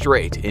and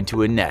straight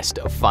into a nest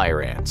of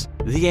fire ants.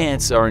 The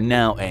ants are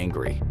now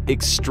angry,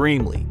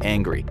 extremely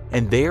angry,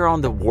 and they are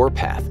on the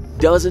warpath.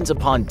 Dozens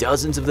upon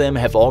dozens of them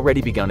have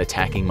already begun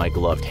attacking my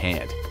gloved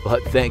hand,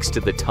 but thanks to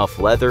the tough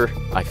leather,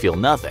 I feel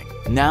nothing.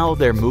 Now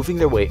they're moving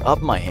their way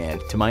up my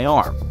hand to my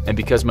arm, and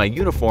because my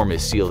uniform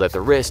is sealed at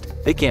the wrist,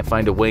 they can't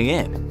find a way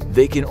in.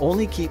 They can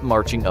only keep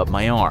marching up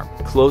my arm,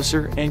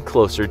 closer and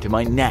closer to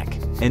my neck,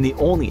 and the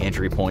only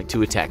entry point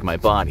to attack my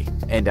body,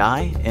 and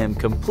I am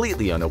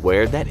completely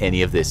unaware that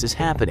any of this is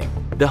happening.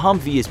 The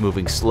Humvee is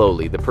moving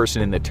slowly, the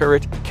person in the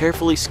turret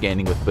carefully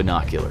scanning with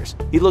binoculars.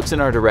 He looks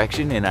in our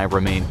direction and I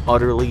remain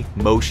utterly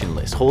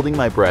motionless, holding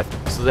my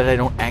breath so that I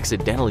don't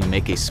accidentally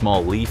make a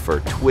small leaf or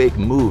twig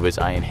move as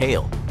I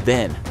inhale.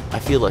 Then, I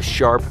feel a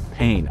sharp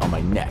pain on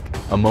my neck.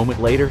 A moment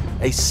later,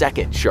 a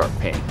second sharp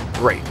pain.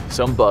 Great,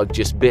 some bug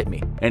just bit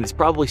me, and it's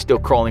probably still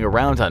crawling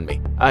around on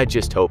me. I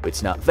just hope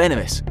it's not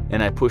venomous,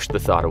 and I push the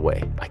thought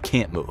away. I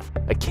can't move.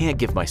 I can't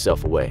give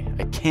myself away.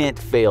 I can't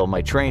fail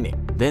my training.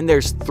 Then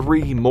there's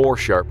 3 more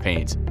sharp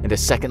pains, and a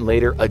second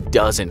later, a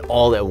dozen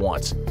all at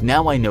once.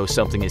 Now I know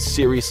something is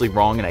seriously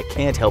wrong, and I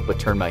can't help but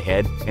turn my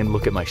head and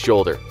look at my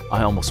shoulder.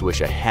 I almost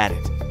wish I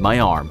hadn't. My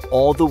arm,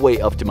 all the way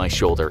up to my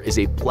shoulder, is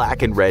a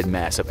black and red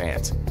mass of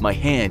ants. My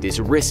hand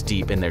is wrist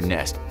deep in their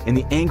nest, and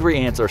the angry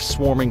ants are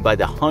swarming by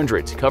the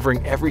hundreds,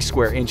 covering every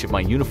square inch of my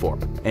uniform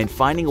and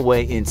finding a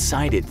way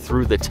inside it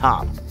through the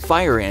top.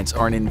 Fire ants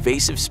are an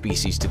invasive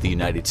species to the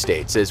United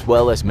States, as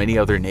well as many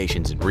other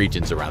nations and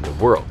regions around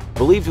the world.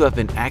 Believed to have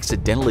been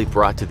accidentally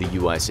brought to the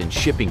US in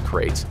shipping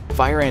crates,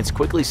 fire ants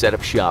quickly set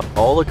up shop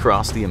all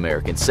across the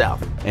American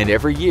South, and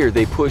every year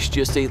they push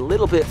just a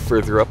little bit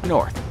further up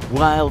north.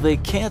 While they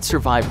can't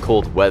survive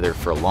cold weather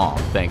for long,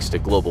 thanks to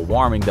global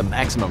warming, the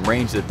maximum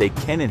range that they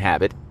can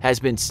inhabit has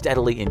been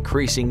steadily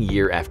increasing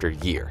year after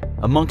year.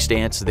 Amongst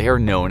ants, they are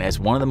known as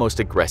one of the most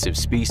aggressive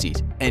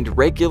species and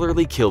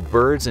regularly kill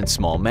birds and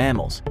small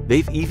mammals.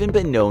 They've even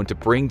been known to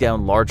bring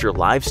down larger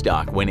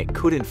livestock when it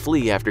couldn't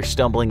flee after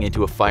stumbling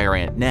into a fire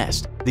ant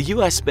nest. The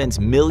US spends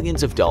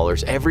millions of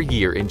dollars every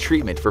year in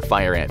treatment for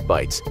fire ant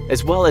bites,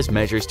 as well as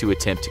measures to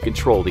attempt to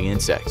control the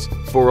insects.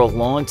 For a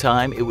long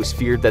time, it was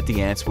feared that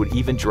the ants would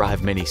even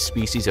drive many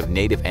species of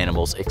native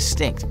animals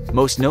extinct,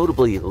 most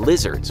notably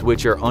lizards,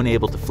 which are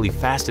unable to flee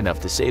fast enough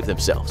to save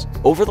themselves.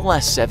 Over the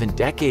last 7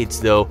 decades,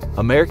 though,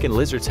 American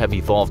lizards have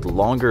evolved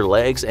longer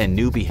legs and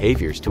new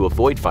behaviors to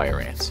avoid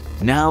fire ants.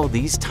 Now,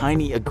 these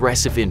tiny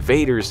aggressive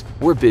invaders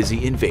were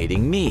busy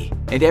invading me.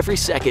 and every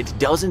second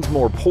dozens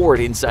more poured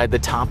inside the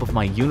top of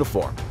my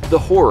uniform. The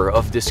horror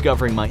of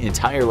discovering my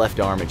entire left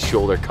arm and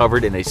shoulder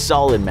covered in a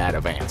solid mat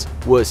of ants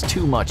was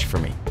too much for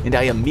me, and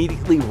I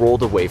immediately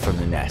rolled away from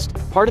the nest.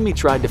 Part of me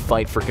tried to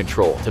fight for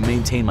control to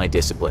maintain my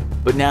discipline,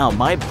 but now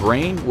my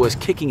brain was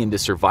kicking into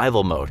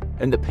survival mode,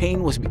 and the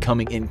pain was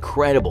becoming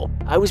incredible.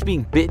 I was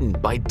being bitten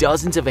by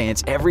dozens of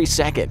ants every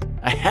second.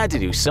 I had to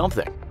do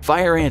something.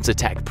 Fire ants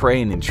attack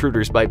prey and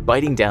intruders by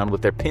biting down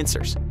with their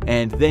pincers,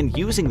 and then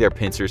using their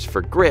pincers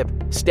for grip,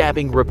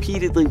 stabbing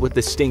repeatedly with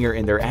the stinger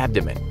in their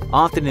abdomen.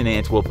 Often an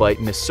ant will bite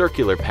in a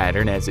circular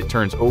pattern as it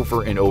turns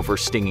over and over,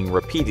 stinging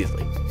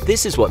repeatedly.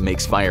 This is what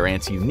makes fire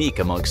ants unique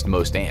amongst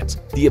most ants,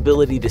 the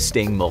ability to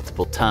sting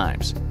multiple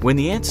times. When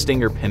the ant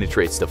stinger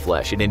penetrates the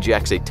flesh, it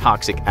injects a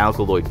toxic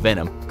alkaloid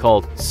venom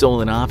called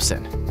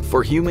solanopsin.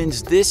 For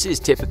humans, this is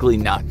typically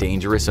not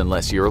dangerous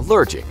unless you're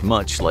allergic,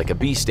 much like a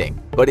bee sting,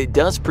 but it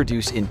does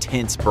produce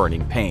intense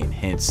burning pain,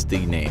 hence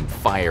the name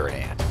fire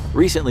ant.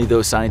 Recently,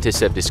 though, scientists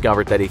have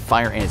discovered that a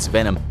fire ant's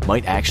venom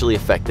might actually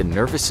affect the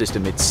nervous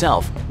system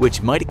itself,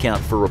 which might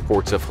account for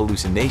reports of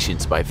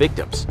hallucinations by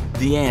victims.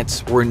 The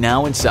ants were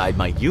now inside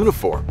my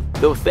uniform,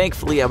 though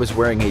thankfully I was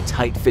wearing a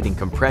tight-fitting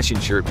compression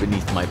shirt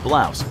beneath my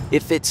blouse.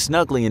 It fits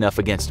snugly enough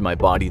against my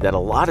body that a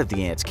lot of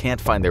the ants can't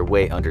find their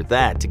way under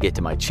that to get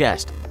to my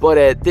chest, but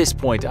at this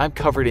point I'm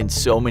covered in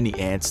so many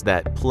ants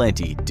that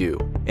plenty do.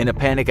 In a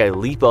panic, I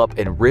leap up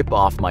and rip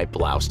off my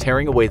blouse,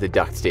 tearing away the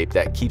duct tape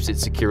that keeps it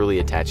securely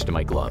attached to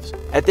my gloves.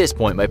 At this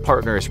point, my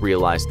partner has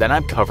realized that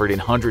I'm covered in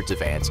hundreds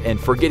of ants, and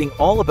forgetting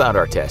all about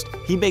our test,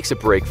 he makes a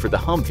break for the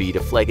Humvee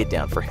to flag it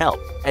down for help.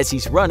 As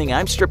he's running,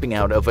 I'm stripping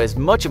out of as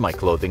much of my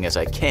clothing as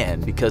I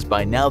can because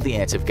by now the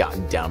ants have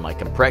gotten down my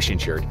compression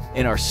shirt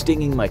and are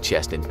stinging my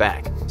chest and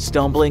back.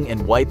 Stumbling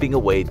and wiping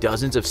away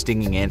dozens of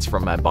stinging ants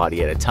from my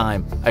body at a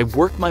time, I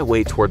work my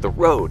way toward the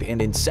road,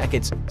 and in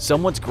seconds,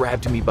 someone's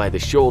grabbed me by the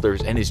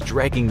shoulders and is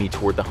dragging me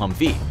toward the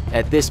Humvee.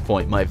 At this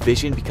point, my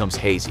vision becomes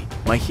hazy,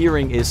 my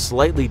hearing is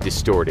slightly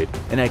distorted,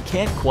 and I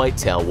can't quite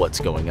tell what's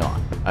going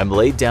on. I'm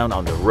laid down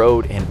on the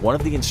road, and one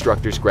of the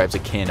instructors grabs a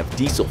can of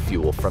diesel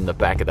fuel from the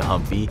back of the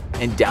Humvee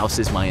and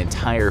douses my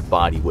entire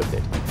body with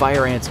it.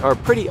 Fire ants are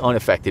pretty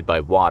unaffected by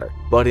water,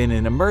 but in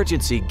an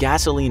emergency,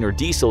 gasoline or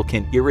diesel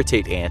can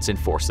irritate ants and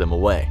force them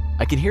away.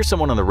 I can hear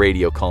someone on the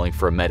radio calling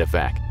for a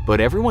medevac, but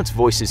everyone's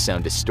voices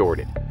sound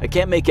distorted. I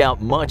can't make out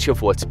much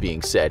of what's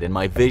being said, and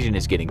my vision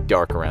is getting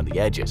dark around the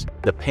edges.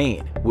 The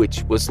pain,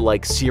 which was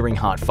like searing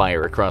hot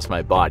fire across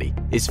my body,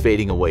 is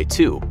fading away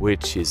too,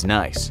 which is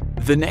nice.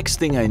 The next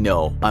thing I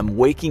know, I'm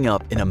waking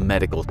up in a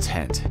medical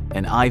tent,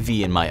 an IV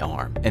in my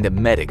arm, and a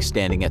medic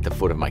standing at the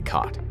foot of my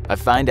cot. I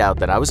find out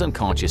that I was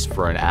unconscious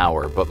for an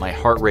hour, but my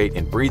heart rate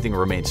and breathing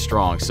remained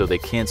strong, so they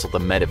canceled the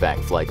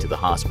medevac flight to the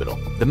hospital.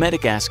 The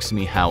medic asks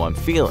me how I'm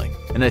feeling,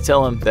 and I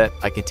tell him that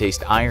I can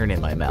taste iron in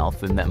my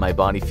mouth and that my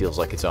body feels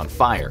like it's on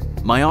fire.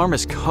 My arm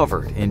is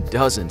covered in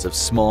dozens of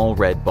small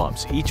red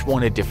bumps, each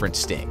one a different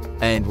sting.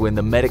 And when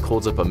the medic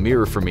holds up a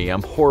mirror for me,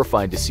 I'm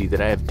horrified to see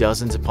that I have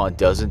dozens upon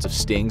dozens of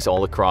stings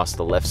all across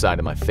the left side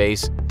of my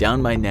face,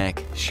 down my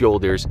neck,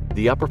 shoulders,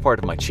 the upper part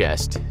of my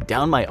chest,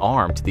 down my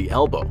arm to the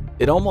elbow.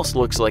 It almost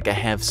looks like I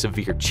have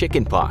severe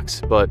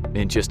chickenpox, but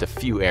in just a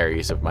few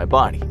areas of my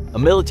body. A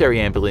military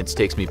ambulance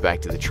takes me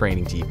back to the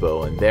training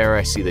depot, and there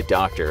I see the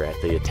doctor at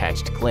the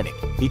attached clinic.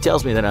 He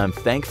tells me that I'm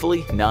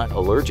thankfully not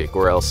allergic,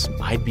 or else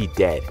I'd be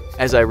dead,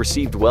 as I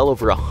received well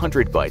over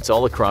 100 bites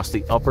all across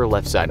the upper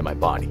left side of my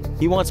body.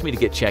 He wants me to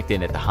get checked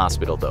in at the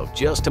hospital though,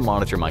 just to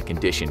monitor my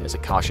condition as a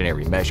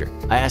cautionary measure.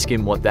 I ask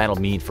him what that'll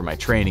mean for my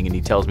training, and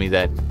he tells me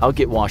that I'll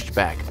get washed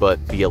back,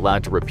 but be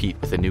allowed to repeat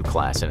with a new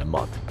class in a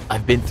month.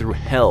 I've been through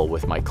hell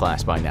with my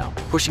class by now,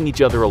 pushing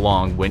each other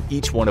along when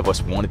each one of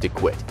us wanted to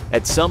quit.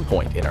 At some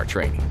point in our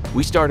training,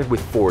 we started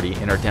with 40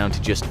 and are down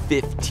to just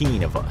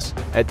 15 of us.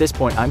 At this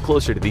point, I'm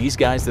closer to these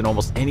guys than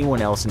almost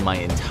anyone else in my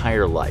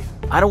entire life.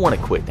 I don't want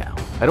to quit now.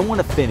 I don't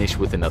want to finish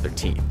with another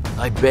team.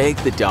 I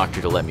begged the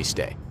doctor to let me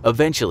stay.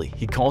 Eventually,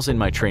 he calls in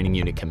my training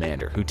unit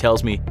commander, who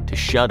tells me to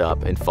shut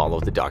up and follow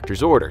the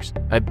doctor's orders.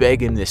 I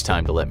beg him this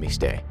time to let me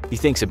stay. He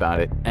thinks about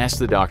it, asks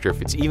the doctor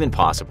if it's even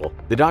possible.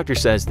 The doctor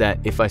says that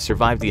if I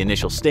survive the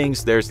initial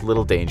stings, there's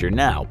little danger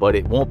now, but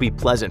it won't be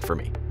pleasant for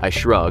me. I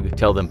shrug,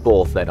 tell them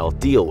both that I'll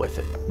deal with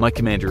it. My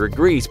commander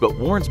agrees, but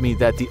warns me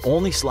that the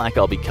only slack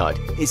I'll be cut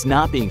is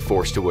not being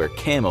forced to wear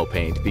camo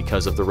paint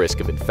because of the risk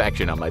of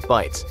infection on my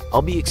bites.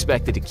 I'll be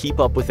expected to keep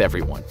up with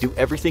everyone, do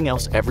everything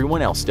else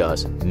everyone else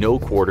does, no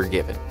quarter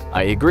given.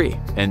 I agree,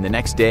 and the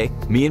next day,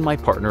 me and my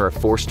partner are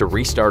forced to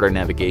restart our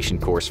navigation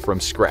course from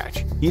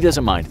scratch. He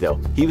doesn't mind though.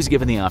 He was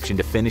given the option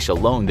to finish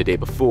alone the day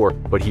before,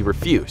 but he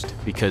refused,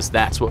 because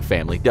that's what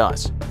family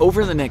does.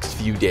 Over the next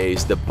few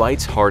days, the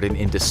bites harden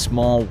into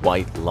small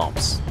white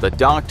lumps. The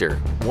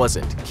doctor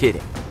wasn't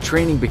kidding.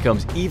 Training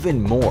becomes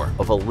even more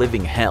of a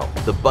living hell.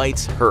 The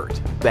bites hurt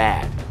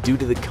bad due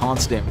to the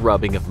constant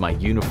rubbing of my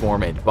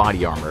uniform and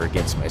body armor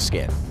against my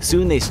skin.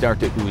 Soon they start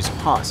to ooze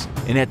pus,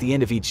 and at the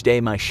end of each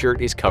day my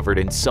shirt is covered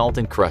in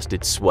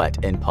salt-encrusted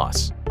sweat and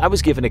pus. I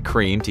was given a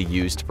cream to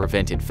use to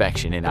prevent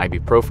infection and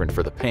ibuprofen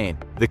for the pain.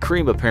 The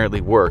cream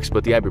apparently works,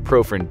 but the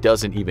ibuprofen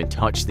doesn't even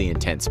touch the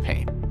intense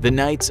pain. The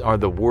nights are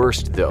the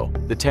worst though.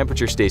 The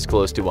temperature stays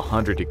close to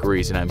 100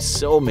 degrees and I'm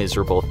so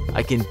miserable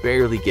I can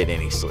barely get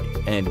any sleep.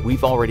 And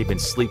we've already been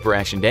sleep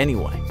rationed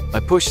anyway. I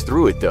push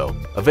through it though.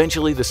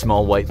 Eventually the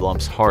small white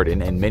lumps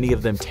harden and many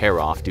of them tear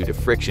off due to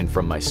friction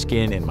from my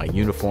skin and my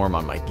uniform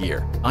on my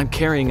gear. I'm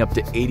carrying up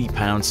to 80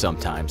 pounds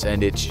sometimes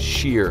and it's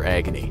sheer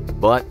agony.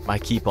 But I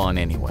keep on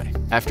anyway.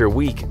 After a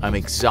week, I'm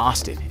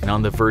exhausted and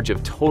on the verge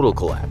of total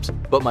collapse.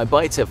 But my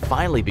bites have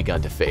finally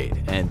begun to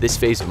fade and this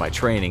phase of my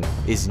training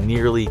is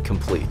nearly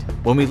complete.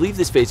 When we leave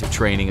this phase of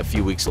training a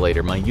few weeks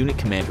later, my unit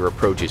commander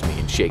approaches me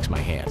and shakes my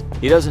hand.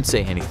 He doesn't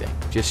say anything,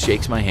 just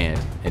shakes my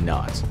hand and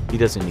nods. He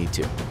doesn't need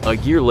to. A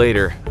year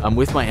later, I'm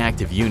with my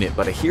active unit,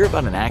 but I hear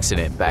about an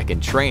accident back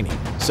in training.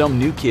 Some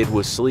new kid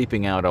was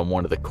sleeping out on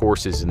one of the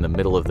courses in the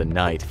middle of the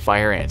night.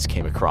 Fire ants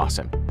came across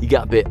him. He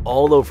got bit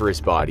all over his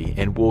body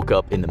and woke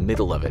up in the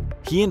middle of it.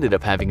 He ended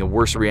up having a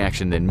worse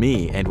reaction than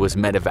me and was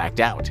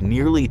medevaced out,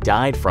 nearly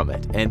died from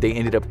it, and they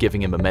ended up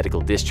giving him a medical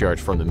discharge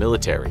from the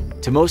military.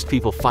 To most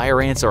people,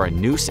 fire ants are a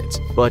nuisance,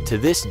 but to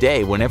this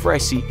day, whenever I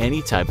see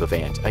any type of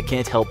ant, I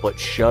can't help but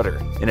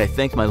shudder, and I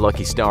thank my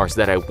lucky stars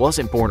that I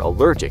wasn't born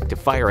allergic to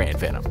fire ant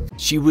venom.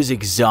 She was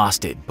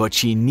exhausted, but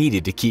she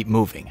needed to keep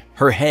moving.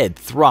 Her head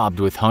throbbed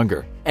with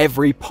hunger.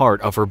 Every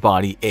part of her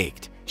body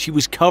ached. She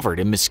was covered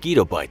in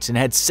mosquito bites and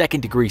had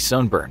second-degree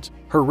sunburns.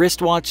 Her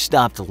wristwatch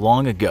stopped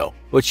long ago,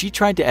 but she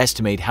tried to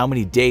estimate how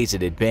many days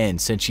it had been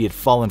since she had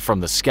fallen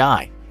from the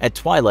sky. At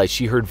twilight,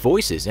 she heard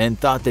voices and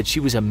thought that she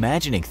was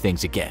imagining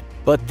things again.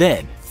 But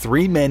then,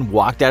 3 men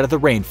walked out of the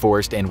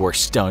rainforest and were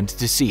stunned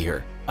to see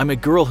her. "I'm a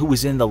girl who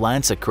was in the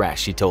Lanza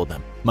crash," she told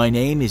them. "My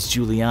name is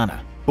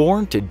Juliana."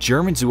 Born to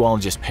German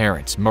zoologist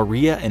parents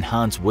Maria and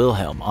Hans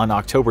Wilhelm on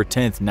October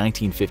 10,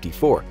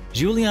 1954,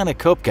 Juliana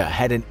Kopka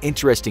had an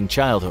interesting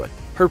childhood.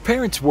 Her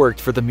parents worked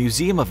for the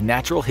Museum of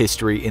Natural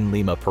History in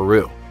Lima,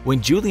 Peru.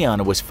 When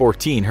Juliana was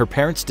 14, her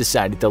parents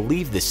decided to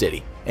leave the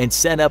city and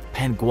set up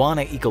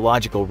Panguana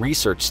Ecological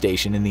Research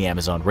Station in the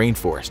Amazon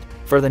rainforest.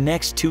 For the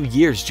next 2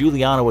 years,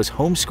 Juliana was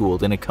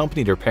homeschooled and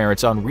accompanied her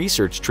parents on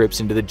research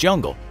trips into the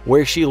jungle,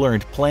 where she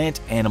learned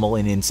plant, animal,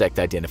 and insect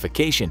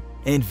identification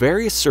and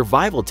various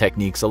survival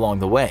techniques along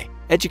the way.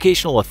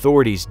 Educational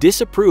authorities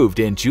disapproved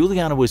and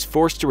Juliana was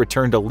forced to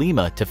return to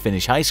Lima to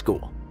finish high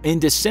school. In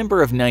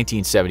December of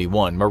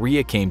 1971,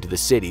 Maria came to the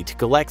city to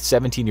collect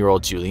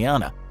 17-year-old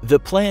Juliana, the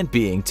plan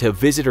being to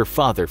visit her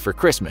father for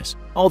Christmas.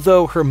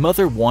 Although her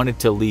mother wanted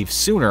to leave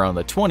sooner on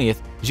the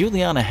 20th,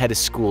 Juliana had a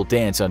school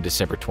dance on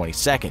December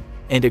 22nd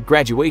and a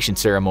graduation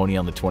ceremony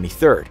on the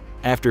 23rd.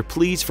 After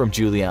pleas from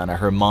Juliana,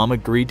 her mom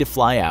agreed to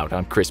fly out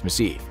on Christmas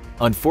Eve.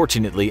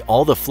 Unfortunately,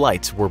 all the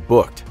flights were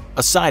booked,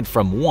 aside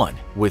from one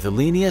with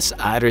Líneas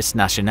Aéreas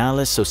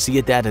Nacionales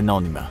Sociedad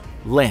Anónima,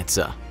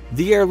 LANSA.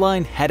 The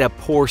airline had a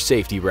poor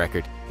safety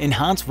record, and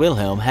Hans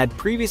Wilhelm had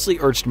previously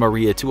urged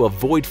Maria to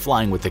avoid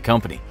flying with the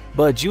company,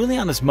 but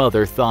Juliana's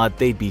mother thought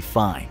they'd be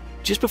fine.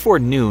 Just before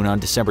noon on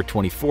December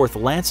 24th,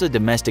 LANSA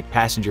domestic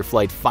passenger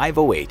flight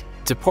 508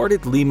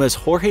 departed Lima's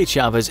Jorge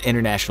Chávez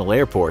International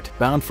Airport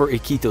bound for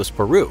Iquitos,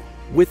 Peru,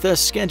 with a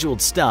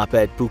scheduled stop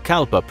at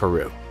Pucallpa,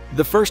 Peru.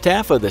 The first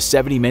half of the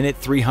 70-minute,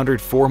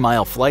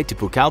 304-mile flight to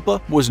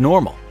Pucallpa was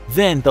normal.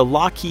 Then the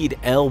Lockheed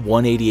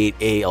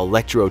L-188A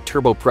Electro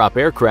turboprop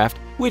aircraft,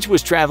 which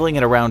was traveling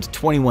at around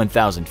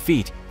 21,000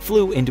 feet,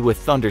 flew into a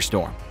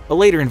thunderstorm. A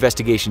later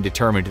investigation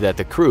determined that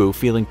the crew,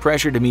 feeling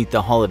pressure to meet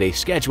the holiday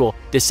schedule,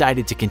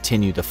 decided to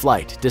continue the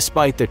flight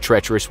despite the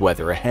treacherous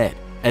weather ahead.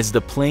 As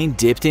the plane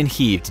dipped and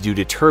heaved due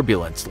to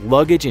turbulence,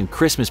 luggage and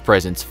Christmas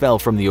presents fell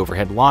from the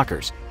overhead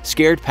lockers.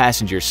 Scared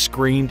passengers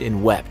screamed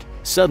and wept.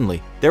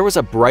 Suddenly, there was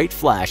a bright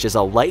flash as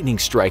a lightning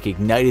strike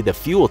ignited the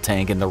fuel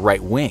tank in the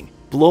right wing,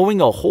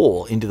 blowing a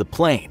hole into the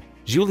plane.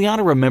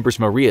 Juliana remembers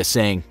Maria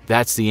saying,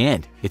 "That's the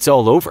end. It's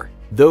all over."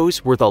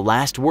 Those were the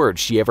last words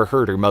she ever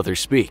heard her mother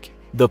speak.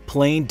 The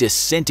plane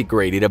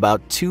disintegrated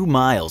about 2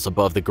 miles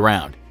above the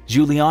ground.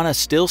 Juliana,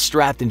 still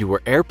strapped into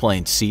her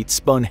airplane seat,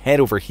 spun head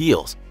over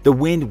heels, the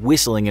wind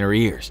whistling in her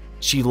ears.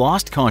 She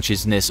lost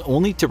consciousness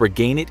only to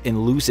regain it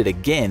and lose it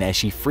again as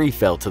she free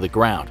fell to the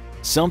ground.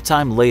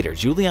 Sometime later,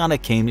 Juliana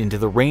came into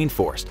the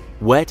rainforest,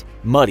 wet,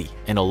 muddy,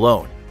 and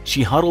alone.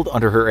 She huddled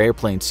under her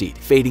airplane seat,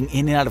 fading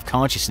in and out of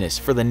consciousness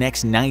for the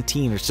next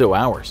 19 or so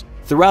hours,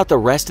 throughout the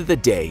rest of the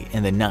day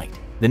and the night.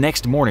 The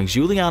next morning,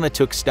 Juliana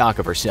took stock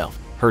of herself.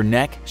 Her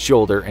neck,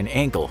 shoulder, and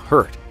ankle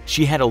hurt.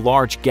 She had a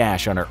large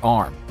gash on her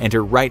arm, and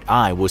her right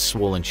eye was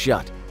swollen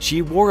shut.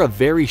 She wore a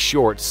very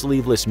short,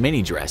 sleeveless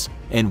mini dress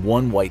and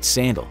one white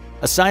sandal.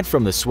 Aside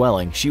from the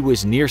swelling, she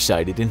was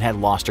nearsighted and had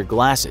lost her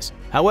glasses.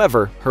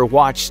 However, her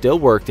watch still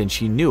worked and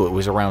she knew it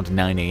was around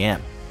 9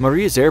 a.m.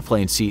 Maria's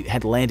airplane seat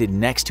had landed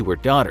next to her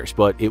daughter's,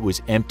 but it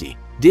was empty.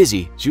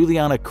 Dizzy,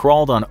 Juliana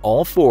crawled on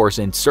all fours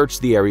and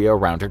searched the area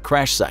around her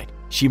crash site.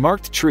 She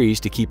marked trees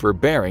to keep her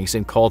bearings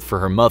and called for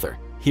her mother.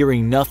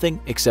 Hearing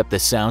nothing except the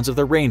sounds of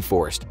the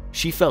rainforest,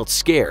 she felt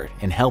scared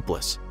and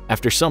helpless.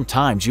 After some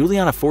time,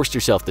 Juliana forced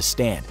herself to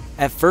stand.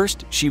 At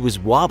first, she was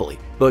wobbly,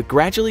 but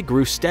gradually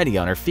grew steady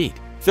on her feet.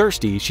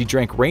 Thirsty, she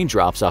drank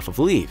raindrops off of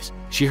leaves.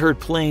 She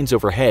heard planes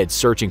overhead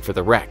searching for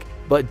the wreck,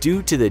 but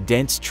due to the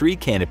dense tree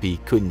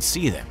canopy, couldn't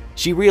see them.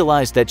 She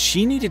realized that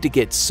she needed to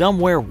get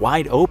somewhere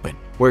wide open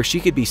where she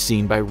could be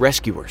seen by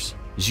rescuers.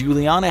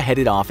 Juliana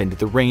headed off into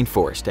the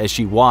rainforest. As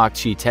she walked,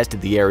 she tested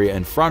the area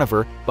in front of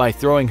her by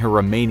throwing her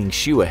remaining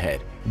shoe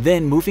ahead,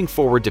 then moving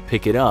forward to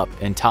pick it up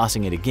and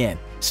tossing it again.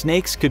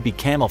 Snakes could be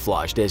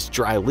camouflaged as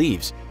dry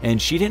leaves,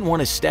 and she didn't want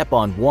to step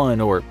on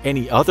one or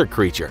any other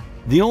creature.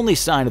 The only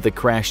sign of the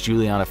crash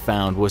Juliana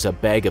found was a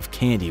bag of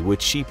candy,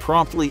 which she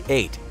promptly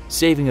ate,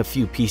 saving a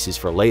few pieces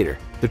for later.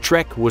 The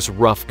trek was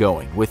rough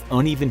going, with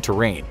uneven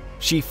terrain.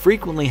 She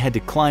frequently had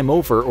to climb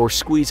over or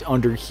squeeze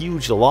under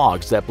huge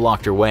logs that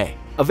blocked her way.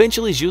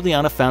 Eventually,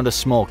 Juliana found a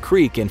small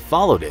creek and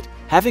followed it,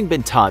 having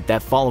been taught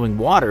that following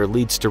water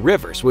leads to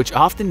rivers, which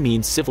often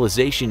means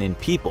civilization and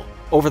people.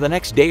 Over the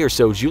next day or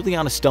so,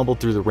 Juliana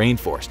stumbled through the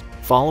rainforest,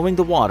 following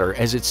the water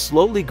as it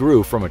slowly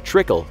grew from a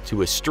trickle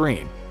to a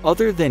stream.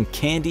 Other than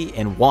candy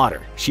and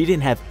water, she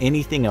didn't have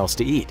anything else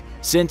to eat.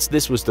 Since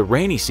this was the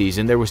rainy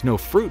season, there was no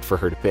fruit for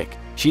her to pick.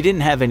 She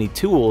didn't have any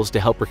tools to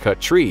help her cut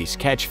trees,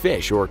 catch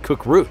fish, or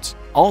cook roots.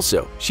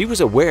 Also, she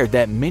was aware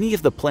that many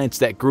of the plants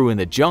that grew in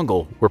the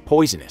jungle were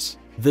poisonous.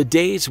 The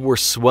days were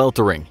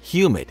sweltering,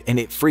 humid, and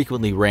it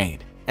frequently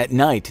rained. At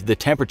night, the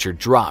temperature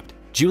dropped.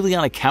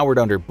 Juliana cowered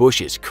under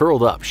bushes,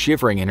 curled up,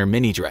 shivering in her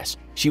mini dress.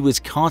 She was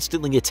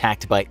constantly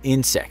attacked by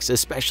insects,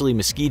 especially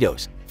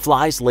mosquitoes.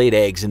 Flies laid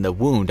eggs in the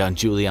wound on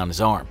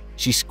Juliana's arm.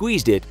 She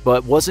squeezed it,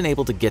 but wasn't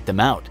able to get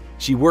them out.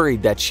 She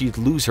worried that she'd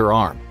lose her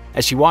arm.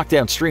 As she walked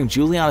downstream,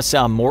 Juliana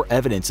saw more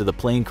evidence of the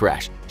plane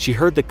crash. She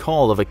heard the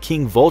call of a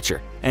king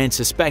vulture and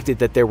suspected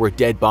that there were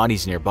dead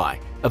bodies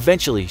nearby.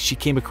 Eventually, she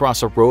came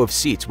across a row of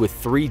seats with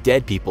 3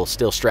 dead people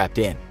still strapped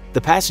in.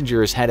 The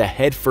passengers had a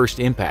head-first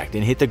impact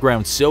and hit the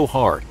ground so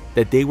hard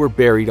that they were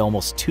buried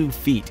almost 2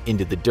 feet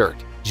into the dirt.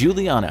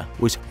 Juliana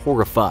was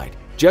horrified.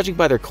 Judging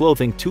by their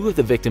clothing, 2 of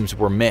the victims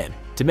were men.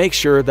 To make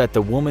sure that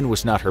the woman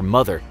was not her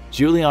mother,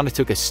 Juliana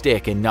took a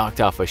stick and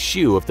knocked off a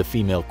shoe of the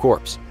female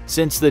corpse.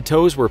 Since the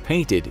toes were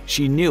painted,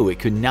 she knew it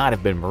could not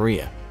have been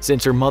Maria,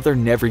 since her mother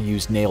never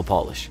used nail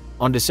polish.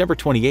 On December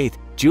 28th,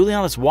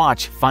 Juliana's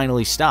watch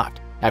finally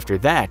stopped. After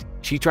that,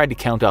 she tried to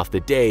count off the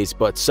days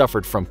but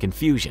suffered from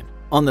confusion.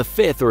 On the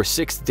 5th or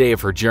 6th day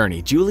of her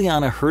journey,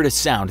 Juliana heard a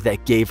sound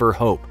that gave her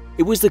hope.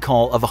 It was the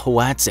call of a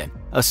hoatzin,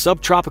 a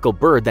subtropical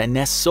bird that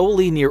nests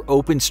solely near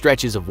open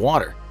stretches of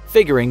water.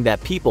 Figuring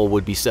that people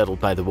would be settled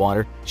by the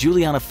water,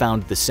 Juliana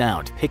found the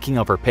sound, picking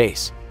up her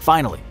pace.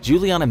 Finally,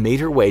 Juliana made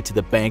her way to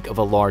the bank of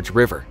a large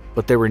river,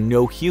 but there were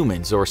no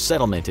humans or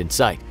settlement in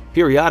sight.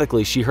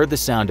 Periodically, she heard the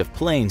sound of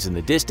planes in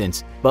the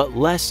distance, but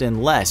less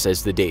and less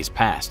as the days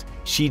passed.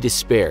 She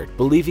despaired,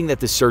 believing that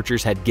the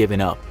searchers had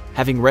given up,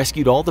 having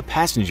rescued all the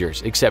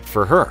passengers except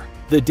for her.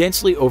 The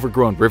densely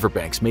overgrown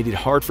riverbanks made it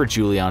hard for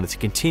Juliana to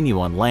continue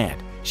on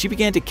land. She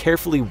began to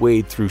carefully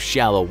wade through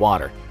shallow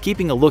water,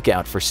 keeping a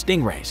lookout for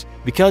stingrays.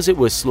 Because it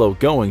was slow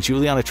going,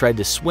 Juliana tried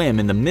to swim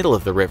in the middle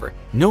of the river,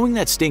 knowing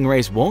that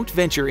stingrays won't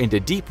venture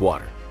into deep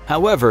water.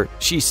 However,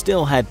 she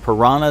still had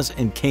piranhas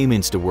and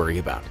caimans to worry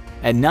about.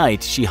 At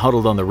night, she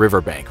huddled on the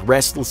riverbank,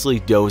 restlessly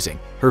dozing,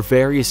 her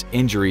various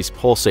injuries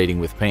pulsating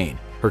with pain,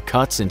 her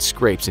cuts and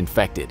scrapes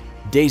infected.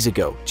 Days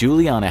ago,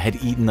 Juliana had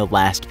eaten the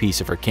last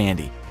piece of her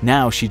candy.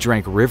 Now she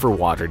drank river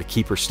water to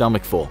keep her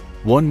stomach full.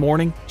 One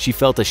morning, she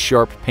felt a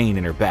sharp pain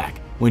in her back.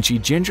 When she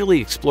gingerly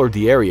explored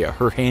the area,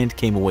 her hand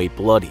came away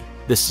bloody.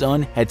 The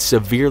sun had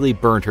severely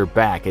burned her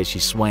back as she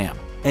swam.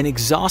 An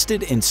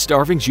exhausted and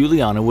starving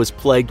Juliana was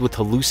plagued with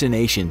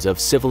hallucinations of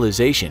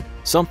civilization.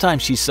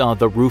 Sometimes she saw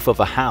the roof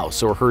of a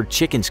house or heard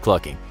chickens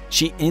clucking.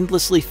 She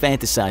endlessly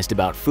fantasized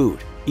about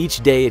food.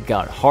 Each day it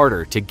got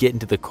harder to get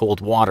into the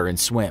cold water and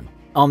swim.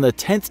 On the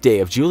 10th day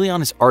of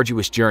Juliana's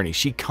arduous journey,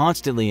 she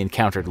constantly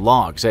encountered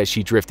logs as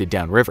she drifted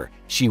downriver.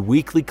 She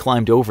weakly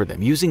climbed over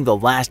them, using the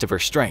last of her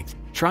strength,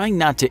 trying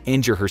not to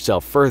injure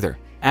herself further.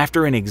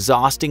 After an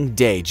exhausting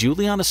day,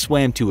 Juliana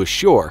swam to a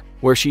shore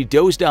where she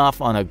dozed off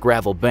on a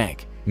gravel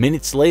bank.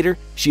 Minutes later,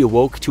 she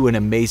awoke to an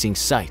amazing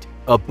sight,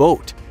 a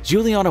boat.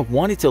 Juliana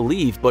wanted to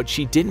leave, but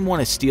she didn't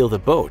want to steal the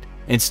boat.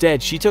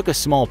 Instead, she took a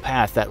small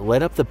path that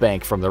led up the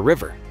bank from the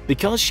river.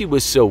 Because she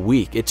was so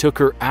weak, it took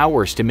her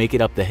hours to make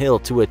it up the hill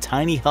to a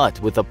tiny hut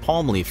with a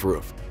palm leaf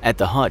roof. At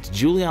the hut,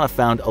 Juliana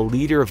found a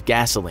liter of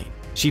gasoline.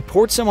 She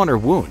poured some on her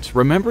wounds,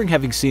 remembering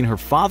having seen her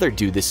father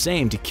do the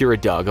same to cure a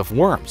dog of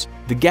worms.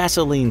 The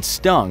gasoline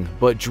stung,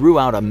 but drew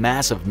out a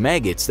mass of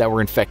maggots that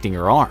were infecting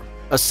her arm.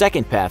 A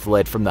second path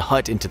led from the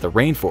hut into the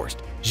rainforest.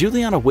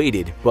 Juliana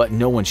waited, but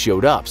no one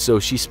showed up, so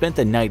she spent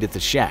the night at the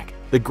shack.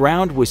 The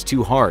ground was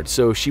too hard,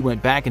 so she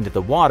went back into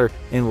the water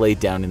and laid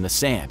down in the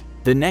sand.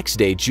 The next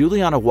day,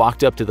 Juliana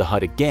walked up to the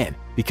hut again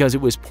because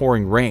it was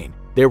pouring rain.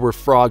 There were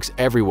frogs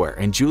everywhere,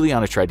 and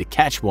Juliana tried to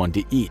catch one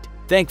to eat.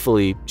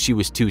 Thankfully, she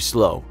was too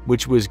slow,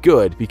 which was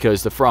good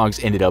because the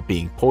frogs ended up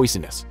being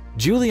poisonous.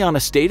 Juliana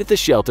stayed at the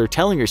shelter,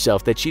 telling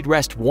herself that she'd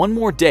rest one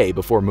more day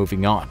before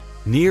moving on.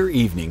 Near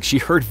evening, she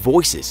heard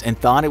voices and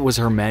thought it was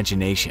her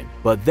imagination,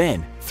 but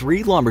then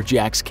 3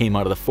 lumberjacks came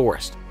out of the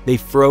forest. They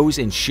froze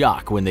in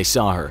shock when they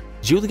saw her.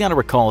 Juliana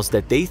recalls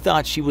that they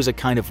thought she was a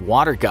kind of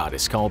water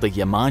goddess called a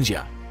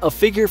Yamanja, a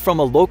figure from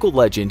a local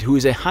legend who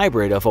is a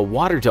hybrid of a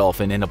water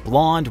dolphin and a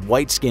blonde,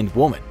 white-skinned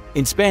woman.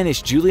 In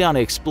Spanish, Juliana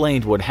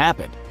explained what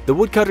happened. The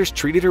woodcutters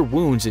treated her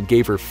wounds and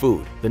gave her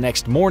food. The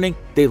next morning,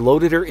 they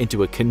loaded her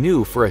into a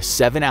canoe for a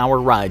 7-hour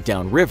ride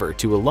downriver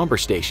to a lumber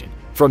station.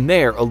 From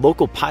there, a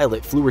local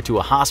pilot flew her to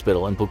a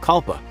hospital in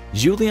Pucallpa.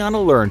 Juliana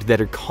learned that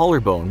her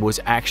collarbone was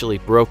actually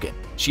broken.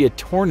 She had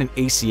torn an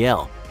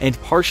ACL and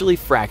partially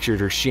fractured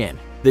her shin.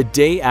 The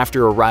day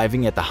after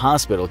arriving at the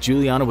hospital,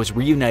 Juliana was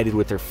reunited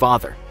with her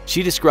father.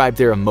 She described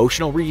their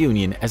emotional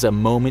reunion as a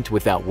moment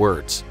without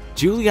words.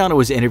 Juliana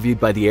was interviewed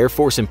by the Air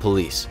Force and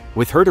police.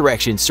 With her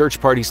direction,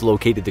 search parties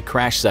located the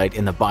crash site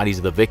and the bodies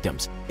of the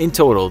victims. In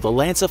total, the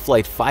Lanza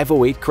Flight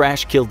 508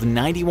 crash killed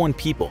 91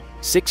 people,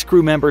 6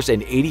 crew members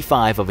and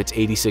 85 of its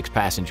 86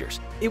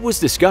 passengers. It was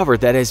discovered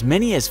that as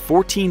many as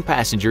 14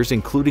 passengers,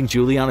 including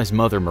Juliana's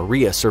mother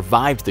Maria,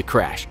 survived the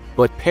crash,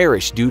 but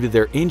perished due to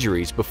their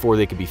injuries before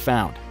they could be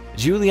found.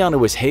 Juliana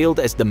was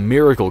hailed as the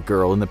miracle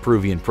girl in the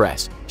Peruvian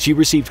press. She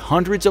received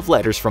hundreds of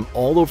letters from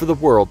all over the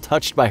world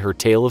touched by her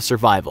tale of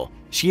survival.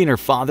 She and her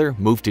father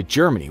moved to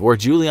Germany, where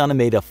Juliana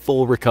made a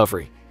full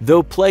recovery.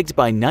 Though plagued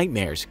by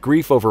nightmares,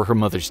 grief over her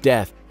mother's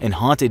death, and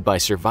haunted by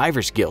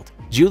survivor's guilt,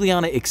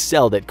 Juliana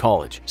excelled at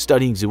college,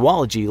 studying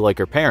zoology like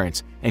her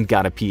parents, and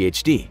got a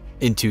PhD.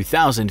 In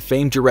 2000,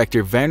 famed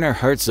director Werner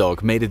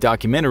Herzog made a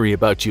documentary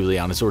about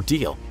Juliana's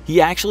ordeal.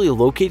 He actually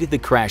located the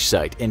crash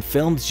site and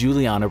filmed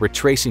Juliana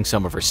retracing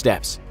some of her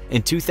steps.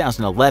 In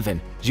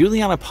 2011,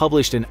 Juliana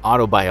published an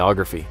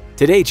autobiography.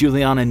 Today,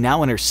 Juliana,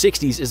 now in her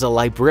 60s, is a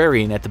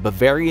librarian at the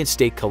Bavarian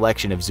State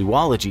Collection of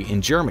Zoology in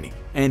Germany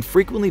and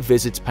frequently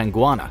visits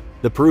Panguana,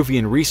 the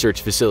Peruvian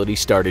research facility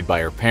started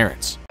by her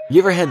parents. You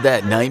ever had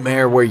that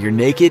nightmare where you're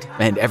naked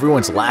and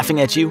everyone's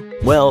laughing at you?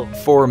 Well,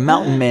 for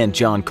mountain man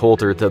John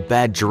Coulter, the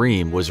bad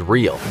dream was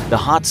real. The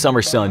hot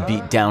summer sun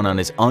beat down on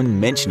his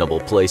unmentionable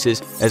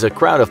places as a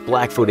crowd of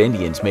Blackfoot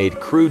Indians made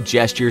crude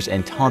gestures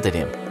and taunted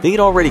him. They'd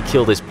already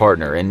killed his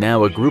partner, and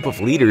now a group of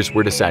leaders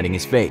were deciding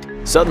his fate.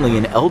 Suddenly,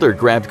 an elder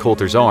grabbed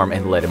Coulter's arm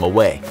and led him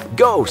away.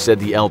 "Go," said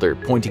the elder,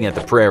 pointing at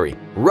the prairie.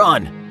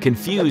 "Run!"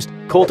 Confused,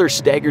 Coulter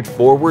staggered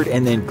forward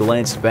and then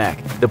glanced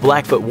back. The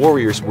Blackfoot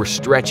warriors were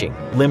stretching,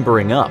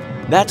 limbering up.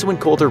 That's when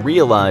Coulter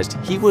realized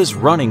he was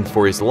running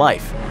for his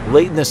life.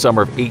 Late in the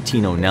summer of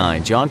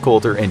 1809, John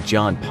Coulter and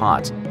John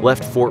Potts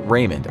left Fort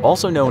Raymond,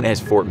 also known as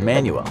Fort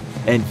Manuel,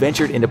 and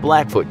ventured into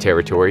Blackfoot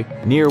territory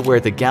near where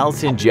the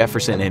Gallatin,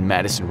 Jefferson, and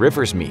Madison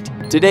rivers meet.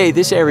 Today,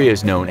 this area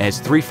is known as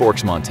Three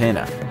Forks,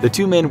 Montana. The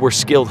two men were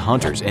skilled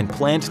hunters and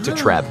planned to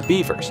trap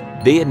beavers.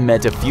 They had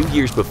met a few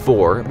years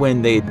before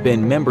when they had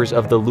been members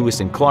of the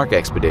Lewis and Clark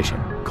expedition.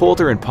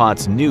 Coulter and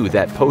Potts knew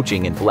that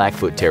poaching in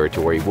Blackfoot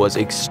territory was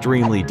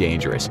extremely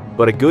dangerous,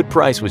 but a good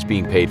price was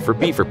being paid for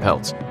beaver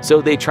pelts,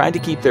 so they tried to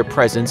keep their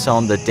presence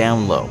on the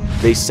down low.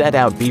 They set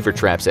out beaver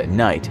traps at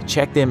night,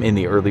 checked them in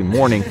the early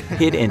morning,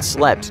 hid and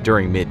slept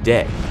during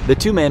midday. The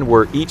two men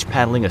were each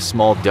paddling a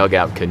small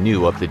dugout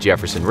canoe up the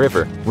Jefferson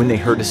River when they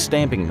heard a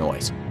stamping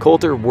noise.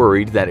 Coulter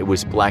worried that it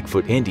was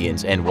Blackfoot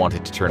Indians and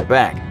wanted to turn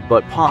back,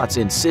 but Potts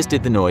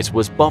insisted the noise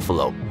was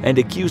buffalo and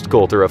accused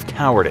Coulter of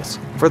cowardice.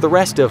 For the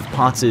rest of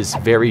Potts's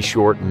very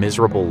short,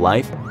 miserable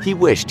life, he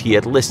wished he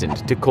had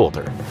listened to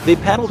Coulter. They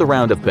paddled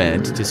around a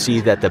bend to see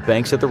that the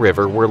banks of the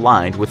river were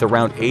lined with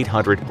around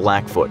 800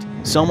 Blackfoot,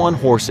 some on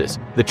horses.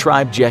 The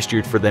tribe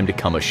gestured for them to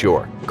come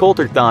ashore.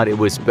 Coulter thought it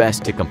was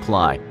best to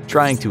comply.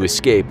 Trying to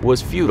escape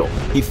was futile.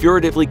 He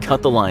furtively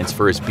cut the lines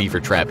for his beaver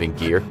trapping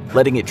gear,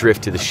 letting it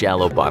drift to the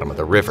shallow bottom of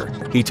the river.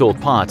 He told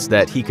Potts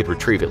that he could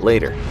retrieve it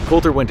later.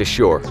 Coulter went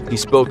ashore. He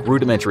spoke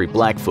rudimentary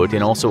Blackfoot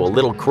and also a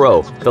little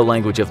Crow, the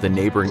language of the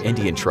neighboring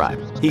Indian tribe.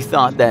 He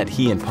thought that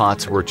he and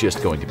Potts were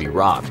just going to be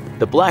robbed.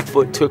 The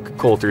Blackfoot took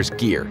Coulter's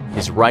gear,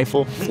 his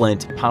rifle,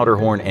 flint, powder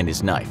horn, and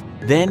his knife.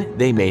 Then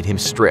they made him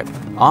strip.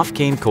 Off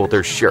came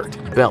Coulter's shirt,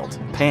 belt,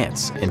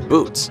 pants, and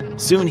boots.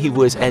 Soon he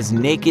was as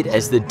naked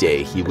as the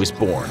day he was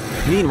born.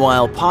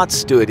 Meanwhile, Potts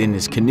stood in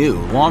his canoe,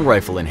 long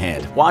rifle in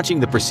hand,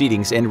 watching the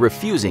proceedings and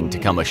refusing to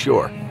come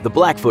ashore. The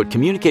Blackfoot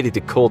communicated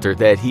to Coulter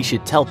that he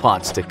should tell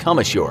Potts to come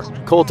ashore.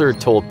 Coulter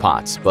told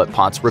Potts, but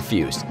Potts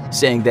refused,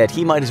 saying that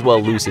he might as well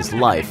lose his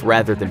life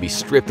rather than be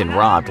stripped and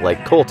robbed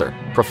like Coulter.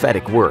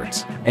 Prophetic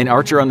words. An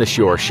archer on the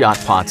shore shot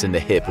Potts in the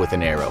hip with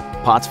an arrow.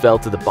 Potts fell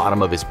to the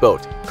bottom of his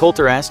boat.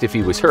 Coulter asked if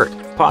he was hurt.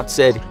 Potts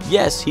said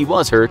yes, he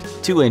was hurt,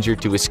 too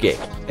injured to escape.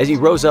 As he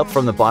rose up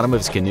from the bottom of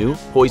his canoe,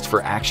 poised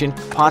for action,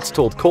 Potts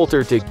told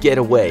Coulter to get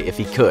away if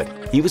he could.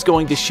 he was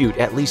going to shoot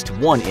at least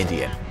one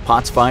Indian.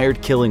 Pots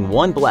fired, killing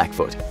one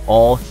Blackfoot.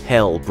 All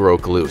hell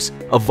broke loose.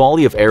 A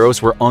volley of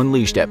arrows were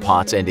unleashed at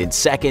Potts, and in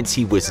seconds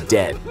he was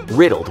dead,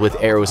 riddled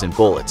with arrows and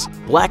bullets.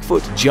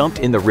 Blackfoot jumped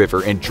in the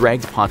river and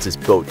dragged Potts'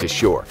 boat to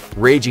shore.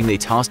 Raging, they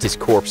tossed his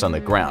corpse on the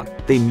ground.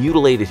 They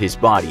mutilated his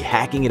body,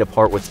 hacking it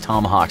apart with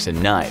tomahawks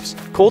and knives.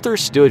 Coulter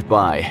stood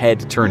by,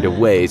 head turned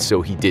away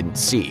so he didn't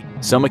see.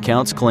 Some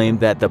accounts claim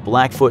that the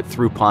Blackfoot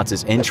threw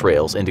Potts'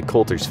 entrails into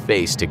Coulter's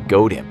face to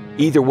goad him.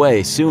 Either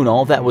way, soon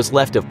all that was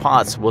left of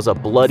Potts was a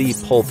bloody,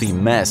 pulpy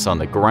mess on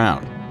the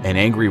ground. An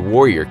angry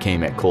warrior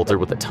came at Coulter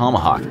with a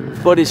tomahawk,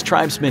 but his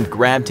tribesmen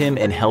grabbed him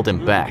and held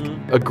him back.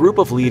 A group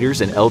of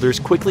leaders and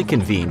elders quickly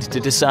convened to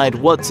decide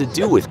what to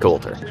do with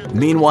Coulter.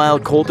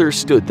 Meanwhile, Coulter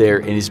stood there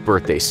in his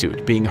birthday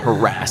suit, being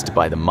harassed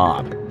by the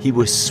mob. He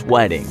was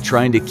sweating,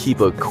 trying to keep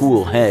a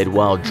cool head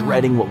while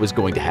dreading what was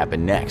going to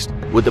happen next.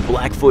 Would the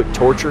Blackfoot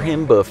torture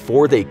him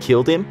before they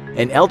killed him?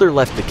 An elder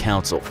left the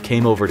council,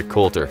 came over to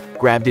Coulter,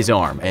 grabbed his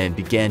arm, and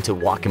began to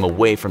walk him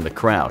away from the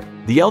crowd.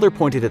 The elder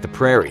pointed at the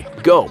prairie.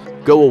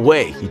 Go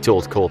away, he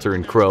told Coulter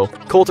in Crow.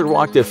 Coulter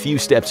walked a few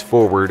steps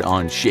forward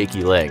on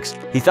shaky legs.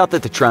 He thought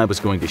that the tribe was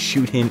going to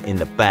shoot him in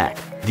the back.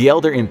 The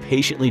elder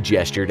impatiently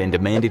gestured and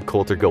demanded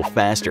Coulter go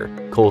faster.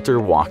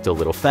 Coulter walked a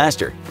little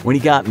faster. When he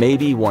got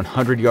maybe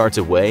 100 yards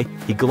away,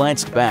 he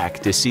glanced back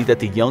to see that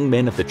the young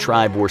men of the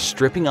tribe were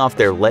stripping off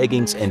their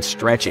leggings and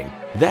stretching.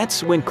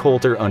 That's when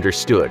Coulter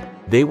understood.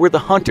 They were the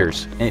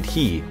hunters and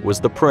he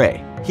was the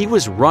prey. He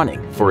was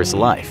running for his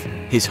life.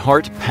 His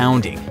heart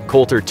pounding,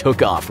 Coulter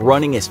took off,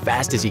 running as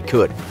fast as he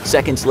could.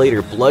 Seconds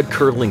later,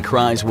 blood-curdling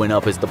cries went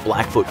up as the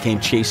Blackfoot came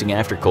chasing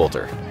after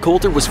Coulter.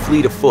 Coulter was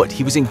fleet of foot,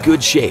 he was in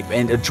good shape,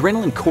 and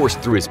adrenaline coursed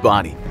through his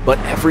body. But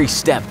every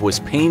step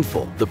was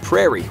painful. The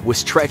prairie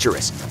was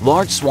treacherous.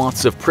 Large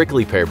swaths of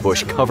prickly pear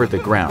bush covered the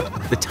ground.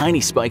 The tiny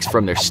spikes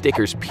from their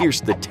stickers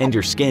pierced the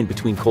tender skin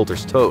between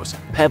Coulter's toes.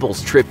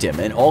 Pebbles tripped him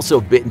and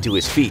also bit into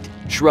his feet.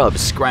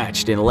 Shrubs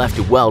scratched and left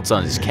welts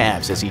on his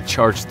calves as he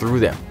charged through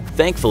them.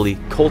 Thankfully,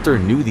 Coulter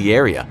knew the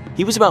area.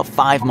 He was about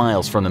 5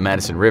 miles from the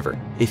Madison River.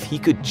 If he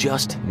could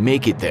just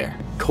make it there.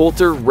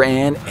 Coulter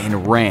ran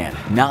and ran,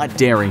 not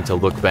daring to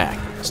look back.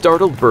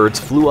 Startled birds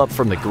flew up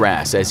from the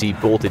grass as he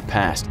bolted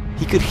past.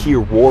 He could hear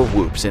war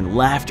whoops and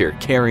laughter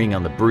carrying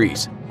on the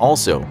breeze.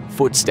 Also,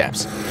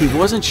 footsteps. He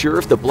wasn't sure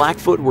if the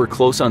Blackfoot were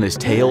close on his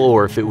tail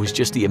or if it was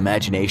just the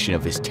imagination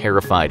of his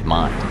terrified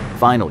mind.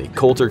 Finally,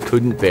 Coulter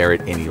couldn't bear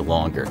it any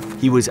longer.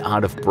 He was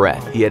out of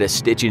breath. He had a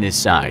stitch in his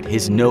side.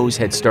 His nose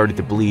had started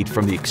to bleed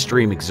from the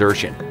extreme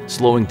exertion.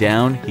 Slowing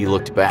down, he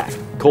looked back.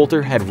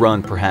 Coulter had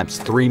run perhaps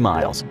 3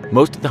 miles.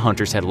 Most of the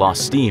hunters had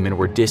lost steam and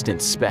were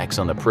distant specks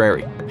on the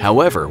prairie.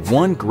 However,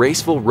 one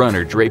graceful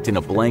runner draped in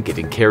a blanket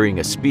and carrying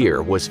a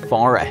spear was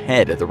far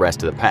ahead of the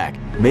rest of the pack,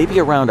 maybe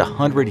around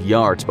 100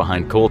 yards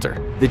behind Coulter.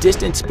 The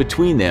distance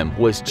between them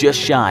was just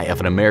shy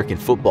of an American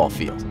football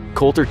field.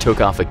 Coulter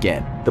took off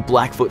again. The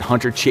Blackfoot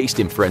hunter chased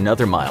him for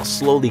another mile,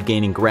 slowly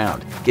gaining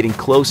ground, getting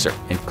closer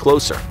and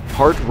closer.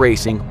 Heart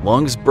racing,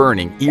 lungs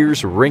burning,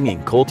 ears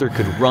ringing, Coulter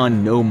could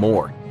run no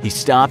more. He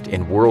stopped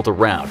and whirled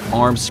around,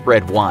 arms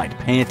spread wide,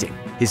 panting,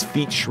 his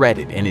feet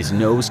shredded and his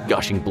nose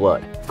gushing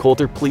blood.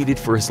 Coulter pleaded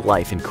for his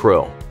life in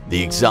Crow.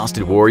 The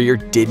exhausted warrior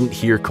didn't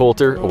hear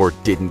Coulter or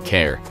didn't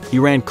care. He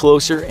ran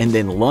closer and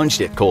then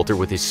lunged at Coulter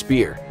with his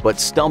spear,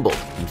 but stumbled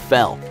and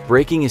fell,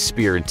 breaking his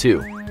spear in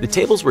two. The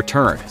tables were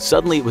turned.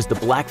 Suddenly it was the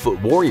Blackfoot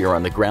warrior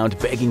on the ground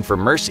begging for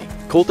mercy.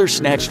 Coulter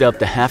snatched up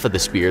the half of the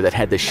spear that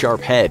had the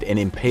sharp head and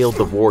impaled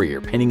the warrior,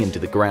 pinning him to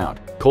the ground.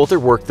 Coulter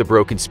worked the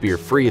broken spear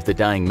free of the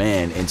dying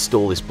man and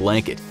stole his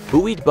blanket.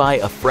 Buoyed by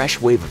a fresh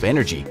wave of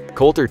energy,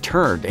 Coulter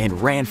turned and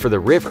ran for the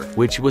river,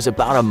 which was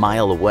about a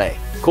mile away.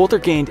 Coulter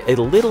gained a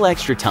little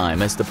extra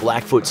time as the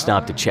Blackfoot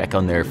stopped to check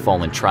on their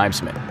fallen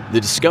tribesmen.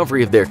 The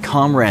discovery of their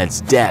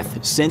comrade's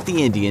death sent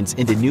the Indians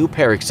into new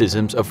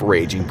paroxysms of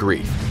rage and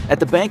grief.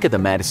 At the bank of the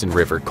Madison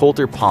River,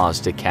 Coulter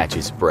paused to catch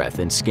his breath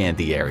and scanned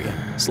the area.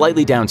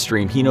 Slightly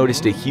downstream, he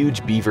noticed a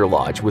huge beaver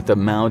lodge with a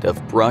mound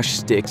of brush,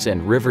 sticks,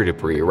 and river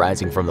debris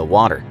rising from the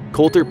water.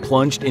 Coulter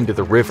plunged into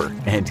the river,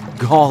 and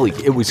golly,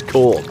 it was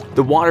cold.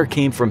 The water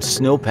came from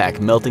snowpack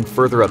melting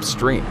further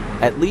upstream.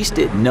 At least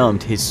it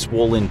numbed his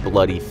swollen,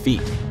 bloody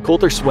feet.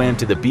 Coulter swam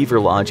to the beaver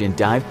lodge and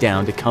dived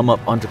down to come up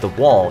under the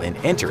wall and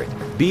enter it.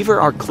 Beaver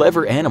are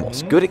clever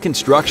animals, good at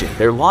construction.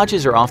 Their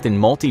lodges are often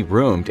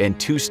multi-roomed and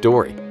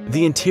 2-story.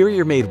 The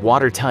interior made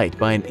watertight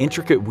by an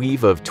intricate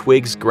weave of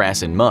twigs,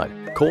 grass, and mud.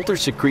 Coulter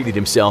secreted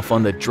himself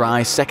on the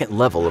dry second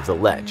level of the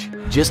ledge.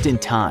 Just in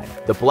time,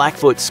 the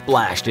Blackfoot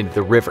splashed into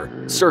the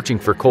river. Searching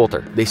for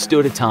Coulter, they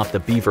stood atop the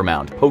beaver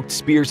mound, poked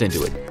spears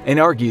into it, and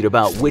argued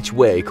about which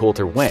way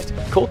Coulter went.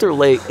 Coulter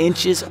lay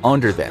inches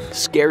under them,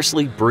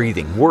 scarcely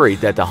breathing, worried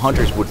that the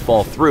hunters would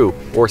fall through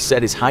or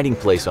set his hiding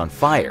place on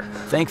fire.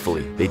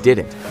 Thankfully, they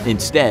didn't.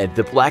 Instead,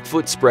 the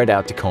Blackfoot spread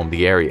out to comb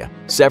the area.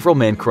 Several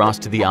men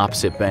crossed to the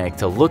opposite bank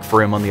to look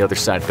for him on the other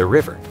side of the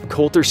river.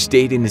 Coulter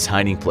stayed in his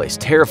hiding place,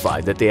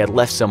 terrified that they had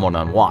left someone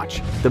on watch.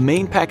 The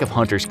main pack of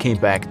hunters came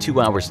back 2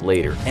 hours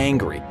later,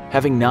 angry,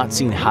 having not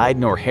seen hide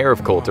nor hair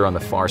of Coulter on the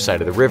far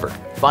side of the river.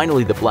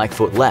 Finally, the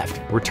Blackfoot left,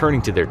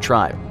 returning to their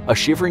tribe. A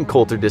shivering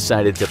Coulter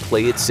decided to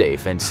play it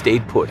safe and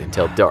stayed put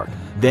until dark.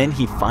 Then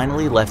he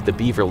finally left the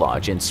beaver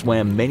lodge and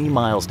swam many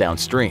miles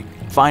downstream.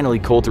 Finally,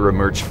 Coulter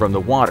emerged from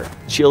the water,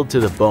 chilled to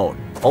the bone.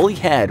 All he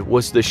had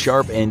was the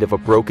sharp end of a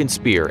broken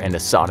spear and a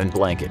sodden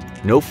blanket.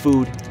 No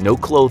food, no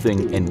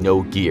clothing, and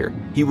no gear.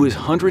 He was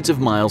hundreds of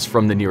miles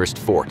from the nearest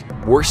fort.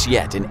 Worse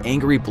yet, an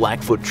angry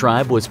Blackfoot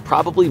tribe was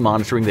probably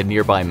monitoring the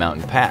nearby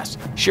mountain pass.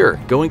 Sure,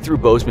 going through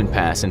Bozeman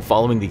Pass and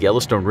following the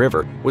Yellowstone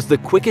River was the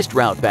quickest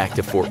route back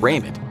to Fort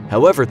Raymond.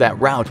 However, that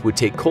route would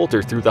take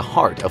Coulter through the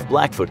heart of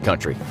Blackfoot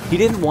country. He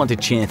didn't want to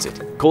chance it.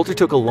 Coulter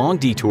took a long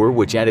detour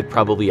which added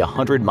probably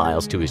 100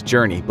 miles to his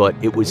journey, but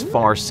it was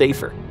far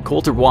safer.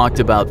 Coulter walked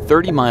about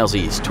 30 miles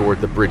east toward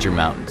the Bridger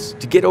Mountains.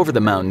 To get over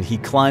the mountain, he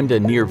climbed a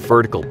near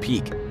vertical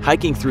peak.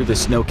 Hiking through the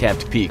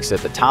snow-capped peaks at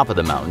the top of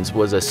the mountains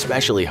was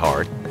especially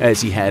hard, as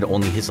he had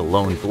only his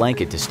lone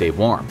blanket to stay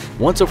warm.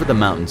 Once over the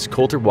mountains,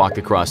 Coulter walked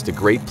across the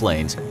Great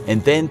Plains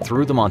and then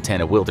through the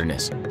Montana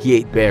wilderness. He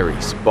ate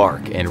berries,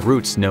 bark, and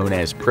roots known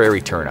as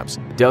prairie turnips,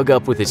 dug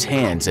up with his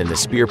hands and the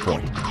spear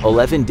point.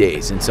 11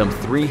 days and some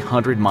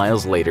 300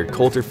 miles later,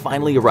 Coulter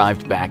finally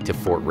arrived back to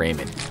Fort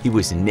Raymond. He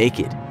was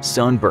naked,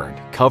 sunburned,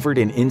 covered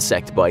in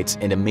insect bites,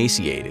 and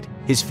emaciated.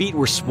 His feet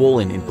were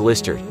swollen and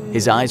blistered,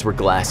 his eyes were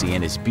glassy,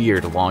 and his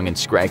beard long and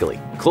scraggly.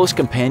 Close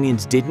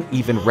companions didn't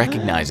even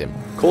recognize him.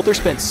 Coulter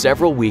spent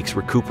several weeks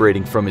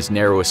recuperating from his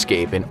narrow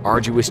escape and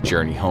arduous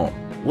journey home.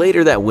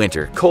 Later that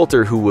winter,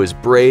 Coulter, who was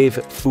brave,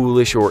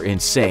 foolish, or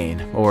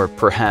insane, or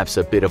perhaps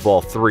a bit of all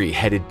three,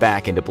 headed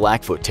back into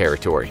Blackfoot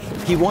territory.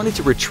 He wanted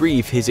to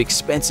retrieve his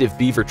expensive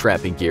beaver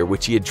trapping gear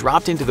which he had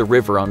dropped into the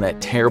river on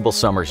that terrible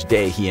summer's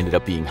day he ended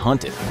up being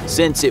hunted.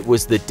 Since it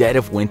was the dead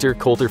of winter,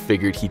 Coulter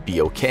figured he'd be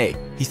okay.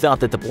 He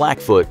thought that the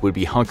Blackfoot would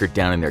be hunkered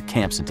down in their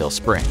camps until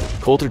spring.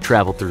 Coulter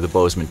traveled through the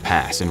Bozeman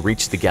Pass and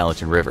reached the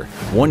Gallatin River.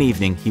 One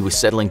evening, he was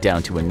settling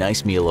down to a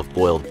nice meal of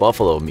boiled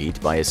buffalo meat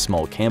by his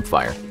small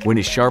campfire when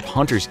his sharp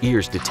hunter's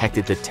ears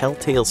detected the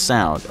telltale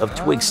sound of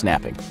twig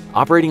snapping.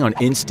 Operating on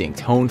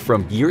instinct honed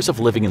from years of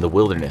living in the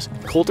wilderness,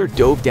 Coulter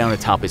dove down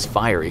atop his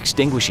fire,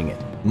 extinguishing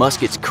it.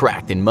 Muskets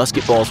cracked and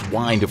musket balls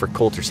whined over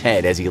Coulter's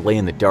head as he lay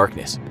in the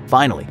darkness.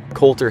 Finally,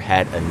 Coulter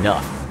had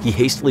enough. He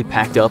hastily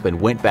packed up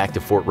and went back to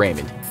Fort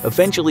Raymond,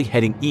 eventually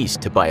heading east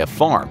to buy a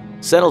farm,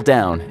 settle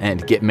down,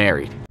 and get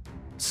married.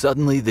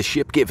 Suddenly, the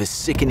ship gave a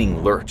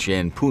sickening lurch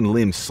and Poon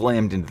Lim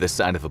slammed into the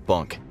side of a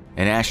bunk.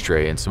 An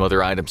ashtray and some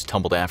other items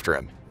tumbled after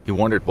him. He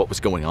wondered what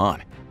was going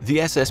on. The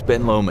SS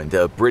Ben Lomond,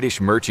 a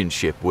British merchant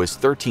ship, was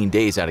 13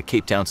 days out of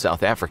Cape Town,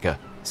 South Africa,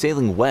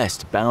 sailing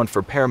west bound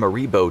for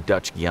Paramaribo,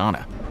 Dutch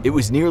Guiana. It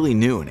was nearly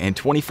noon, and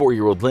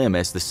 24-year-old Lim,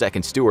 as the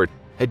second steward,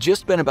 had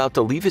just been about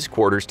to leave his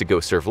quarters to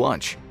go serve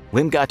lunch.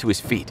 Lim got to his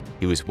feet.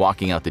 He was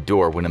walking out the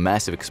door when a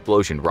massive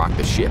explosion rocked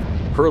the ship,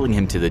 hurling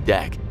him to the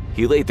deck.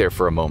 He lay there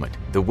for a moment,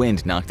 the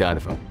wind knocked out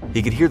of him.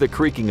 He could hear the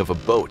creaking of a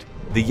boat,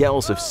 the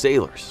yells of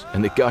sailors,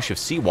 and the gush of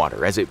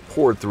seawater as it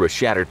poured through a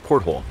shattered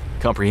porthole.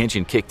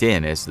 Comprehension kicked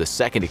in as the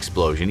second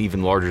explosion,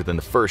 even larger than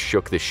the first,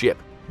 shook the ship.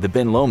 The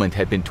Ben Lomond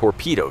had been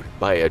torpedoed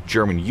by a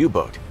German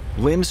U-boat.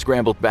 Lim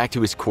scrambled back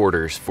to his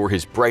quarters for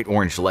his bright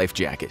orange life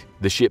jacket.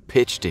 The ship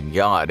pitched and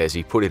yawed as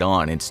he put it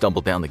on and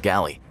stumbled down the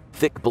galley.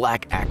 Thick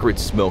black acrid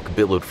smoke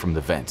billowed from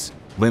the vents.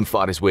 Lim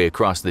fought his way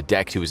across the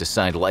deck to his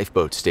assigned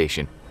lifeboat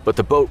station, but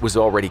the boat was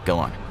already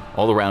gone.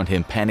 All around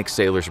him, panicked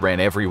sailors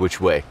ran every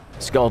which way.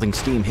 Scalding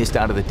steam hissed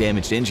out of the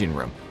damaged engine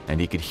room, and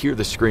he could hear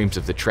the screams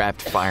of the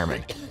trapped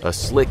firemen. A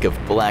slick of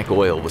black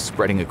oil was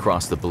spreading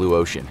across the blue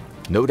ocean.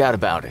 No doubt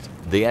about it,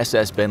 the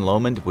SS Ben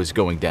Lomond was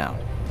going down.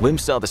 Lim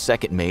saw the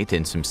second mate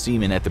and some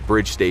seamen at the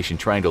bridge station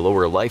trying to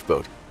lower a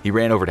lifeboat. He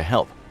ran over to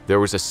help. There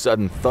was a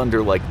sudden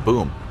thunder-like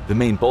boom. The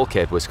main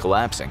bulkhead was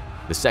collapsing.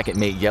 The second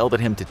mate yelled at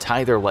him to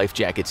tie their life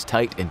jackets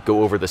tight and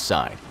go over the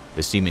side.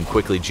 The seaman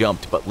quickly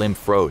jumped, but Lim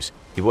froze.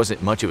 He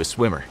wasn't much of a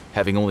swimmer,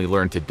 having only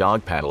learned to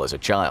dog paddle as a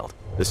child.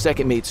 The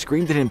second mate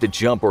screamed at him to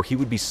jump or he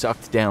would be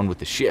sucked down with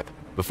the ship.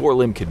 Before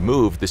Lim could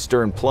move, the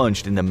stern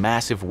plunged and a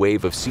massive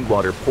wave of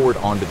seawater poured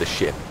onto the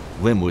ship.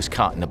 Lim was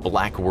caught in a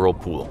black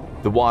whirlpool.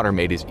 The water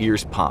made his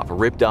ears pop,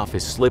 ripped off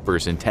his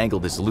slippers, and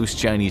tangled his loose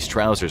Chinese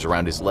trousers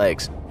around his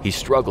legs. He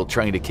struggled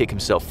trying to kick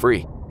himself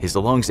free. His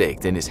lungs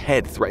ached and his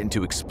head threatened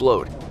to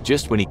explode.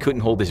 Just when he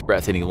couldn't hold his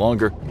breath any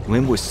longer,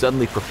 Lim was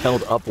suddenly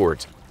propelled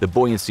upwards, the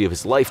buoyancy of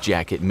his life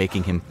jacket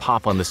making him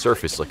pop on the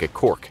surface like a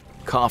cork.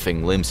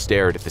 Coughing, Lim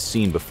stared at the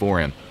scene before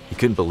him. He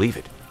couldn't believe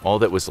it. All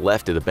that was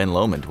left of the Ben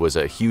Lomond was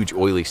a huge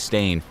oily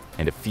stain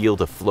and a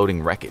field of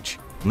floating wreckage.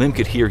 Lim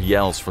could hear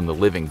yells from the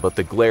living, but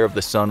the glare of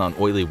the sun on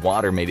oily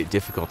water made it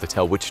difficult to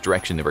tell which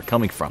direction they were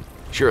coming from.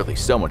 Surely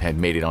someone had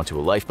made it onto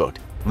a lifeboat.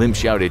 Lim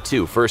shouted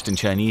too, first in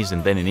Chinese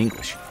and then in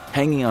English.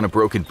 Hanging on a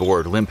broken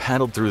board, Lim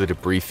paddled through the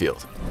debris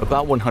field.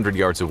 About 100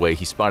 yards away,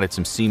 he spotted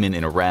some seamen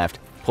in a raft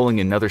pulling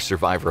another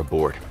survivor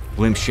aboard.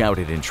 Lim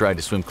shouted and tried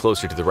to swim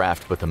closer to the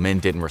raft, but the men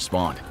didn't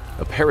respond.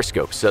 A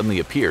periscope suddenly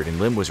appeared and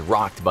Lim was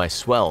rocked by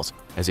swells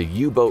as a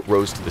U-boat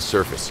rose to the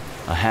surface.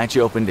 A hatch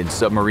opened and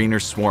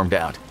submariners swarmed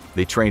out.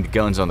 They trained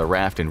guns on the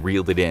raft and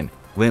reeled it in.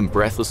 Lim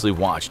breathlessly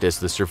watched as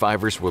the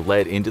survivors were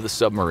led into the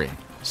submarine.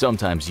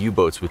 Sometimes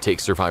U-boats would take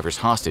survivors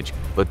hostage,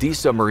 but these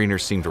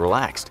submariners seemed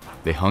relaxed.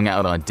 They hung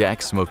out on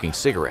deck smoking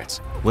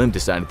cigarettes. Lim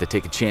decided to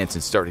take a chance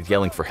and started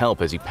yelling for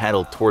help as he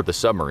paddled toward the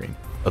submarine.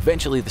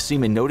 Eventually, the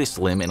seamen noticed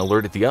Lim and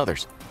alerted the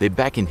others. They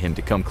beckoned him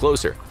to come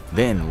closer.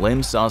 Then,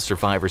 Lim saw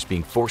survivors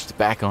being forced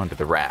back onto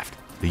the raft.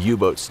 The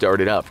U-boat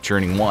started up,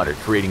 churning water,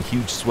 creating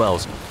huge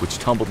swells, which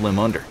tumbled Lim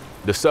under.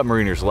 The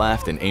submariners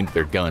laughed and aimed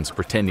their guns,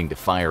 pretending to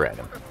fire at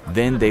him.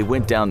 Then they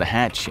went down the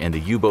hatch and the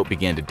U-boat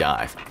began to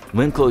dive.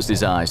 Lim closed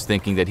his eyes,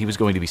 thinking that he was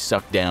going to be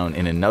sucked down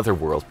in another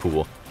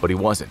whirlpool, but he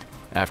wasn't.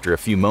 After a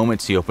few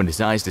moments, he opened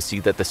his eyes to see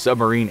that the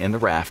submarine and the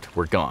raft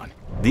were gone.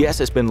 The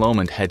SS Ben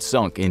Lomond had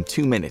sunk in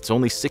 2 minutes.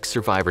 Only 6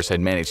 survivors had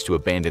managed to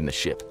abandon the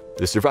ship.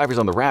 The survivors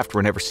on the raft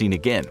were never seen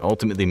again,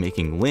 ultimately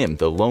making Lim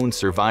the lone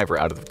survivor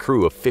out of the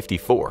crew of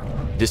 54.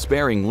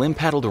 Despairing, Lim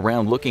paddled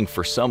around looking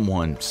for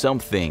someone,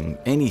 something,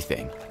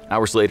 anything.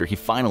 Hours later, he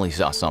finally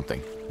saw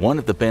something. One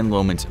of the Ben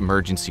Lomond's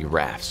emergency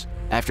rafts.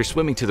 After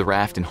swimming to the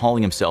raft and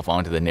hauling himself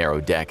onto the narrow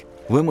deck,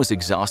 Lim was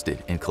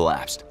exhausted and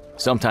collapsed.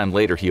 Sometime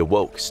later, he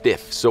awoke,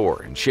 stiff,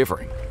 sore, and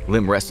shivering.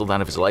 Lim wrestled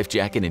out of his life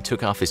jacket and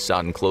took off his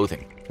sodden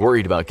clothing.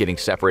 Worried about getting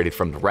separated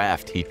from the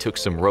raft, he took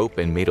some rope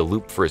and made a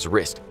loop for his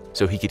wrist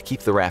so he could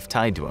keep the raft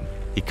tied to him.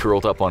 He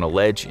curled up on a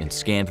ledge and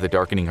scanned the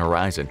darkening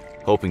horizon,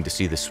 hoping to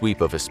see the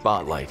sweep of a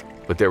spotlight,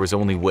 but there was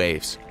only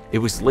waves. It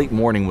was late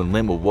morning when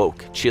Lim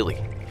awoke,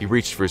 chilly. He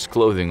reached for his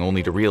clothing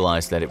only to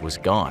realize that it was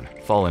gone,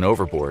 fallen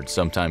overboard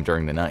sometime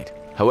during the night.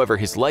 However,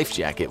 his life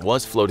jacket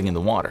was floating in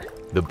the water.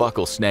 The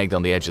buckle snagged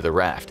on the edge of the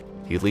raft.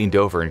 He leaned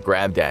over and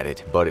grabbed at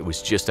it, but it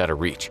was just out of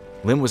reach.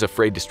 Lim was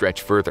afraid to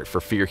stretch further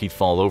for fear he'd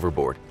fall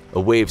overboard. A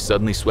wave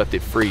suddenly swept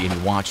it free and he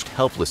watched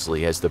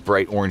helplessly as the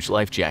bright orange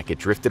life jacket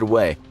drifted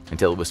away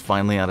until it was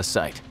finally out of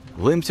sight.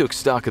 Lim took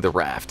stock of the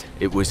raft.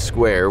 It was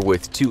square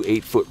with 2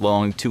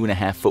 8-foot-long,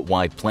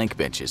 2.5-foot-wide plank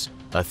benches.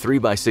 A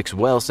 3x6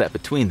 well sat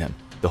between them.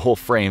 The whole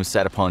frame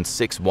sat upon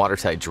 6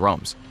 watertight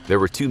drums. There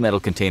were 2 metal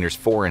containers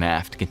fore and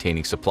aft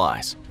containing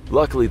supplies.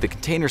 Luckily, the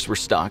containers were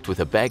stocked with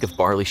a bag of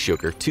barley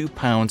sugar, 2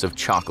 pounds of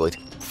chocolate,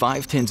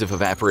 5 tins of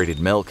evaporated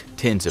milk,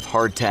 tins of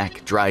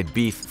hardtack, dried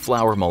beef,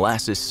 flour,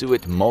 molasses,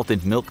 suet,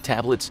 malted milk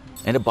tablets,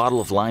 and a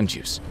bottle of lime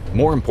juice.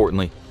 More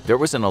importantly, there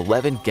was an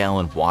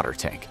 11-gallon water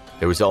tank.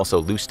 There was also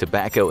loose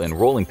tobacco and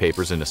rolling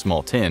papers in a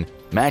small tin,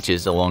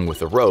 matches along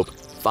with a rope,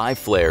 5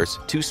 flares,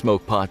 2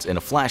 smoke pots, and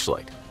a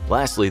flashlight.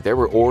 Lastly, there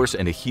were oars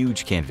and a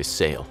huge canvas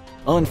sail.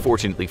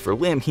 Unfortunately for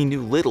Lim, he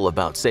knew little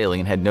about sailing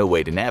and had no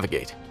way to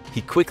navigate.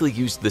 He quickly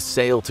used the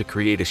sail to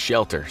create a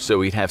shelter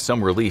so he'd have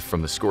some relief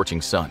from the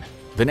scorching sun.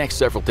 The next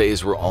several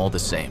days were all the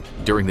same.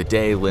 During the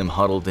day, Lim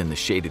huddled in the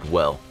shaded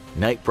well.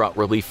 Night brought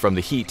relief from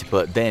the heat,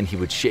 but then he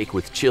would shake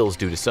with chills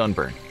due to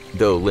sunburn.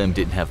 Though Lim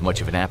didn't have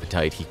much of an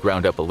appetite, he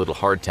ground up a little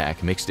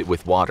hardtack, mixed it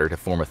with water to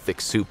form a thick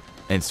soup,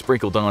 and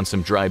sprinkled on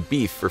some dried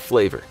beef for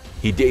flavor.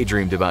 He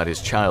daydreamed about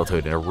his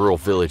childhood in a rural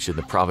village in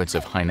the province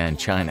of Hainan,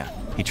 China.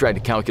 He tried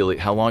to calculate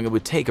how long it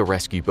would take a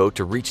rescue boat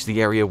to reach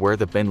the area where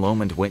the Ben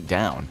Lomond went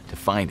down to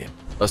find him.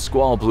 A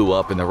squall blew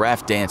up and the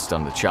raft danced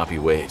on the choppy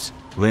waves.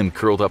 Lim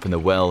curled up in the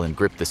well and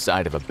gripped the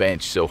side of a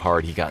bench so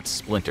hard he got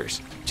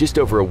splinters. Just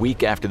over a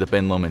week after the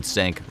Ben Lomond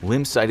sank,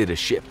 Lim sighted a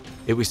ship.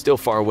 It was still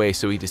far away,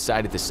 so he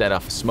decided to set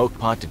off a smoke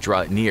pot to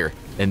draw it near,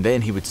 and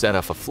then he would set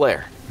off a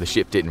flare. The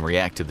ship didn't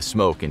react to the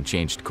smoke and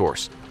changed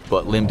course.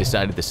 But Lim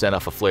decided to set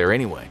off a flare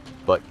anyway,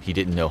 but he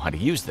didn't know how to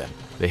use them.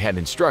 They had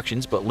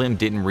instructions, but Lim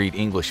didn't read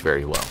English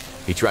very well.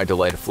 He tried to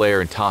light a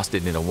flare and tossed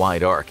it in a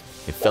wide arc.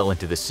 It fell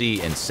into the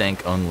sea and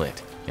sank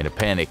unlit. In a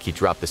panic, he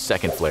dropped the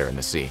second flare in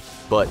the sea.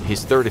 But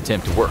his third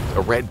attempt worked.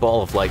 A red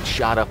ball of light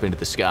shot up into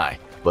the sky,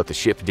 but the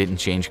ship didn't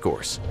change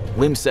course.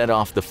 Lim set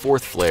off the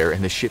fourth flare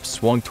and the ship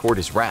swung toward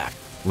his raft.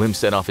 Lim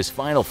set off his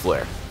final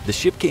flare. The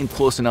ship came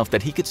close enough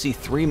that he could see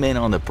 3 men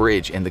on the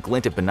bridge and the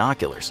glint of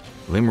binoculars.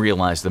 Lim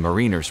realized the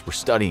mariners were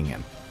studying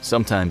him.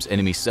 Sometimes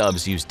enemy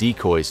subs used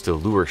decoys to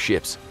lure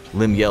ships.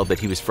 Lim yelled that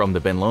he was from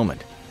the Ben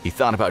Lomond. He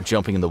thought about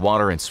jumping in the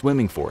water and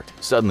swimming for it.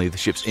 Suddenly, the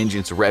ship's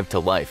engines revved to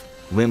life.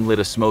 Lim lit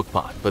a smoke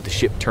pot, but the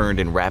ship turned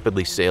and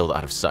rapidly sailed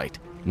out of sight.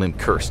 Lim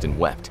cursed and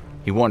wept.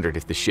 He wondered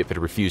if the ship had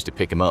refused to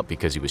pick him up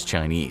because he was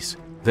Chinese.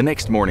 The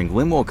next morning,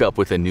 Lim woke up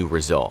with a new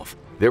resolve.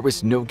 There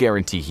was no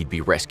guarantee he'd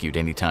be rescued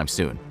anytime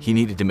soon. He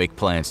needed to make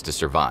plans to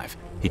survive.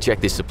 He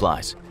checked his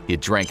supplies. He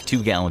had drank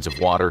 2 gallons of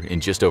water in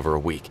just over a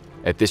week.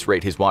 At this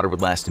rate, his water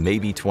would last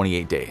maybe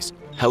 28 days.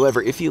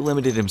 However, if he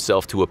limited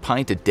himself to a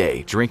pint a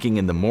day, drinking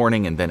in the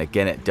morning and then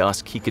again at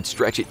dusk, he could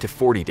stretch it to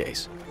 40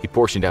 days. He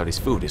portioned out his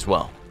food as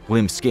well.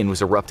 Lim's skin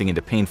was erupting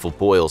into painful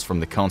boils from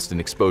the constant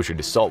exposure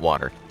to salt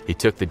water. He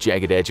took the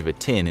jagged edge of a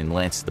tin and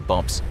lanced the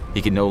bumps.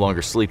 He could no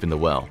longer sleep in the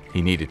well.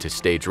 He needed to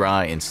stay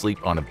dry and sleep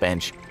on a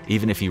bench,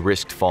 even if he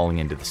risked falling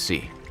into the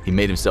sea. He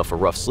made himself a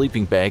rough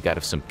sleeping bag out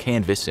of some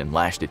canvas and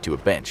lashed it to a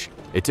bench.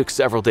 It took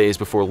several days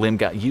before Lim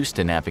got used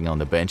to napping on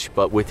the bench,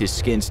 but with his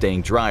skin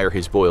staying drier,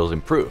 his boils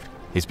improved.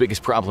 His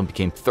biggest problem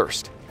became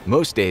thirst.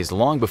 Most days,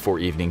 long before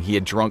evening, he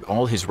had drunk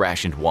all his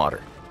rationed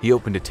water. He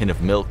opened a tin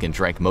of milk and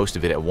drank most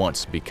of it at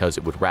once because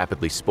it would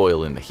rapidly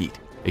spoil in the heat.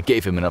 It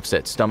gave him an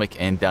upset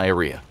stomach and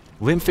diarrhea.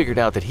 Lim figured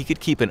out that he could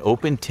keep an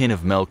open tin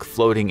of milk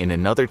floating in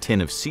another tin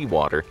of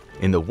seawater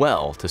in the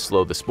well to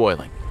slow the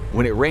spoiling.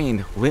 When it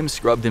rained, Lim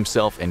scrubbed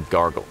himself and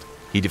gargled.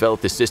 He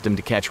developed a system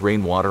to catch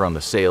rainwater on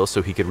the sail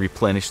so he could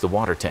replenish the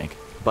water tank.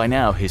 By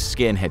now, his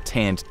skin had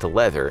tanned to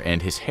leather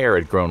and his hair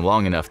had grown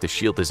long enough to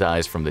shield his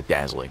eyes from the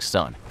dazzling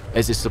sun.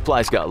 As his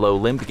supplies got low,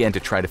 Lim began to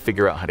try to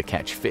figure out how to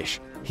catch fish.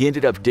 He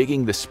ended up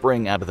digging the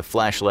spring out of the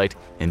flashlight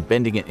and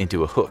bending it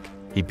into a hook.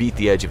 He beat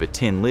the edge of a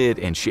tin lid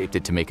and shaped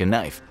it to make a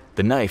knife.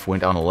 The knife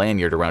went on a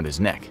lanyard around his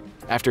neck.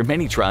 After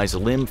many tries,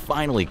 Lim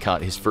finally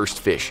caught his first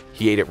fish.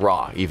 He ate it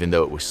raw, even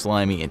though it was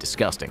slimy and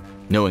disgusting.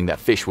 Knowing that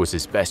fish was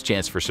his best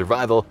chance for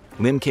survival,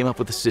 Lim came up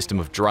with a system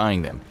of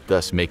drying them,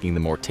 thus making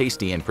them more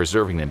tasty and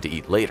preserving them to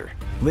eat later.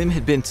 Lim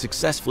had been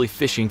successfully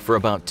fishing for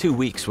about 2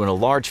 weeks when a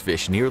large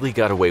fish nearly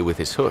got away with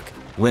his hook.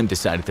 Lim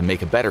decided to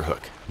make a better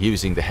hook.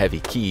 Using the heavy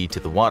key to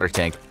the water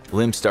tank,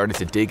 Lim started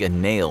to dig a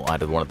nail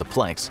out of one of the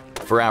planks.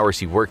 For hours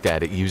he worked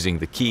at it using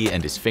the key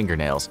and his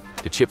fingernails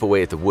to chip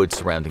away at the wood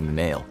surrounding the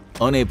nail.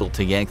 Unable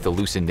to yank the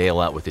loosened nail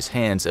out with his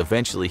hands,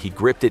 eventually he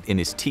gripped it in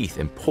his teeth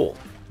and pulled.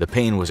 The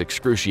pain was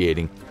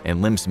excruciating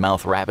and Lim's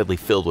mouth rapidly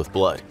filled with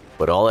blood.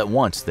 But all at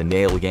once the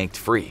nail yanked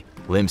free.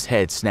 Lim's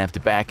head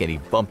snapped back and he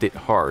bumped it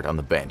hard on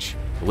the bench.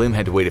 Lim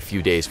had to wait a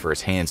few days for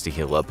his hands to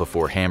heal up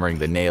before hammering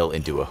the nail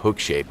into a hook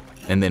shape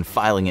and then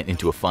filing it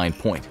into a fine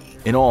point.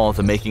 In all,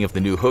 the making of the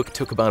new hook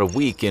took about a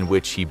week in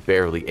which he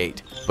barely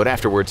ate, but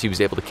afterwards he was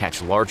able to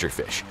catch larger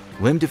fish.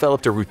 Lim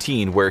developed a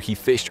routine where he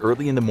fished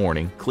early in the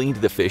morning, cleaned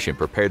the fish and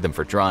prepared them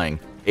for drying,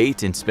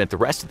 ate and spent the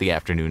rest of the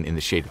afternoon in the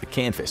shade of the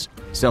canvas.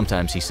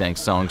 Sometimes he sang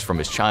songs from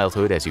his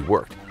childhood as he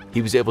worked.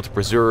 He was able to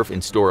preserve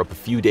and store up a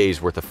few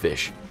days worth of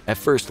fish. At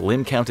first,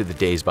 Lim counted the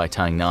days by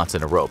tying knots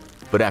in a rope,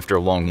 but after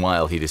a long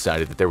while he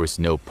decided that there was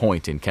no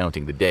point in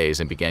counting the days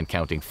and began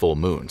counting full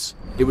moons.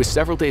 It was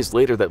several days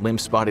later that Lim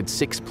spotted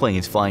 6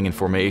 planes flying in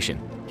formation.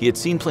 He had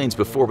seen planes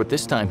before, but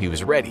this time he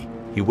was ready.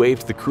 He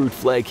waved the crude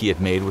flag he had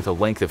made with a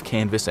length of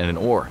canvas and an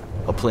oar.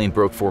 A plane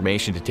broke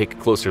formation to take a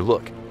closer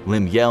look.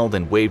 Lim yelled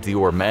and waved the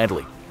oar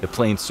madly. The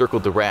plane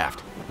circled the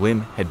raft.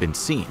 Lim had been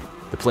seen.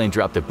 The plane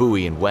dropped a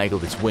buoy and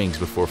waggled its wings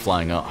before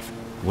flying off.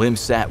 Lim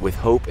sat with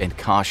hope and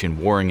caution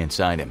warring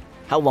inside him.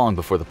 How long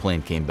before the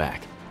plane came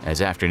back?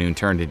 As afternoon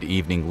turned into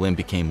evening, Lim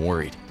became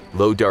worried.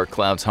 Low dark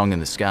clouds hung in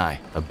the sky.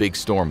 A big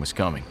storm was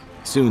coming.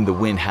 Soon the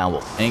wind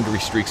howled. Angry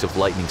streaks of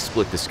lightning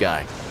split the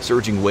sky.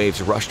 Surging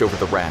waves rushed over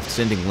the raft,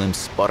 sending Lim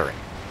sputtering.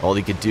 All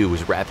he could do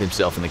was wrap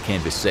himself in the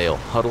canvas sail,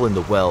 huddle in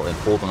the well, and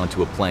hold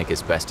onto a plank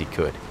as best he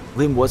could.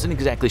 Lim wasn't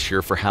exactly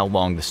sure for how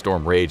long the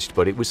storm raged,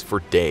 but it was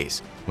for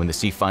days. When the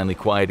sea finally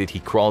quieted, he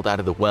crawled out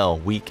of the well,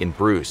 weak and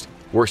bruised.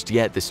 Worst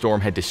yet, the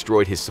storm had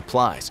destroyed his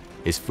supplies.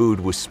 His food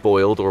was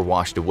spoiled or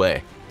washed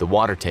away, the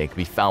water tank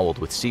befouled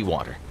with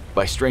seawater.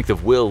 By strength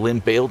of will, Lim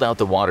bailed out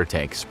the water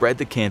tank, spread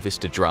the canvas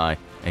to dry,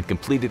 and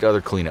completed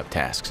other cleanup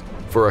tasks.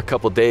 For a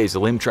couple days,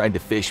 Lim tried to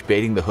fish,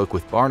 baiting the hook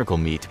with barnacle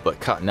meat,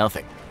 but caught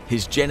nothing.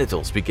 His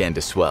genitals began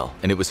to swell,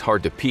 and it was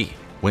hard to pee.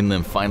 When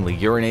Lim finally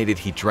urinated,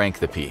 he drank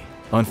the pee.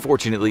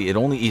 Unfortunately, it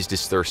only eased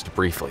his thirst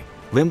briefly.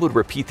 Lim would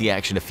repeat the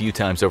action a few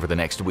times over the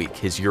next week,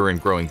 his urine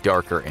growing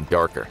darker and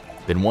darker.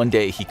 Then one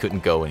day, he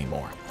couldn't go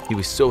anymore. He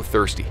was so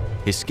thirsty.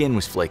 His skin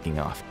was flaking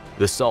off.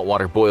 The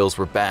saltwater boils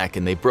were back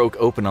and they broke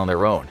open on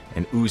their own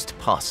and oozed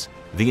pus.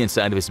 The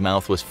inside of his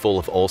mouth was full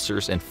of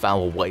ulcers and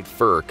foul white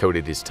fur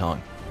coated his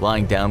tongue.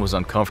 Lying down was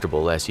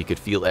uncomfortable as he could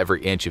feel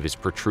every inch of his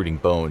protruding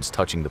bones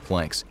touching the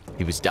planks.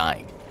 He was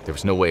dying. There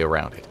was no way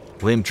around it.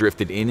 Lim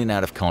drifted in and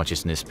out of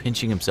consciousness,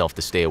 pinching himself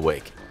to stay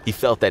awake. He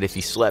felt that if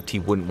he slept, he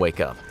wouldn't wake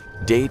up.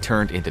 Day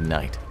turned into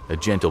night. A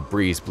gentle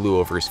breeze blew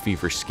over his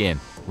feverish skin.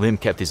 Lim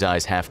kept his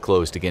eyes half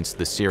closed against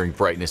the searing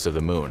brightness of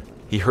the moon.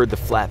 He heard the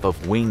flap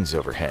of wings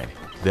overhead.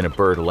 Then a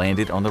bird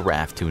landed on the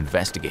raft to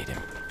investigate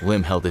him.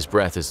 Lim held his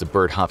breath as the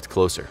bird hopped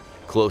closer,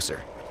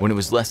 closer. When it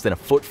was less than a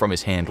foot from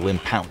his hand, Lim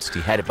pounced.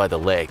 He had it by the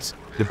legs.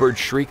 The bird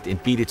shrieked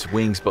and beat its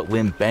wings, but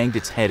Lim banged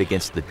its head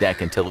against the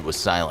deck until it was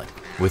silent.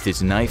 With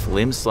his knife,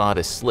 Lim sawed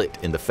a slit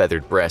in the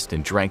feathered breast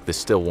and drank the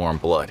still warm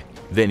blood.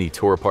 Then he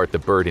tore apart the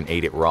bird and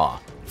ate it raw.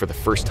 For the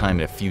first time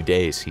in a few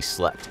days, he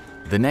slept.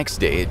 The next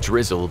day, it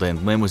drizzled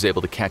and Lim was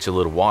able to catch a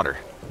little water.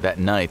 That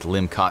night,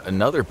 Lim caught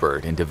another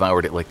bird and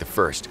devoured it like the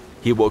first.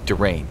 He awoke to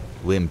rain.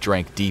 Lim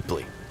drank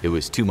deeply. It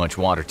was too much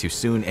water too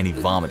soon and he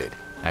vomited.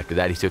 After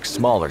that, he took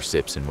smaller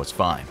sips and was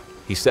fine.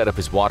 He set up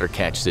his water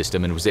catch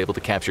system and was able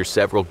to capture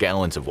several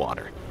gallons of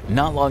water.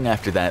 Not long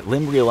after that,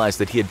 Lim realized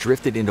that he had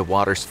drifted into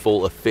waters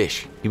full of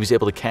fish. He was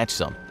able to catch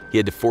some. He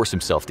had to force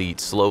himself to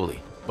eat slowly.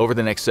 Over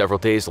the next several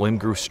days, Lim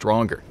grew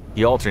stronger.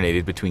 He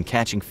alternated between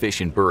catching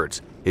fish and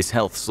birds. His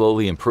health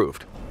slowly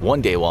improved.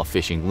 One day while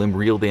fishing, Lim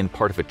reeled in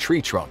part of a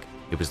tree trunk.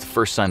 It was the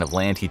first sign of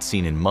land he'd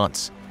seen in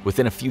months.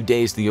 Within a few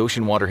days, the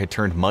ocean water had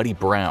turned muddy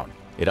brown.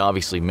 It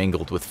obviously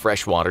mingled with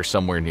fresh water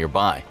somewhere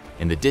nearby.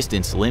 In the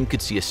distance, Lim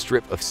could see a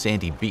strip of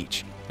sandy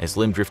beach. As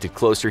Lim drifted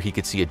closer, he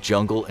could see a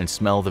jungle and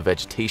smell the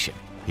vegetation.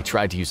 He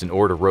tried to use an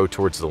oar to row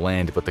towards the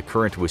land, but the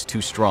current was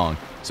too strong,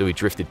 so he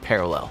drifted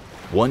parallel.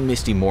 One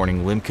misty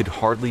morning, Lim could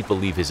hardly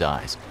believe his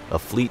eyes. A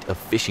fleet of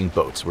fishing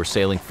boats were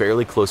sailing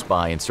fairly close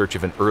by in search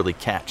of an early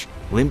catch.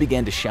 Lim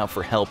began to shout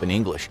for help in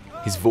English,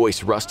 his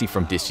voice rusty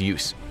from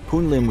disuse.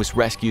 Poon Lim was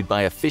rescued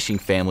by a fishing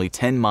family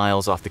 10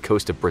 miles off the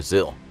coast of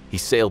Brazil. He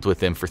sailed with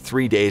them for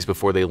 3 days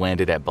before they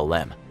landed at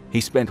Belém. He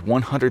spent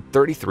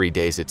 133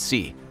 days at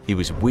sea. He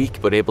was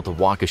weak but able to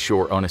walk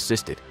ashore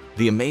unassisted.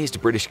 The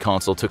amazed British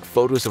consul took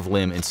photos of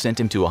Lim and sent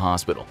him to a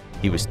hospital.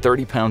 He was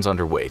 30 pounds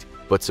underweight,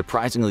 but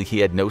surprisingly he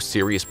had no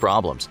serious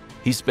problems.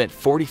 He spent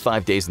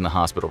 45 days in the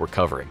hospital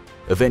recovering.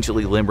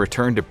 Eventually, Lim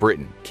returned to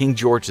Britain. King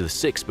George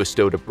VI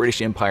bestowed a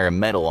British Empire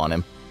medal on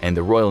him, and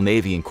the Royal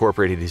Navy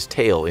incorporated his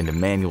tale into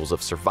manuals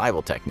of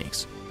survival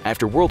techniques.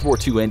 After World War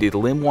II ended,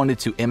 Lim wanted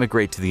to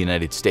immigrate to the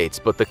United States,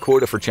 but the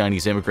quota for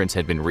Chinese immigrants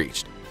had been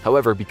reached.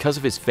 However, because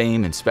of his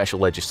fame and special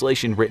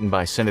legislation written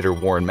by Senator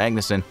Warren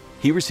Magnuson,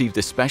 he received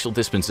a special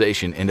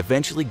dispensation and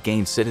eventually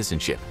gained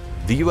citizenship.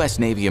 The U.S.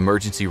 Navy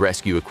Emergency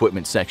Rescue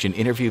Equipment section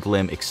interviewed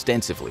Lim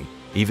extensively,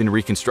 even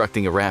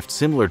reconstructing a raft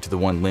similar to the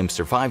one Lim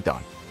survived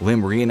on.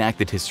 Lim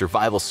reenacted his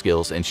survival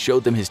skills and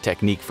showed them his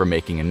technique for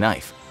making a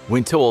knife.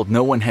 When told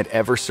no one had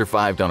ever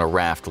survived on a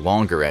raft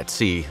longer at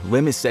sea,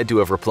 Lim is said to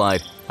have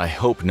replied, "I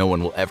hope no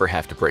one will ever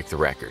have to break the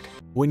record."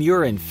 When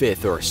you're in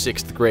 5th or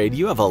 6th grade,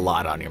 you have a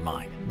lot on your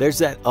mind. There's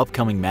that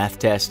upcoming math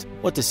test,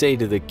 what to say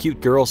to the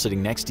cute girl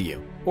sitting next to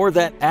you, or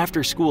that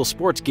after-school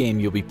sports game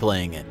you'll be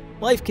playing in.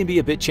 Life can be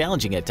a bit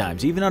challenging at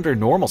times, even under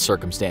normal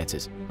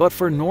circumstances. But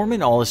for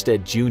Norman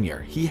Ollestad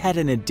Jr., he had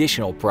an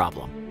additional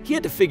problem. He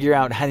had to figure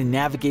out how to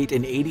navigate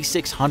an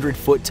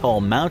 8,600-foot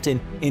tall mountain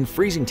in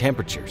freezing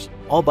temperatures,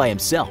 all by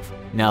himself.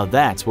 Now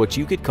that's what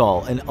you could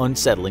call an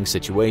unsettling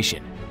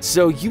situation.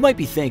 So you might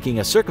be thinking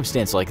a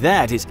circumstance like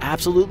that is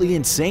absolutely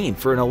insane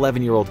for an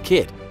 11-year-old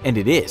kid, and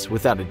it is,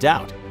 without a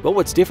doubt. But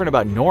what's different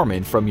about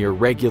Norman from your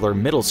regular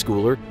middle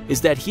schooler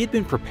is that he had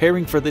been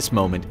preparing for this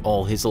moment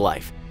all his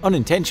life.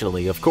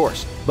 Unintentionally, of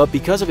course, but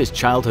because of his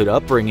childhood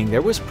upbringing,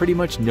 there was pretty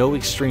much no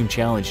extreme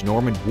challenge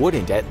Norman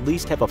wouldn't at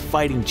least have a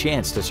fighting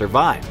chance to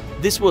survive.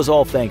 This was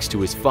all thanks to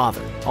his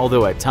father,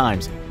 although at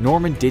times,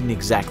 Norman didn't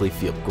exactly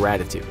feel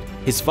gratitude.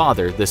 His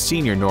father, the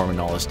senior Norman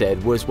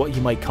Ollestad, was what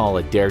you might call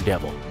a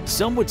daredevil.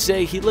 Some would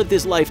say he lived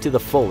his life to the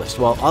fullest,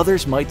 while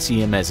others might see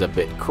him as a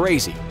bit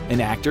crazy. An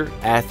actor,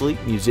 athlete,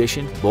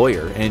 musician,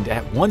 lawyer, and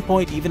at one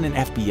point even an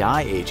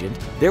FBI agent,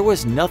 there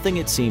was nothing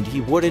it seemed he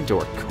wouldn't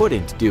or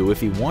couldn't do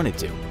if he wanted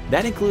to.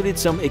 That included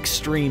some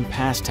extreme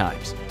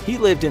pastimes. He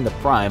lived in the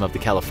prime of the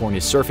California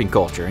surfing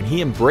culture, and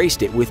he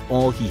embraced it with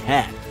all he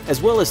had,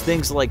 as well as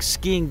things like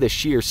skiing the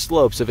sheer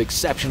slopes of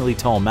exceptionally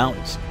tall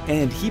mountains.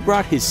 And he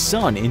brought his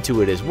son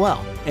into it as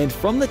well, and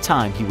from the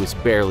time he was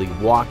barely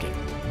walking.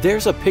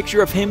 There's a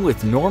picture of him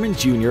with Norman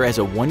Jr. as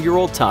a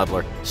 1-year-old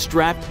toddler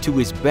strapped to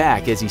his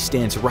back as he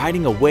stands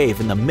riding a wave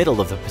in the middle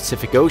of the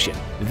Pacific Ocean.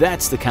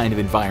 That's the kind of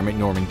environment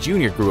Norman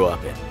Jr. grew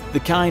up in, the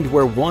kind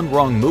where one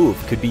wrong move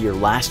could be your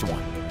last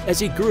one. As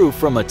he grew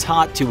from a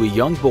tot to a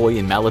young boy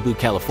in Malibu,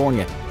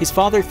 California, his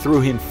father threw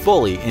him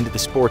fully into the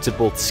sports of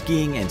both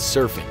skiing and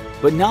surfing,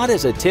 but not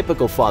as a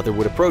typical father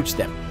would approach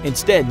them.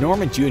 Instead,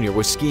 Norman Jr.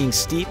 was skiing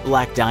steep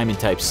black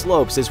diamond-type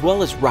slopes as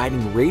well as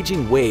riding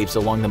raging waves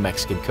along the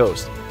Mexican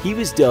coast. He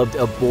was dubbed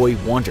a boy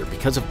wonder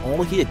because of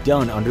all he had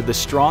done under the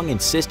strong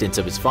insistence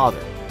of his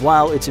father.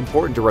 While it's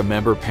important to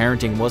remember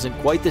parenting wasn't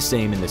quite the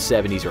same in the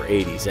 70s or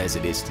 80s as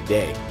it is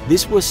today,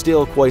 this was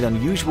still quite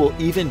unusual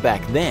even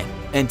back then.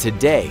 And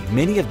today,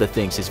 many of the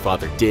things his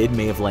father did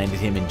may have landed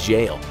him in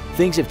jail.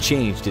 Things have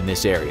changed in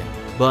this area.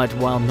 But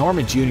while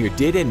Norman Jr.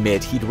 did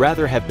admit he'd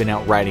rather have been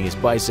out riding his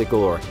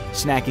bicycle or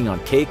snacking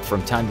on cake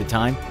from time to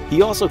time,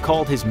 he also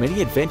called his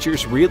many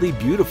adventures really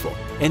beautiful,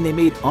 and they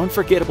made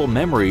unforgettable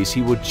memories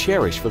he would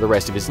cherish for the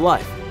rest of his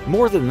life.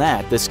 More than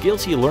that, the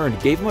skills he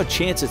learned gave him a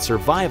chance at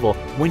survival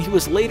when he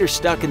was later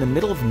stuck in the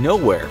middle of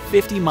nowhere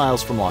 50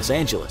 miles from Los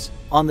Angeles,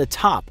 on the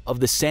top of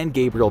the San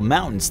Gabriel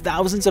Mountains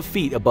thousands of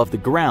feet above the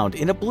ground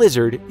in a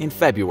blizzard in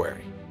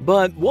February.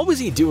 But what was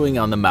he doing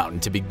on the mountain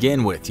to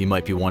begin with, you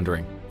might be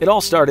wondering? It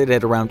all started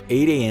at around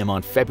 8 a.m.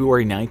 on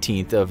February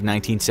 19th of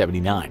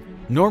 1979.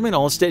 Norman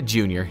Ollestad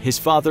Jr., his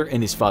father,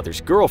 and his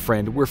father's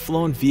girlfriend were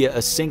flown via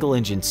a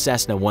single-engine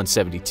Cessna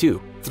 172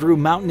 through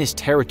mountainous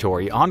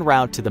territory en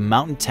route to the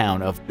mountain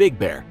town of Big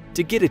Bear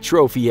to get a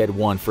trophy he had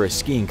won for a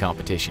skiing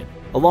competition.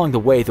 Along the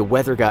way, the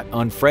weather got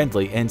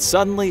unfriendly and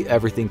suddenly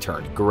everything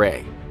turned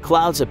gray.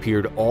 Clouds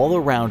appeared all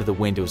around the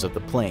windows of the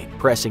plane,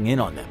 pressing in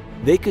on them.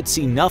 They could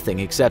see nothing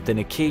except an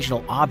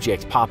occasional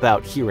object pop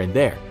out here and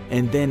there,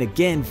 and then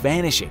again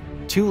vanishing.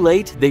 Too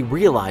late, they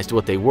realized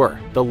what they were,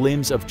 the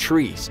limbs of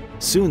trees.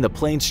 Soon the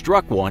plane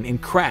struck one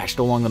and crashed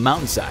along the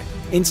mountainside,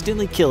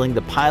 instantly killing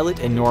the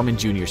pilot and Norman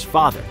Jr.'s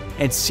father,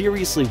 and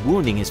seriously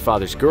wounding his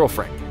father's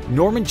girlfriend.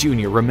 Norman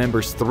Jr.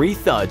 remembers 3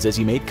 thuds as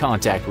he made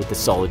contact with the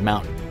solid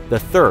mountain. The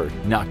third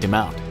knocked him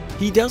out.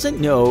 He doesn't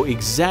know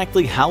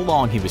exactly how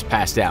long he was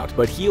passed out,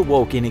 but he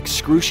awoke in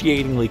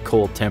excruciatingly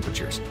cold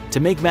temperatures. To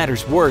make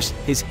matters worse,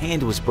 his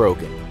hand was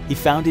broken. He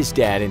found his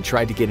dad and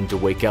tried to get him to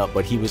wake up,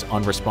 but he was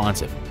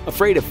unresponsive.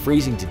 Afraid of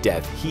freezing to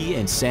death, he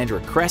and Sandra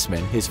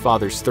Cressman, his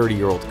father's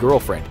 30-year-old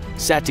girlfriend,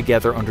 sat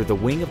together under the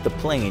wing of the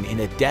plane in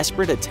a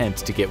desperate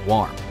attempt to get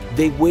warm.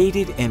 They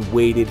waited and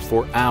waited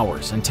for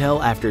hours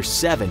until after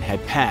 7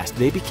 had passed,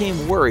 they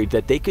became worried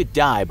that they could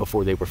die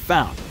before they were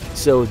found.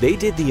 So they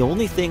did the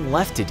only thing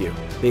left to do.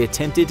 They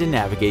attempted to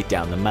navigate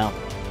down the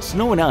mountain.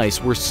 Snow and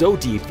ice were so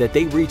deep that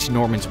they reached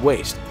Norman's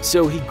waist,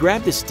 so he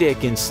grabbed a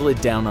stick and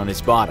slid down on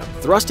his bottom,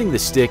 thrusting the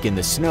stick in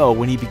the snow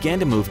when he began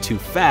to move too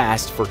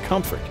fast for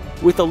comfort.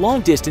 With a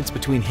long distance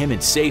between him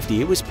and safety,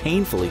 it was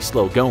painfully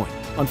slow going.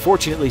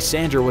 Unfortunately,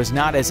 Sandra was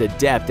not as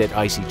adept at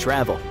icy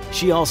travel.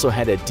 She also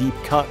had a deep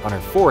cut on her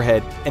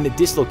forehead and a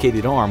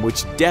dislocated arm,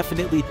 which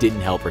definitely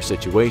didn't help her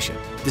situation.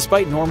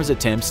 Despite Norma's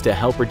attempts to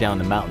help her down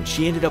the mountain,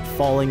 she ended up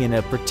falling in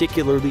a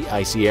particularly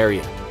icy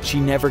area. She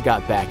never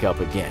got back up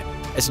again.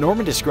 As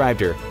Norman described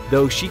her,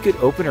 though she could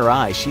open her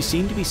eyes, she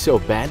seemed to be so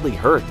badly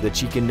hurt that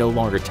she can no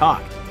longer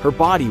talk. Her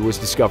body was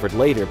discovered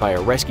later by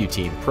a rescue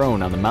team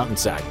prone on the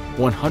mountainside,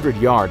 100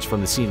 yards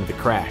from the scene of the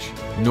crash.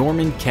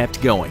 Norman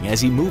kept going. As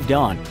he moved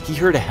on, he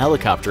heard a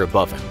helicopter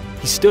above him.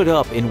 He stood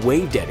up and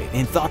waved at it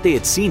and thought they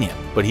had seen him,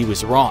 but he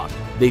was wrong.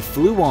 They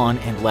flew on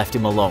and left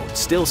him alone,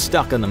 still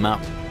stuck on the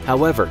mountain.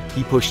 However,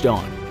 he pushed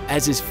on.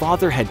 As his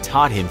father had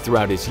taught him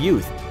throughout his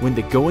youth, when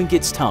the going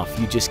gets tough,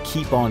 you just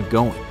keep on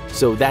going.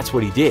 So that's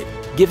what he did.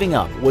 Giving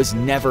up was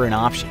never an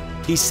option.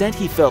 He said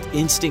he felt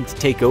instinct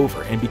take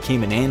over and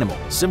became an animal,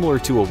 similar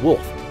to a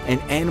wolf, an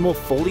animal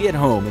fully at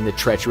home in the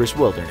treacherous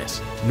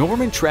wilderness.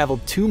 Norman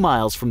traveled 2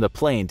 miles from the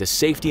plane to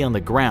safety on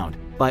the ground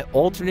by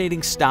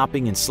alternating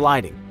stopping and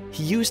sliding.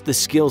 He used the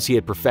skills he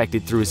had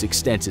perfected through his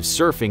extensive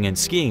surfing and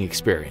skiing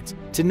experience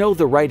to know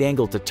the right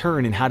angle to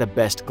turn and how to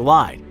best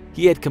glide.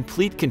 He had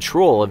complete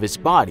control of his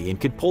body and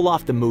could pull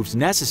off the moves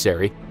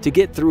necessary to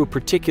get through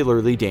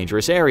particularly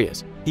dangerous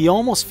areas. He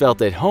almost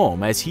felt at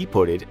home, as he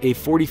put it. A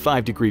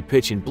 45-degree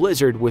pitch and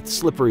blizzard with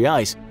slippery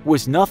ice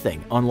was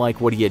nothing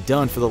unlike what he had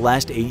done for the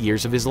last 8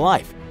 years of his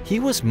life. He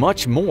was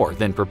much more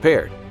than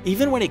prepared,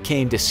 even when it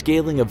came to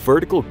scaling a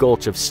vertical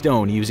gulch of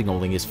stone using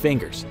only his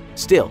fingers.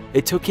 Still,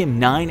 it took him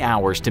 9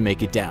 hours to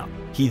make it down.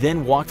 He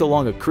then walked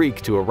along a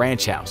creek to a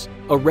ranch house.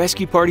 A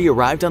rescue party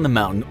arrived on the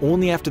mountain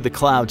only after the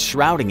clouds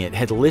shrouding it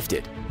had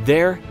lifted.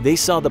 There, they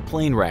saw the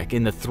plane wreck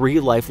and the 3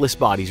 lifeless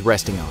bodies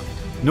resting on it.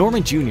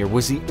 Norman Jr.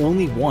 was the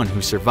only one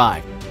who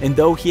survived, and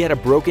though he had a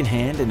broken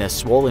hand and a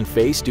swollen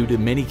face due to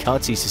many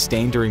cuts he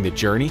sustained during the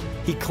journey,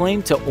 he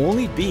claimed to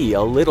only be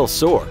a little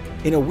sore.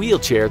 In a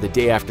wheelchair the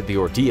day after the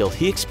ordeal,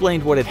 he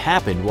explained what had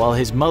happened while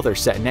his mother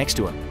sat next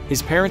to him.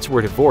 His parents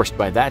were divorced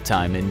by that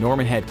time, and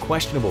Norman had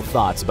questionable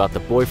thoughts about the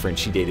boyfriend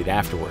she dated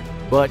afterward.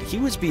 But he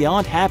was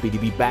beyond happy to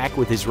be back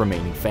with his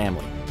remaining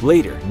family.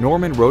 Later,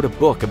 Norman wrote a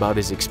book about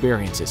his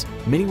experiences.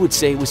 Many would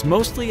say it was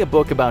mostly a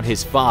book about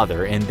his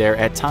father and their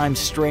at times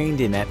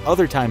strained and at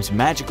other times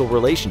magical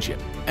relationship.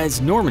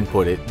 As Norman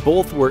put it,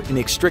 both were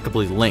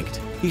inextricably linked.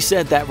 He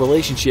said that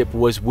relationship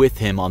was with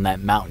him on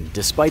that mountain,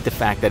 despite the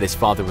fact that his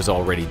father was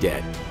already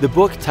dead. The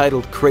book,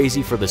 titled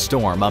Crazy for the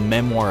Storm, a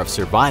memoir of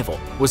survival,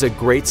 was a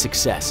great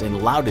success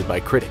and lauded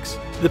by critics.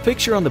 The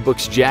picture on the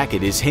book's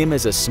jacket is him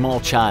as a small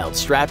child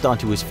strapped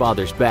onto his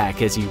father's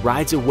back as he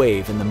rides a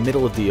wave in the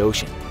middle of the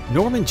ocean.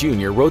 Norman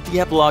Jr. wrote the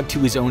epilogue to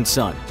his own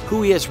son,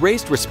 who he has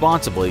raised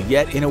responsibly,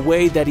 yet in a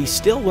way that he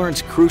still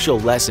learns crucial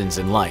lessons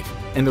in life,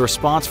 and the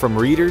response from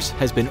readers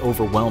has been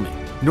overwhelming.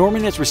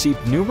 Norman has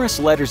received numerous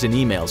letters and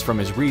emails from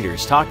his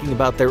readers talking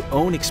about their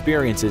own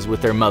experiences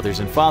with their mothers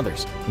and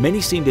fathers.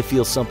 Many seem to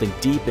feel something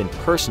deep and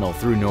personal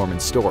through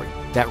Norman's story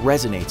that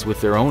resonates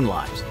with their own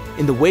lives.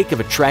 In the wake of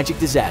a tragic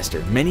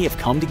disaster, many have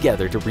come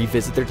together to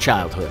revisit their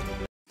childhood.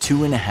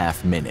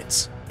 2.5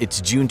 minutes. It's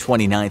June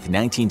 29,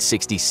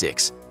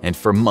 1966, and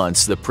for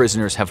months the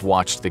prisoners have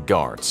watched the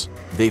guards.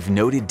 They've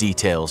noted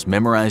details,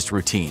 memorized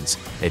routines,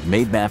 and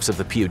made maps of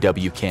the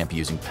POW camp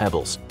using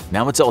pebbles.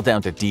 Now it's all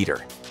down to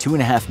Dieter.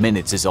 2.5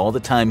 minutes is all the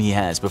time he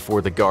has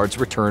before the guards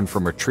return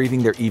from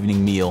retrieving their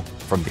evening meal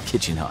from the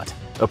kitchen hut.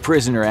 A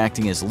prisoner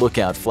acting as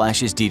lookout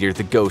flashes Dieter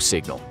the go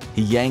signal.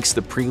 He yanks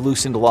the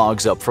pre-loosened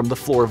logs up from the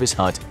floor of his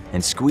hut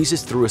and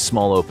squeezes through a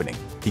small opening.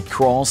 He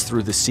crawls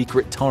through the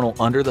secret tunnel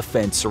under the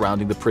fence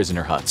surrounding the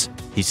prisoner huts.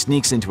 He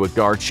sneaks into a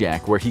guard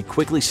shack where he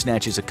quickly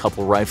snatches a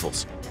couple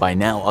rifles. By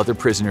now, other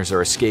prisoners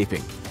are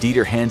escaping.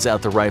 Dieter hands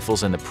out the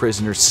rifles and the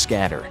prisoners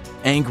scatter.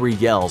 Angry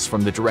yells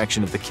from the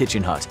direction of the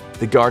kitchen hut.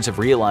 The guards have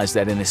realized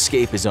that an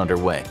escape is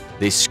underway.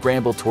 They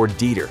scramble toward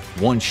Dieter.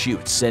 One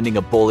shoots, sending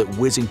a bullet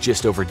whizzing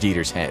just over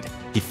Dieter's head.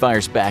 He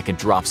fires back and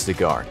drops the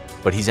guard,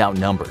 but he's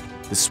outnumbered.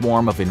 The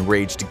swarm of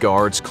enraged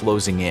guards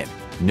closing in.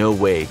 No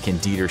way can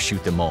Dieter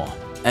shoot them all.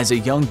 As a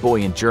young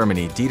boy in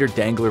Germany, Dieter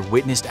Dangler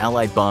witnessed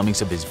Allied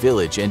bombings of his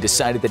village and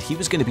decided that he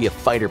was going to be a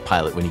fighter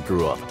pilot when he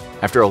grew up.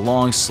 After a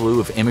long slew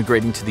of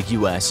immigrating to the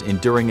U.S.,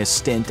 enduring a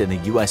stint in the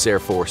U.S. Air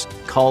Force,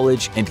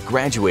 college, and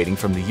graduating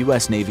from the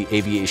U.S. Navy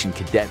Aviation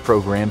Cadet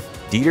Program,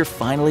 Dieter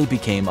finally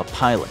became a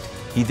pilot.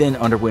 He then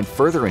underwent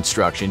further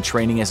instruction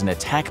training as an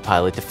attack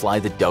pilot to fly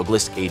the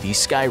Douglas 80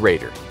 Sky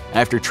Raider.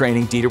 After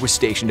training, Dieter was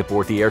stationed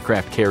aboard the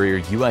aircraft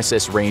carrier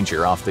USS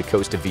Ranger off the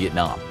coast of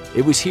Vietnam.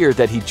 It was here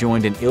that he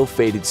joined an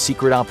ill-fated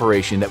secret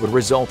operation that would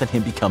result in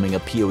him becoming a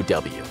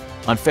POW.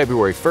 On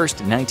February 1,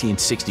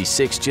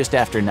 1966, just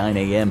after 9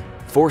 a.m.,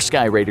 4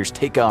 Sky Raiders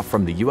take off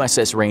from the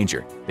USS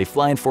Ranger. They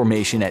fly in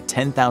formation at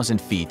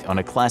 10,000 feet on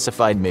a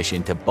classified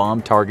mission to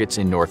bomb targets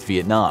in North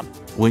Vietnam.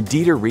 When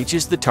Dieter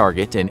reaches the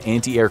target, an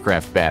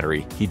anti-aircraft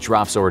battery, he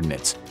drops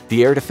ordnance.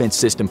 The air defense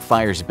system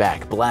fires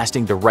back,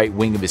 blasting the right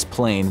wing of his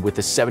plane with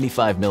a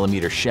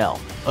 75mm shell.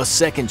 A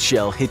second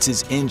shell hits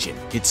his engine.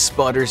 It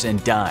sputters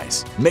and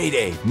dies.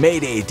 "Mayday!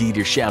 Mayday!"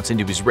 Dieter shouts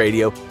into his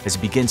radio as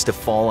he begins to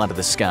fall out of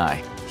the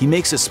sky. He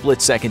makes a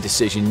split-second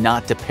decision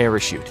not to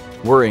parachute,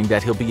 worrying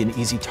that he'll be an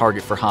easy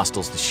target for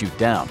hostiles to shoot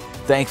down.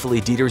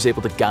 Thankfully, Dieter is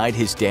able to guide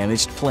his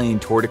damaged plane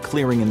toward a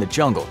clearing in the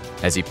jungle.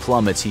 As he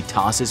plummets, he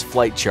tosses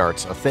flight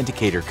charts,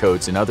 authenticator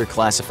codes, and other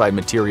classified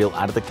material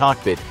out of the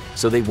cockpit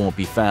so they won't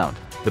be found.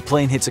 The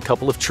plane hits a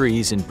couple of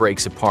trees and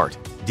breaks apart.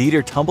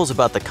 Dieter tumbles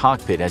about the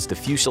cockpit as the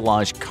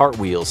fuselage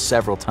cartwheels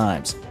several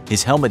times.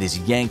 His helmet is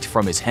yanked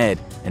from his head,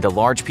 and a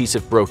large piece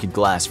of broken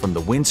glass from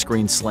the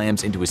windscreen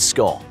slams into his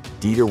skull.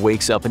 Dieter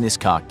wakes up in his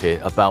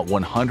cockpit about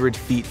 100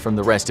 feet from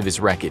the rest of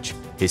his wreckage.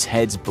 His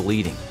head's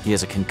bleeding, he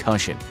has a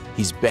concussion,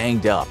 he's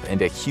banged up,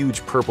 and a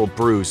huge purple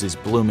bruise is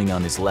blooming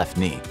on his left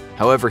knee.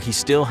 However, he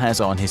still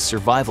has on his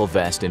survival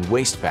vest and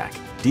waist pack.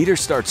 Dieter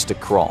starts to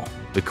crawl.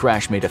 The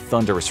crash made a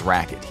thunderous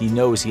racket. He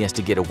knows he has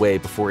to get away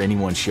before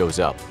anyone shows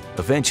up.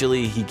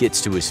 Eventually, he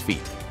gets to his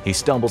feet. He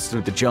stumbles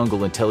through the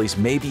jungle until he's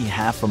maybe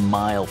half a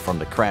mile from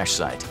the crash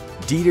site.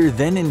 Dieter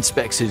then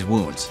inspects his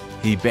wounds.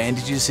 He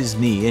bandages his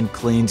knee and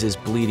cleans his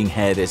bleeding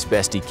head as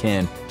best he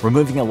can,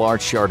 removing a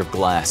large shard of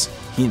glass.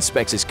 He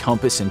inspects his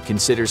compass and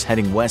considers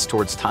heading west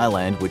towards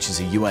Thailand, which is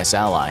a US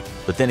ally,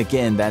 but then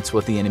again, that's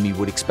what the enemy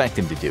would expect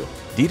him to do.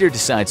 Dieter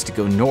decides to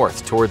go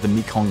north toward the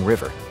Mekong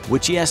River,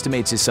 which he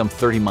estimates is some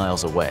 30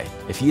 miles away.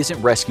 If he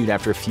isn't rescued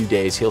after a few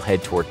days, he'll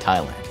head toward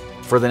Thailand.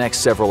 For the next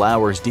several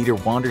hours, Dieter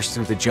wanders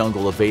through the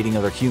jungle evading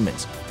other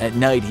humans. At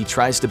night, he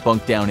tries to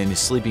bunk down in his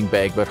sleeping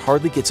bag but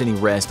hardly gets any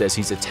rest as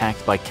he's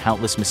attacked by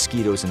countless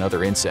mosquitoes and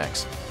other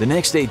insects. The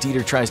next day,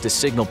 Dieter tries to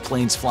signal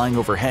planes flying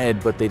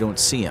overhead, but they don't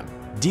see him.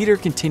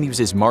 Dieter continues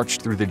his march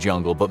through the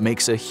jungle but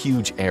makes a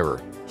huge error.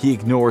 He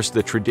ignores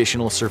the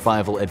traditional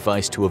survival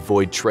advice to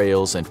avoid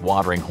trails and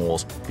watering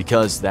holes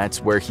because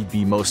that's where he'd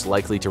be most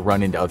likely to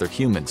run into other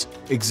humans.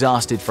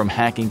 Exhausted from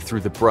hacking through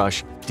the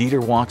brush,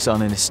 Dieter walks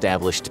on an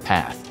established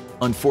path.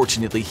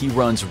 Unfortunately, he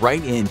runs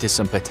right into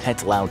some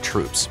Pathet Lao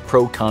troops,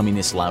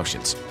 pro-communist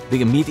Laotians.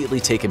 They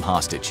immediately take him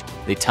hostage.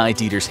 They tie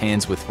Dieter's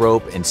hands with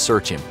rope and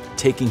search him,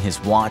 taking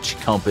his watch,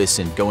 compass,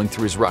 and going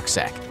through his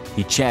rucksack.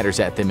 He chatters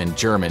at them in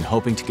German,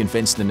 hoping to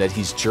convince them that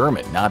he's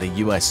German, not a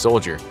US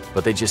soldier,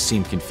 but they just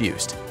seem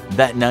confused.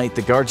 That night,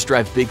 the guards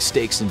drive big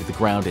stakes into the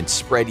ground and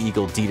spread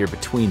eagle Dieter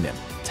between them.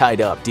 Tied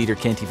up, Dieter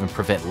can't even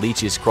prevent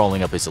leeches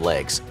crawling up his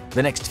legs.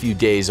 The next few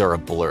days are a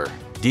blur.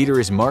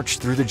 Dieter is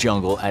marched through the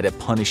jungle at a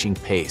punishing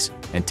pace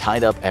and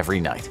tied up every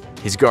night.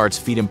 His guards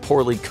feed him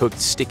poorly cooked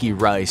sticky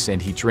rice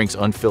and he drinks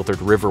unfiltered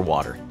river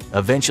water.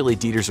 Eventually,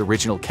 Dieter's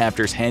original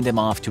captors hand him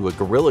off to a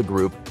guerrilla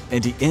group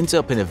and he ends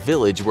up in a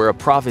village where a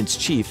province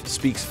chief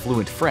speaks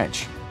fluent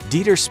French.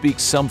 Dieter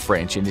speaks some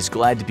French and is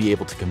glad to be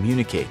able to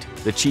communicate.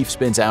 The chief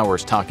spends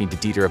hours talking to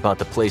Dieter about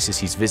the places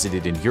he's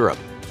visited in Europe.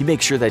 He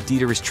makes sure that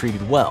Dieter is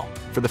treated well.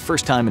 For the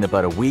first time in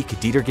about a week,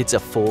 Dieter gets a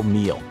full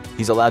meal.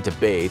 He's allowed to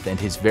bathe and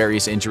his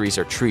various injuries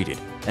are treated.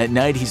 At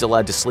night, he's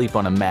allowed to sleep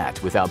on a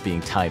mat without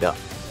being tied up.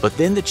 But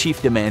then the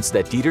chief demands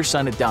that Dieter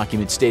sign a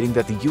document stating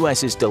that the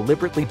US is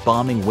deliberately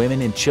bombing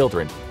women and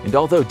children, and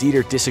although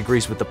Dieter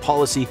disagrees with the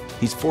policy,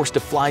 he's forced to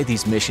fly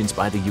these missions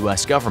by the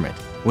US government.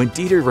 When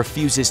Dieter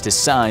refuses to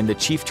sign, the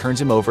chief turns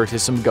him over to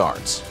some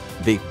guards.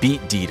 They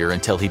beat Dieter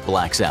until he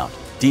blacks out.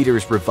 Dieter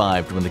is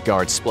revived when the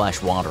guards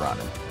splash water on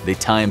him. They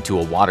tie him to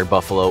a water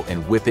buffalo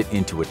and whip it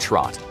into a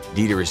trot.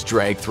 Dieter is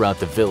dragged throughout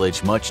the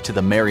village, much to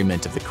the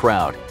merriment of the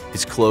crowd.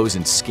 His clothes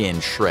and skin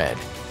shred.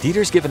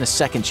 Dieter's given a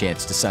second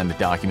chance to sign the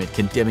document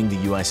condemning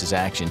the US's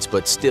actions,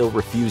 but still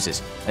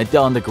refuses. At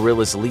dawn, the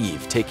guerrillas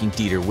leave, taking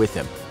Dieter with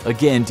them.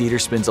 Again,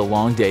 Dieter spends a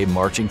long day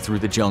marching through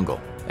the jungle.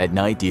 At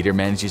night, Dieter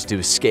manages to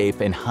escape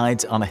and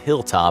hides on a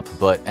hilltop,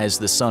 but as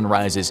the sun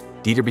rises,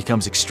 Dieter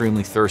becomes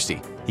extremely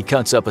thirsty. He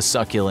cuts up a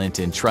succulent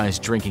and tries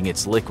drinking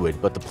its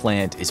liquid, but the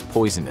plant is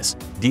poisonous.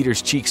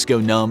 Dieter's cheeks go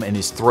numb and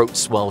his throat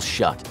swells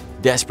shut.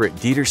 Desperate,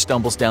 Dieter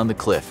stumbles down the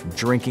cliff,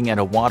 drinking at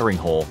a watering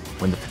hole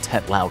when the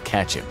Pathet Lao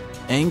catch him.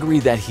 Angry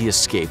that he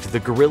escaped, the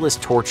guerrillas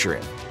torture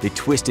him. They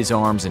twist his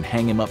arms and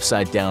hang him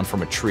upside down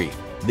from a tree.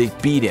 They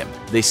beat him.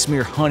 They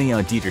smear honey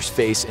on Dieter's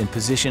face and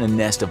position a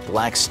nest of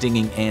black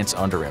stinging ants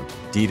under him.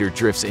 Dieter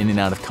drifts in and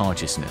out of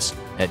consciousness.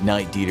 At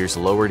night, Dieter's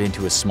lowered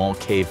into a small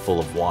cave full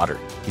of water.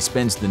 He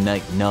spends the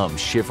night numb,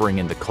 shivering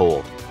in the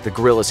cold. The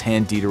guerrillas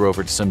hand Dieter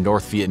over to some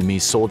North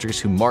Vietnamese soldiers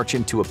who march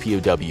him to a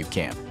POW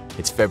camp.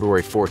 It's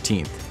February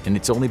 14th, and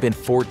it's only been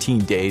 14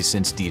 days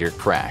since Dieter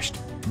crashed.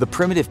 The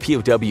primitive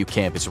POW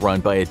camp is run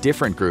by a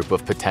different group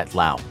of Pathet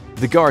Lao.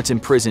 The guards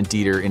imprison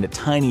Dieter in a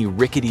tiny,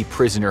 rickety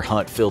prisoner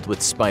hut filled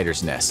with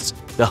spiders' nests.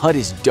 The hut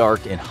is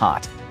dark and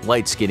hot.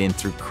 Lights get in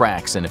through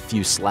cracks and a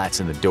few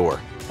slats in the door.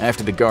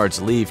 After the guards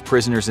leave,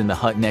 prisoners in the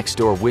hut next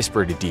door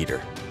whisper to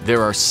Dieter.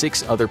 There are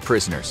 6 other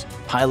prisoners: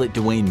 pilot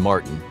Dwayne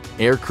Martin,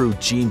 aircrew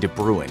Jean de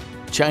Bruin,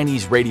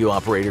 Chinese radio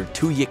operator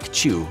Tu-Yik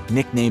Chu,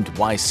 nicknamed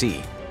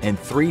YC, and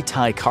 3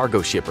 Thai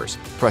cargo shippers,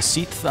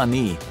 Prasit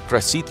Thani,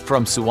 Prasit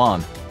from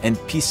Suwon, and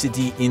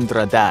Pisidi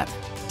Indradat.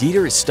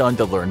 Dieter is stunned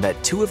to learn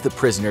that 2 of the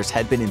prisoners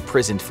had been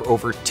imprisoned for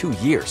over 2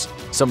 years.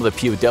 Some of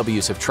the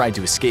POWs have tried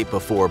to escape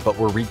before but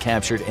were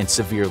recaptured and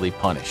severely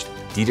punished.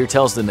 Dieter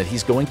tells them that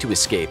he's going to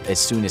escape as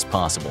soon as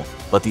possible,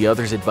 but the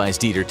others advise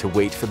Dieter to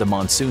wait for the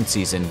monsoon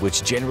season,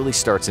 which generally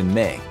starts in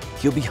May.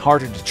 He'll be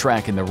harder to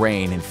track in the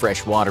rain and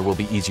fresh water will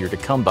be easier to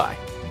come by.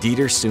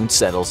 Dieter soon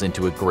settles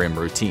into a grim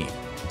routine.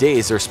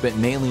 Days are spent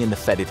mainly in the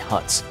fetid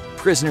huts.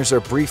 Prisoners are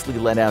briefly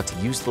let out to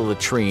use the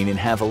latrine and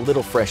have a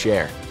little fresh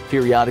air.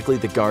 Periodically,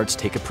 the guards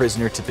take a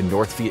prisoner to the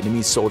North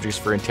Vietnamese soldiers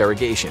for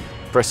interrogation.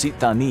 Prasit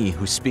Thani,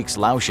 who speaks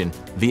Laotian,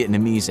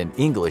 Vietnamese, and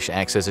English,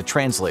 acts as a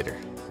translator.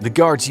 The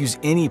guards use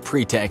any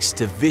pretext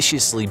to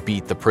viciously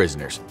beat the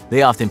prisoners.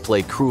 They often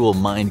play cruel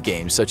mind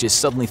games, such as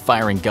suddenly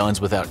firing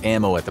guns without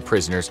ammo at the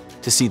prisoners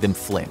to see them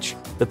flinch.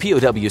 The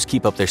POWs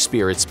keep up their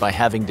spirits by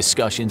having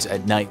discussions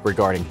at night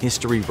regarding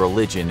history,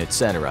 religion,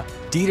 etc.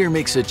 Dieter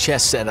makes a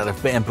chess set out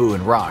of bamboo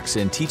and rocks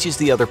and teaches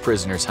the other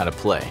prisoners how to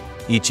play.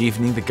 Each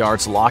evening, the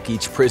guards lock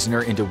each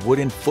prisoner into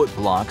wooden foot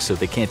blocks so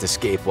they can't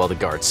escape while the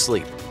guards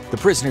sleep. The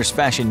prisoners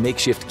fashion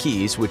makeshift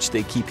keys, which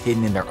they keep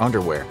hidden in their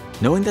underwear,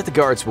 knowing that the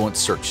guards won't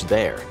search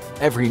there.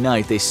 Every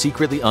night, they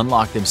secretly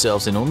unlock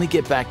themselves and only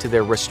get back to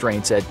their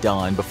restraints at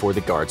dawn before the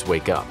guards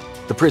wake up.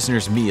 The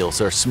prisoners' meals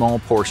are small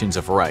portions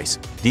of rice.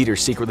 Dieter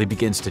secretly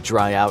begins to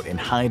dry out and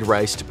hide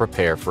rice to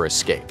prepare for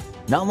escape.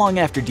 Not long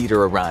after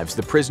Dieter arrives,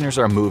 the prisoners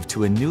are moved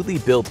to a newly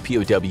built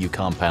POW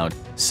compound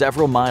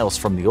several miles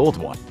from the old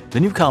one. The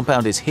new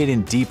compound is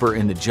hidden deeper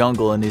in the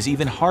jungle and is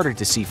even harder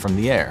to see from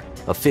the air.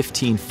 A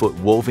 15-foot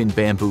woven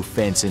bamboo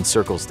fence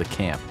encircles the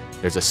camp.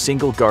 There's a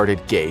single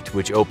guarded gate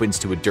which opens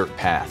to a dirt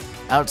path.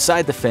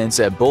 Outside the fence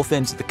at both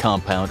ends of the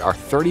compound are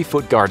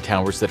 30-foot guard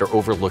towers that are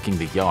overlooking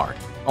the yard.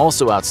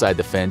 Also outside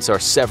the fence are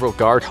several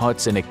guard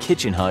huts and a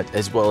kitchen hut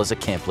as well as a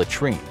camp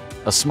latrine.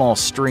 A small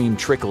stream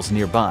trickles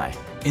nearby.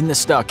 In the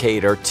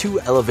stockade are 2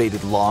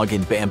 elevated log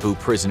and bamboo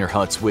prisoner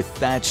huts with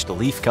thatched,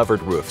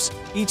 leaf-covered roofs.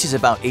 Each is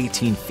about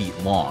 18 feet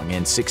long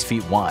and 6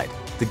 feet wide.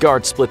 The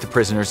guards split the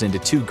prisoners into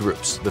 2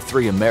 groups, the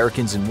 3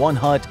 Americans in one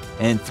hut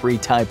and 3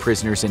 Thai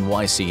prisoners in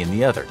YC in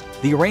the other.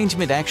 The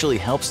arrangement actually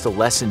helps to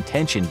lessen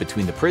tension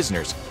between the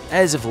prisoners.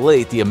 As of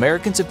late, the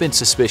Americans have been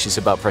suspicious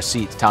about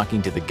Prasit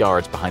talking to the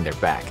guards behind their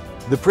back.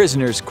 The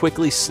prisoners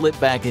quickly slip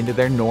back into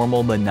their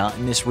normal,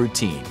 monotonous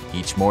routine.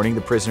 Each morning,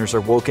 the prisoners are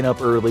woken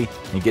up early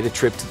and get a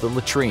trip to the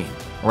latrine.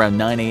 Around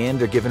 9 a.m.,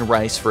 they're given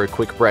rice for a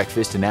quick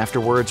breakfast and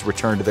afterwards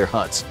return to their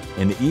huts.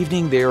 In the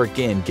evening, they are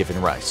again given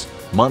rice.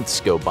 Months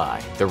go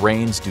by. The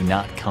rains do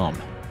not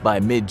come. By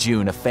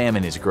mid-June, a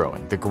famine is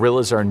growing. The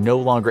guerrillas are no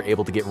longer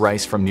able to get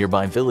rice from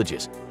nearby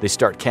villages. They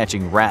start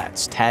catching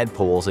rats,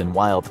 tadpoles, and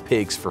wild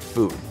pigs for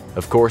food.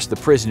 Of course, the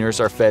prisoners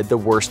are fed the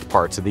worst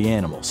parts of the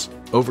animals.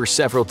 Over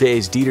several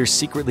days, Dieter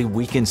secretly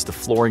weakens the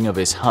flooring of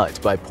his hut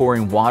by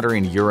pouring water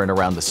and urine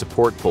around the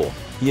support pole.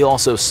 He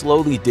also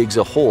slowly digs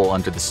a hole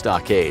under the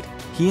stockade.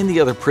 He and the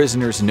other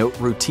prisoners note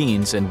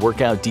routines and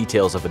work out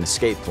details of an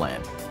escape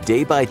plan.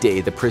 Day by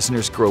day, the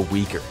prisoners grow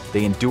weaker.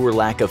 They endure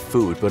lack of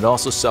food, but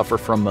also suffer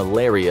from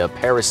malaria,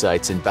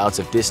 parasites, and bouts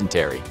of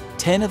dysentery.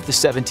 10 of the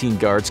 17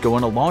 guards go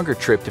on a longer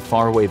trip to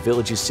faraway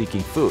villages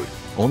seeking food.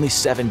 Only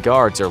 7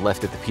 guards are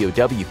left at the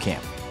POW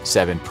camp.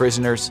 7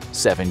 prisoners,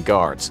 7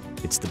 guards.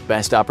 It's the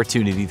best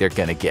opportunity they're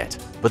gonna get.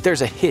 But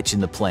there's a hitch in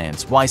the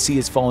plans. YC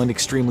has fallen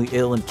extremely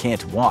ill and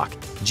can't walk.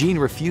 Gene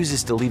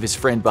refuses to leave his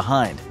friend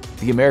behind.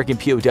 The American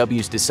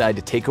POWs decide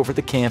to take over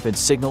the camp and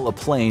signal a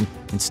plane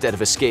instead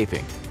of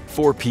escaping.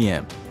 4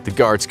 p.m. The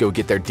guards go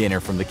get their dinner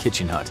from the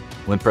kitchen hut.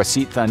 When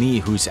Prasit Thani,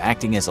 who's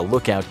acting as a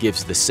lookout,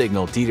 gives the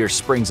signal, Dieter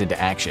springs into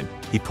action.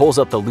 He pulls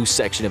up the loose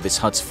section of his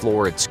hut's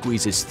floor and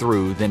squeezes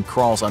through, then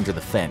crawls under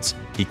the fence.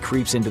 He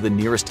creeps into the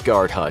nearest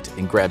guard hut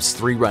and grabs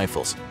 3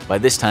 rifles. By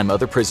this time,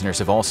 other prisoners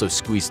have also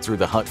squeezed through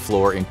the hut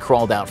floor and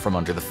crawled out from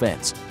under the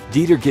fence.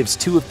 Dieter gives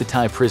 2 of the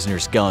Thai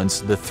prisoners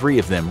guns. The 3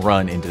 of them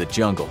run into the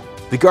jungle.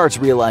 The guards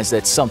realize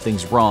that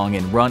something's wrong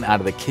and run out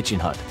of the kitchen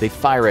hut. They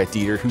fire at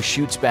Dieter, who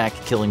shoots back,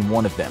 killing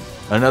 1 of them.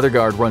 Another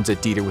guard runs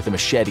at Dieter with a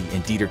machete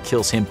and Dieter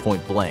kills him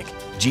point blank.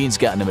 Gene's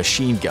gotten a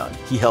machine gun.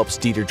 He helps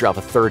Dieter drop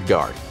a 3rd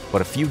guard. But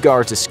a few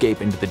guards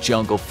escape into the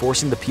jungle,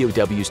 forcing the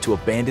POWs to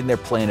abandon their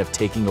plan of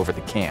taking over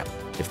the camp.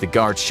 If the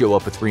guards show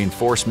up with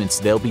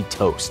reinforcements, they'll be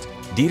toast.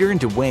 Dieter and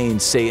Dwayne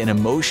say an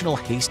emotional,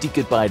 hasty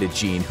goodbye to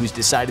Gene, who's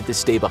decided to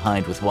stay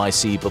behind with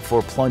YC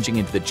before plunging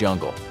into the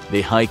jungle.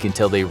 They hike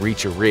until they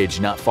reach a ridge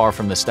not far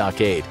from the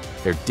stockade.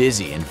 They're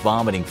dizzy and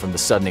vomiting from the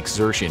sudden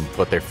exertion,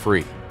 but they're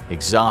free.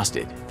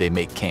 Exhausted, they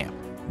make camp.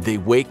 They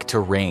wake to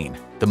rain.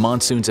 The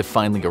monsoons have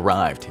finally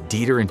arrived.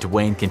 Dieter and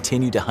Duane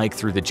continue to hike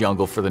through the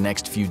jungle for the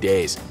next few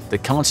days. The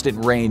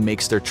constant rain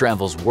makes their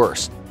travels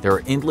worse. There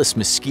are endless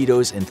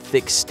mosquitoes and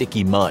thick,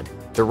 sticky mud.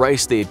 The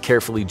rice they had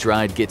carefully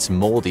dried gets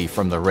moldy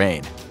from the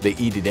rain. They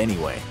eat it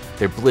anyway.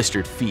 Their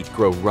blistered feet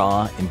grow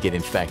raw and get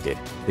infected.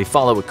 They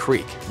follow a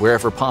creek.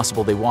 Wherever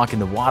possible, they walk in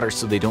the water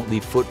so they don't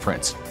leave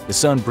footprints. The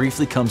sun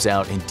briefly comes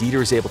out and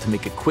Dieter is able to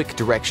make a quick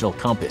directional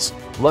compass.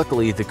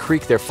 Luckily, the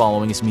creek they're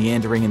following is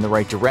meandering in the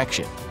right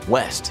direction,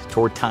 west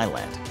toward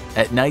Thailand.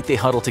 At night, they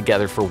huddle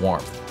together for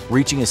warmth.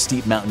 Reaching a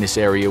steep mountainous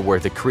area where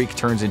the creek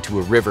turns into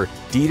a river,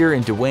 Dieter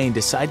and Duane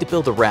decide to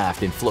build a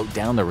raft and float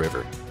down the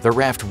river. The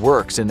raft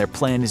works and their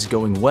plan is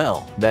going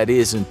well. That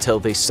is, until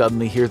they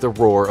suddenly hear the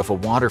roar of a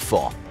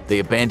waterfall. They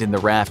abandon the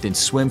raft and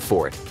swim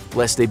for it,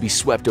 lest they be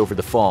swept over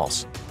the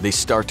falls. They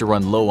start to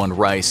run low on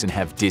rice and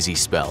have dizzy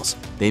spells.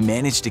 They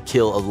manage to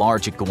kill a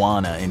large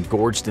iguana and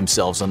gorge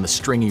themselves on the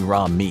stringy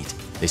raw meat.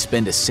 They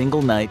spend a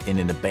single night in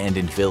an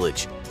abandoned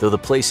village. Though the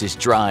place is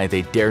dry,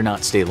 they dare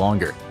not stay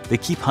longer. They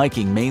keep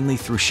hiking mainly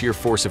through sheer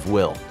force of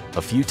will.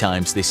 A few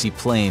times they see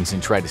planes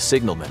and try to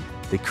signal them.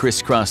 They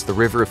crisscross the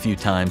river a few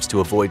times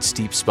to avoid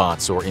steep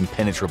spots or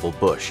impenetrable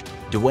bush.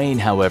 Duane,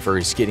 however,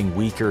 is getting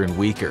weaker and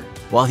weaker.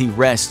 While he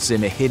rests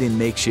in a hidden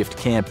makeshift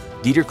camp,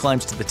 Dieter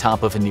climbs to the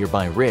top of a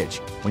nearby ridge.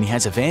 When he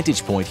has a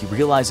vantage point, he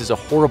realizes a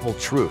horrible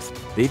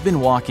truth. They've been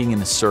walking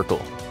in a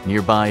circle.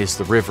 Nearby is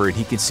the river and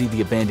he can see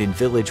the abandoned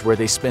village where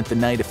they spent the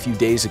night a few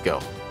days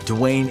ago.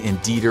 Duane and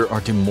Dieter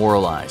are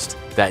demoralized.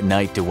 That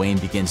night, Duane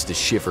begins to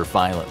shiver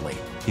violently.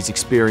 He's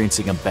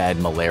experiencing a bad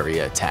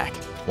malaria attack.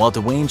 While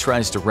Duane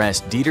tries to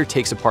rest, Dieter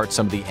takes apart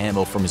some of the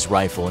ammo from his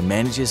rifle and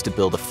manages to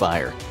build a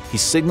fire. He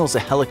signals a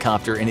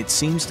helicopter and it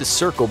seems to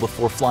circle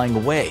before flying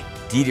away.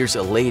 Dieter's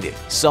elated.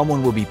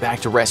 Someone will be back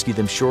to rescue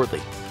them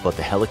shortly, but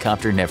the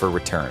helicopter never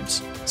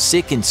returns.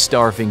 Sick and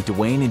starving,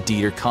 Duane and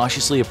Dieter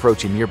cautiously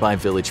approach a nearby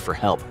village for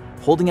help,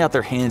 holding out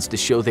their hands to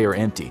show they are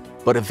empty.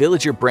 But a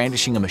villager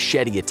brandishing a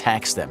machete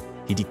attacks them.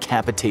 He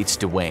decapitates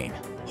Duane.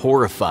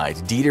 Horrified,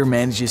 Dieter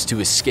manages to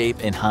escape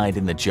and hide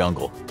in the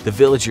jungle. The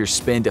villagers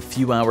spend a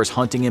few hours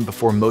hunting him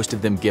before most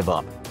of them give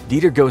up.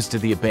 Dieter goes to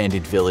the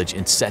abandoned village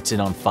and sets it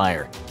on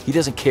fire. He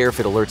doesn't care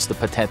if it alerts the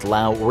Pathet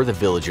Lao or the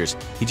villagers,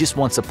 he just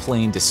wants a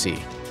plane to see.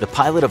 The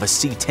pilot of a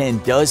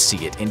C-10 does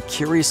see it and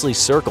curiously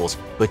circles,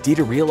 but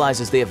Dieter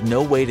realizes they have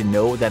no way to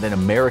know that an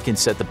American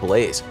set the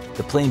blaze.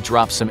 The plane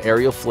drops some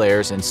aerial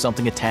flares and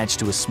something attached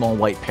to a small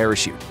white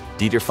parachute.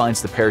 Dieter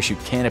finds the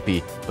parachute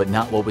canopy, but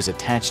not what was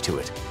attached to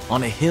it.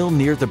 On a hill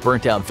near the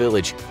burnt-out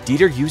village,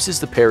 Dieter uses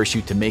the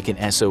parachute to make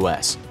an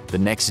SOS. The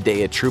next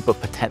day, a troop of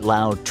Pathet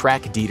Lao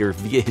track Dieter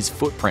via his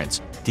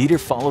footprints. Dieter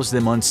follows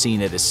them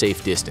unseen at a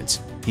safe distance.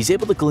 He's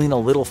able to glean a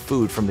little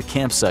food from the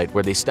campsite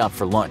where they stop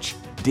for lunch.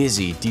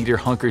 Dizzy, Dieter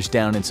hunkers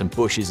down in some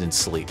bushes and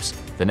sleeps.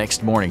 The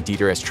next morning,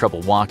 Dieter has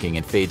trouble walking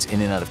and fades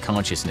in and out of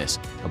consciousness.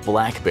 A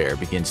black bear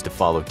begins to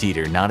follow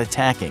Dieter, not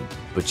attacking,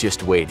 but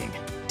just waiting.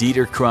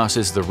 Dieter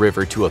crosses the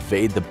river to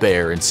evade the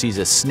bear and sees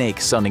a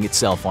snake sunning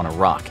itself on a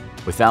rock.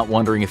 Without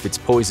wondering if it's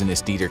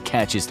poisonous, Dieter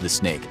catches the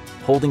snake.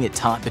 Holding it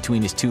taut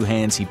between his two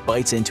hands, he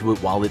bites into it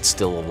while it's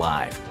still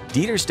alive.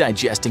 Dieter's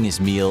digesting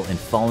his meal and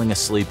falling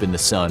asleep in the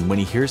sun when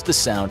he hears the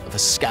sound of a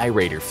Sky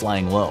Raider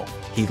flying low.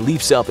 He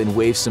leaps up and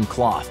waves some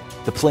cloth.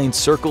 The plane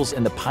circles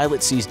and the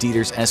pilot sees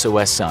Dieter's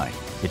SOS sign.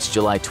 It's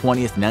July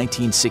 20th,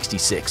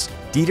 1966.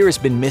 Dieter has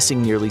been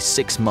missing nearly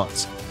 6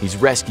 months. He's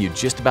rescued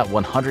just about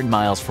 100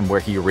 miles from where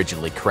he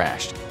originally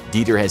crashed.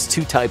 Dieter has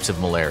 2 types of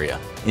malaria: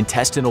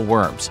 intestinal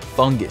worms,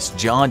 fungus,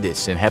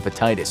 jaundice, and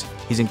hepatitis.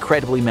 He's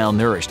incredibly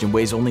malnourished and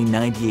weighs only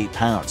 98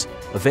 pounds.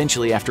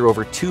 Eventually, after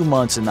over 2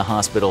 months in the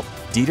hospital,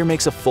 Dieter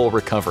makes a full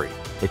recovery.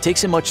 It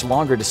takes him much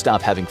longer to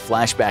stop having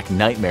flashback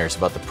nightmares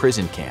about the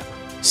prison camp.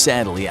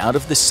 Sadly, out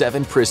of the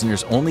 7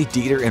 prisoners, only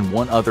Dieter and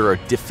 1 other are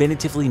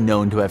definitively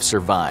known to have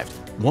survived.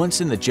 Once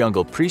in the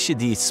jungle,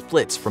 Prishadi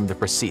splits from the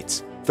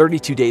Prasits.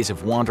 32 days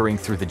of wandering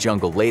through the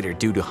jungle later,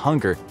 due to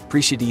hunger,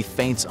 Prishadi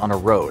faints on a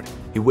road.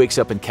 He wakes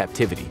up in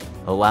captivity.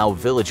 A Lao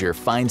villager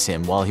finds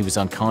him while he was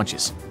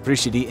unconscious.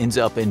 Prishadi ends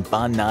up in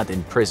Ban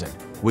Naden prison,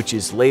 which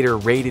is later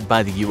raided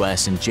by the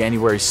US on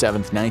January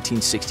 7,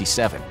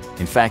 1967.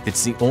 In fact,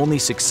 it's the only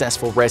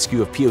successful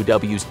rescue of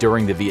POWs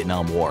during the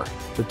Vietnam War.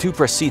 The 2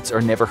 Prasits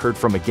are never heard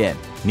from again.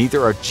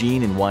 Neither are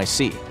Jean and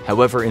YC.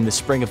 However, in the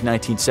spring of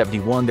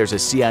 1971, there's a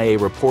CIA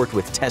report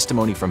with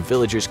testimony from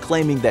villagers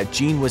claiming that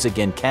Jean was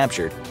again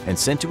captured and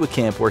sent to a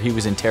camp where he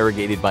was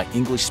interrogated by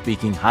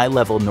English-speaking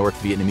high-level North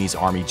Vietnamese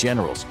army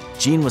generals.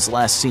 Jean was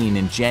last seen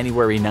in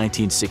January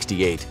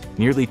 1968,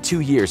 nearly 2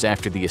 years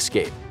after the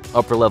escape.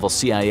 Upper-level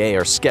CIA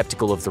are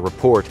skeptical of the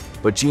report,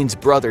 but Jean's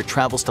brother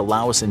travels to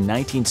Laos in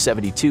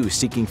 1972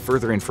 seeking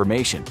further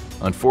information.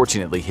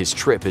 Unfortunately, his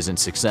trip isn't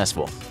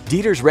successful.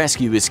 Dieter's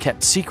rescue is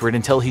kept secret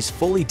until he's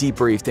fully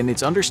debriefed, and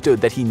it's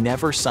understood that he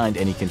never signed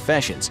any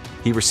confessions.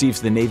 He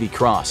receives the Navy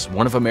Cross,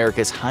 one of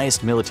America's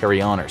highest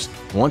military honors.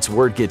 Once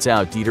word gets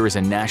out, Dieter is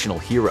a national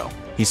hero.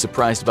 He's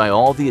surprised by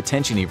all the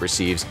attention he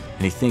receives,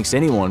 and he thinks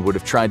anyone would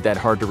have tried that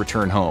hard to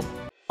return home.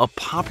 A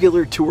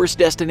popular tourist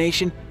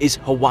destination is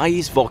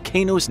Hawaii's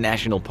Volcanoes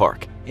National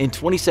Park. In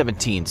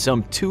 2017,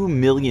 some 2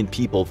 million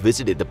people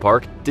visited the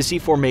park to see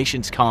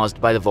formations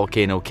caused by the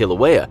volcano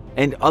Kilauea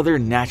and other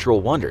natural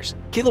wonders.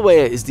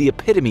 Kilauea is the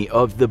epitome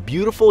of the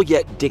beautiful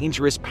yet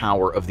dangerous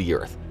power of the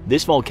Earth.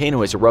 This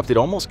volcano has erupted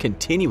almost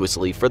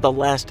continuously for the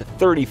last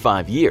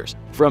 35 years,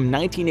 from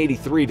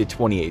 1983 to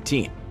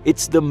 2018.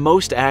 It's the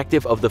most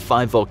active of the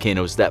 5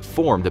 volcanoes that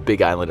form the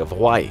Big Island of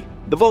Hawaii.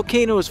 The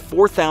volcano's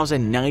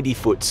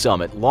 4,090-foot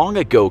summit long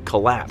ago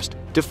collapsed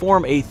to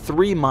form a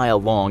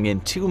 3-mile-long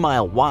and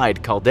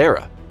 2-mile-wide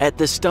caldera. At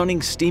the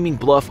stunning steaming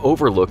bluff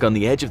overlook on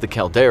the edge of the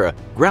caldera,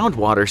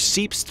 groundwater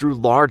seeps through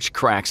large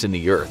cracks in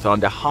the earth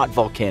onto hot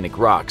volcanic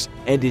rocks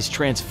and is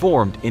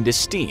transformed into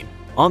steam.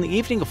 On the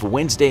evening of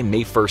Wednesday,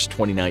 May 1,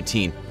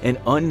 2019, an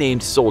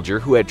unnamed soldier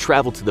who had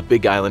traveled to the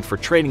Big Island for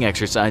training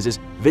exercises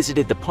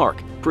visited the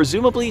park,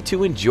 presumably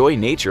to enjoy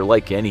nature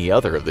like any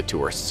other of the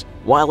tourists.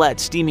 While at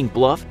Steaming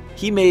Bluff,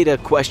 he made a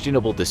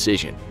questionable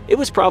decision. It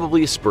was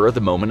probably a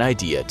spur-of-the-moment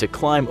idea to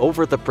climb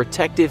over the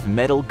protective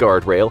metal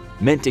guardrail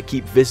meant to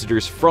keep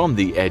visitors from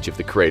the edge of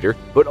the crater,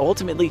 but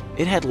ultimately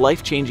it had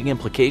life-changing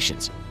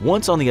implications.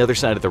 Once on the other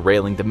side of the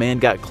railing, the man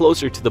got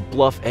closer to the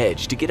bluff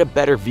edge to get a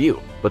better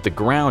view, but the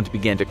ground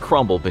began to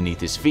crumble beneath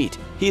his feet.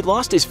 He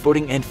lost his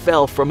footing and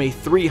fell from a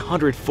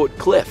 300-foot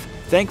cliff.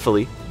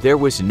 Thankfully, there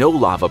was no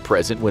lava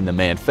present when the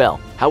man fell.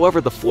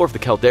 However, the floor of the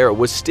caldera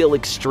was still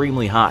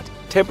extremely hot.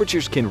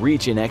 Temperatures can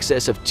reach in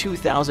excess of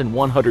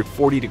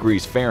 2,140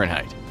 degrees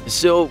Fahrenheit.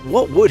 So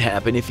what would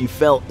happen if you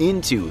fell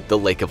into the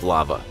lake of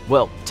lava?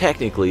 Well,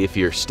 technically, if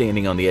you're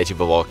standing on the edge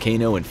of a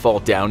volcano and fall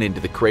down into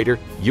the crater,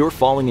 you're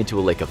falling into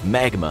a lake of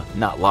magma,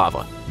 not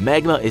lava.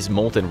 Magma is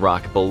molten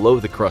rock below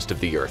the crust of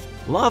the earth.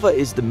 Lava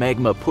is the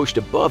magma pushed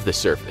above the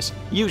surface,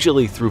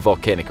 usually through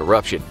volcanic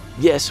eruption.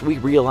 Yes, we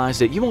realize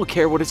that you won't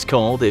care what it's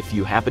called if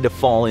you happen to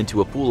fall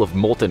into a pool of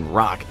molten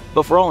rock,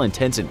 but for all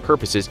intents and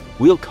purposes,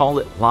 we'll call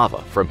it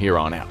lava from here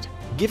on out.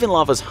 Given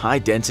lava's high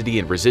density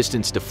and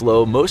resistance to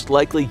flow, most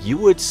likely you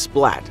would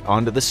splat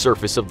onto the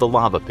surface of the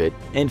lava pit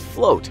and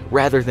float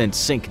rather than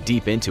sink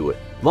deep into it.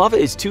 Lava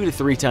is 2 to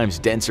 3 times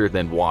denser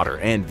than water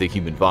and the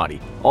human body.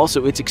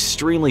 Also, it's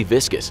extremely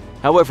viscous.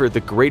 However,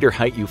 the greater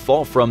height you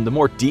fall from, the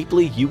more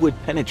deeply you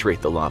would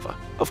penetrate the lava.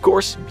 Of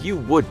course, you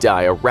would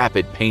die a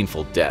rapid,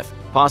 painful death.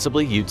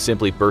 Possibly, you'd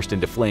simply burst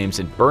into flames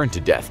and burn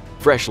to death.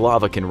 Fresh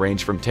lava can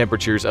range from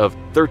temperatures of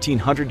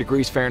 1,300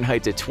 degrees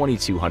Fahrenheit to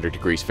 2,200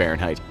 degrees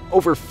Fahrenheit,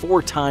 over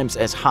 4 times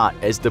as hot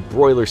as the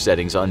broiler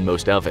settings on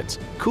most ovens.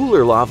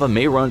 Cooler lava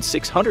may run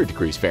 600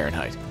 degrees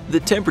Fahrenheit. The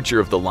temperature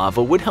of the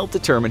lava would help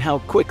determine how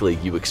quickly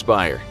you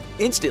expire.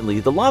 Instantly,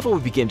 the lava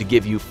would begin to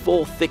give you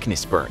full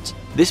thickness burns.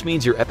 This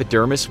means your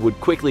epidermis would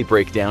quickly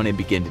break down and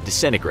begin to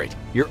disintegrate.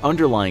 Your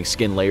underlying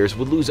skin layers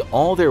would lose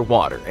all their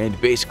water and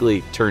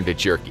basically turn to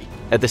jerky.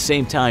 At the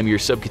same time, your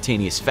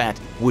subcutaneous fat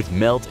would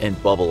melt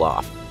and bubble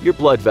off. Your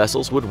blood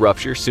vessels would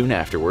rupture soon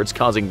afterwards,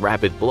 causing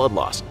rapid blood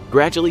loss.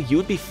 Gradually, you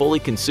would be fully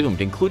consumed,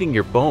 including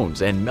your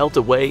bones, and melt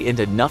away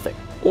into nothing.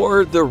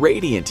 Or the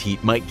radiant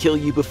heat might kill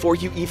you before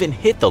you even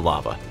hit the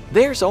lava.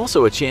 There's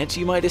also a chance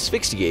you might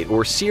asphyxiate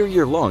or sear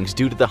your lungs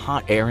due to the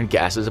hot air and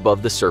gases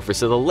above the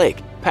surface of the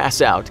lake,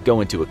 pass out,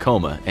 go into a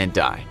coma, and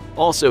die.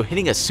 Also,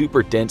 hitting a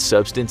super dense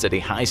substance at a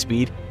high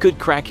speed could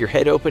crack your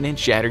head open and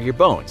shatter your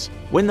bones.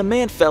 When the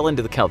man fell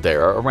into the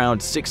caldera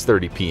around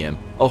 6:30 p.m.,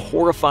 a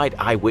horrified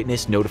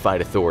eyewitness notified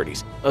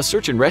authorities. A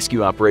search and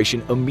rescue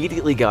operation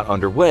immediately got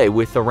underway,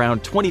 with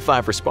around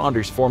 25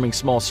 responders forming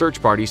small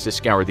search parties to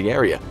scour the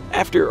area.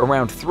 After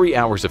around 3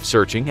 hours of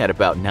searching, at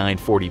about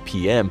 9:40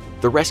 p.m.,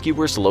 the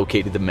rescuers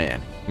located the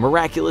man.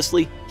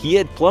 Miraculously, he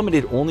had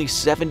plummeted only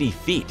 70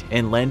 feet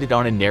and landed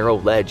on a narrow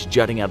ledge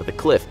jutting out of the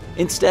cliff,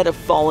 instead of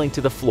falling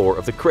to the floor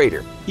of the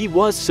crater. He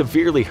was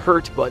severely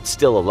hurt but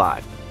still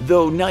alive.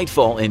 Though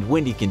nightfall and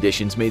windy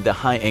conditions made the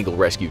high-angle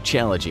rescue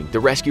challenging, the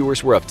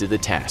rescuers were up to the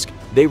task.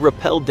 They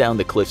rappelled down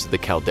the cliffs of the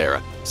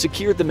caldera,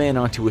 secured the man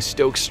onto a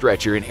Stokes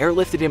stretcher, and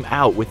airlifted him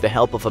out with the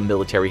help of a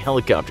military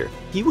helicopter.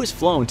 He was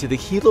flown to the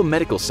Hilo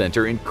Medical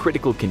Center in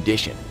critical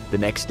condition. The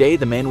next day,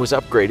 the man was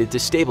upgraded to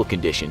stable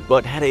condition,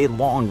 but had a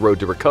long road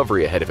to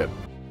recovery ahead of him.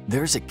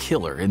 There's a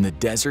killer in the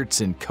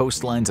deserts and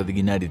coastlines of the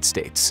United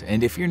States,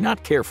 and if you're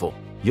not careful,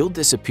 you'll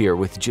disappear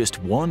with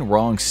just one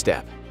wrong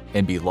step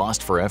and be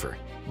lost forever.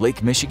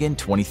 Lake Michigan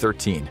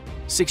 2013.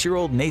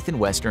 6-year-old Nathan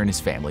Wester and his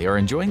family are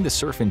enjoying the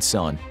surf and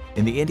sun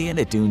in the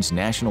Indiana Dunes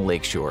National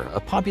Lakeshore, a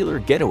popular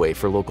getaway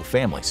for local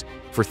families.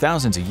 For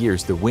thousands of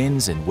years, the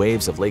winds and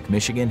waves of Lake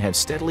Michigan have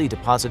steadily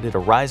deposited a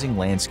rising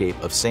landscape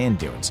of sand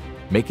dunes,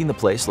 making the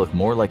place look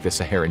more like the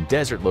Saharan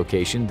desert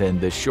location than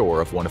the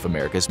shore of one of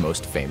America's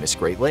most famous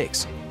Great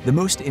Lakes. The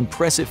most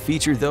impressive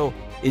feature, though,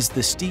 is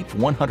the steep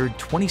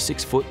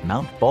 126-foot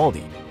Mount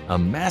Baldy, a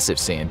massive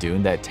sand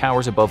dune that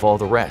towers above all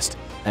the rest.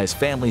 As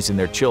families and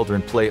their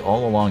children play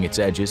all along its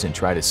edges and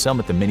try to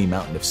summit the mini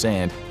mountain of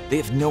sand, they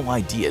have no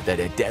idea that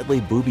a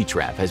deadly booby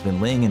trap has been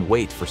laying in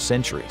wait for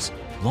centuries.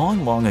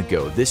 Long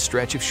ago, this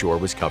stretch of shore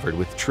was covered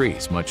with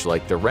trees, much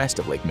like the rest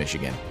of Lake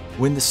Michigan.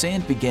 When the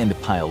sand began to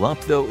pile up,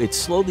 though, it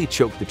slowly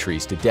choked the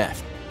trees to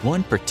death.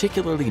 One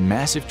particularly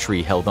massive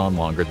tree held on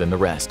longer than the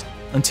rest,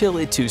 until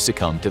it too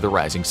succumbed to the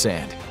rising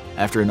sand.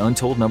 After an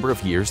untold number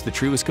of years, the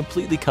tree was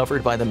completely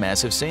covered by the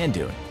massive sand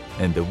dune,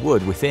 and the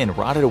wood within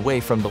rotted away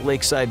from the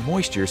lakeside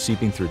moisture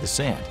seeping through the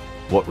sand.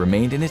 What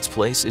remained in its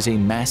place is a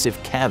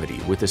massive cavity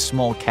with a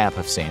small cap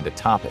of sand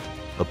atop it,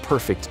 a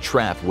perfect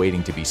trap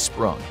waiting to be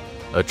sprung.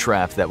 A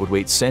trap that would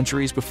wait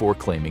centuries before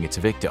claiming its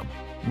victim.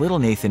 Little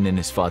Nathan and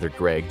his father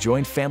Greg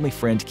joined family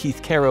friend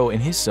Keith Caro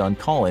and his son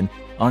Colin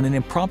on an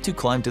impromptu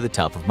climb to the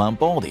top of Mount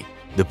Baldy.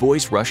 The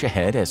boys rush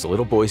ahead as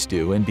little boys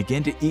do and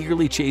begin to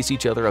eagerly chase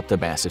each other up the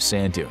massive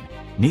sand dune.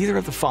 Neither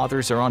of the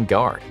fathers are on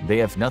guard. They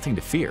have nothing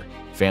to fear.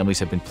 Families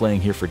have been playing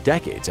here for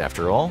decades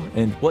after all,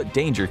 and what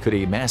danger could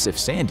a massive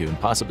sand dune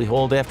possibly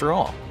hold after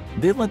all?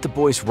 They let the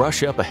boys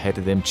rush up ahead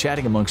of them,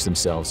 chatting amongst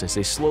themselves as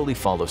they slowly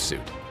follow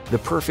suit. The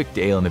perfect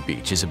day on the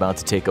beach is about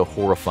to take a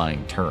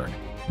horrifying turn.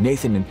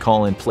 Nathan and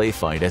Colin play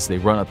fight as they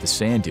run up the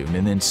sand dune,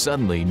 and then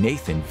suddenly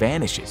Nathan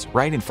vanishes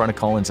right in front of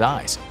Colin's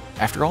eyes.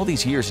 After all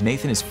these years,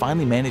 Nathan has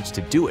finally managed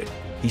to do it.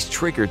 He's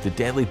triggered the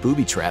deadly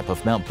booby trap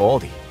of Mount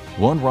Baldy.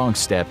 One wrong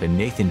step and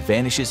Nathan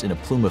vanishes in a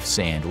plume of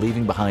sand,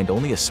 leaving behind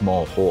only a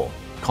small hole.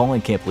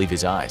 Colin can't believe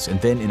his eyes, and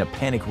then in a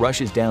panic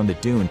rushes down the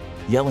dune,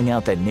 yelling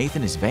out that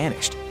Nathan has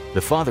vanished.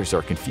 The fathers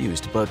are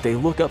confused, but they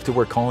look up to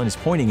where Colin is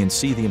pointing and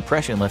see the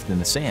impression left in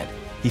the sand.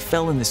 "He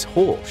fell in this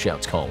hole,"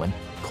 shouts Colin.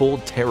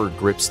 Cold terror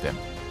grips them.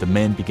 The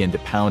men begin to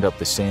pound up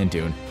the sand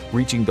dune,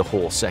 reaching the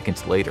hole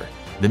seconds later.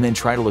 The men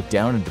try to look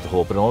down into the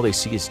hole, but all they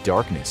see is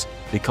darkness.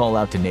 They call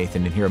out to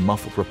Nathan and hear a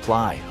muffled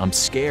reply, "I'm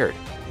scared."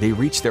 They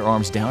reach their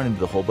arms down into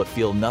the hole but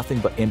feel nothing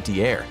but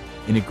empty air.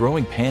 In a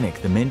growing panic,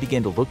 the men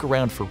begin to look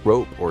around for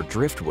rope or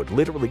driftwood,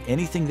 literally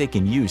anything they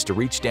can use to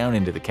reach down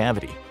into the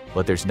cavity.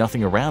 But there's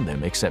nothing around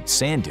them except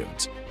sand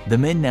dunes. The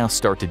men now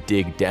start to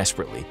dig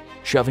desperately,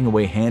 shoving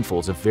away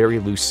handfuls of very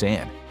loose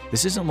sand.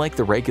 This isn't like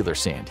the regular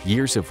sand.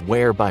 Years of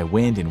wear by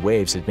wind and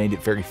waves had made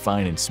it very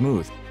fine and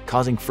smooth,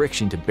 causing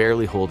friction to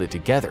barely hold it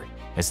together.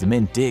 As the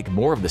men dig,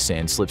 more of the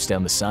sand slips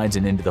down the sides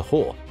and into the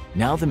hole.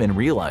 Now the men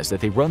realize that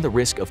they run the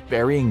risk of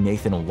burying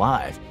Nathan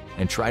alive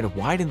and try to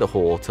widen the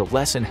hole to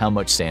lessen how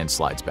much sand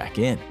slides back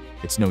in.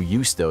 It's no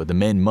use though, the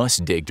men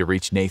must dig to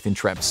reach Nathan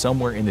trapped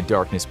somewhere in the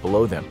darkness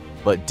below them.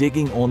 But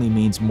digging only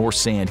means more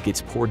sand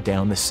gets poured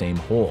down the same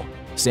hole.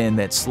 Sand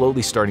that's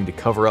slowly starting to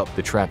cover up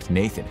the trapped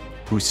Nathan,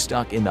 who's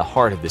stuck in the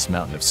heart of this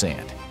mountain of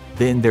sand.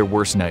 Then their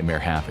worst nightmare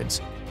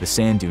happens. The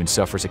sand dune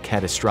suffers a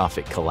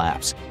catastrophic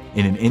collapse.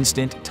 In an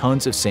instant,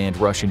 tons of sand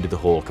rush into the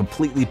hole,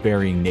 completely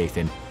burying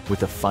Nathan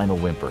with a final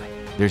whimper.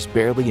 There's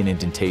barely an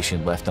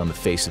indentation left on the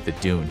face of the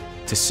dune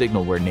to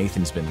signal where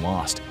Nathan's been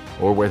lost,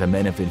 or where the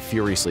men have been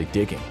furiously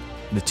digging.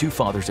 The two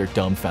fathers are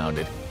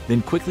dumbfounded,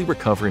 then quickly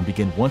recover and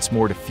begin once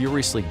more to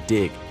furiously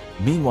dig.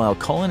 Meanwhile,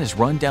 Colin has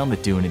run down the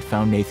dune and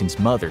found Nathan's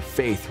mother,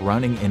 Faith,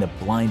 running in a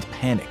blind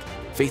panic.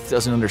 Faith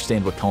doesn't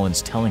understand what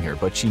Colin's telling her,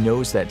 but she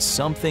knows that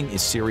something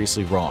is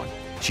seriously wrong.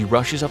 She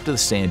rushes up to the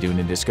sand dune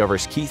and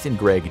discovers Keith and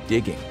Greg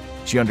digging.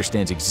 She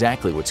understands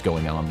exactly what's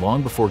going on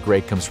long before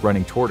Greg comes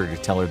running toward her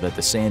to tell her that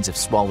the sands have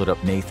swallowed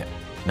up Nathan.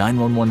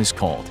 911 is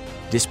called.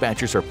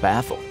 Dispatchers are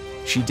baffled.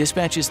 She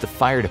dispatches the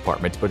fire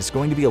department, but it's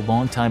going to be a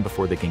long time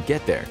before they can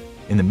get there.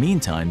 In the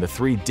meantime, the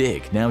three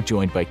dig, now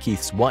joined by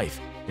Keith's wife.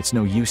 It's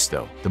no use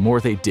though. The more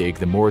they dig,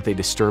 the more they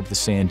disturb the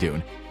sand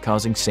dune,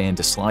 causing sand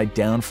to slide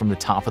down from the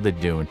top of the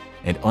dune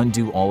and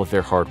undo all of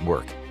their hard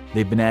work.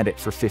 They've been at it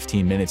for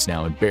 15 minutes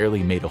now and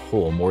barely made a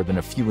hole more than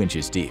a few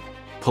inches deep.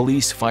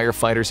 Police,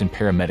 firefighters, and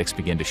paramedics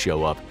begin to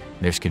show up.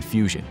 There's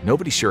confusion.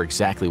 Nobody's sure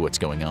exactly what's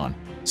going on.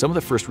 Some of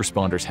the first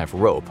responders have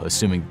rope,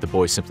 assuming that the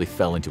boy simply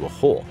fell into a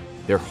hole.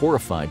 They're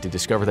horrified to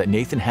discover that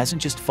Nathan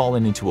hasn't just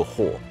fallen into a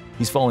hole.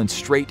 He's fallen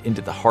straight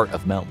into the heart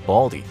of Mount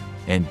Baldy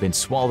and been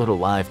swallowed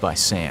alive by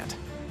sand.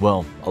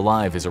 Well,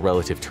 alive is a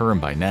relative term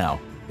by now.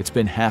 It's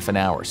been half an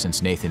hour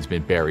since Nathan's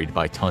been buried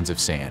by tons of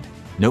sand.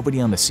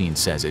 Nobody on the scene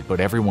says it, but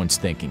everyone's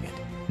thinking it.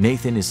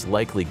 Nathan is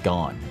likely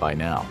gone by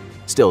now.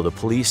 Still, the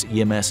police,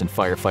 EMS, and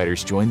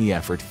firefighters join the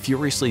effort,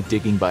 furiously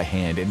digging by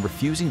hand and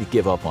refusing to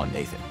give up on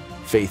Nathan.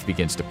 Faith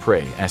begins to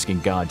pray,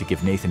 asking God to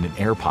give Nathan an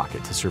air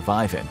pocket to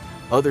survive in.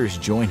 Others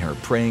join her,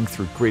 praying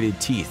through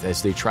gritted teeth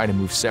as they try to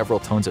move several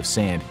tons of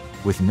sand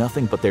with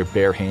nothing but their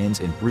bare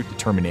hands and brute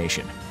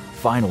determination.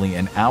 Finally,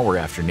 an hour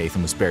after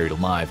Nathan was buried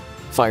alive,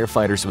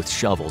 firefighters with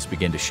shovels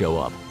begin to show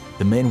up.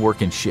 The men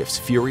work in shifts,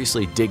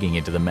 furiously digging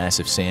into the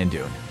massive sand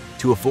dune.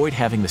 To avoid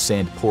having the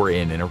sand pour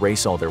in and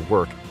erase all their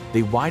work,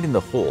 they widen the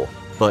hole,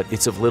 but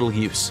it's of little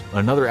use.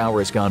 Another hour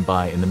has gone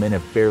by and the men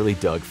have barely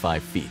dug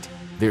 5 feet.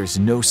 There's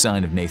no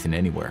sign of Nathan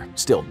anywhere.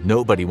 Still,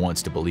 nobody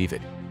wants to believe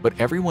it, but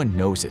everyone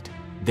knows it.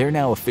 They're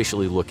now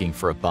officially looking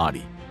for a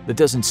body. That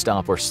doesn't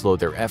stop or slow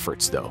their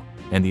efforts though,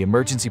 and the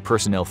emergency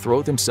personnel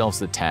throw themselves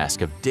the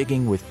task of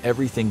digging with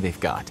everything they've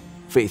got.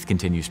 Faith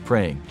continues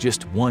praying,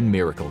 just one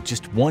miracle,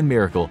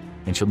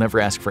 and she'll never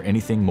ask for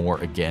anything more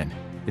again.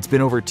 It's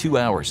been over 2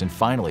 hours and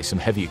finally some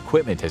heavy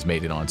equipment has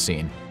made it on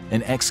scene.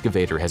 An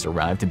excavator has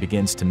arrived and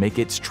begins to make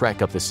its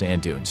trek up the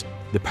sand dunes.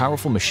 The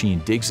powerful machine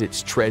digs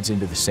its treads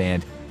into the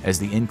sand as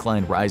the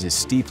incline rises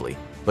steeply,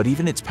 but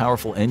even its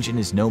powerful engine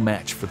is no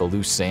match for the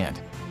loose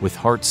sand. With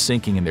hearts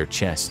sinking in their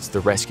chests, the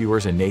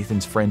rescuers and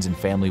Nathan's friends and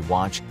family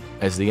watch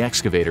as the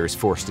excavator is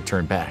forced to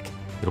turn back.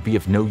 It'll be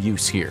of no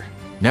use here.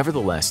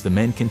 Nevertheless, the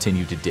men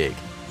continue to dig,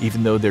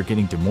 even though they're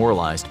getting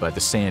demoralized by the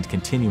sand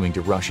continuing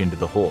to rush into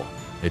the hole.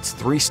 It's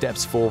 3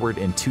 steps forward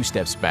and 2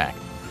 steps back.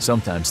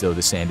 Sometimes, though,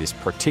 the sand is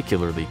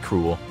particularly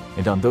cruel,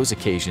 and on those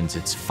occasions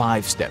it's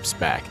 5 steps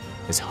back,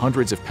 as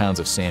hundreds of pounds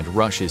of sand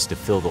rushes to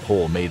fill the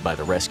hole made by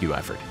the rescue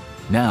effort.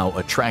 Now,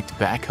 a tracked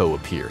backhoe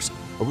appears,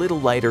 a little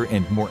lighter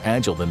and more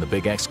agile than the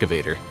big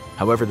excavator.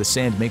 However, the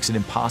sand makes it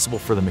impossible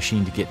for the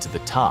machine to get to the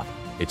top,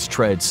 its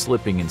treads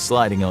slipping and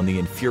sliding on the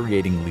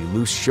infuriatingly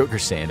loose sugar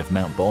sand of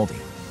Mount Baldy.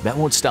 That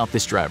won't stop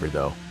this driver,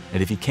 though,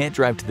 and if he can't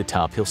drive to the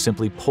top, he'll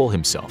simply pull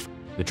himself.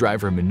 The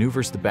driver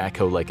maneuvers the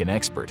backhoe like an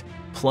expert,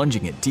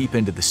 plunging it deep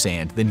into the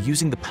sand, then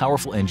using the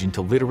powerful engine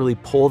to literally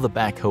pull the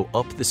backhoe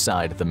up the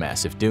side of the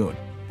massive dune.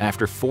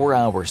 After 4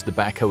 hours, the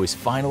backhoe is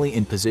finally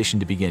in position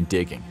to begin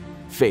digging.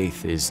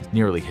 Faith is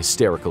nearly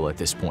hysterical at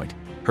this point.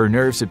 Her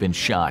nerves have been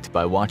shot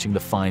by watching the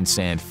fine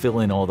sand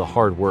fill in all the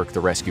hard work the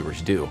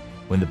rescuers do.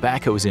 When the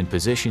backhoe is in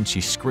position,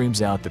 she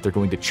screams out that they're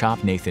going to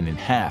chop Nathan in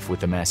half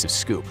with a massive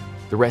scoop.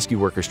 The rescue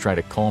workers try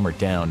to calm her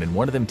down, and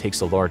one of them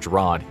takes a large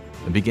rod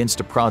and begins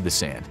to prod the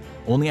sand.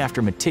 Only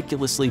after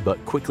meticulously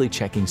but quickly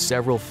checking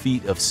several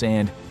feet of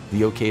sand,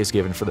 the okay is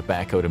given for the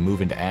backhoe to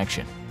move into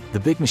action. The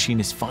big machine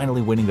is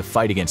finally winning the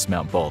fight against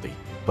Mount Baldy,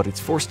 but it's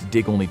forced to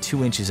dig only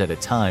 2 inches at a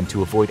time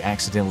to avoid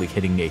accidentally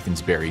hitting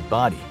Nathan's buried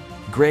body.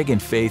 Greg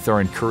and Faith are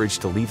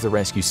encouraged to leave the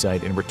rescue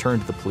site and return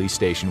to the police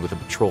station with a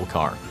patrol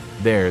car.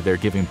 There, they're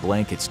given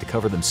blankets to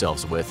cover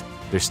themselves with.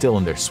 They're still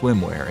in their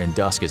swimwear and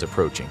dusk is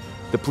approaching.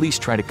 The police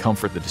try to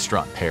comfort the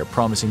distraught pair,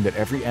 promising that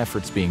every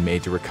effort's being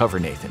made to recover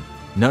Nathan.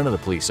 None of the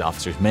police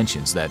officers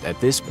mentions that at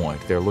this point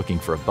they're looking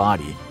for a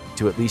body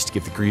to at least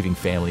give the grieving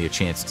family a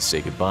chance to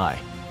say goodbye.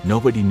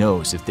 Nobody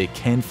knows if they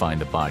can find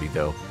the body,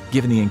 though,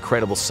 given the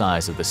incredible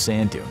size of the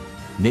sand dune.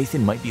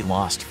 Nathan might be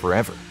lost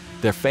forever,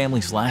 their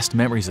family's last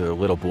memories of their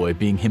little boy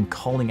being him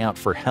calling out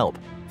for help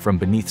from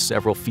beneath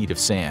several feet of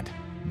sand.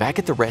 Back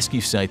at the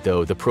rescue site,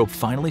 though, the probe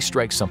finally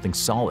strikes something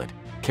solid.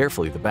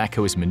 Carefully, the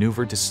backhoe is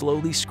maneuvered to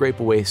slowly scrape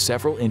away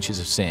several inches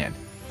of sand.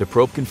 The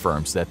probe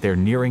confirms that they're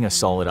nearing a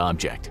solid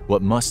object,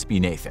 what must be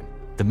Nathan.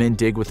 The men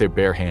dig with their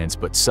bare hands,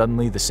 but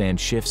suddenly the sand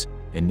shifts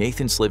and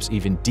Nathan slips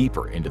even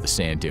deeper into the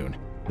sand dune.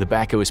 The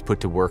backhoe is put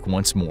to work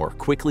once more,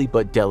 quickly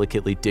but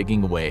delicately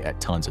digging away at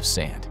tons of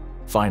sand.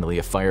 Finally,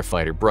 a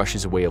firefighter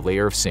brushes away a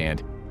layer of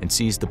sand and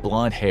sees the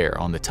blonde hair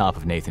on the top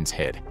of Nathan's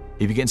head.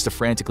 He begins to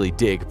frantically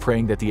dig,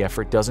 praying that the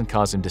effort doesn't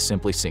cause him to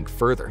simply sink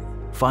further.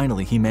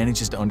 Finally, he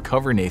manages to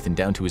uncover Nathan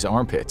down to his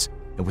armpits,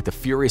 and with a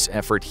furious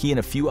effort, he and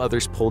a few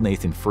others pull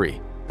Nathan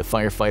free. The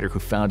firefighter who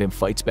found him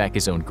fights back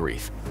his own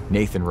grief.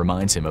 Nathan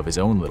reminds him of his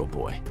own little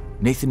boy.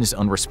 Nathan is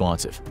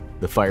unresponsive.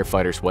 The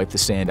firefighters wipe the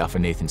sand off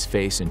of Nathan's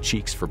face and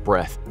cheeks for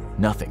breath.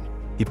 Nothing.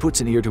 He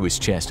puts an ear to his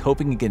chest,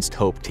 hoping against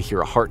hope to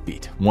hear a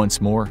heartbeat. Once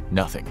more,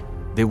 nothing.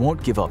 They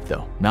won't give up,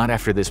 though, not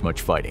after this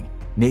much fighting.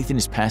 Nathan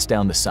is passed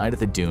down the side of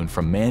the dune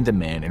from man to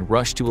man and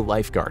rushed to a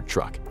lifeguard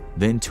truck,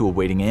 then to a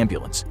waiting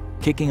ambulance.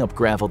 Kicking up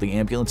gravel, the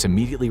ambulance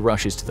immediately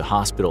rushes to the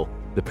hospital,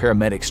 the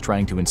paramedics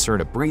trying to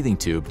insert a breathing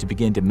tube to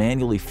begin to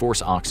manually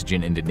force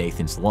oxygen into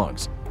Nathan's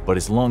lungs. But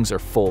his lungs are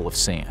full of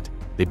sand.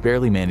 They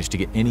barely manage to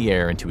get any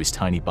air into his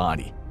tiny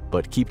body,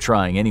 but keep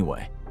trying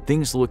anyway.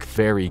 Things look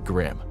very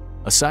grim.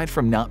 Aside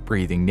from not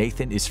breathing,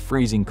 Nathan is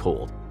freezing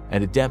cold.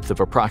 At a depth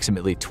of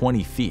approximately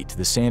 20 feet,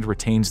 the sand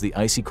retains the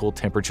icy cold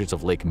temperatures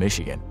of Lake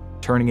Michigan,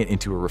 turning it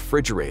into a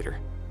refrigerator.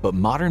 But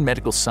modern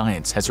medical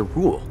science has a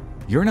rule.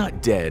 You're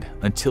not dead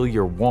until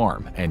you're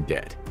warm and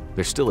dead.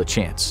 There's still a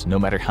chance, no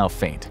matter how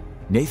faint.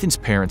 Nathan's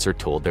parents are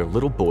told their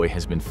little boy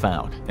has been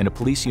found, and a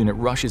police unit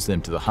rushes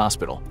them to the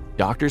hospital.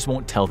 Doctors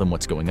won't tell them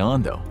what's going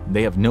on, though.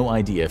 They have no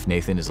idea if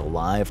Nathan is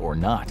alive or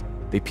not.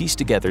 They piece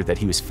together that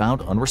he was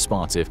found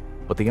unresponsive,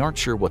 but they aren't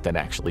sure what that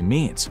actually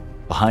means.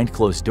 Behind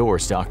closed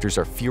doors, doctors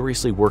are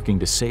furiously working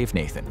to save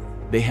Nathan.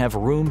 They have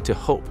room to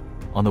hope.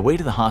 On the way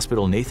to the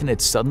hospital, Nathan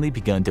had suddenly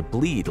begun to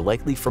bleed,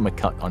 likely from a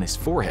cut on his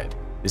forehead.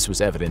 This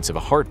was evidence of a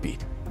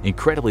heartbeat.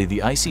 Incredibly,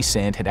 the icy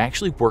sand had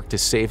actually worked to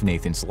save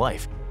Nathan's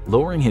life,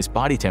 lowering his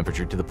body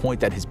temperature to the point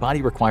that his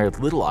body required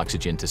little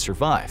oxygen to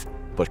survive.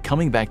 But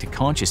coming back to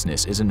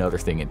consciousness is another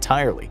thing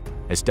entirely.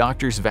 As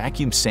doctors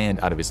vacuum sand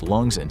out of his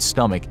lungs and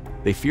stomach,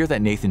 they fear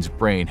that Nathan's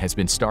brain has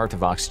been starved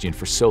of oxygen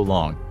for so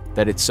long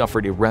that it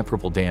suffered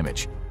irreparable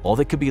damage. All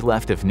that could be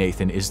left of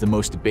Nathan is the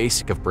most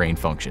basic of brain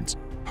functions: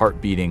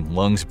 heart beating,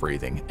 lungs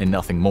breathing, and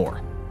nothing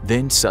more.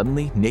 Then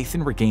suddenly,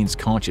 Nathan regains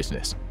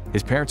consciousness.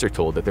 His parents are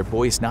told that their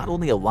boy is not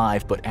only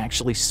alive but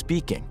actually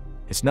speaking.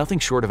 It's nothing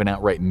short of an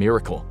outright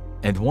miracle,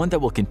 and one that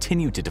will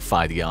continue to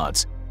defy the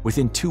odds.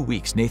 Within 2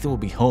 weeks, Nathan will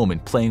be home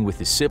and playing with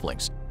his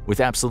siblings,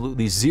 with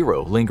absolutely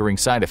zero lingering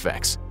side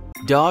effects.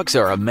 Dogs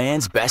are a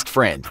man's best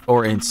friend,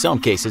 or in some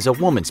cases a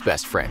woman's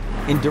best friend.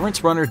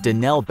 Endurance runner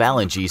Danelle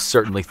Balangi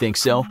certainly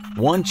thinks so.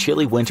 One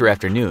chilly winter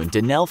afternoon,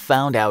 Danelle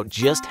found out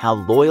just how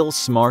loyal,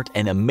 smart,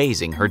 and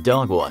amazing her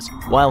dog was.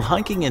 While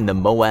hiking in the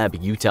Moab,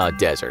 Utah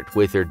desert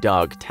with her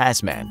dog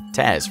Tasman,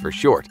 Taz for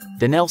short,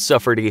 Danelle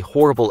suffered a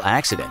horrible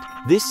accident.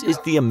 This is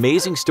the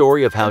amazing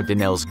story of how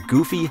Danelle's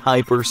goofy,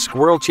 hyper,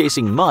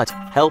 squirrel-chasing mutt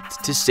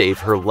helped to save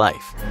her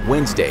life.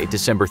 Wednesday,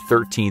 December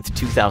 13,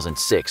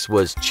 2006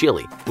 was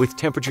chilly, with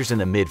temperatures in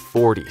the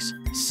mid-40s,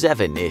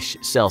 7-ish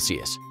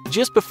Celsius.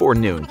 Just before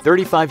noon,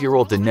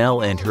 35-year-old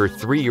Danelle and her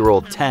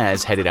 3-year-old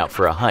Taz headed out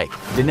for a hike.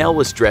 Danelle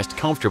was dressed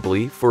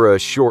comfortably for a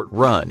short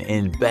run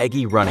in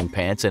baggy running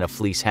pants and a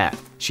fleece hat.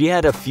 She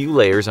had a few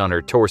layers on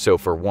her torso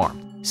for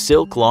warmth.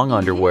 Silk long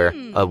underwear,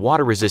 a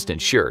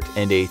water-resistant shirt,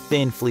 and a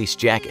thin fleece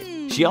jacket.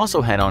 She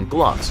also had on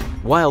gloves.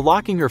 While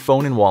locking her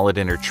phone and wallet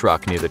in her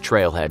truck near the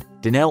trailhead,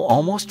 Danelle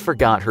almost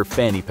forgot her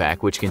fanny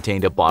pack, which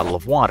contained a bottle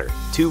of water,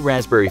 2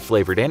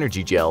 raspberry-flavored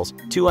energy gels,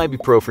 2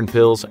 ibuprofen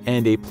pills,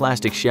 and a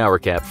plastic shower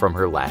cap from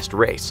her last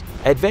race.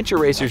 Adventure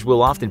racers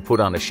will often put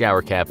on a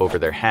shower cap over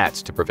their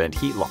hats to prevent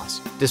heat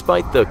loss.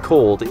 Despite the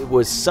cold, it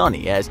was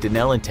sunny as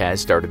Danelle and Taz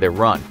started their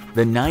run.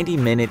 The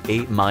 90-minute,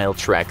 8-mile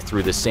trek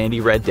through the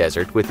sandy red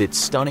desert with its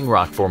stunning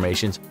rock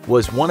formations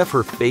was one of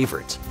her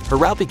favorites. Her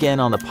route began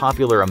on the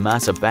popular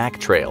Amasa Back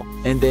Trail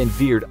and then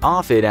veered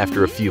off it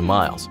after a few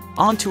miles,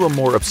 onto a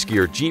more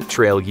obscure Jeep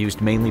trail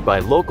used mainly by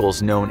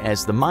locals known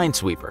as the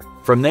Minesweeper.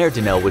 From there,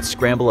 Danelle would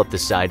scramble up the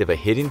side of a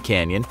hidden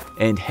canyon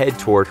and head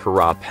toward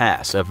Hurrah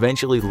Pass,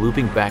 eventually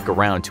looping back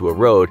around to a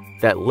road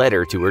that led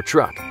her to her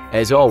truck.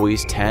 As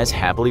always, Taz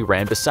happily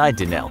ran beside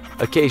Danelle,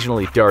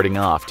 occasionally darting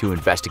off to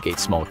investigate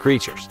small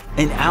creatures.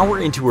 An hour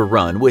into her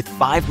run, with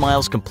 5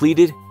 miles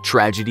completed,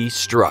 tragedy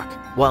struck.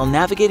 While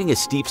navigating a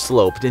steep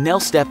slope,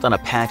 Danelle stepped on a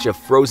patch of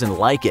frozen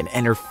lichen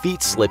and her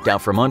feet slipped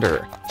out from under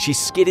her. She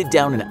skidded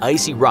down an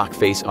icy rock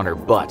face on her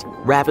butt,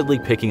 rapidly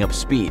picking up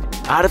speed.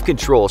 Out of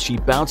control, she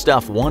bounced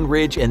off one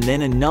ridge and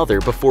then another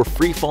before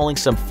free-falling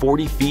some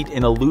 40 feet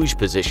in a luge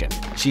position.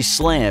 She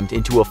slammed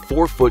into a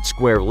 4-foot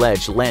square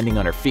ledge, landing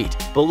on her feet.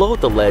 Below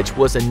the ledge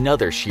was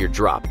another sheer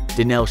drop.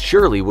 Danelle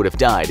surely would have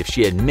died if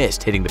she had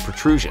missed hitting the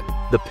protrusion.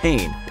 The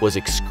pain was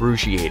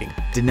excruciating.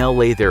 Danelle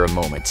lay there a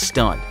moment,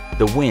 stunned.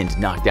 The wind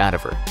knocked out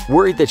of her.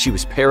 Worried that she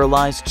was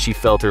paralyzed, she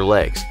felt her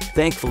legs.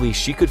 Thankfully,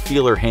 she could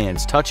feel her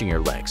hands touching her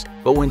legs.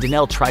 But when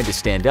Danelle tried to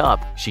stand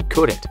up, she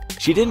couldn't.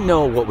 She didn't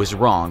know what was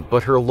wrong,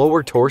 but her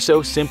lower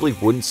torso simply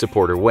wouldn't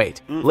support her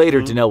weight.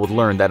 Later, Danelle would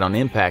learn that on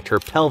impact, her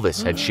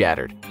pelvis had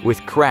shattered,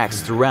 with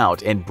cracks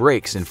throughout and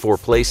breaks in 4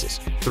 places.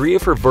 3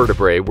 of her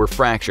vertebrae were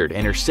fractured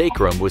and her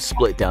sacrum was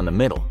split down the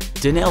middle.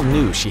 Danelle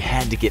knew she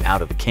had to get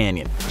out of the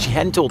canyon. She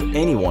hadn't told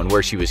anyone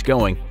where she was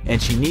going,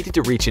 and she needed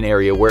to reach an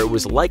area where it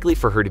was likely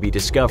for her to be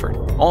discovered.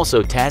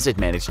 Also, Taz had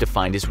managed to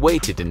find his way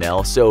to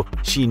Danelle, so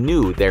she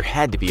knew there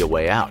had to be a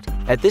way out.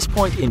 At this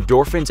point,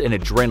 endorphins and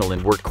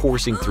adrenaline were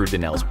coursing through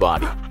Danelle's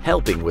body,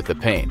 helping with the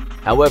pain.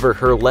 However,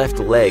 her left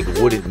leg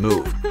wouldn't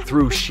move.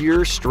 Through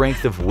sheer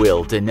strength of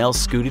will, Danelle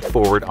scooted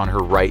forward on her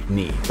right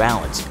knee,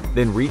 balanced,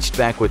 then reached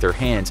back with her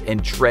hands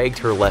and dragged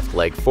her left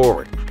leg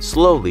forward.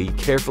 Slowly,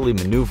 carefully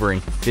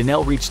maneuvering,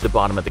 Danelle reached the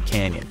bottom of the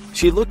canyon.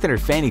 She looked at her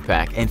fanny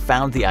pack and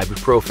found the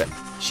ibuprofen.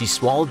 She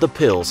swallowed the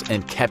pills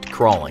and kept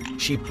crawling.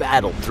 She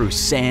battled through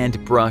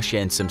sand, brush,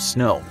 and some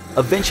snow.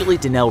 Eventually,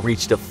 Danelle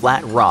reached a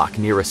flat rock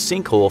near a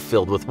sinkhole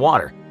filled with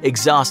water.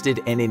 Exhausted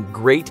and in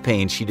great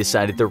pain, she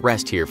decided to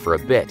rest here for a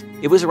bit.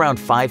 It was around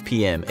 5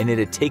 p.m. and it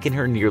had taken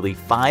her nearly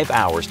 5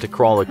 hours to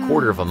crawl a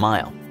quarter of a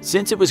mile.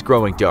 Since it was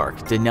growing dark,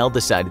 Danelle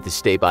decided to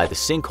stay by the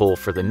sinkhole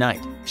for the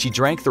night. She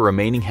drank the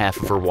remaining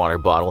half of her water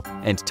bottle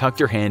and tucked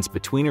her hands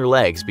between her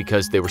legs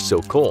because they were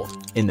so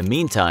cold. In the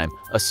meantime,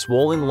 a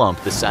swollen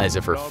lump the size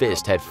of her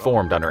fist had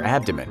formed on her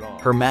abdomen.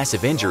 Her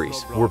massive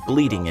injuries were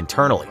bleeding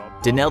internally.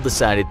 Danelle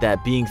decided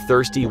that being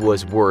thirsty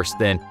was worse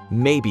than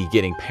maybe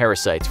getting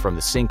parasites from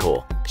the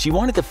sinkhole. She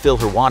wanted to fill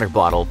her water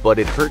bottle, but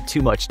it hurt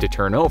too much to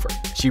turn over.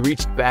 She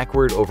reached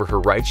backward over her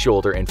right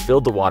shoulder and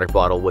filled the water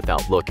bottle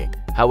without looking.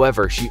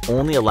 However, she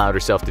only allowed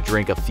herself to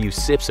drink a few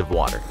sips of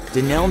water.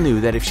 Danelle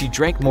knew that if she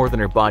drank more than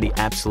her body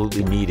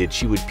absolutely needed,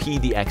 she would pee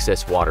the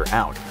excess water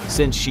out.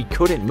 Since she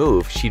couldn't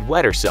move, she'd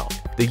wet herself.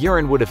 The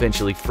urine would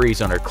eventually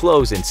freeze on her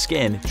clothes and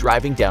skin,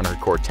 driving down her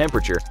core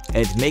temperature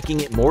and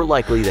making it more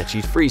likely that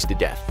she'd freeze to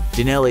death.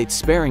 Danelle ate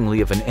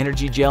sparingly of an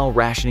energy gel,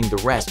 rationing the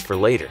rest for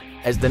later.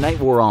 As the night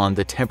wore on,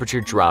 the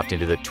temperature dropped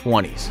into the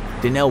 20s.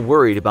 Danelle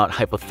worried about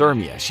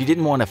hypothermia. She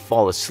didn't want to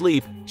fall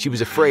asleep. She was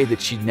afraid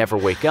that she'd never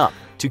wake up.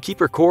 To keep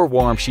her core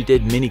warm, she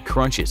did mini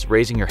crunches,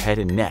 raising her head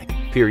and neck.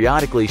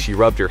 Periodically, she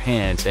rubbed her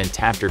hands and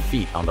tapped her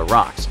feet on the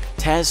rocks.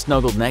 Taz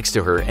snuggled next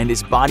to her and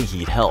his body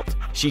heat helped.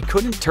 She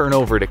couldn't turn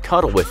over to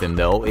cuddle with him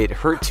though, it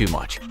hurt too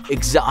much.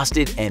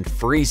 Exhausted and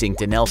freezing,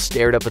 Danelle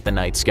stared up at the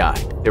night sky.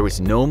 There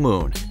was no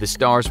moon, the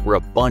stars were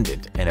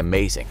abundant and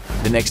amazing.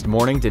 The next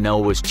morning,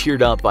 Danelle was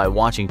cheered up by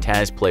watching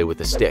Taz play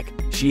with a stick.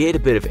 She ate a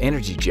bit of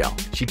energy gel.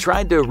 She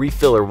tried to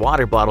refill her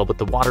water bottle, but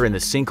the water in the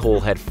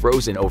sinkhole had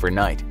frozen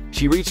overnight.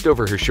 She reached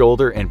over her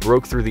shoulder and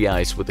broke through the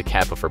ice with the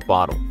cap of her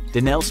bottle.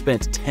 Danelle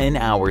spent 10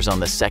 hours on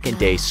the second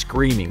day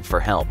screaming for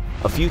help.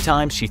 A few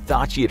times she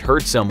thought she had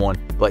heard someone,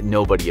 but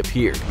nobody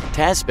appeared.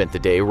 Taz spent the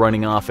day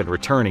running off and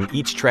returning,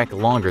 each trek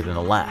longer than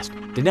the last.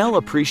 Danelle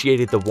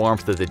appreciated the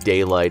warmth of the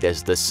daylight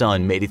as the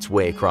sun made its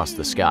way across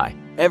the sky.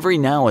 Every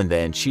now and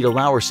then, she'd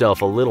allow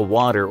herself a little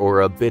water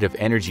or a bit of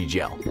energy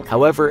gel.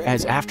 However,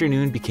 as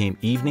afternoon became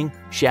evening,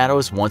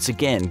 shadows once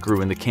again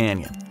grew in the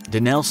canyon.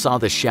 Danelle saw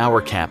the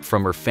shower cap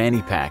from her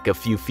fanny pack a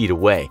few feet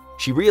away.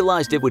 She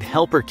realized it would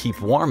help her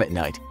keep warm at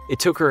night. It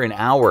took her an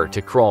hour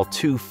to crawl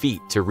 2 feet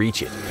to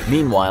reach it.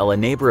 Meanwhile, a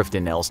neighbor of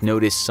Danelle's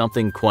noticed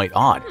something quite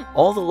odd.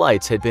 All the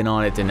lights had been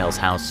on at Danelle's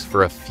house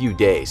for a few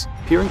days.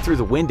 Peering through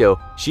the window,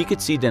 she could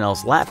see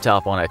Danelle's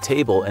laptop on a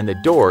table and the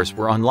doors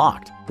were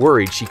unlocked.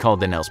 Worried, she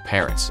called Danelle's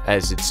parents.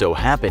 As it so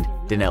happened,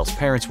 Danelle's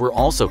parents were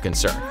also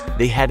concerned.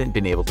 They hadn't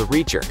been able to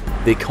reach her.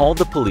 They called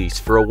the police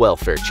for a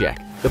welfare check.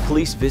 The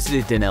police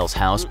visited Danelle's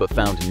house but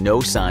found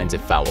no signs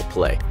of foul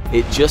play.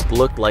 It just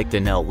looked like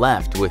Danelle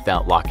left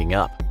without locking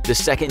up. The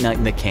second night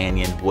in the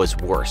canyon was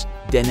worse.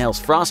 Danelle's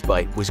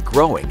frostbite was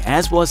growing,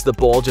 as was the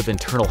bulge of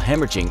internal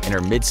hemorrhaging in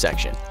her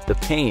midsection. The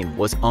pain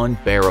was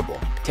unbearable.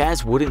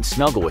 Taz wouldn't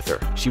snuggle with her.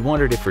 She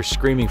wondered if her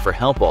screaming for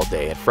help all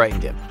day had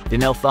frightened him.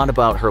 Danelle thought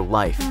about her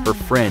life, her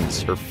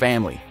friends, her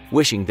family,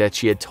 wishing that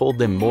she had told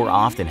them more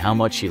often how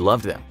much she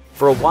loved them.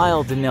 For a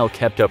while, Danelle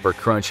kept up her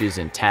crunches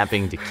and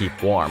tapping to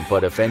keep warm,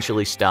 but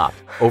eventually stopped,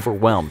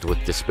 overwhelmed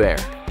with despair.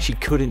 She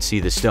couldn't see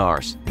the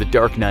stars. The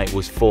dark night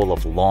was full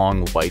of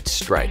long, white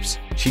stripes.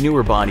 She knew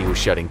her body was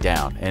shutting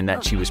down and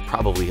that she was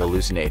probably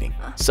hallucinating.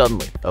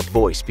 Suddenly, a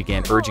voice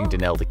began urging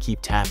Danelle to keep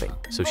tapping,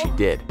 so she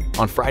did.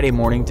 On Friday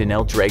morning,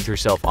 Danelle dragged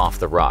herself off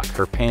the rock.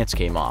 Her pants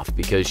came off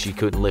because she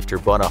couldn't lift her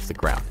butt off the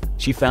ground.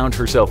 She found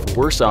herself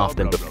worse off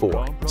than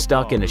before,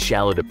 stuck in a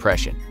shallow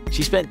depression.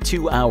 She spent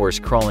 2 hours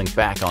crawling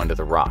back onto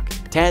the rock.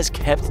 Taz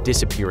kept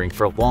disappearing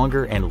for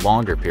longer and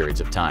longer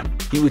periods of time.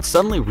 He would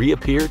suddenly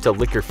reappear to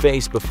lick her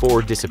face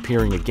before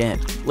disappearing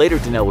again. Later,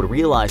 Danelle would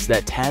realize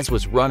that Taz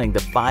was running the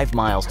 5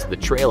 miles to the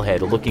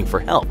trailhead looking for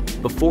help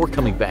before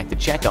coming back to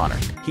check on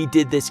her. He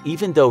did this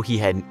even though he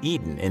hadn't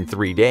eaten in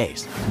 3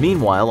 days.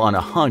 Meanwhile, on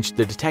a hunch,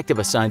 the detective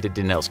assigned to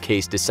Danelle's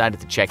case decided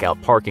to check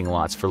out parking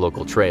lots for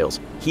local trails.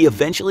 He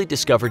eventually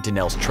discovered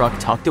Danelle's truck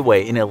tucked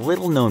away in a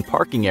little-known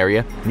parking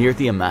area near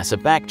the Amasa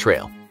Back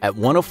Trail. At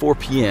 1:04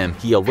 p.m.,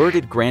 he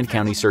alerted Grand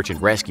County Search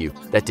and Rescue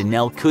that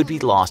Danelle could be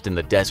lost in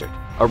the desert.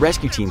 A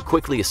rescue team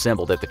quickly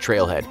assembled at the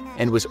trailhead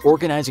and was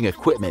organizing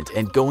equipment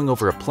and going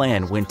over a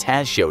plan when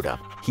Taz showed up.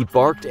 He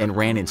barked and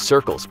ran in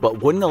circles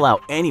but wouldn't allow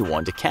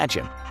anyone to catch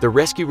him. The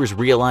rescuers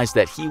realized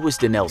that he was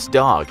Danelle's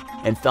dog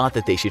and thought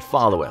that they should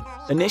follow him.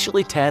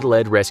 Initially, Tad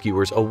led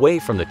rescuers away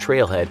from the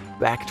trailhead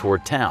back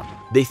toward town.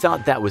 They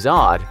thought that was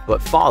odd,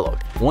 but followed.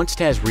 Once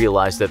Taz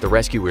realized that the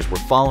rescuers were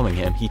following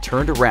him, he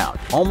turned around,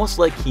 almost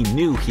like he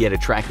knew he had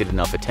attracted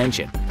enough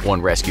attention,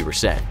 one rescuer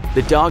said.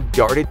 The dog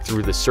darted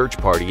through the search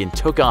party and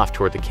took off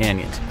toward the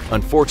canyons.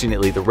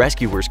 Unfortunately, the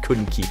rescuers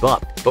couldn't keep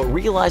up, but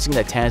realizing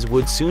that Taz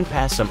would soon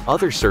pass some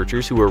other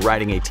searchers who were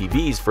riding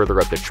ATVs further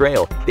up the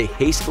trail, they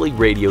hastily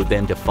radioed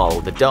them to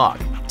follow the dog.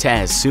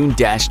 Taz soon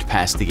dashed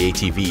past the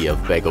ATV of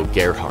Bego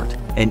Gerhardt,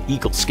 an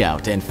Eagle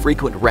Scout and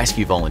frequent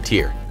rescue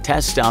volunteer.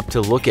 Taz stopped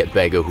to look at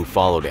Bego, who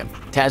followed him.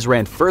 Taz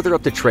ran further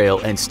up the trail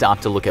and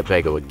stopped to look at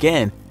Bego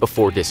again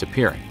before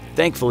disappearing.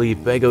 Thankfully,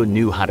 Bego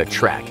knew how to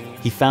track.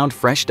 He found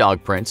fresh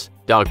dog prints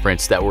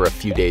that were a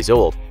few days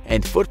old,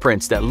 and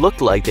footprints that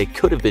looked like they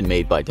could have been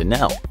made by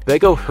Danelle.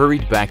 Bego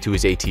hurried back to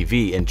his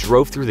ATV and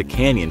drove through the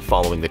canyon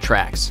following the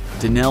tracks.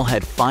 Danelle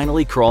had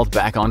finally crawled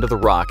back onto the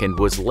rock and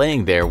was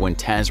laying there when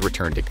Taz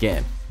returned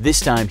again. This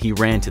time, he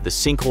ran to the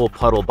sinkhole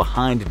puddle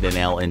behind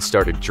Danelle and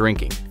started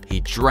drinking. He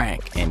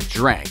drank and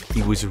drank.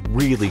 He was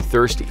really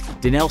thirsty.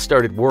 Danelle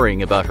started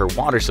worrying about her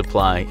water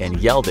supply and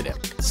yelled at him.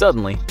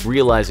 Suddenly,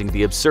 realizing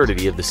the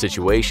absurdity of the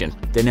situation,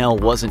 Danelle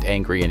wasn't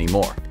angry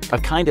anymore. A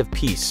kind of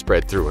peace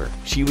spread through her.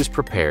 She was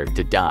prepared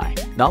to die.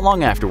 Not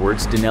long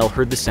afterwards, Danelle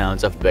heard the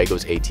sounds of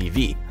Bego's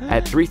ATV.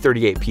 At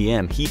 3:38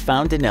 p.m., he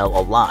found Danelle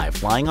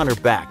alive. Lying on her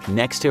back,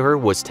 next to her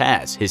was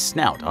Taz, his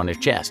snout on her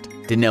chest.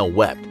 Danelle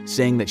wept,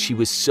 saying that she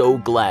was so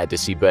glad to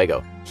see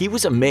Bego. He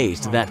was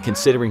amazed that,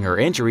 considering her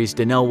injuries,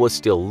 Danelle was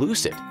still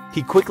lucid.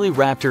 He quickly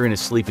wrapped her in a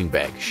sleeping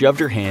bag, shoved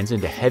her hands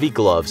into heavy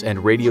gloves,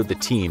 and radioed the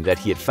team that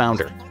he had found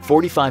her.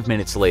 45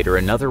 minutes later,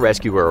 another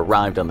rescuer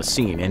arrived on the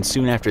scene, and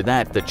soon after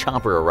that, the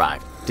chopper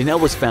arrived.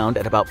 Danelle was found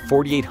at about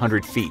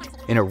 4,800 feet,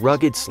 in a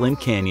rugged, slim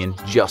canyon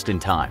just in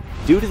time.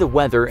 Due to the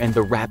weather and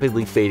the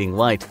rapidly fading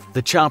light,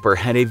 the chopper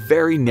had a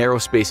very narrow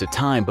space of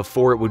time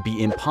before it would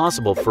be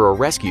impossible for a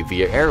rescue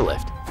via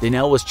airlift.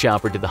 Danelle was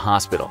choppered to the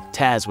hospital.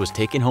 Taz was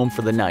taken home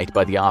for the night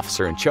by the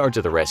officer in charge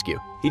of the rescue.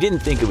 He didn't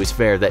think it was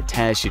fair that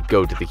Taz should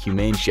go to the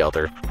humane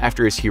shelter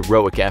after his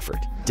heroic effort.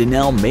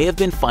 Danelle may have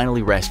been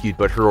finally rescued,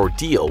 but her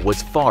ordeal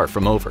was far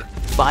from over.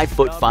 5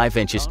 foot 5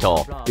 inches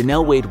tall,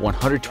 Danelle weighed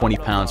 120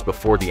 pounds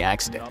before the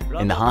accident.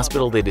 In the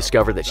hospital, they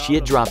discovered that she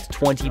had dropped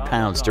 20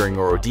 pounds during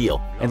her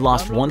ordeal and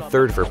lost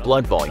 1/3 of her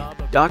blood volume.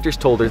 Doctors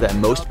told her that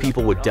most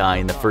people would die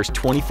in the first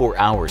 24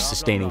 hours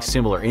sustaining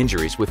similar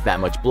injuries with that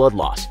much blood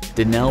loss.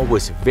 Danelle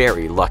was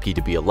very lucky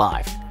to be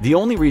alive. The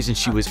only reason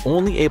she was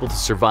only able to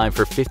survive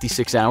for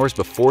 56 hours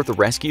before the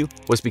rescue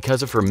was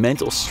because of her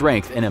mental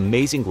strength and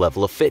amazing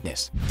level of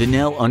fitness.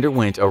 Danelle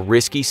underwent a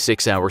risky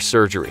 6-hour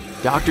surgery.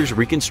 Doctors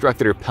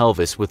reconstructed her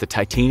pelvis with a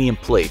titanium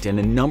plate and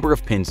a number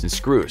of pins and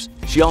screws.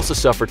 She also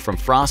suffered from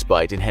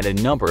frostbite and had a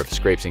number of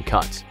scrapes and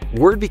cuts.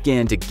 Word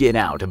began to get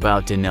out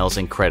about Danelle's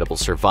incredible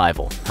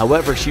survival.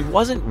 However, she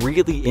wasn't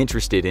really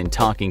interested in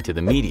talking to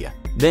the media.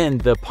 Then,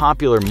 the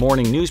popular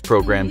morning news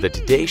program The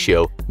Today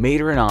Show made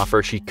her an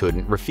offer she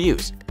couldn't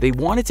refuse. They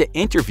wanted to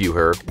interview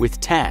her with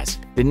Taz.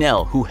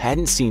 Danelle, who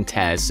hadn't seen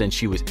Taz since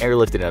she was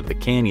airlifted out of the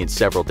canyon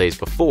several days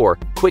before,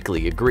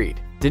 quickly agreed.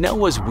 Danelle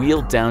was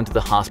wheeled down to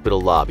the hospital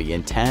lobby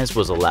and Taz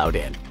was allowed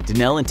in.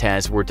 Danelle and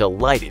Taz were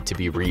delighted to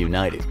be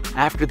reunited.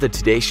 After the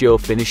Today Show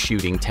finished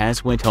shooting,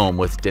 Taz went home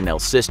with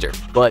Danelle's sister,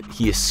 but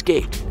he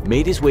escaped,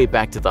 made his way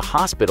back to the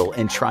hospital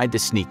and tried to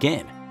sneak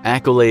in.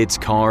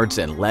 Accolades, cards,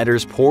 and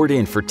letters poured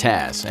in for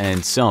Taz,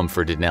 and some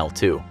for Danelle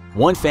too.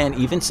 One fan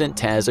even sent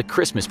Taz a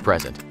Christmas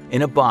present.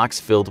 In a box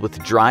filled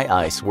with dry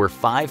ice were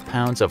 5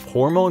 pounds of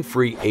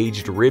hormone-free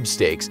aged rib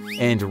steaks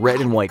and red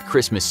and white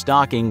Christmas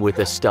stocking with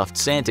a stuffed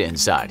Santa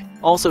inside.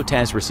 Also,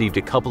 Taz received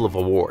a couple of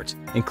awards,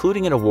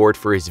 including an award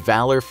for his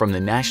valor from the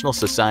National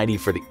Society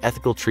for the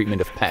Ethical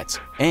Treatment of Pets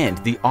and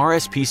the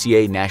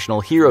RSPCA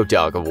National Hero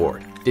Dog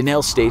Award.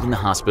 Danelle stayed in the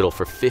hospital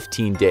for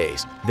 15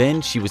 days.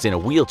 Then she was in a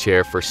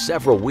wheelchair for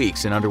several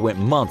weeks and underwent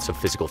months of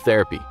physical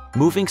therapy.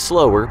 Moving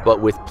slower,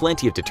 but with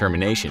plenty of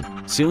determination,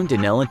 soon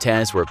Danelle and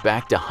Taz were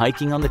back to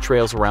hiking on the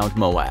trails around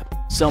Moab.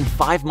 Some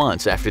 5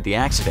 months after the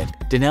accident,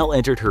 Danelle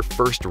entered her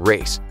first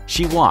race.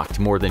 She walked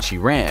more than she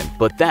ran,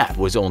 but that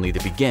was only the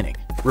beginning.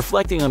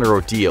 Reflecting on her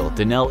ordeal,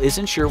 Danelle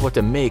isn't sure what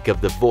to make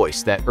of the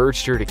voice that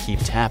urged her to keep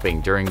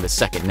tapping during the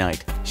second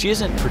night. She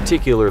isn't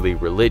particularly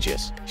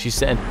religious. She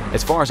said,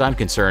 "As far as I'm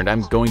concerned,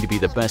 I'm going to be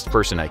the best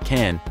person I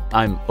can.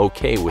 I'm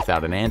okay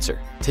without an answer."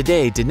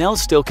 Today, Danelle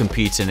still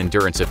competes in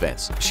endurance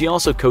events. She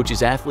also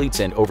coaches athletes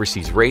and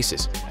oversees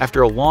races.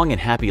 After a long and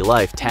happy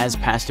life, Taz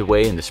passed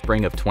away in the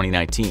spring of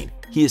 2019.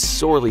 He is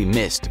sorely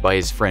missed by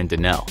his friend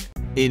Danelle.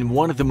 In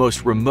one of the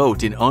most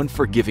remote and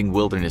unforgiving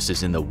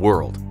wildernesses in the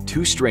world,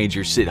 2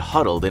 strangers sit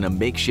huddled in a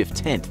makeshift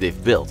tent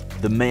they've built.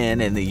 The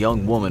man and the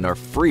young woman are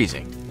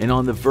freezing and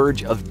on the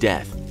verge of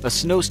death. A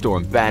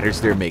snowstorm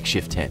batters their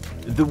makeshift tent.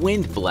 The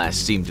wind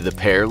blasts seem to the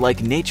pair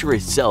like nature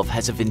itself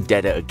has a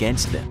vendetta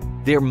against them.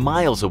 They're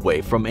miles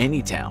away from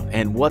any town,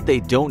 and what they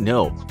don't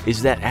know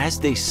is that as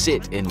they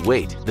sit and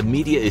wait, the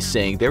media is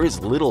saying there is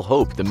little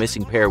hope the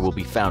missing pair will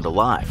be found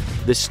alive.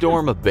 The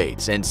storm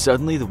abates, and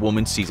suddenly the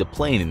woman sees a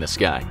plane in the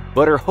sky,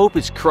 but her hope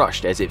is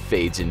crushed as it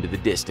fades into the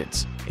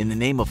distance. "In the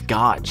name of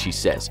God," she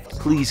says,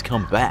 "please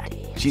come back."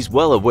 She's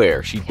well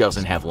aware she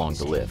doesn't have long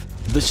to live.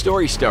 The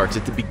story starts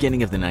at the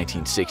beginning of the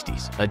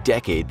 1960s, a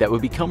decade that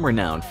would become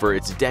renowned for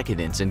its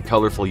decadence and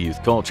colorful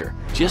youth culture.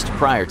 Just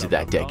prior to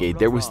that decade,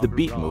 there was the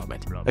Beat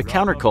movement, a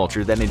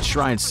counterculture that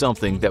enshrined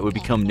something that would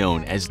become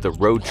known as the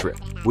road trip,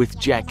 with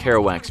Jack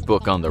Kerouac's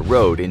book On the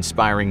Road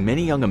inspiring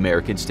many young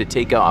Americans to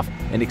take off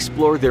and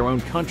explore their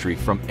own country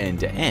from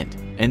end to end.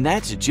 And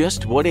that's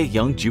just what a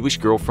young Jewish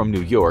girl from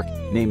New York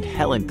named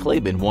Helen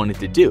Klaben wanted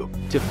to do,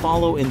 to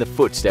follow in the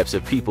footsteps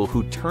of people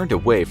who turned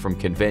away from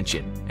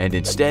convention and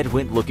instead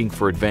went looking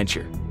for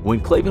adventure. When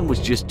Klaben was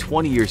just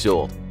 20 years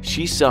old,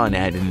 she saw an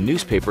ad in a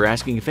newspaper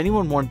asking if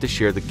anyone wanted to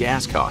share the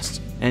gas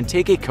costs and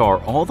take a car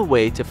all the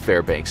way to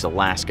Fairbanks,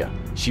 Alaska.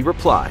 She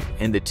replied,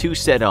 and the two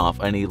set off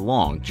on a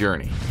long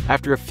journey.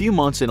 After a few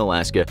months in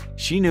Alaska,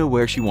 she knew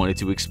where she wanted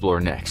to explore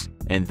next,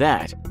 and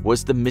that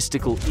was the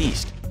mystical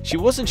East. She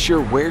wasn't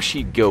sure where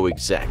she'd go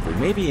exactly,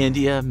 maybe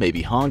India,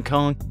 maybe Hong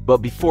Kong, but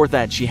before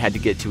that she had to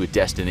get to a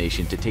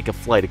destination to take a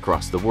flight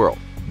across the world.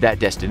 That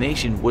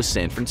destination was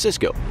San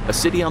Francisco, a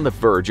city on the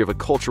verge of a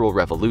cultural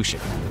revolution.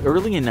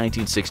 Early in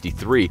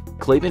 1963,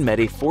 Klaben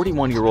met a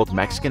 41-year-old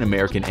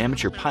Mexican-American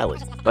amateur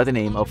pilot by the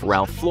name of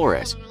Ralph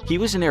Flores. He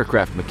was an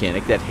aircraft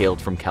mechanic that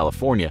hailed from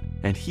California,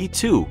 and he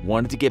too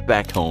wanted to get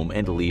back home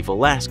and leave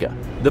Alaska.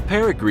 The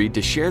pair agreed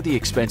to share the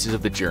expenses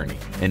of the journey,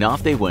 and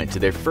off they went to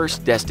their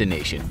first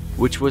destination,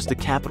 which was the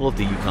capital of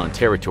the Yukon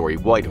Territory,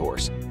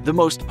 Whitehorse, the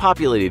most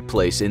populated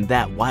place in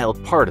that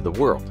wild part of the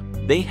world.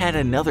 They had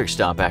another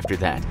stop after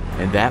that,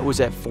 and that was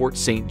at Fort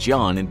St.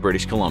 John in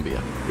British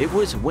Columbia. It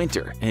was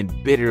winter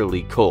and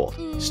bitterly cold.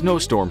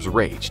 Snowstorms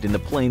raged and the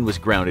plane was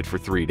grounded for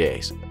 3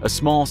 days. A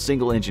small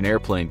single-engine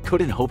airplane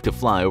couldn't hope to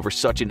fly over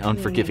such an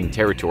unforgiving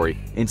territory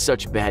in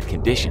such bad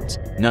conditions.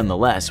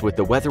 Nonetheless, with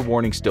the weather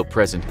warning still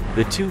present,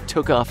 the two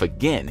took off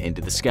again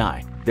into the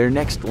sky. their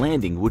next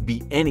landing would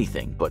be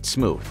anything but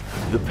smooth.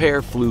 The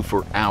pair flew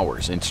for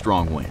hours in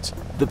strong winds,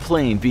 the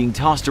plane being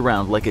tossed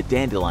around like a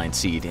dandelion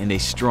seed in a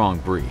strong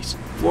breeze.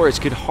 Flores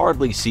could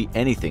hardly see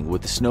anything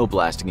with the snow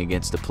blasting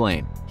against the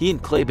plane. He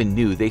and Klaben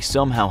knew they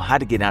somehow had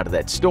to get out of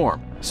that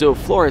storm, so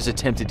Flores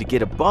attempted to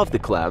get above the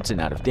clouds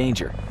and out of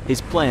danger. His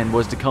plan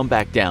was to come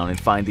back down and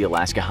find the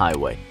Alaska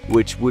Highway,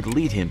 which would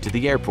lead him to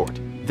the airport.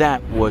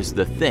 That was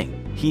the thing.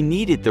 He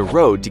needed the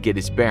road to get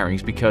his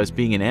bearings because,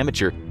 being an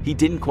amateur, he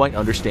didn't quite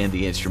understand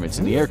the instruments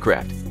in the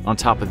aircraft. On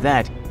top of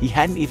that, he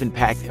hadn't even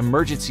packed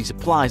emergency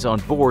supplies on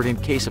board in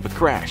case of a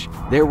crash.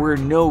 There were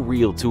no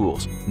real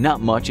tools,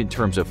 not much in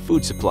terms of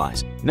food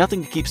supplies,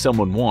 nothing to keep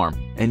someone warm,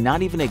 and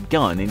not even a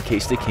gun in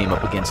case they came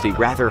up against a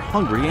rather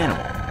hungry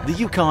animal. The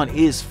Yukon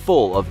is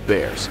full of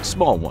bears,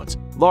 small ones,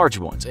 large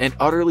ones, and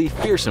utterly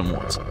fearsome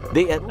ones.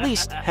 They at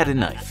least had a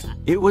knife.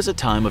 It was a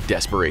time of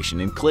desperation,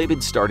 and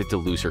Klaben started to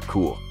lose her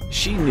cool.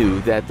 She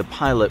knew that the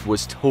pilot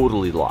was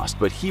totally lost,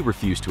 but he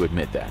refused to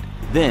admit that.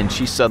 Then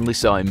she suddenly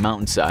saw a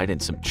mountainside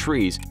and some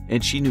trees,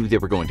 and she knew they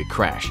were going to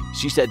crash.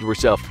 She said to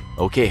herself,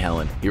 "Okay,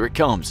 Helen, here it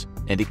comes."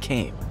 And it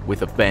came,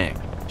 with a bang.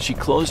 She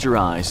closed her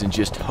eyes and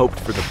just hoped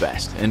for the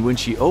best, and when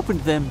she opened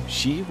them,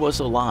 she was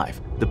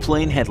alive. The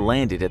plane had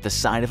landed at the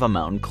side of a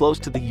mountain close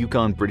to the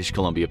Yukon-British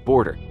Columbia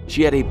border.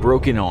 She had a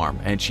broken arm,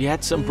 and she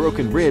had some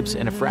broken ribs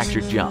and a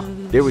fractured jaw.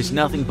 There was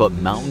nothing but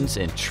mountains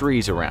and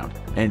trees around,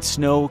 and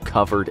snow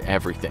covered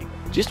everything.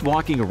 Just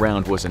walking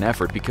around was an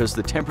effort because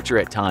the temperature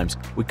at times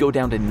would go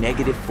down to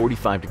negative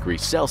 45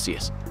 degrees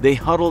Celsius. They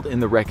huddled in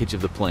the wreckage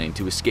of the plane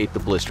to escape the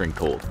blistering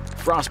cold.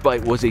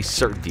 Frostbite was a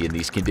certainty in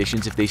these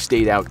conditions if they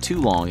stayed out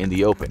too long in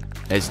the open.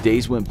 As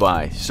days went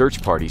by,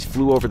 search parties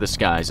flew over the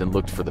skies and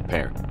looked for the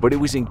pair, but it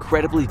was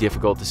incredibly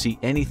difficult to see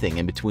anything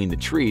in between the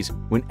trees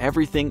when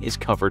everything is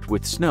covered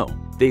with snow.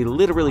 They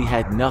literally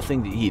had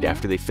nothing to eat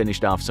after they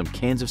finished off some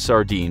cans of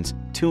sardines,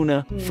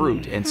 tuna,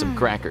 fruit, and some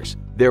crackers.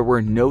 There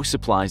were no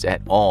supplies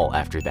at all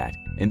after that,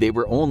 and they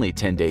were only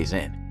 10 days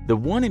in. The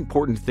one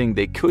important thing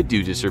they could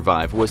do to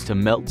survive was to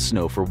melt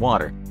snow for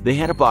water. They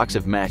had a box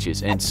of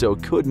matches and so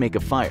could make a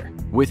fire.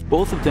 With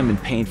both of them in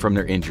pain from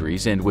their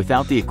injuries and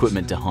without the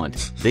equipment to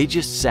hunt, they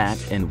just sat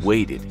and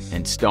waited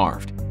and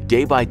starved.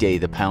 Day by day,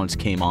 the pounds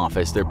came off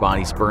as their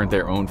bodies burned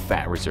their own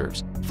fat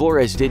reserves.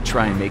 Flores did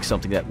try and make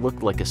something that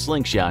looked like a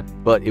slingshot,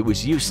 but it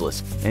was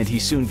useless, and he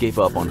soon gave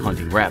up on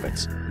hunting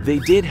rabbits. They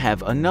did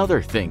have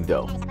another thing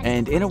though,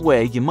 and in a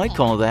way you might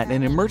call that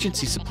an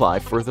emergency supply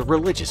for the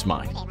religious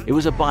mind. It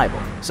was a Bible,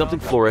 something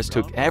Flores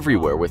took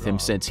everywhere with him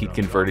since he'd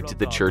converted to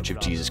the Church of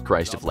Jesus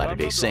Christ of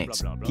Latter-day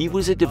Saints. He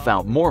was a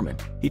devout Mormon.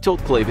 He told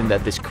Klaben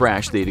that this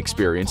crash they'd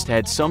experienced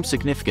had some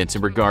significance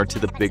in regard to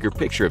the bigger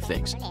picture of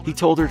things. He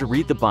told her to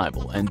read the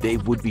Bible and they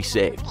would be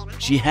saved.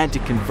 She had to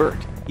convert.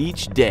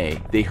 Each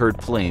day, they heard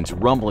planes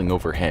rumbling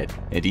overhead,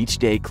 and each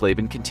day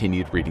Klaben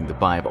continued reading the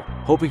Bible,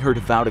 hoping her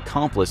devout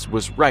accomplice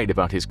was right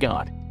about his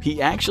God. He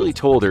actually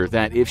told her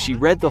that if she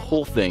read the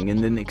whole thing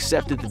and then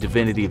accepted the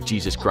divinity of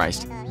Jesus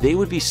Christ, they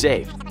would be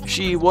saved.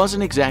 She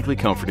wasn't exactly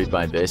comforted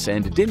by this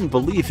and didn't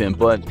believe him,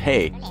 but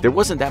hey, there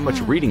wasn't that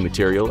much reading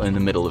material in the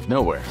middle of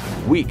nowhere.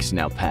 Weeks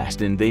now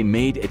passed and they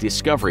made a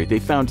discovery. They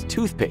found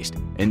toothpaste,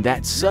 and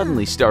that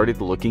suddenly started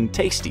looking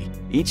tasty.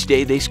 Each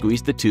day they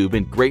squeezed the tube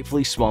and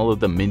gratefully swallowed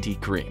the minty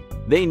cream.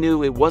 They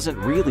knew it wasn't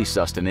really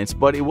sustenance,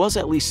 but it was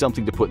at least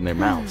something to put in their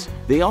mouths.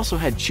 They also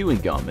had chewing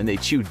gum, and they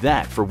chewed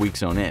that for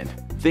weeks on end.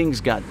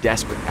 Things got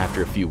desperate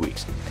after a few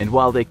weeks, and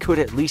while they could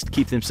at least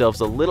keep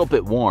themselves a little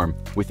bit warm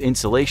with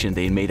insulation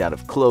they made out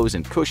of clothes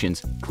and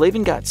cushions,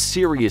 Klaben got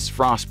serious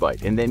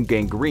frostbite and then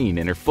gangrene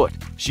in her foot.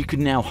 She could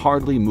now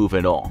hardly move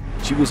at all.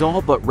 She was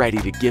all but ready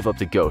to give up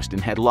the ghost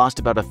and had lost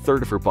about a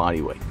third of her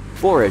body weight.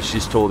 Flores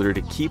just told her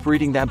to keep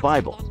reading that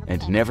Bible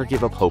and never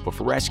give up hope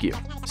of a rescue.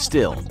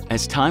 Still,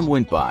 as time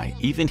went by,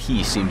 even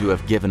he seemed to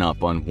have given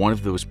up on one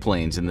of those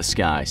planes in the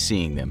sky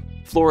seeing them.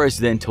 Flores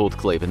then told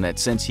Klaben that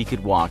since he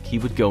could walk, he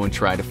would go and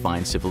try to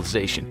find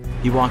civilization.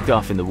 He walked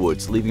off in the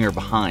woods, leaving her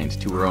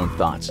behind to her own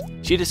thoughts.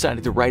 She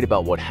decided to write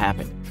about what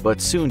happened, but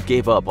soon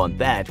gave up on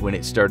that when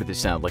it started to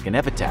sound like an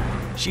epitaph.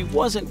 She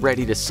wasn't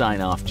ready to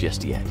sign off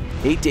just yet.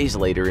 8 days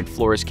later, and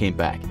Flores came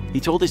back. He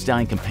told his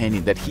dying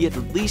companion that he had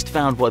at least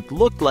found what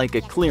looked like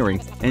a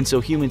clearing, and so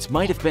humans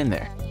might have been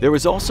there. There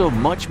was also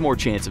much more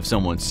chance of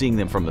someone seeing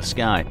them from the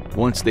sky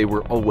once they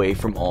were away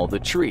from all the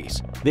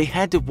trees. They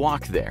had to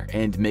walk there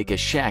and make a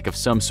shack of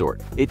some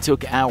sort. It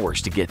took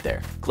hours to get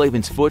there.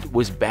 Klaben's foot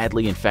was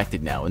badly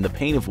infected now, and the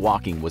pain of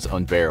walking was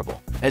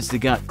unbearable. As they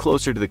got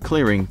closer to the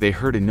clearing, they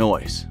heard a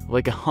noise,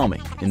 like a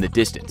humming, in the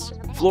distance.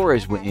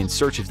 Flores went in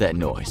search of that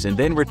noise and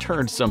then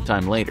returned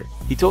sometime later.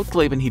 He told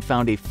Klaben he'd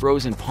found a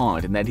frozen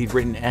pond and that he'd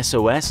written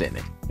SOS in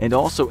it, and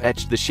also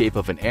etched the shape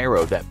of an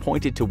arrow that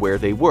pointed to where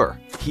they were.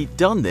 He'd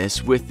done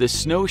this with the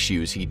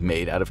snowshoes he'd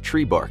made out of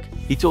tree bark.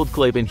 He told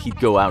Klaben he'd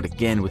go out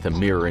again with a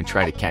mirror and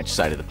try to catch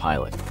sight of the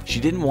pilot.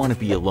 She didn't want to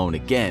be alone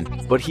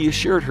again, but he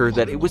assured her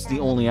that it was the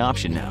only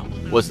option now.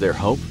 Was there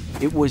hope?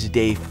 It was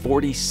day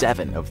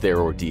 47 of their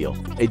ordeal,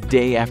 a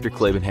day after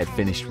Klaben had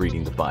finished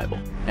reading the Bible.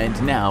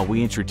 And now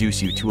we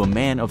introduce you to a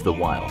man of the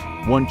wild,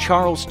 one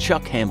Charles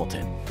 "Chuck"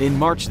 Hamilton. In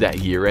March that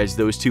year, as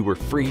those two were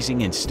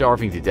freezing and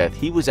starving to death,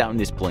 he was out in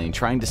his plane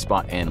trying to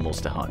spot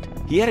animals to hunt.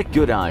 He had a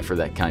good eye for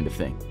that kind of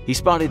thing. He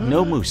spotted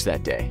no moose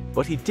that day,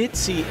 but he did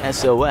see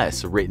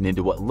SOS written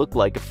into what looked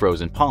like a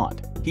frozen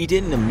pond. He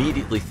didn't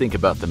immediately think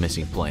about the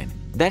missing plane.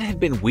 That had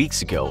been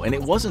weeks ago, and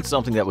it wasn't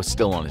something that was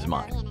still on his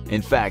mind.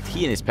 In fact,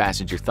 he and his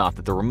passenger thought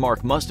that the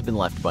remark must have been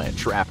left by a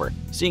trapper,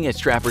 seeing as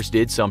trappers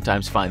did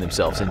sometimes find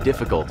themselves in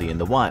difficulty in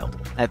the wild.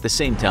 At the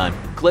same time,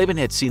 Klaben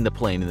had seen the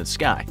plane in the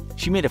sky.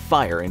 She made a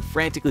fire and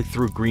frantically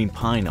threw green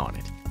pine on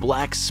it.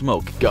 Black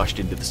smoke gushed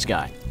into the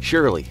sky.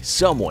 Surely,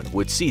 someone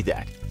would see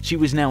that. She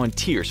was now in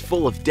tears,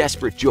 full of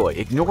desperate joy,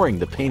 ignoring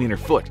the pain in her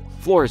foot.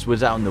 Flores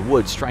was out in the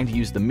woods trying to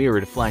use the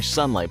mirror to flash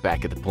sunlight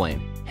back at the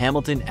plane.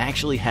 Hamilton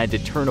actually had to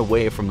turn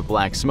away from the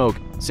black smoke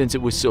since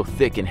it was so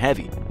thick and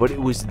heavy, but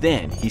it was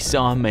then he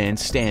saw a man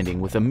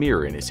standing with a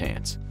mirror in his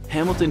hands.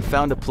 Hamilton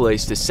found a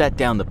place to set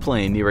down the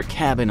plane near a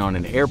cabin on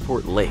an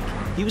airport lake.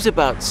 He was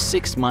about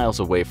 6 miles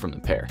away from the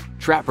pair.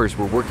 Trappers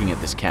were working at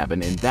this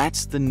cabin, and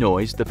that's the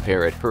noise the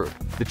pair had heard.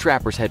 The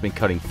trappers had been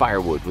cutting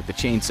firewood with the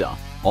chainsaw.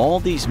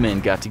 All these men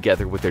got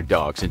together with their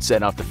dogs and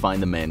set off to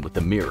find the man with the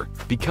mirror.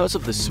 Because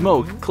of the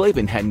smoke,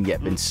 Klaben hadn't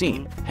yet been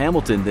seen.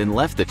 Hamilton then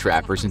left the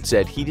trappers and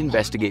said he'd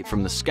investigate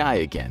from the sky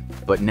again.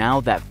 But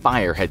now that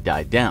fire had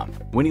died down.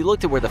 When he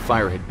looked at where the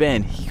fire had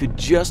been, he could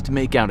just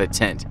make out a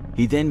tent.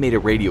 He then made a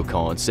radio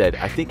call and said,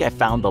 "I think I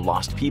found the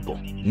lost people."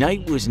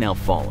 Night was now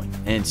falling,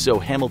 and so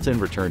Hamilton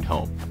returned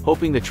home,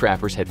 hoping the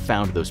trappers had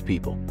found those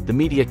people. The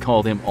media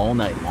called him all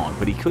night long,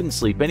 but he couldn't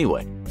sleep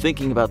anyway,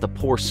 thinking about the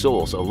poor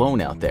souls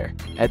alone out there.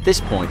 At this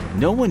point,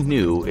 no one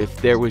knew if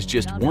there was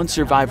just one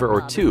survivor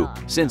or two,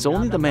 since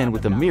only the man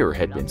with the mirror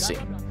had been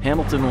seen.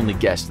 Hamilton only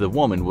guessed the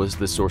woman was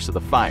the source of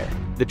the fire.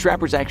 The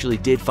trappers actually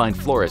did find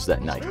Flores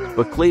that night,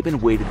 but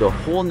Klaben waited the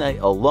whole night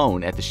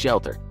alone at the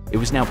shelter. It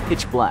was now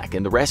pitch black,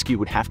 and the rescue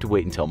would have to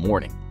wait until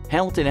morning.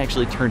 Hamilton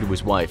actually turned to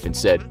his wife and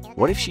said,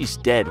 "What if she's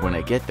dead when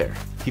I get there?"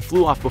 He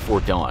flew off before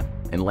dawn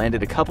and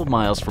landed a couple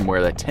miles from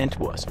where that tent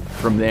was.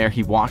 From there,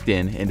 he walked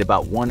in, and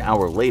about 1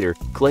 hour later,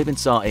 Klaben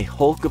saw a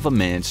hulk of a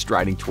man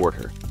striding toward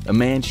her. A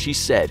man she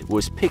said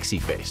was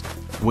pixie-faced.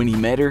 When he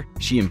met her,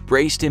 she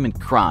embraced him and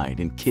cried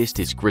and kissed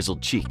his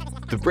grizzled cheek.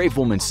 The brave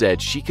woman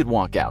said she could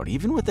walk out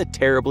even with a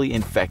terribly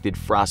infected,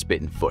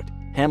 frostbitten foot.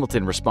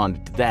 Hamilton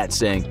responded to that,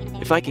 saying,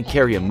 "If I can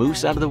carry a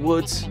moose out of the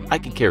woods, I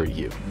can carry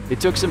you." It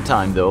took some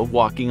time, though,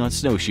 walking on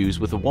snowshoes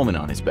with a woman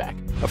on his back,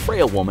 a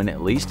frail woman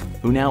at least,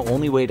 who now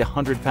only weighed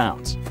 100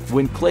 pounds.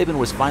 When Klaben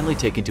was finally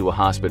taken to a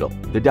hospital,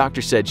 the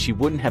doctor said she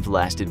wouldn't have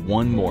lasted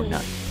one more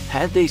night.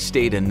 Had they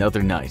stayed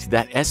another night,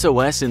 that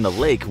SOS in the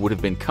lake would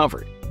have been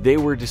covered. They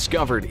were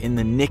discovered in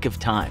the nick of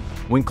time.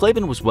 When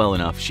Klaben was well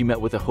enough, she met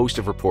with a host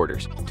of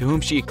reporters, to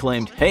whom she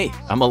acclaimed, "Hey,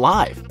 I'm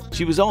alive!"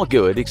 She was all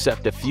good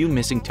except a few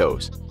missing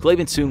toes.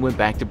 Klaben soon went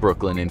back to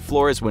Brooklyn, and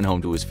Flores went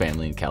home to his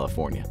family in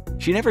California.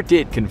 She never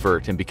did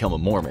convert and become a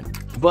Mormon,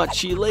 but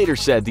she later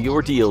said the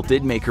ordeal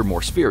did make her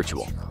more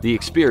spiritual. The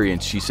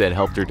experience, she said,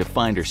 helped her to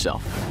find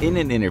herself. In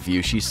an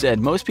interview, she said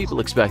most people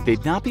expect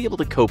they'd not be able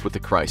to cope with the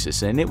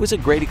crisis, and it was a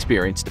great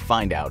experience to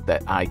find out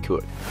that I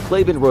could.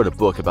 Klaben wrote a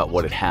book about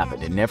what had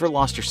happened and never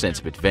lost her sense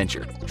of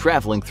adventure,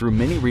 traveling through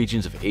many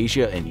regions of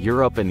Asia and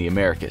Europe and the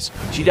Americas.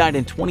 She died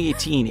in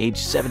 2018, aged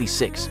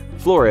 76.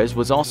 Flores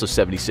was also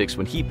 76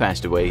 when he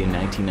passed away in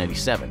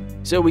 1997.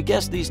 So we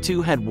guess these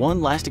two had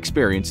one last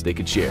experience they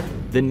could share.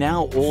 The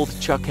now old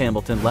Chuck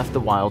Hamilton left the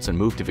wilds and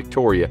moved to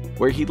Victoria,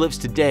 where he lives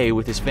today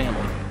with his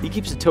family. He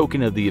keeps a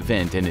token of the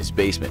event in his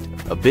basement,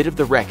 a bit of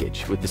the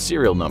wreckage with the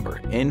serial number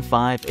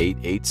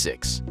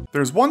N5886.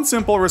 There's one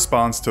simple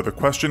response to the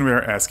question we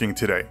are asking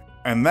today,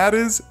 and that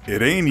is,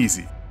 it ain't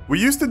easy. We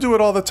used to do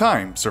it all the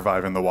time,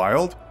 survive in the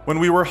wild, when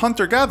we were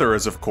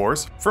hunter-gatherers, of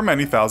course, for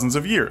many thousands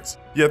of years.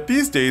 Yet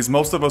these days,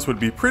 most of us would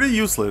be pretty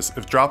useless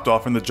if dropped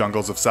off in the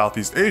jungles of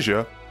Southeast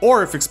Asia,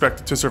 or if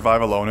expected to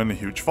survive alone in a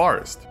huge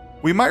forest.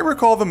 We might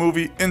recall the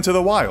movie Into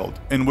the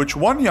Wild, in which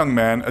one young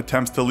man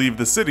attempts to leave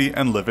the city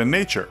and live in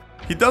nature.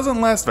 He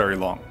doesn't last very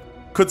long.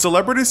 Could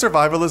celebrity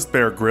survivalist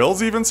Bear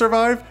Grylls even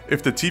survive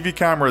if the TV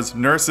cameras,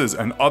 nurses,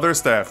 and other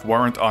staff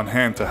weren't on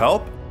hand to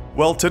help?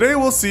 Well, today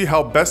we'll see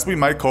how best we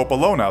might cope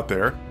alone out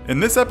there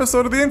in this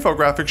episode of the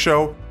infographic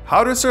show,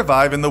 How to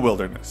Survive in the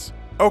Wilderness.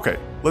 Okay,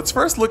 let's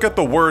first look at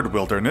the word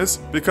wilderness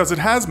because it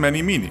has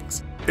many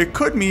meanings. It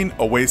could mean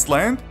a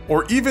wasteland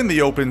or even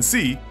the open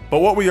sea, but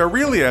what we are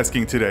really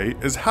asking today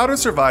is how to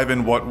survive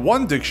in what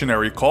one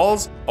dictionary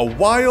calls a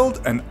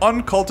wild and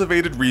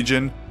uncultivated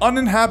region,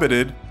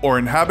 uninhabited or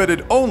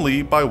inhabited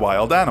only by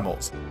wild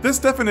animals. This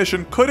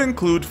definition could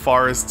include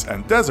forests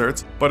and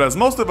deserts, but as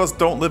most of us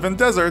don't live in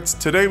deserts,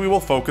 today we will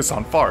focus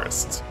on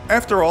forests.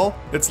 After all,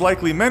 it's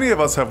likely many of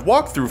us have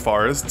walked through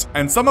forests,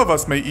 and some of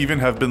us may even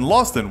have been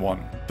lost in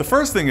one. The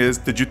first thing is,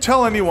 did you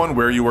tell anyone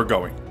where you were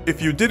going?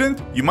 If you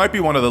didn't, you might be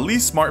one of the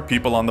least smart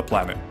people on the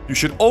planet. You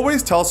should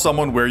always tell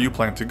someone where you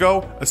plan to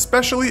go,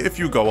 especially if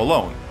you go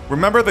alone.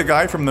 Remember the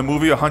guy from the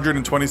movie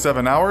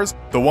 127 Hours?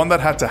 The one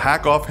that had to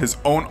hack off his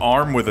own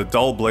arm with a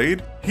dull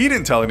blade? He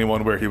didn't tell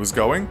anyone where he was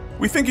going.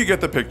 We think you get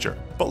the picture.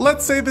 But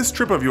let's say this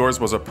trip of yours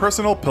was a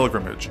personal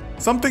pilgrimage,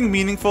 something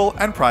meaningful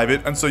and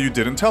private, and so you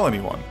didn't tell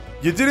anyone.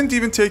 You didn't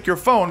even take your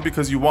phone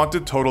because you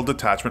wanted total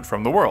detachment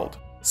from the world.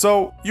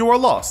 So you are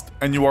lost,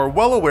 and you are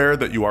well aware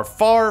that you are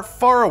far,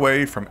 far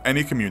away from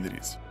any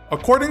communities.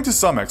 According to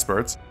some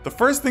experts, the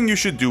first thing you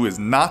should do is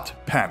not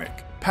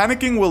panic.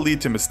 Panicking will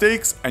lead to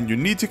mistakes, and you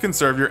need to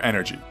conserve your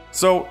energy.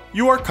 So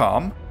you are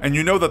calm, and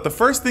you know that the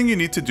first thing you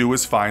need to do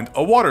is find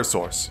a water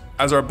source,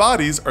 as our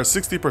bodies are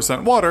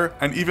 60% water,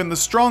 and even the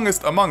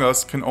strongest among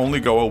us can only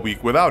go a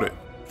week without it.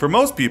 For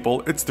most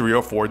people, it's 3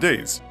 or 4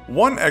 days.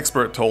 One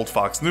expert told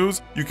Fox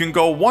News, you can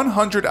go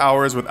 100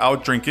 hours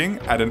without drinking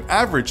at an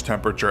average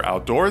temperature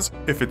outdoors.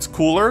 If it's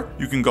cooler,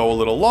 you can go a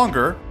little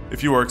longer.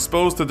 If you are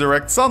exposed to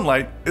direct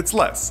sunlight, it's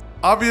less.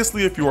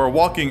 Obviously, if you are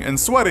walking and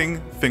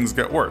sweating, things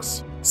get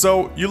worse.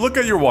 So you look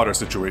at your water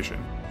situation.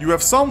 You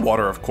have some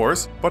water, of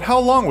course, but how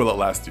long will it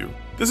last you?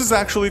 This is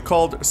actually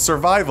called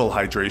survival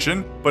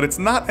hydration, but it's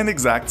not an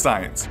exact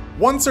science.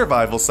 One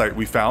survival site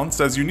we found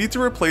says you need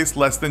to replace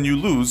less than you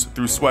lose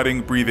through sweating,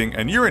 breathing,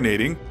 and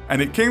urinating,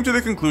 and it came to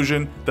the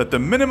conclusion that the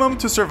minimum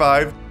to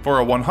survive for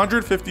a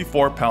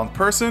 154-pound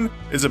person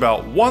is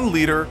about 1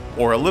 liter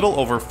or a little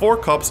over 4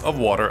 cups of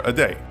water a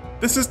day.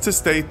 This is to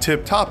stay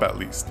tip-top at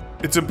least.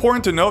 It's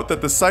important to note that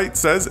the site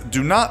says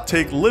do not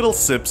take little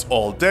sips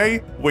all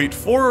day, wait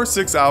 4 or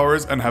 6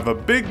 hours and have a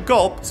big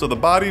gulp so the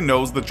body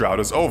knows the drought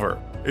is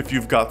over. If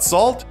you've got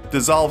salt,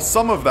 dissolve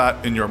some of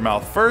that in your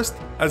mouth first,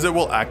 as it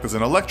will act as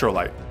an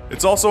electrolyte.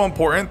 It's also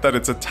important that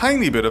it's a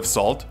tiny bit of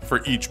salt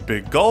for each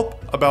big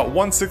gulp, about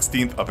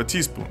 1/16 of a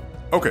teaspoon.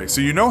 Okay,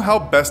 so you know how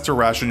best to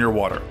ration your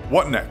water.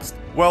 What next?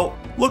 Well,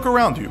 look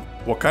around you.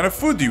 What kind of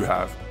food do you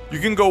have? You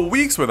can go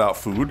weeks without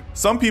food.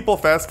 Some people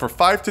fast for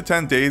 5 to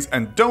 10 days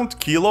and don't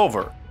keel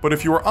over. But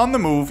if you are on the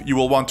move, you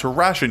will want to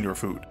ration your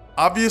food.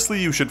 Obviously,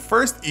 you should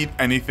first eat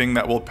anything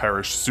that will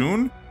perish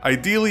soon.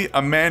 Ideally,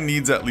 a man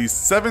needs at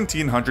least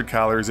 1,700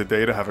 calories a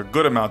day to have a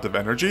good amount of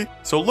energy,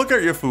 so look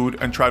at your food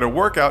and try to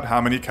work out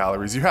how many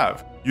calories you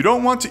have. You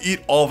don't want to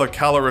eat all the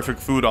calorific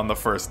food on the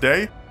first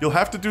day. You'll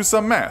have to do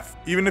some math,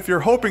 even if you're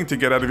hoping to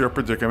get out of your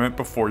predicament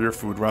before your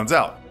food runs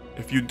out.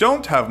 If you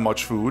don't have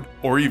much food,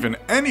 or even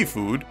any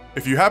food,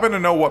 if you happen to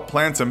know what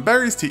plants and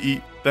berries to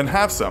eat, then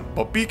have some,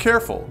 but be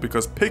careful,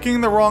 because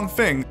picking the wrong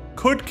thing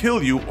could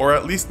kill you or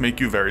at least make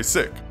you very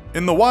sick.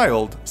 In the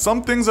wild,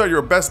 some things are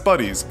your best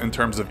buddies in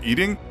terms of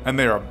eating, and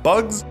they are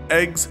bugs,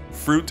 eggs,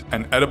 fruit,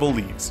 and edible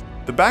leaves.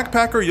 The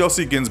backpacker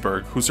Yossi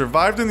Ginsberg, who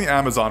survived in the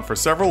Amazon for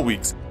several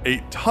weeks,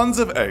 ate tons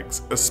of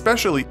eggs,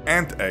 especially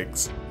ant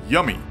eggs.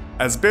 Yummy!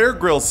 As Bear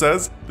Grylls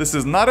says, this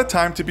is not a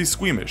time to be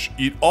squeamish.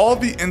 Eat all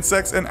the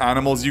insects and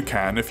animals you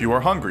can if you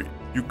are hungry.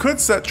 You could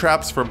set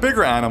traps for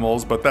bigger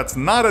animals, but that's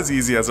not as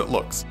easy as it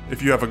looks.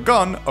 If you have a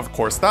gun, of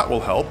course that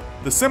will help.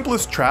 The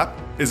simplest trap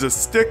is a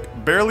stick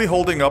barely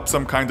holding up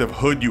some kind of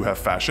hood you have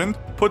fashioned.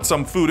 Put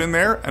some food in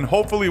there, and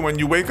hopefully when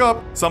you wake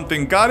up,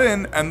 something got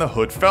in and the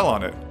hood fell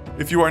on it.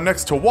 If you are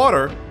next to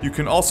water, you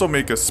can also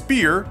make a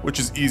spear, which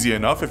is easy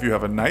enough if you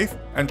have a knife,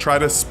 and try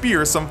to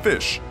spear some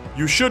fish.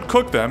 You should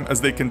cook them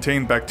as they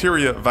contain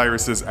bacteria,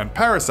 viruses, and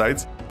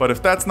parasites, but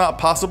if that's not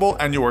possible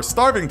and you are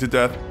starving to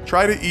death,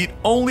 try to eat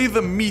only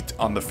the meat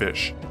on the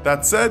fish.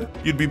 That said,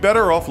 you'd be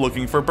better off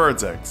looking for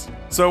birds' eggs.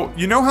 So,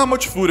 you know how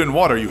much food and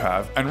water you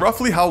have, and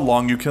roughly how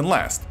long you can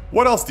last.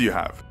 What else do you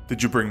have?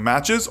 Did you bring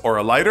matches or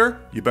a lighter?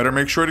 You better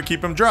make sure to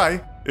keep them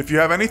dry. If you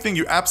have anything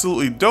you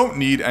absolutely don't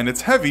need and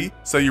it's heavy,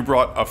 say you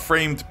brought a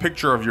framed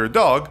picture of your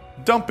dog,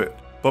 dump it.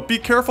 But be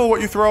careful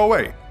what you throw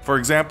away. For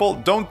example,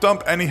 don't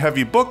dump any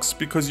heavy books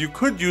because you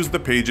could use the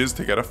pages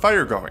to get a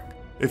fire going.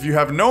 If you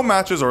have no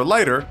matches or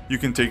lighter, you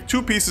can take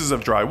 2 pieces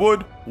of dry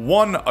wood,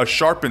 one a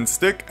sharpened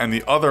stick and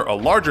the other a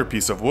larger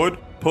piece of wood,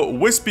 put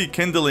wispy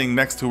kindling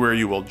next to where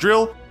you will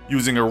drill,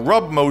 using a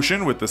rub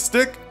motion with the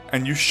stick,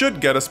 and you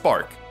should get a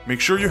spark. Make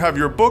sure you have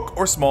your book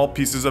or small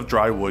pieces of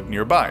dry wood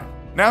nearby.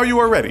 Now you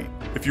are ready.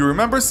 If you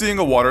remember seeing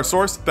a water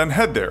source, then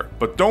head there,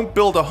 but don't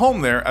build a home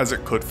there as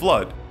it could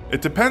flood.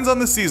 It depends on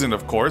the season,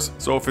 of course,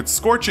 so if it's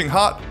scorching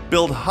hot,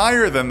 build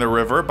higher than the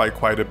river by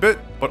quite a bit,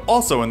 but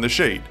also in the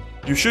shade.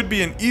 You should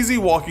be in easy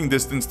walking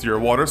distance to your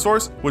water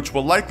source, which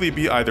will likely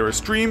be either a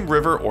stream,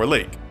 river, or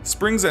lake.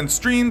 Springs and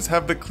streams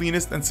have the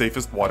cleanest and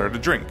safest water to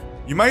drink.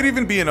 You might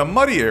even be in a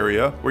muddy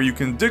area where you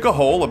can dig a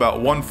hole about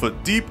 1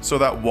 foot deep so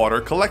that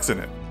water collects in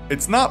it.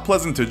 It's not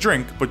pleasant to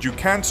drink, but you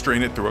can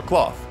strain it through a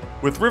cloth.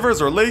 With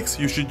rivers or lakes,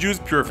 you should use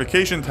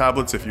purification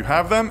tablets if you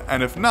have them,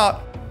 and if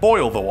not,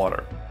 boil the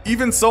water.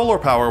 Even solar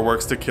power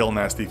works to kill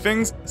nasty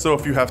things, so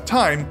if you have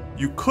time,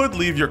 you could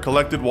leave your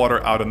collected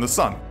water out in the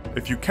sun.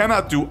 If you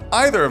cannot do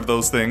either of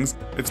those things,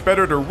 it's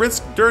better to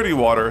risk dirty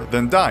water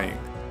than dying.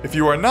 If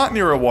you are not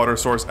near a water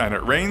source and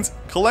it rains,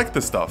 collect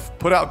the stuff,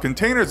 put out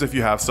containers if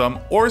you have some,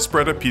 or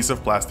spread a piece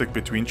of plastic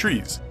between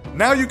trees.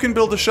 Now you can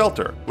build a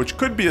shelter, which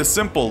could be a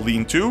simple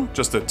lean-to,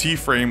 just a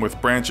T-frame with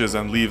branches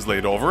and leaves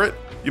laid over it.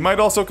 You might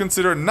also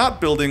consider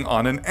not building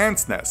on an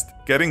ant's nest.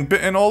 getting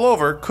bitten all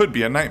over could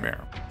be a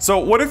nightmare. So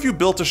what if you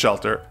built a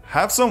shelter,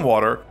 have some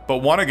water, but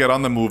want to get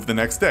on the move the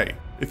next day?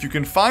 If you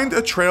can find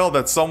a trail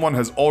that someone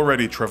has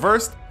already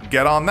traversed,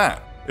 get on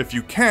that. If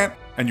you can't,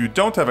 and you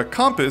don't have a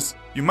compass,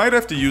 you might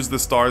have to use the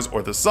stars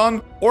or the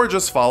sun, or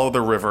just follow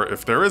the river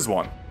if there is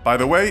one. By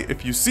the way,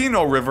 if you see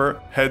no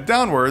river, head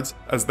downwards,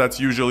 as that's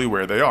usually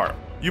where they are.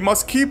 You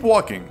must keep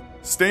walking,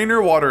 stay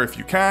near water if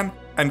you can,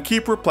 and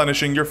keep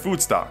replenishing your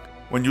food stock.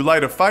 When you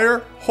light a fire,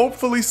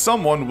 hopefully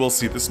someone will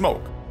see the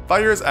smoke.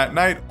 Fires at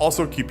night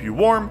also keep you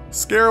warm,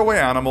 scare away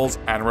animals,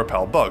 and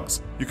repel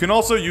bugs. You can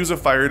also use a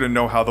fire to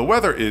know how the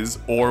weather is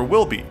or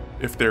will be.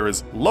 If there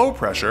is low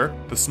pressure,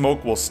 the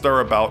smoke will stir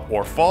about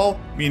or fall,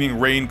 meaning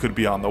rain could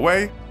be on the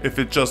way. If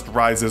it just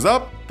rises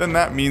up, then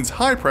that means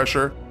high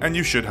pressure, and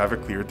you should have a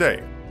clear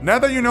day. Now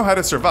that you know how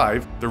to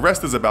survive, the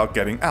rest is about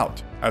getting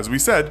out. As we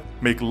said,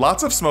 make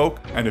lots of smoke,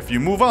 and if you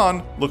move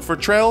on, look for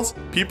trails,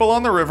 people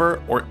on the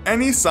river, or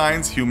any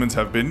signs humans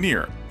have been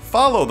near.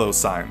 Follow those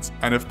signs,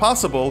 and if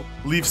possible,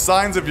 leave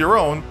signs of your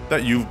own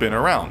that you've been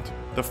around.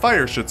 The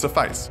fire should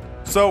suffice.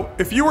 So,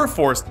 if you were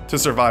forced to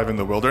survive in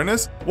the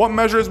wilderness, what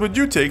measures would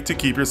you take to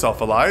keep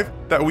yourself alive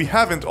that we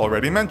haven't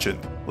already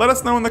mentioned? Let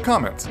us know in the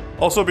comments.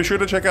 Also, be sure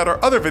to check out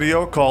our other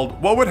video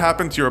called What Would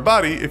Happen to Your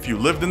Body If You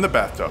Lived in the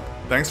Bathtub.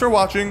 Thanks for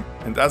watching,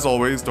 and as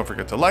always, don't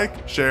forget to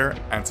like, share,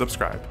 and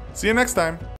subscribe. See you next time!